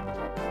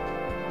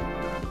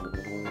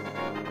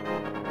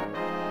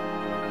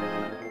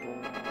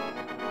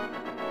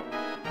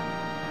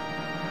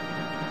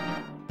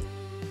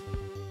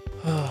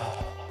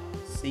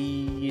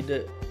 Seed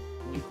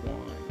week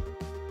 1.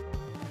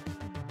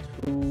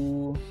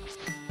 2,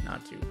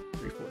 not 2,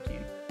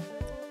 314.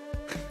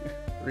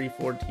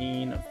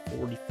 314 of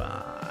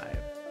 45.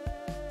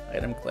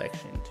 Item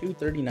collection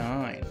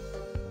 239.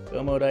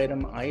 Go mode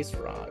item ice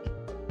rod.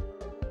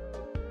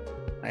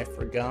 I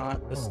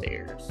forgot the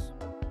stairs.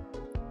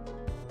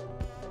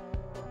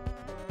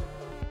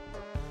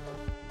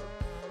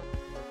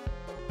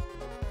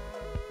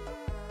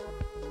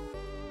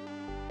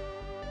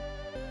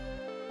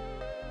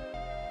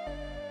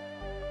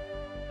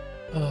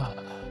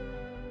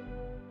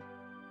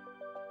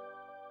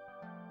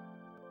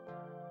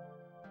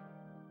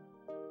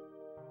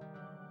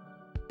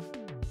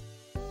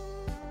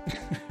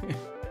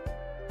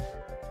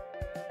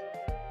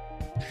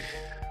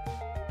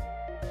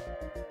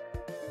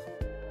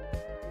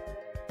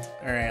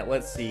 All right,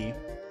 let's see.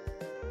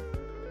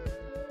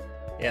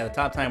 Yeah, the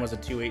top time was a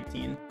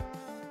 218.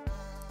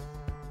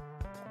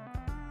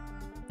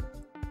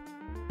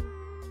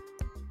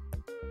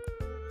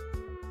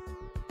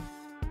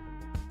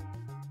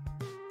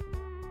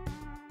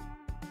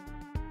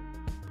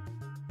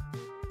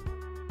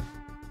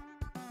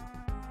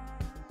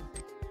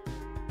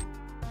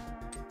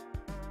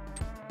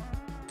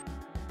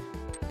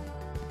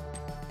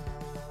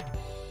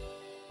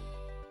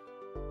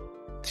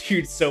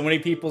 Dude, so many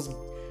people's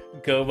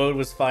go mode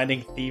was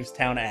finding Thieves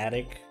Town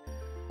attic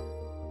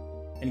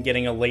and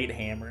getting a late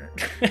hammer.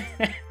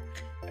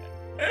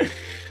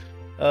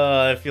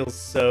 Oh, it feels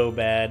so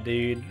bad,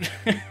 dude.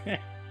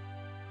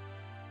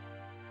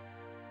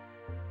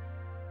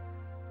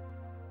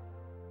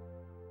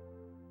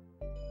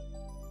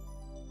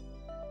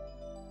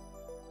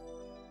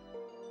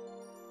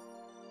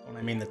 When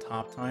I mean the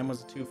top time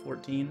was a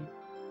 2:14?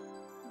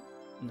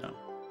 No.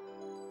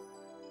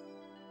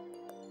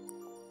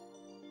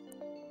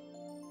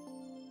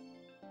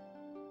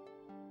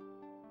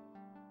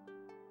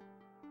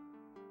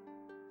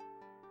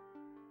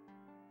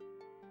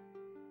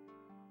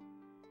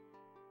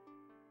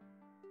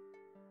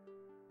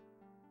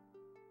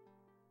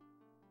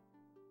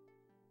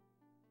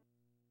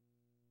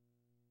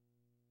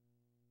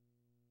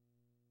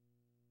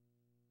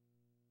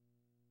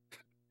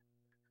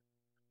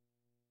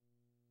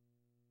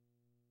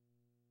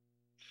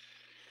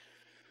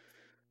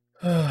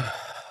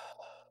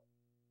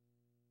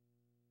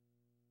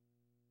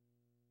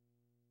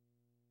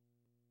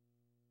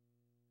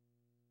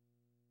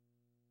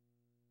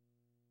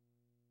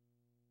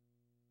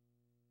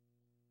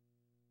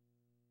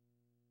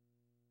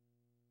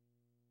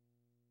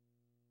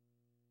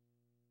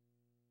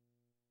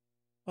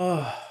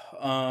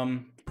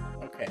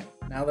 Okay.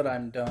 Now that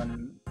I'm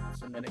done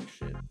submitting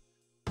shit.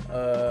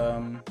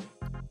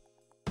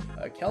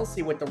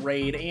 Kelsey with the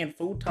raid and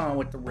Futon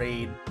with the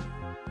raid.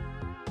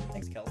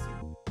 Thanks, Kelsey.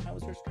 How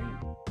was your stream?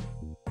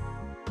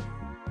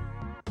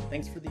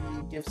 Thanks for the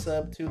gift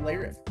sub to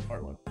Larif,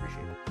 Harlow.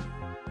 Appreciate it.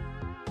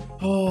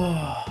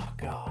 Oh,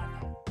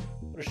 God.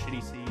 What a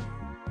shitty seed.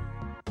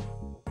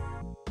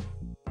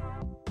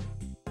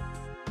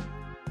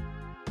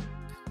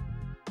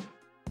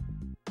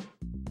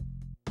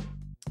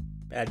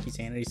 Bad key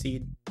sanity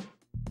seed.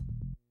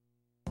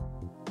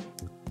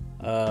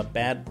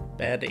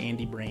 Bad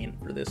Andy Brain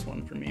for this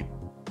one for me.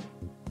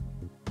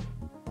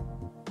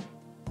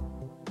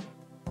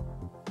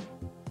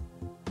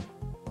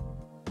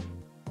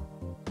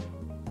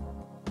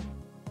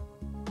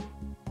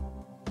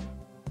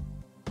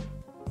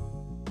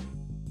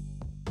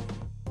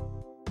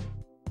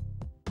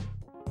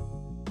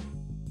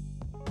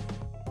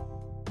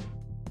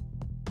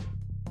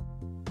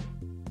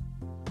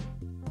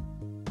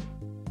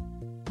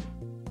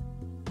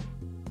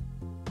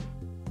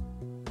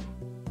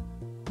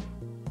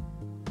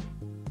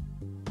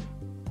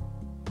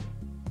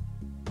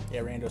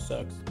 Yeah, Rando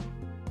sucks.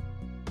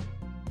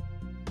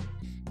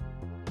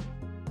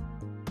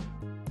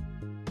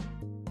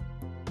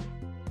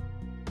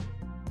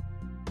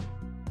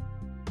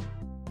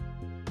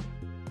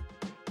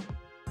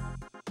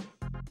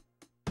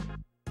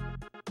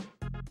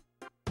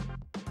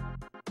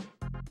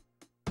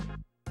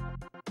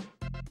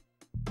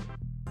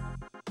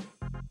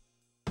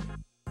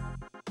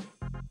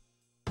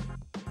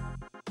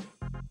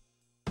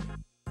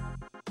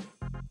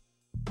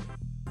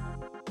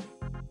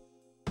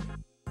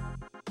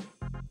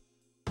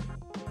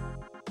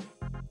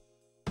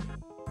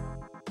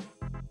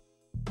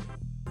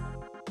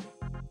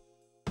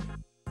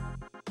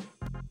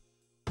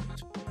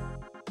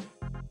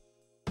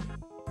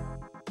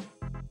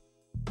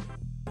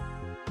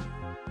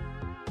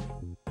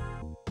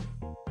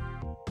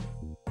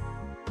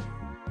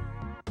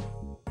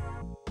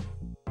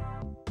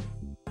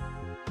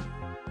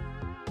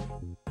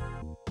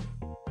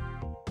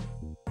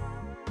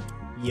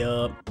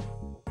 Yup.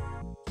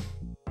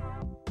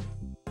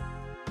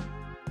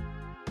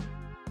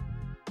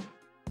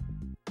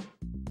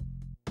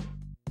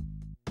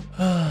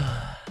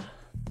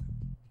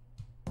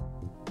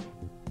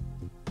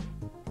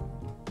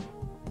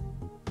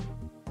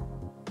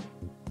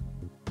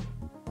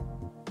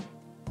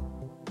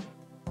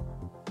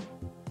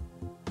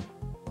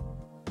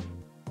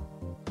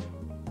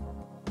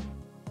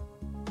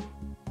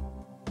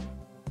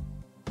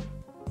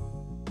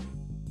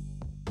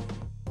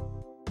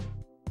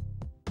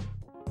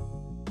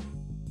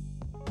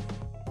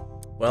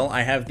 Well,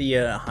 I have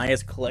the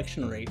highest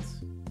collection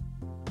rates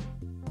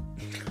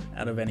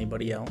out of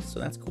anybody else, so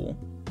that's cool.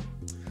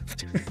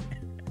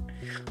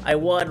 I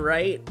won,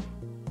 right?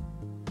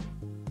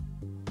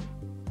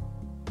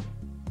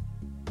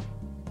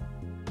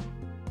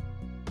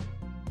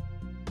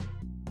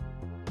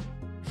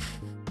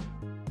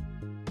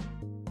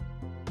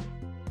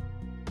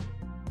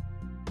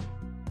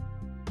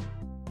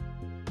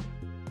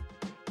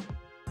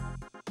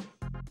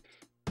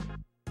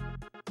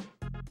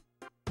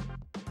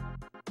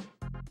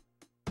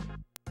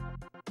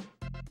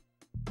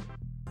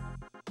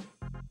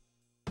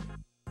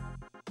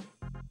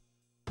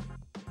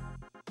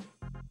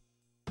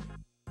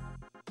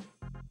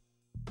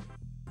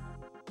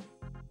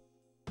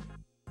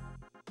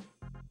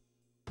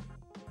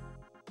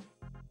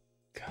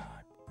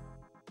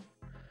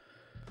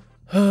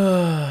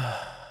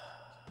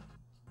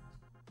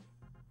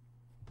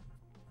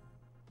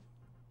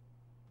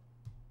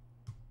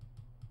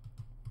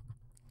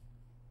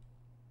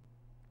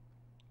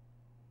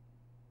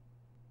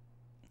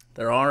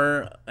 There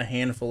are a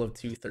handful of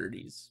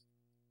 230s.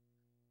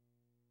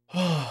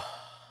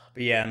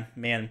 But yeah,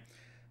 man,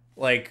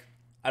 like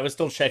I was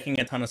still checking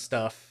a ton of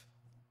stuff,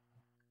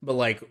 but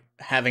like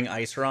having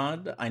Ice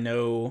Rod, I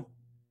know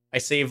I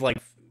save like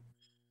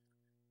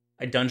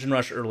I dungeon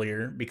rush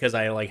earlier because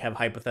I like have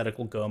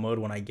hypothetical go mode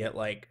when I get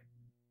like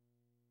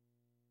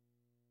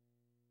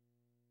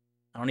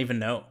I don't even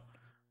know.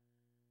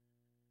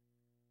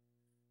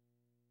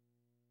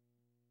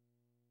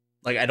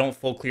 Like I don't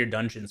full clear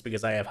dungeons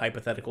because I have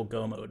hypothetical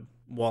go mode.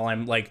 While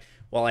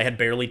I had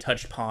barely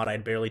touched Pod,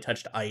 I'd barely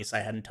touched Ice, I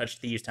hadn't touched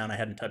Thieves Town, I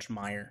hadn't touched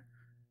Mire.